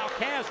of how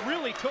Kaz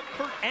really took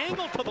Kurt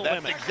Angle to the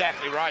limit. That's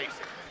exactly right.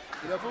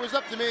 You know, if it was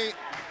up to me,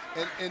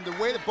 and the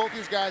way that both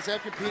these guys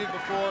have competed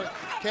before,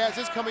 Kaz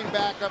is coming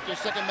back after a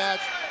second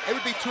match, it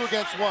would be 2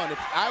 against 1. If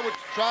I would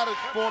try to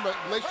form a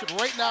relationship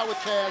right now with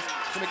Kaz,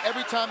 to make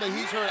every time that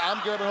he's heard, I'm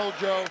going to hold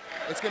Joe,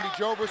 it's going to be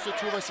Joe versus the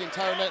 2 of us the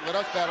entire night. Let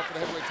us battle for the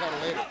heavyweight title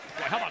later.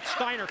 Well, how about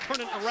Steiner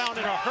turning around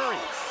in a hurry?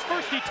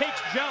 First he takes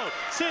Joe,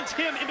 sends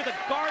him into the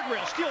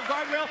guardrail, steel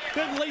guardrail,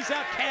 then lays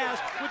out Kaz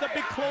with a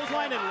big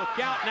clothesline, and look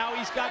out, now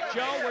he's got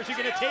Joe. Where's he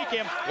going to take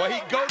him? Well, he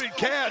goaded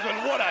Kaz,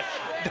 and what a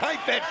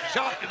knife-edge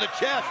shot to the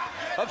chest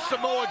of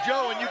Samoa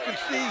Joe, and you can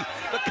see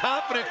the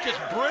confidence just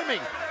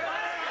brimming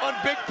on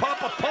Big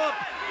Papa Pump,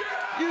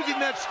 using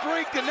that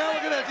strength, and now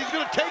look at this, he's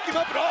going to take him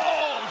up,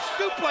 and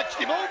suplexed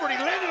him over, and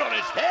he landed on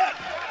his head.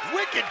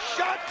 Wicked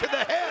shot to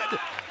the head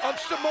of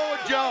Samoa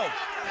Joe.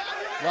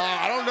 Wow,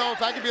 I don't know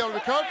if I can be able to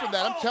recover from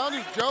that. I'm telling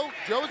you, Joe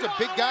is a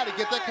big guy to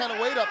get that kind of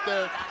weight up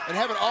there and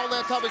have it all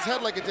on top of his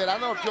head like it did. I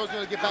don't know if Joe's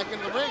going to get back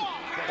into the ring.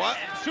 What?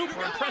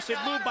 Super impressive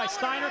move by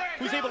Steiner,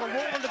 who's able to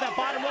roll into that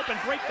bottom rope and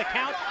break the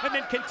count, and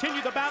then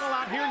continue the battle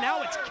out here.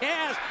 Now it's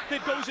Kaz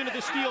that goes into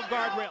the steel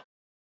guardrail.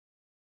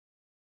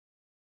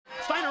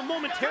 Steiner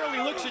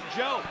momentarily looks at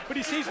Joe, but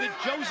he sees that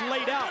Joe's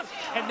laid out,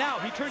 and now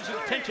he turns his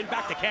attention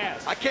back to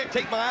Kaz. I can't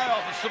take my eye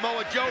off of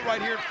Samoa Joe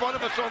right here in front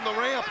of us on the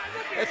ramp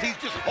as he's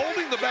just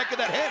holding the back of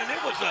that head, and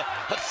it was a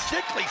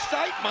sickly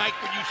sight, Mike,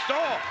 when you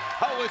saw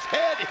how his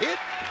head hit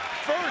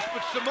first.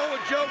 But Samoa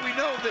Joe, we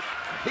know that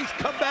he's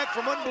come back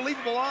from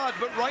unbelievable odds,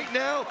 but right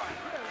now,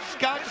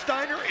 Scott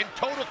Steiner in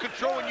total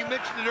control, and you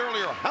mentioned it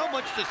earlier. How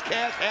much does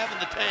Kaz have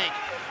in the tank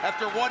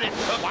after what it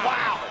took?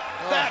 Wow,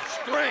 that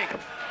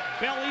strength.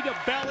 Belly to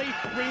belly,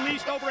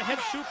 released overhead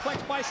suplex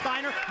by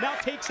Steiner, now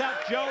takes out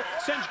Joe,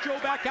 sends Joe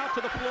back out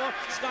to the floor.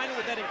 Steiner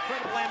with that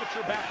incredible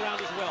amateur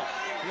background as well.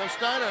 You know,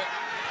 Steiner,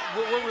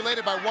 we're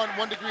related by one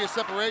degree of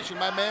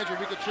separation. My manager,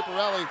 Rico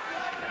Ciparelli,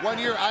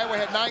 one year Iowa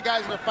had 9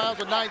 guys in the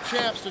finals with 9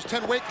 champs. There's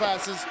 10 weight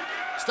classes.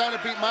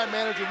 Steiner beat my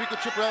manager, Rico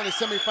Ciparelli, in the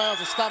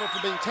semifinals and stopped him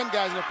from being 10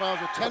 guys in the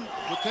finals with 10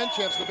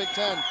 champs in the Big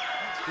Ten.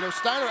 You know,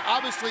 Steiner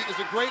obviously is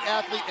a great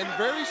athlete and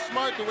very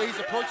smart the way he's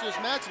approaching this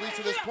match, at least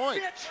to this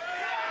point.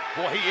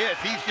 Boy, he is.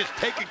 He's just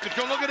taking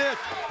control. Look at this.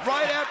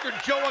 Right after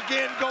Joe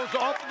again goes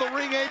off the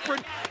ring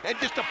apron and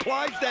just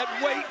applies that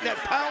weight and that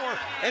power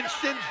and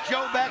sends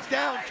Joe back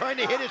down, trying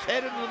to hit his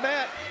head into the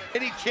mat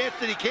any chance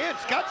that he can.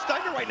 Scott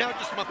Steiner right now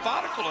just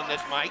methodical in this,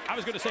 Mike. I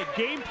was going to say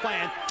game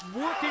plan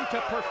working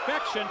to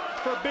perfection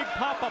for Big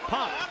Papa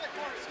Pump.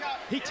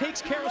 He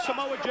takes care of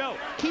Samoa Joe,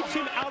 keeps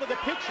him out of the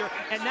picture,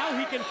 and now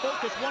he can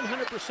focus 100%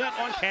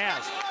 on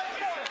Kaz.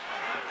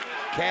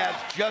 Kaz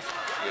just,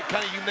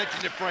 kind of, you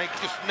mentioned it, Frank,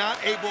 just not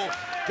able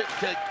to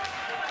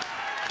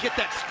get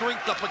that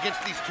strength up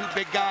against these 2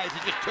 big guys.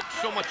 It just took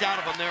so much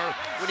out of him there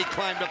when he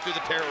climbed up through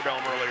the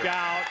TerrorDome earlier.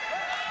 Out.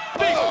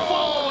 Big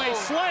fall-away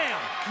slam,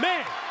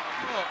 man.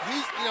 Oh,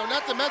 he's, you know,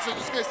 not to mention, I'm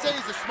just going to say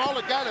he's a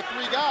smaller guy than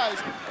 3 guys.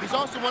 He's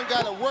also one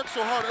guy that worked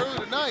so hard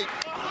earlier tonight.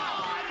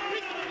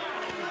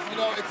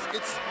 You know,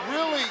 it's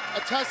really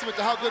a testament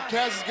to how good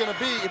Kaz is going to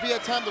be if he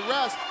had time to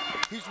rest.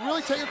 He's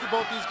really taken to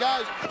both these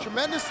guys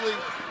tremendously,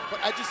 but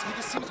he just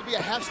seems to be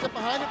a half step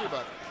behind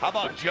everybody. How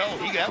about Joe?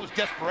 That was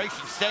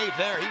desperation save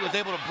there. He was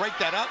able to break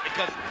that up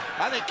because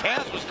I think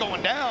Kaz was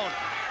going down.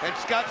 And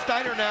Scott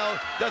Steiner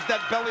now does that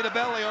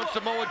belly-to-belly on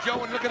Samoa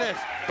Joe, and look at this.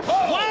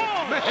 Oh,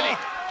 wow! Man,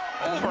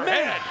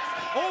 overhead. Man.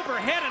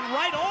 Overhead and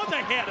right on the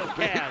head of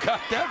Kaz. You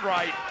got that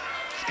right.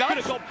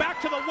 Scott's gonna go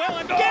back to the well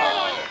and get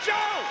on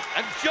Joe!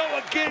 And Joe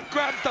again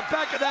grabs the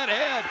back of that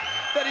head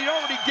that he'd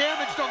already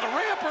damaged on the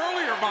ramp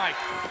earlier, Mike.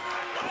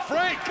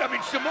 Frank, I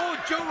mean, Samoa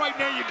Joe right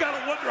now, you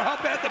gotta wonder how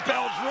bad the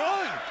bell's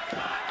rung.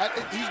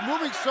 He's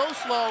moving so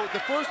slow.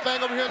 The first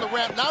bang over here on the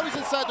ramp. Now he's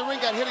inside the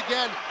ring, got hit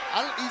again.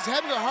 He's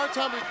having a hard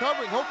time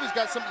recovering. Hopefully he's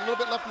got something a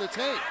little bit left in the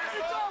tank.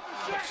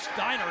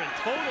 Steiner in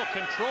total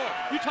control.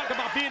 You talk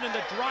about being in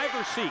the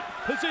driver's seat.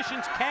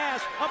 Positions Kaz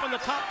up on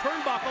the top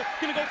turnbuckle.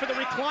 Gonna go for the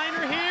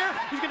recliner here.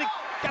 He's gonna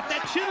got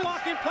that chin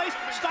lock in place.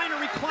 Steiner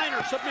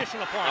recliner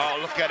submission applied.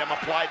 Oh, look at him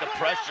apply the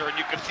pressure, and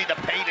you can see the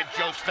pain in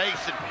Joe's face.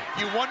 And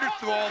you wonder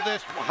through all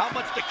this how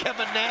much the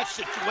Kevin Nash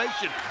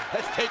situation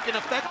has taken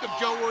effect of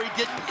Joe, where he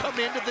didn't come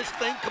into this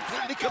thing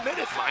completely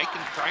committed, Mike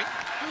and Frank.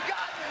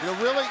 You know,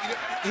 really,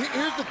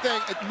 here's the thing.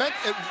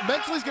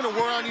 Mentally is going to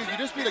wear on you. You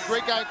just beat a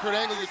great guy in Kurt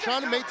Angle. You're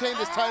trying to maintain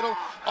this title.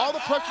 All the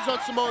pressure's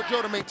on Samoa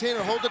Joe to maintain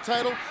and hold the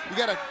title. You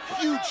got a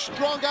huge,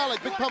 strong guy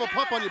like Big Papa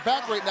Pump on your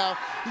back right now.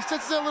 He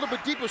sits in a little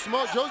bit deeper.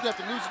 Samoa Joe's going to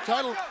have to lose the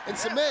title and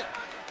submit.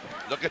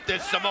 Look at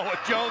this Samoa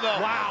Joe, though.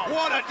 Wow.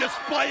 What a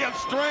display of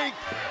strength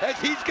as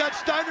he's got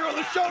Steiner on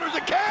the shoulders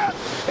of Kaz.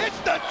 It's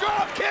the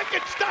drop kick,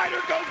 and Steiner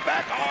goes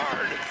back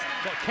hard.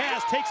 But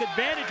Kaz takes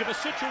advantage of a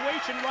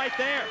situation right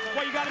there.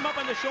 Well, you got him up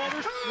on the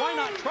shoulders. Why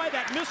not try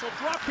that missile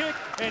drop kick?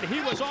 And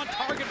he was on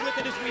target with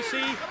it, as we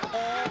see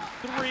all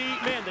three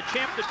men, the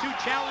champ, the two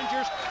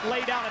challengers,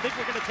 laid out. I think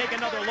we're going to take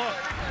another look.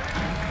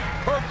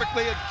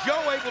 Perfectly, as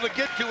Joe able to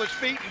get to his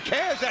feet, and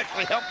Kaz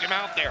actually helped him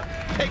out there.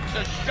 Takes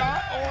a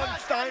shot on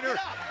Steiner,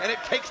 and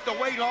it takes the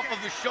weight off of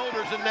his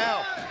shoulders, and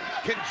now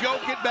can Joe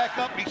get back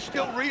up? He's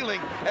still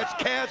reeling as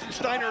Kaz and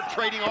Steiner are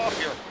trading off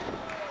here.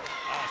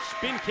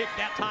 Spin kick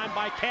that time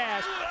by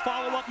Kaz.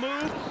 Follow-up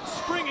move,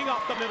 springing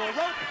off the middle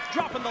rope,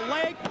 dropping the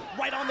leg,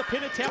 right on the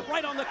pin attempt,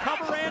 right on the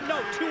cover, and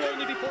no, two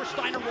only before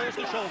Steiner rolls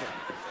the shoulder.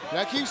 And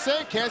I keep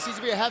saying Kaz seems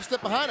to be a half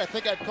step behind. I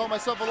think I'd call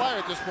myself a liar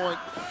at this point,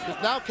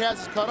 because now Kaz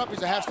is caught up.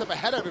 He's a half step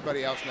ahead of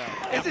everybody else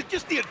now. Is it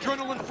just the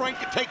adrenaline, Frank,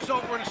 that takes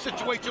over in a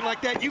situation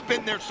like that? You've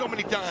been there so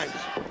many times.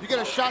 You get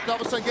a shot to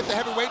all of a sudden get the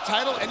heavyweight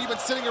title, and you've been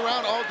sitting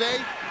around all day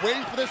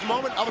waiting for this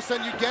moment. All of a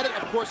sudden you get it.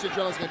 Of course, your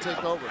adrenaline's going to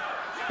take over.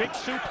 Big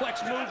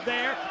suplex move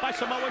there by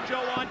Samoa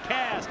Joe on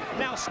Kaz.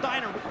 Now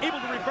Steiner able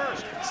to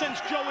reverse, sends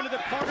Joe into the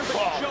corner, but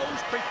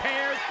Joe's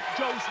prepared,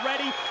 Joe's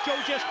ready. Joe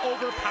just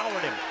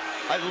overpowered him.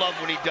 I love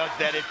when he does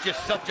that. It's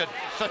just such a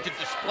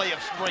display of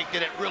strength,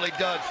 and it really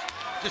does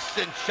just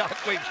send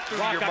shockwaves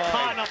through your mind.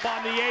 Khan up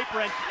on the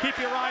apron. Keep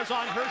your eyes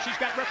on her. She's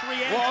got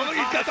referee Andrew. Whoa,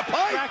 he's got the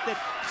pipe. Distracted.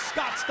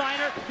 Scott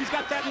Steiner, he's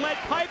got that lead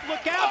pipe.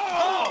 Look out.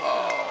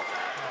 Oh!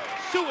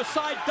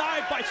 Suicide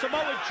dive by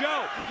Samoa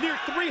Joe. Near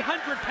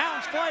 300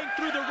 pounds flying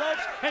through the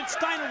ropes, and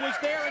Steiner was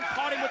there and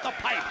caught him with the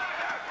pipe.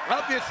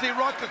 Obviously,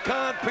 Rocka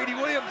Khan, Petey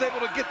Williams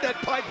able to get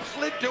that pipe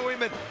slid to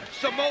him, and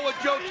Samoa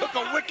Joe took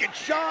a wicked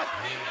shot.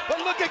 But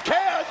look at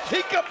Kaz.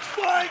 He comes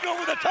flying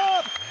over the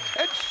top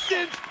and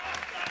sends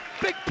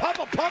big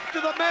Papa Pump to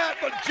the mat,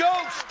 but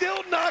Joe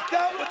still knocked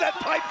out with that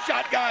pipe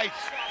shot, guys.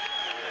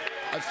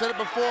 I've said it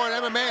before in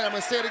MMA, and I'm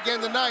going to say it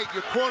again tonight.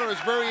 Your corner is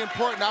very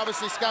important.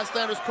 Obviously, Scott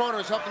Steiner's corner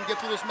has helped him get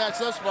through this match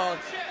thus far.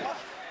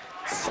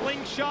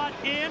 Slingshot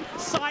in,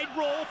 side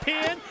roll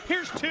pin.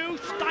 Here's two.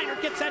 Steiner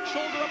gets that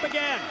shoulder up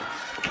again.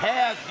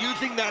 Kaz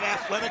using that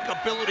athletic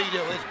ability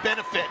to his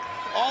benefit.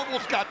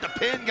 Almost got the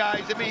pin,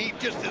 guys. I mean, he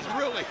just is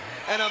really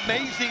an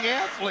amazing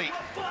athlete.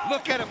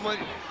 Look at him,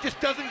 just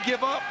doesn't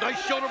give up.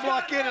 Nice shoulder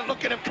block in, and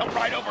look at him come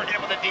right over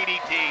him with a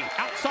DDT.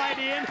 Outside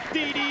in,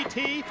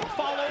 DDT,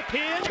 follow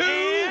pin,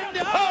 and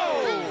At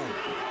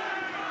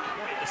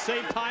the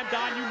same time,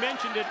 Don, you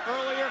mentioned it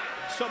earlier,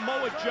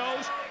 Samoa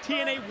Joe's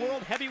TNA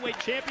World Heavyweight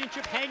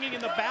Championship hanging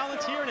in the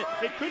balance here, and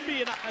it could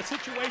be a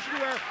situation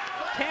where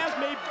Kaz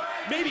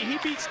maybe he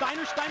beats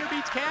Steiner, Steiner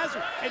beats Kaz,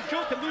 and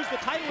Joe can lose the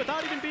title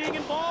without even being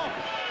involved.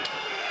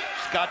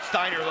 Scott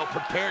Steiner, though,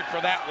 prepared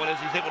for that one as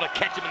he's able to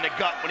catch him in the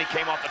gut when he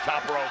came off the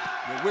top rope.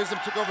 The wisdom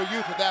took over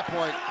youth at that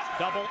point.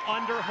 Double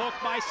underhook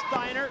by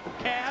Steiner.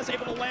 Kaz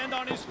able to land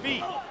on his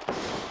feet.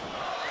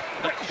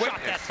 Quick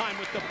shot that time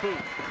with the boot.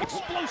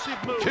 Explosive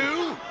move.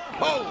 Two.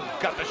 Oh,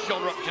 got the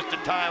shoulder up just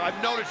in time. I've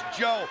noticed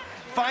Joe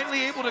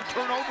finally able to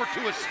turn over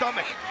to his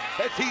stomach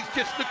as he's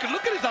just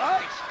look at his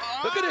eyes.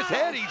 Look at his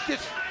head. He's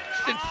just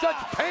in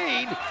such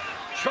pain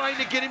trying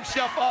to get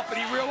himself up, and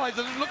he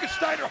realizes, look at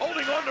Steiner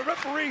holding on to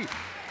referee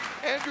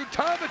Andrew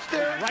Thomas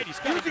there, right, he's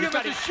using him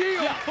as a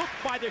shield. Yeah, hooked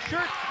by the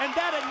shirt, and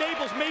that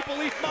enables Maple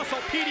Leaf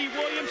Muscle Petey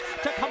Williams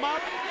to come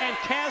up, and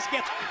Kaz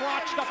gets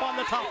crotched up on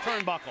the top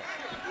turnbuckle.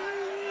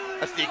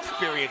 That's the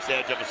experience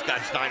edge of a Scott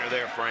Steiner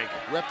there, Frank.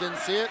 Ref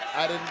didn't see it,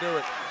 I didn't do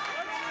it.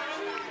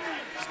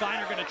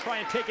 Steiner going to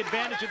try and take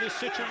advantage of this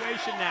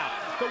situation now.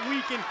 The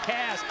weakened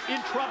Kaz in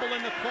trouble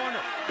in the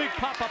corner. Big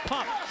Papa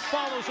Pump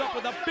follows up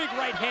with a big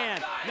right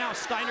hand. Now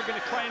Steiner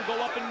going to try and go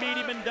up and meet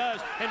him, and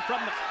does. And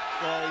from the...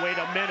 Oh, wait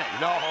a minute.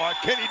 No,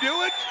 can he do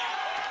it?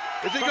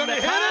 Is he going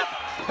to hit it?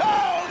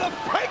 Oh, the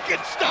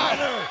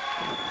Frankensteiner!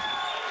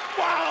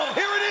 Wow,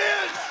 here it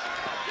is!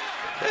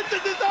 This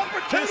is his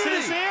opportunity!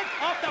 This is it,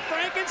 off the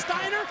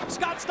Frankensteiner.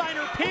 Scott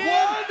Steiner pin.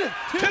 1,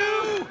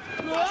 2,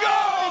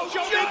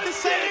 Joe make the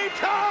save.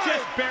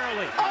 Just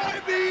barely. I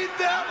mean,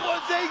 that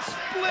was a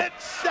split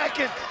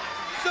second.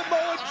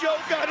 Samoa Joe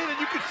got in, and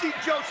you can see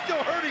Joe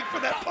still hurting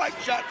from that pipe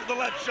shot to the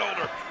left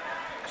shoulder.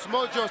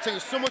 Samoa Joe is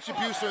taking so much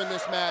abuse in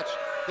this match.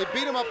 They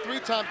beat him up 3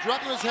 times,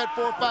 dropped him his head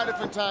 4 or 5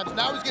 different times.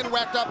 Now he's getting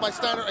whacked out by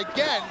Steiner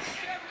again.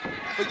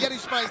 But yet he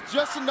finds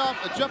just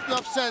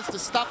enough sense to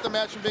stop the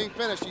match from being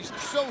finished. He's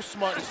so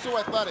smart, he's so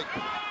athletic.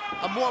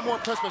 I'm more and more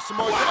impressed by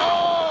Samoa Joe.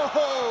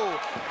 Oh!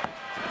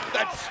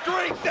 That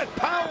strength, that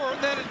power,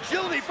 and that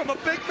agility from a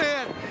big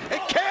man.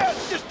 And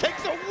Kaz just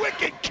takes a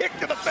wicked kick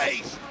to the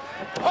face.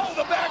 Oh,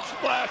 the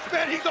backsplash.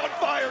 Man, he's on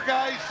fire,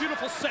 guys.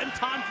 Beautiful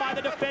senton by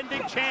the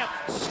defending champ.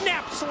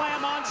 Snap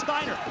slam on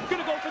Steiner.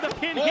 Gonna go for the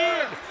pin 1,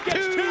 here.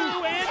 Gets 2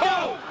 and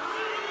no.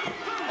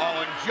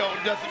 Oh, and Joe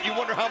doesn't. You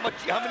wonder how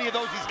many of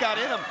those he's got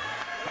in him,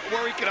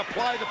 where he can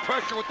apply the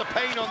pressure with the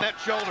pain on that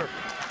shoulder.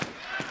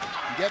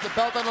 You get the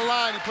belt on the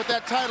line, you put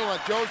that title on.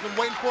 Joe's been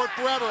waiting for it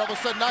forever. All of a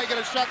sudden, now you get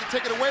a shot to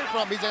take it away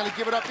from him. He's going to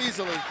give it up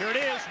easily. Here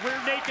it is, rear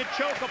naked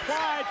choke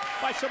applied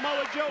by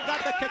Samoa Joe.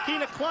 Got the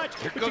Kakina clutch,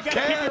 but you got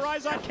to keep your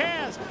eyes on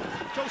Kaz.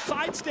 Joe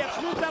sidesteps,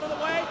 moves out of the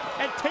way,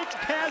 and takes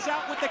Kaz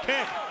out with the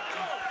kick.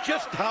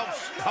 just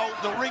how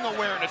the ring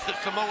awareness that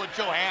Samoa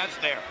Joe has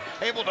there.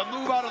 Able to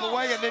move out of the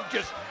way and then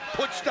just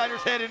put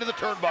Steiner's head into the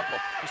turnbuckle.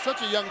 He's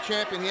such a young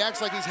champion. He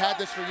acts like he's had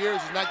this for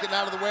years. He's not getting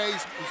out of the way.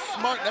 He's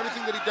smart in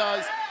everything that he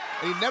does.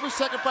 And he never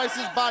sacrifices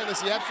his body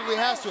unless he absolutely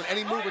has to in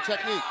any move or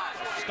technique.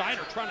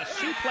 Steiner trying to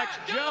suplex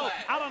Joe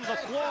out onto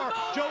the floor.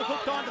 Joe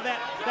hooked onto that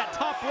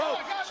top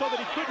rope so that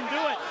he couldn't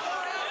do it.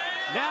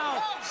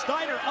 Now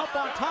Steiner up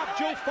on top,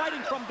 Joe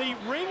fighting from the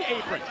ring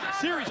apron.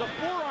 Series of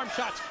forearm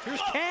shots.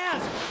 Here's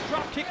Kaz.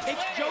 Drop kick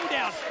takes Joe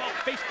down.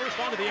 Face first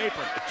onto the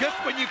apron. Just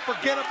when you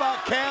forget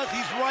about Kaz,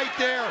 he's right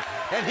there.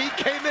 And he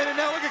came in, and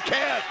now look at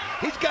Kaz.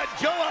 He's got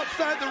Joe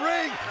outside the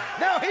ring.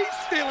 Now he's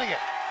stealing it.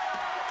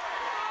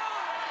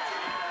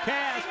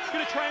 Kaz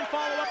gonna try and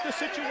follow up the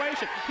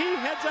situation. He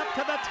heads up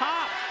to the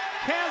top.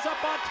 Kaz up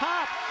on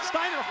top.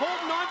 Steiner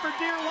holding on for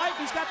dear life.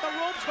 He's got the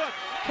ropes hooked.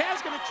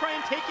 Kaz gonna try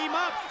and take him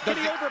up. Can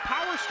he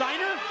overpower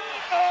Steiner?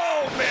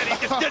 Oh, man, he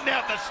just didn't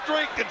have the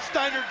strength, and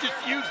Steiner just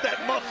used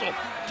that muscle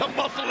to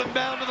muscle him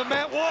down to the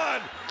mat. 1,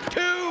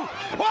 2,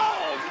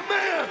 oh,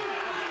 man!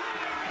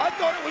 I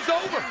thought it was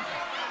over.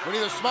 When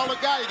you're a smaller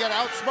guy, you gotta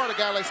outsmart a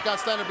guy like Scott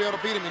Steiner to be able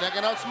to beat him. You're not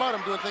gonna outsmart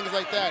him doing things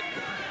like that.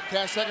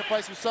 Kaz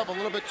sacrificed himself a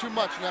little bit too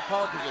much in that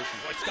power position.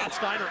 Boy, Scott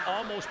Steiner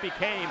almost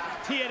became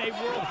TNA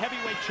World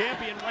Heavyweight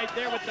Champion right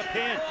there with the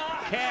pin.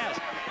 Kaz,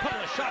 a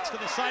couple of shots to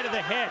the side of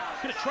the head.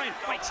 Gonna try and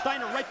fight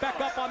Steiner right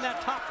back up on that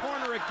top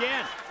corner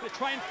again. Gonna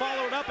try and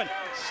follow it up, and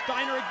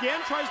Steiner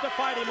again tries to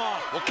fight him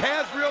off. Well,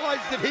 Kaz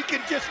realizes if he can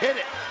just hit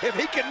it, if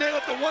he can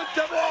nail it to one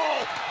time,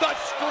 oh, the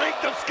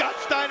strength of Scott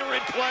Steiner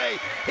in play.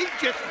 He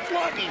just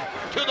flung him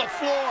to the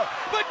floor.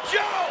 But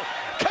Joe,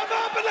 come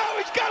up, and now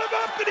he's got him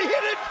up, and he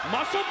hit it.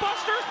 Muscle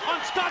buster on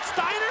Scott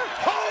Steiner?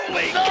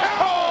 Holy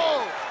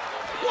cow!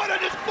 What a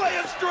display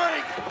of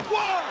strength.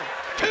 1,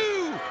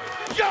 2,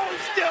 Joe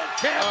still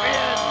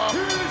champion.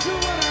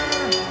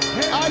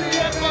 I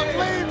can't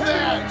believe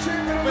that.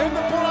 For him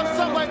to pull off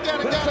something like that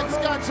against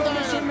Scott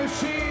Steiner.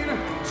 Machine,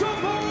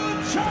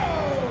 Samoa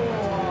Joe.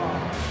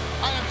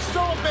 I am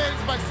so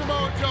amazed by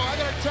Samoa Joe. I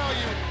gotta tell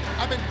you,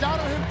 I've been down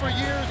on him for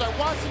years. I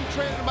watched him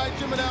train in my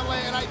gym in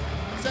LA, and I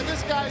said,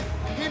 this guy,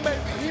 he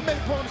may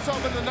pull himself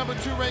in the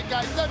 #2 ranked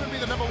guy. He's never be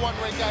the #1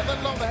 ranked guy, let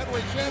alone the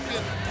heavyweight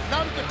champion.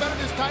 Now he's defending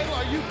his title.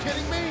 Are you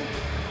kidding me?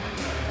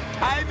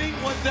 Timing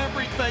was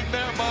everything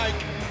there, Mike.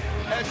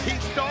 As he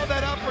saw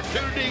that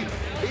opportunity,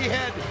 he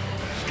had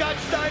Scott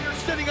Steiner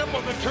sitting up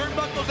on the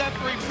turnbuckles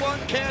after he flung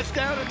Kaz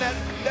down, and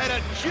that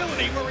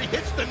agility where he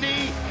hits the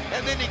knee,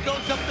 and then he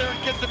goes up there and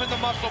gets him in the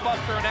muscle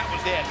buster, and that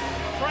was it.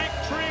 Frank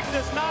Trigg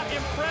does not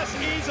impress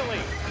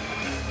easily,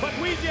 but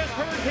we just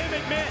heard him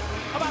admit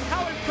about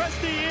how impressed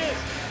he is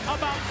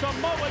about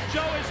Samoa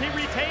Joe as he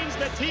retains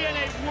the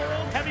TNA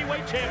World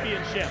Heavyweight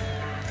Championship.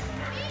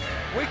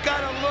 We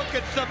got to look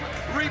at some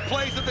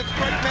replays of this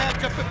great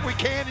matchup if we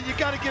can, and you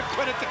got to give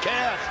credit to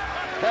Kaz.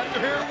 After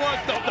here was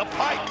the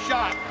pipe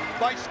shot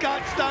by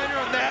Scott Steiner,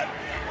 and that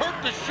hurt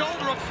the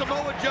shoulder of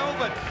Samoa Joe,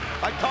 but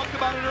I talked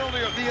about it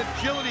earlier, the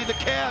agility the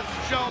Kaz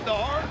showed the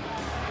heart,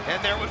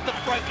 and there was the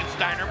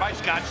Frankensteiner by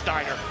Scott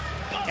Steiner.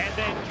 And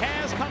then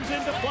Kaz comes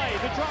into play.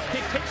 The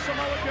dropkick takes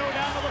Samoa Joe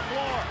down to the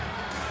floor.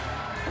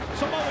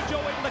 Samoa Joe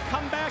able to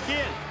come back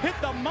in, hit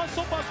the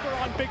muscle buster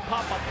on Big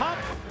Papa Pop.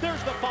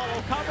 There's the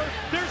follow cover.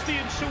 There's the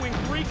ensuing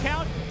 3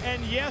 count.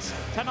 And yes,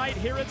 tonight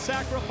here at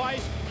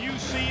Sacrifice, you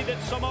see that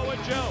Samoa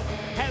Joe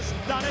has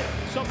done it.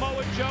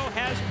 Samoa Joe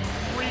has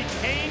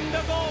retained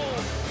the gold.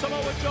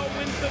 Samoa Joe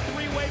wins the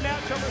 3-way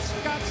match over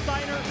Scott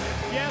Steiner,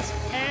 yes,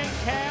 and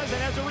Kaz.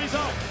 And as a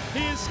result,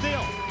 he is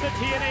still the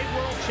TNA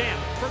World Champ.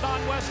 For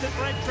Don West and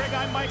Frank Trigg,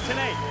 I'm Mike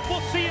Tenay.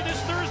 We'll see you this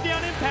Thursday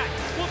on Impact.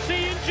 We'll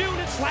see you in June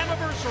at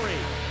Slammiversary.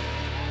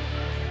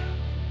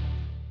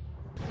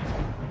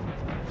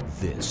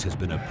 This has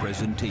been a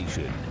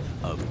presentation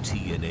of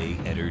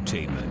TNA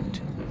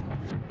Entertainment.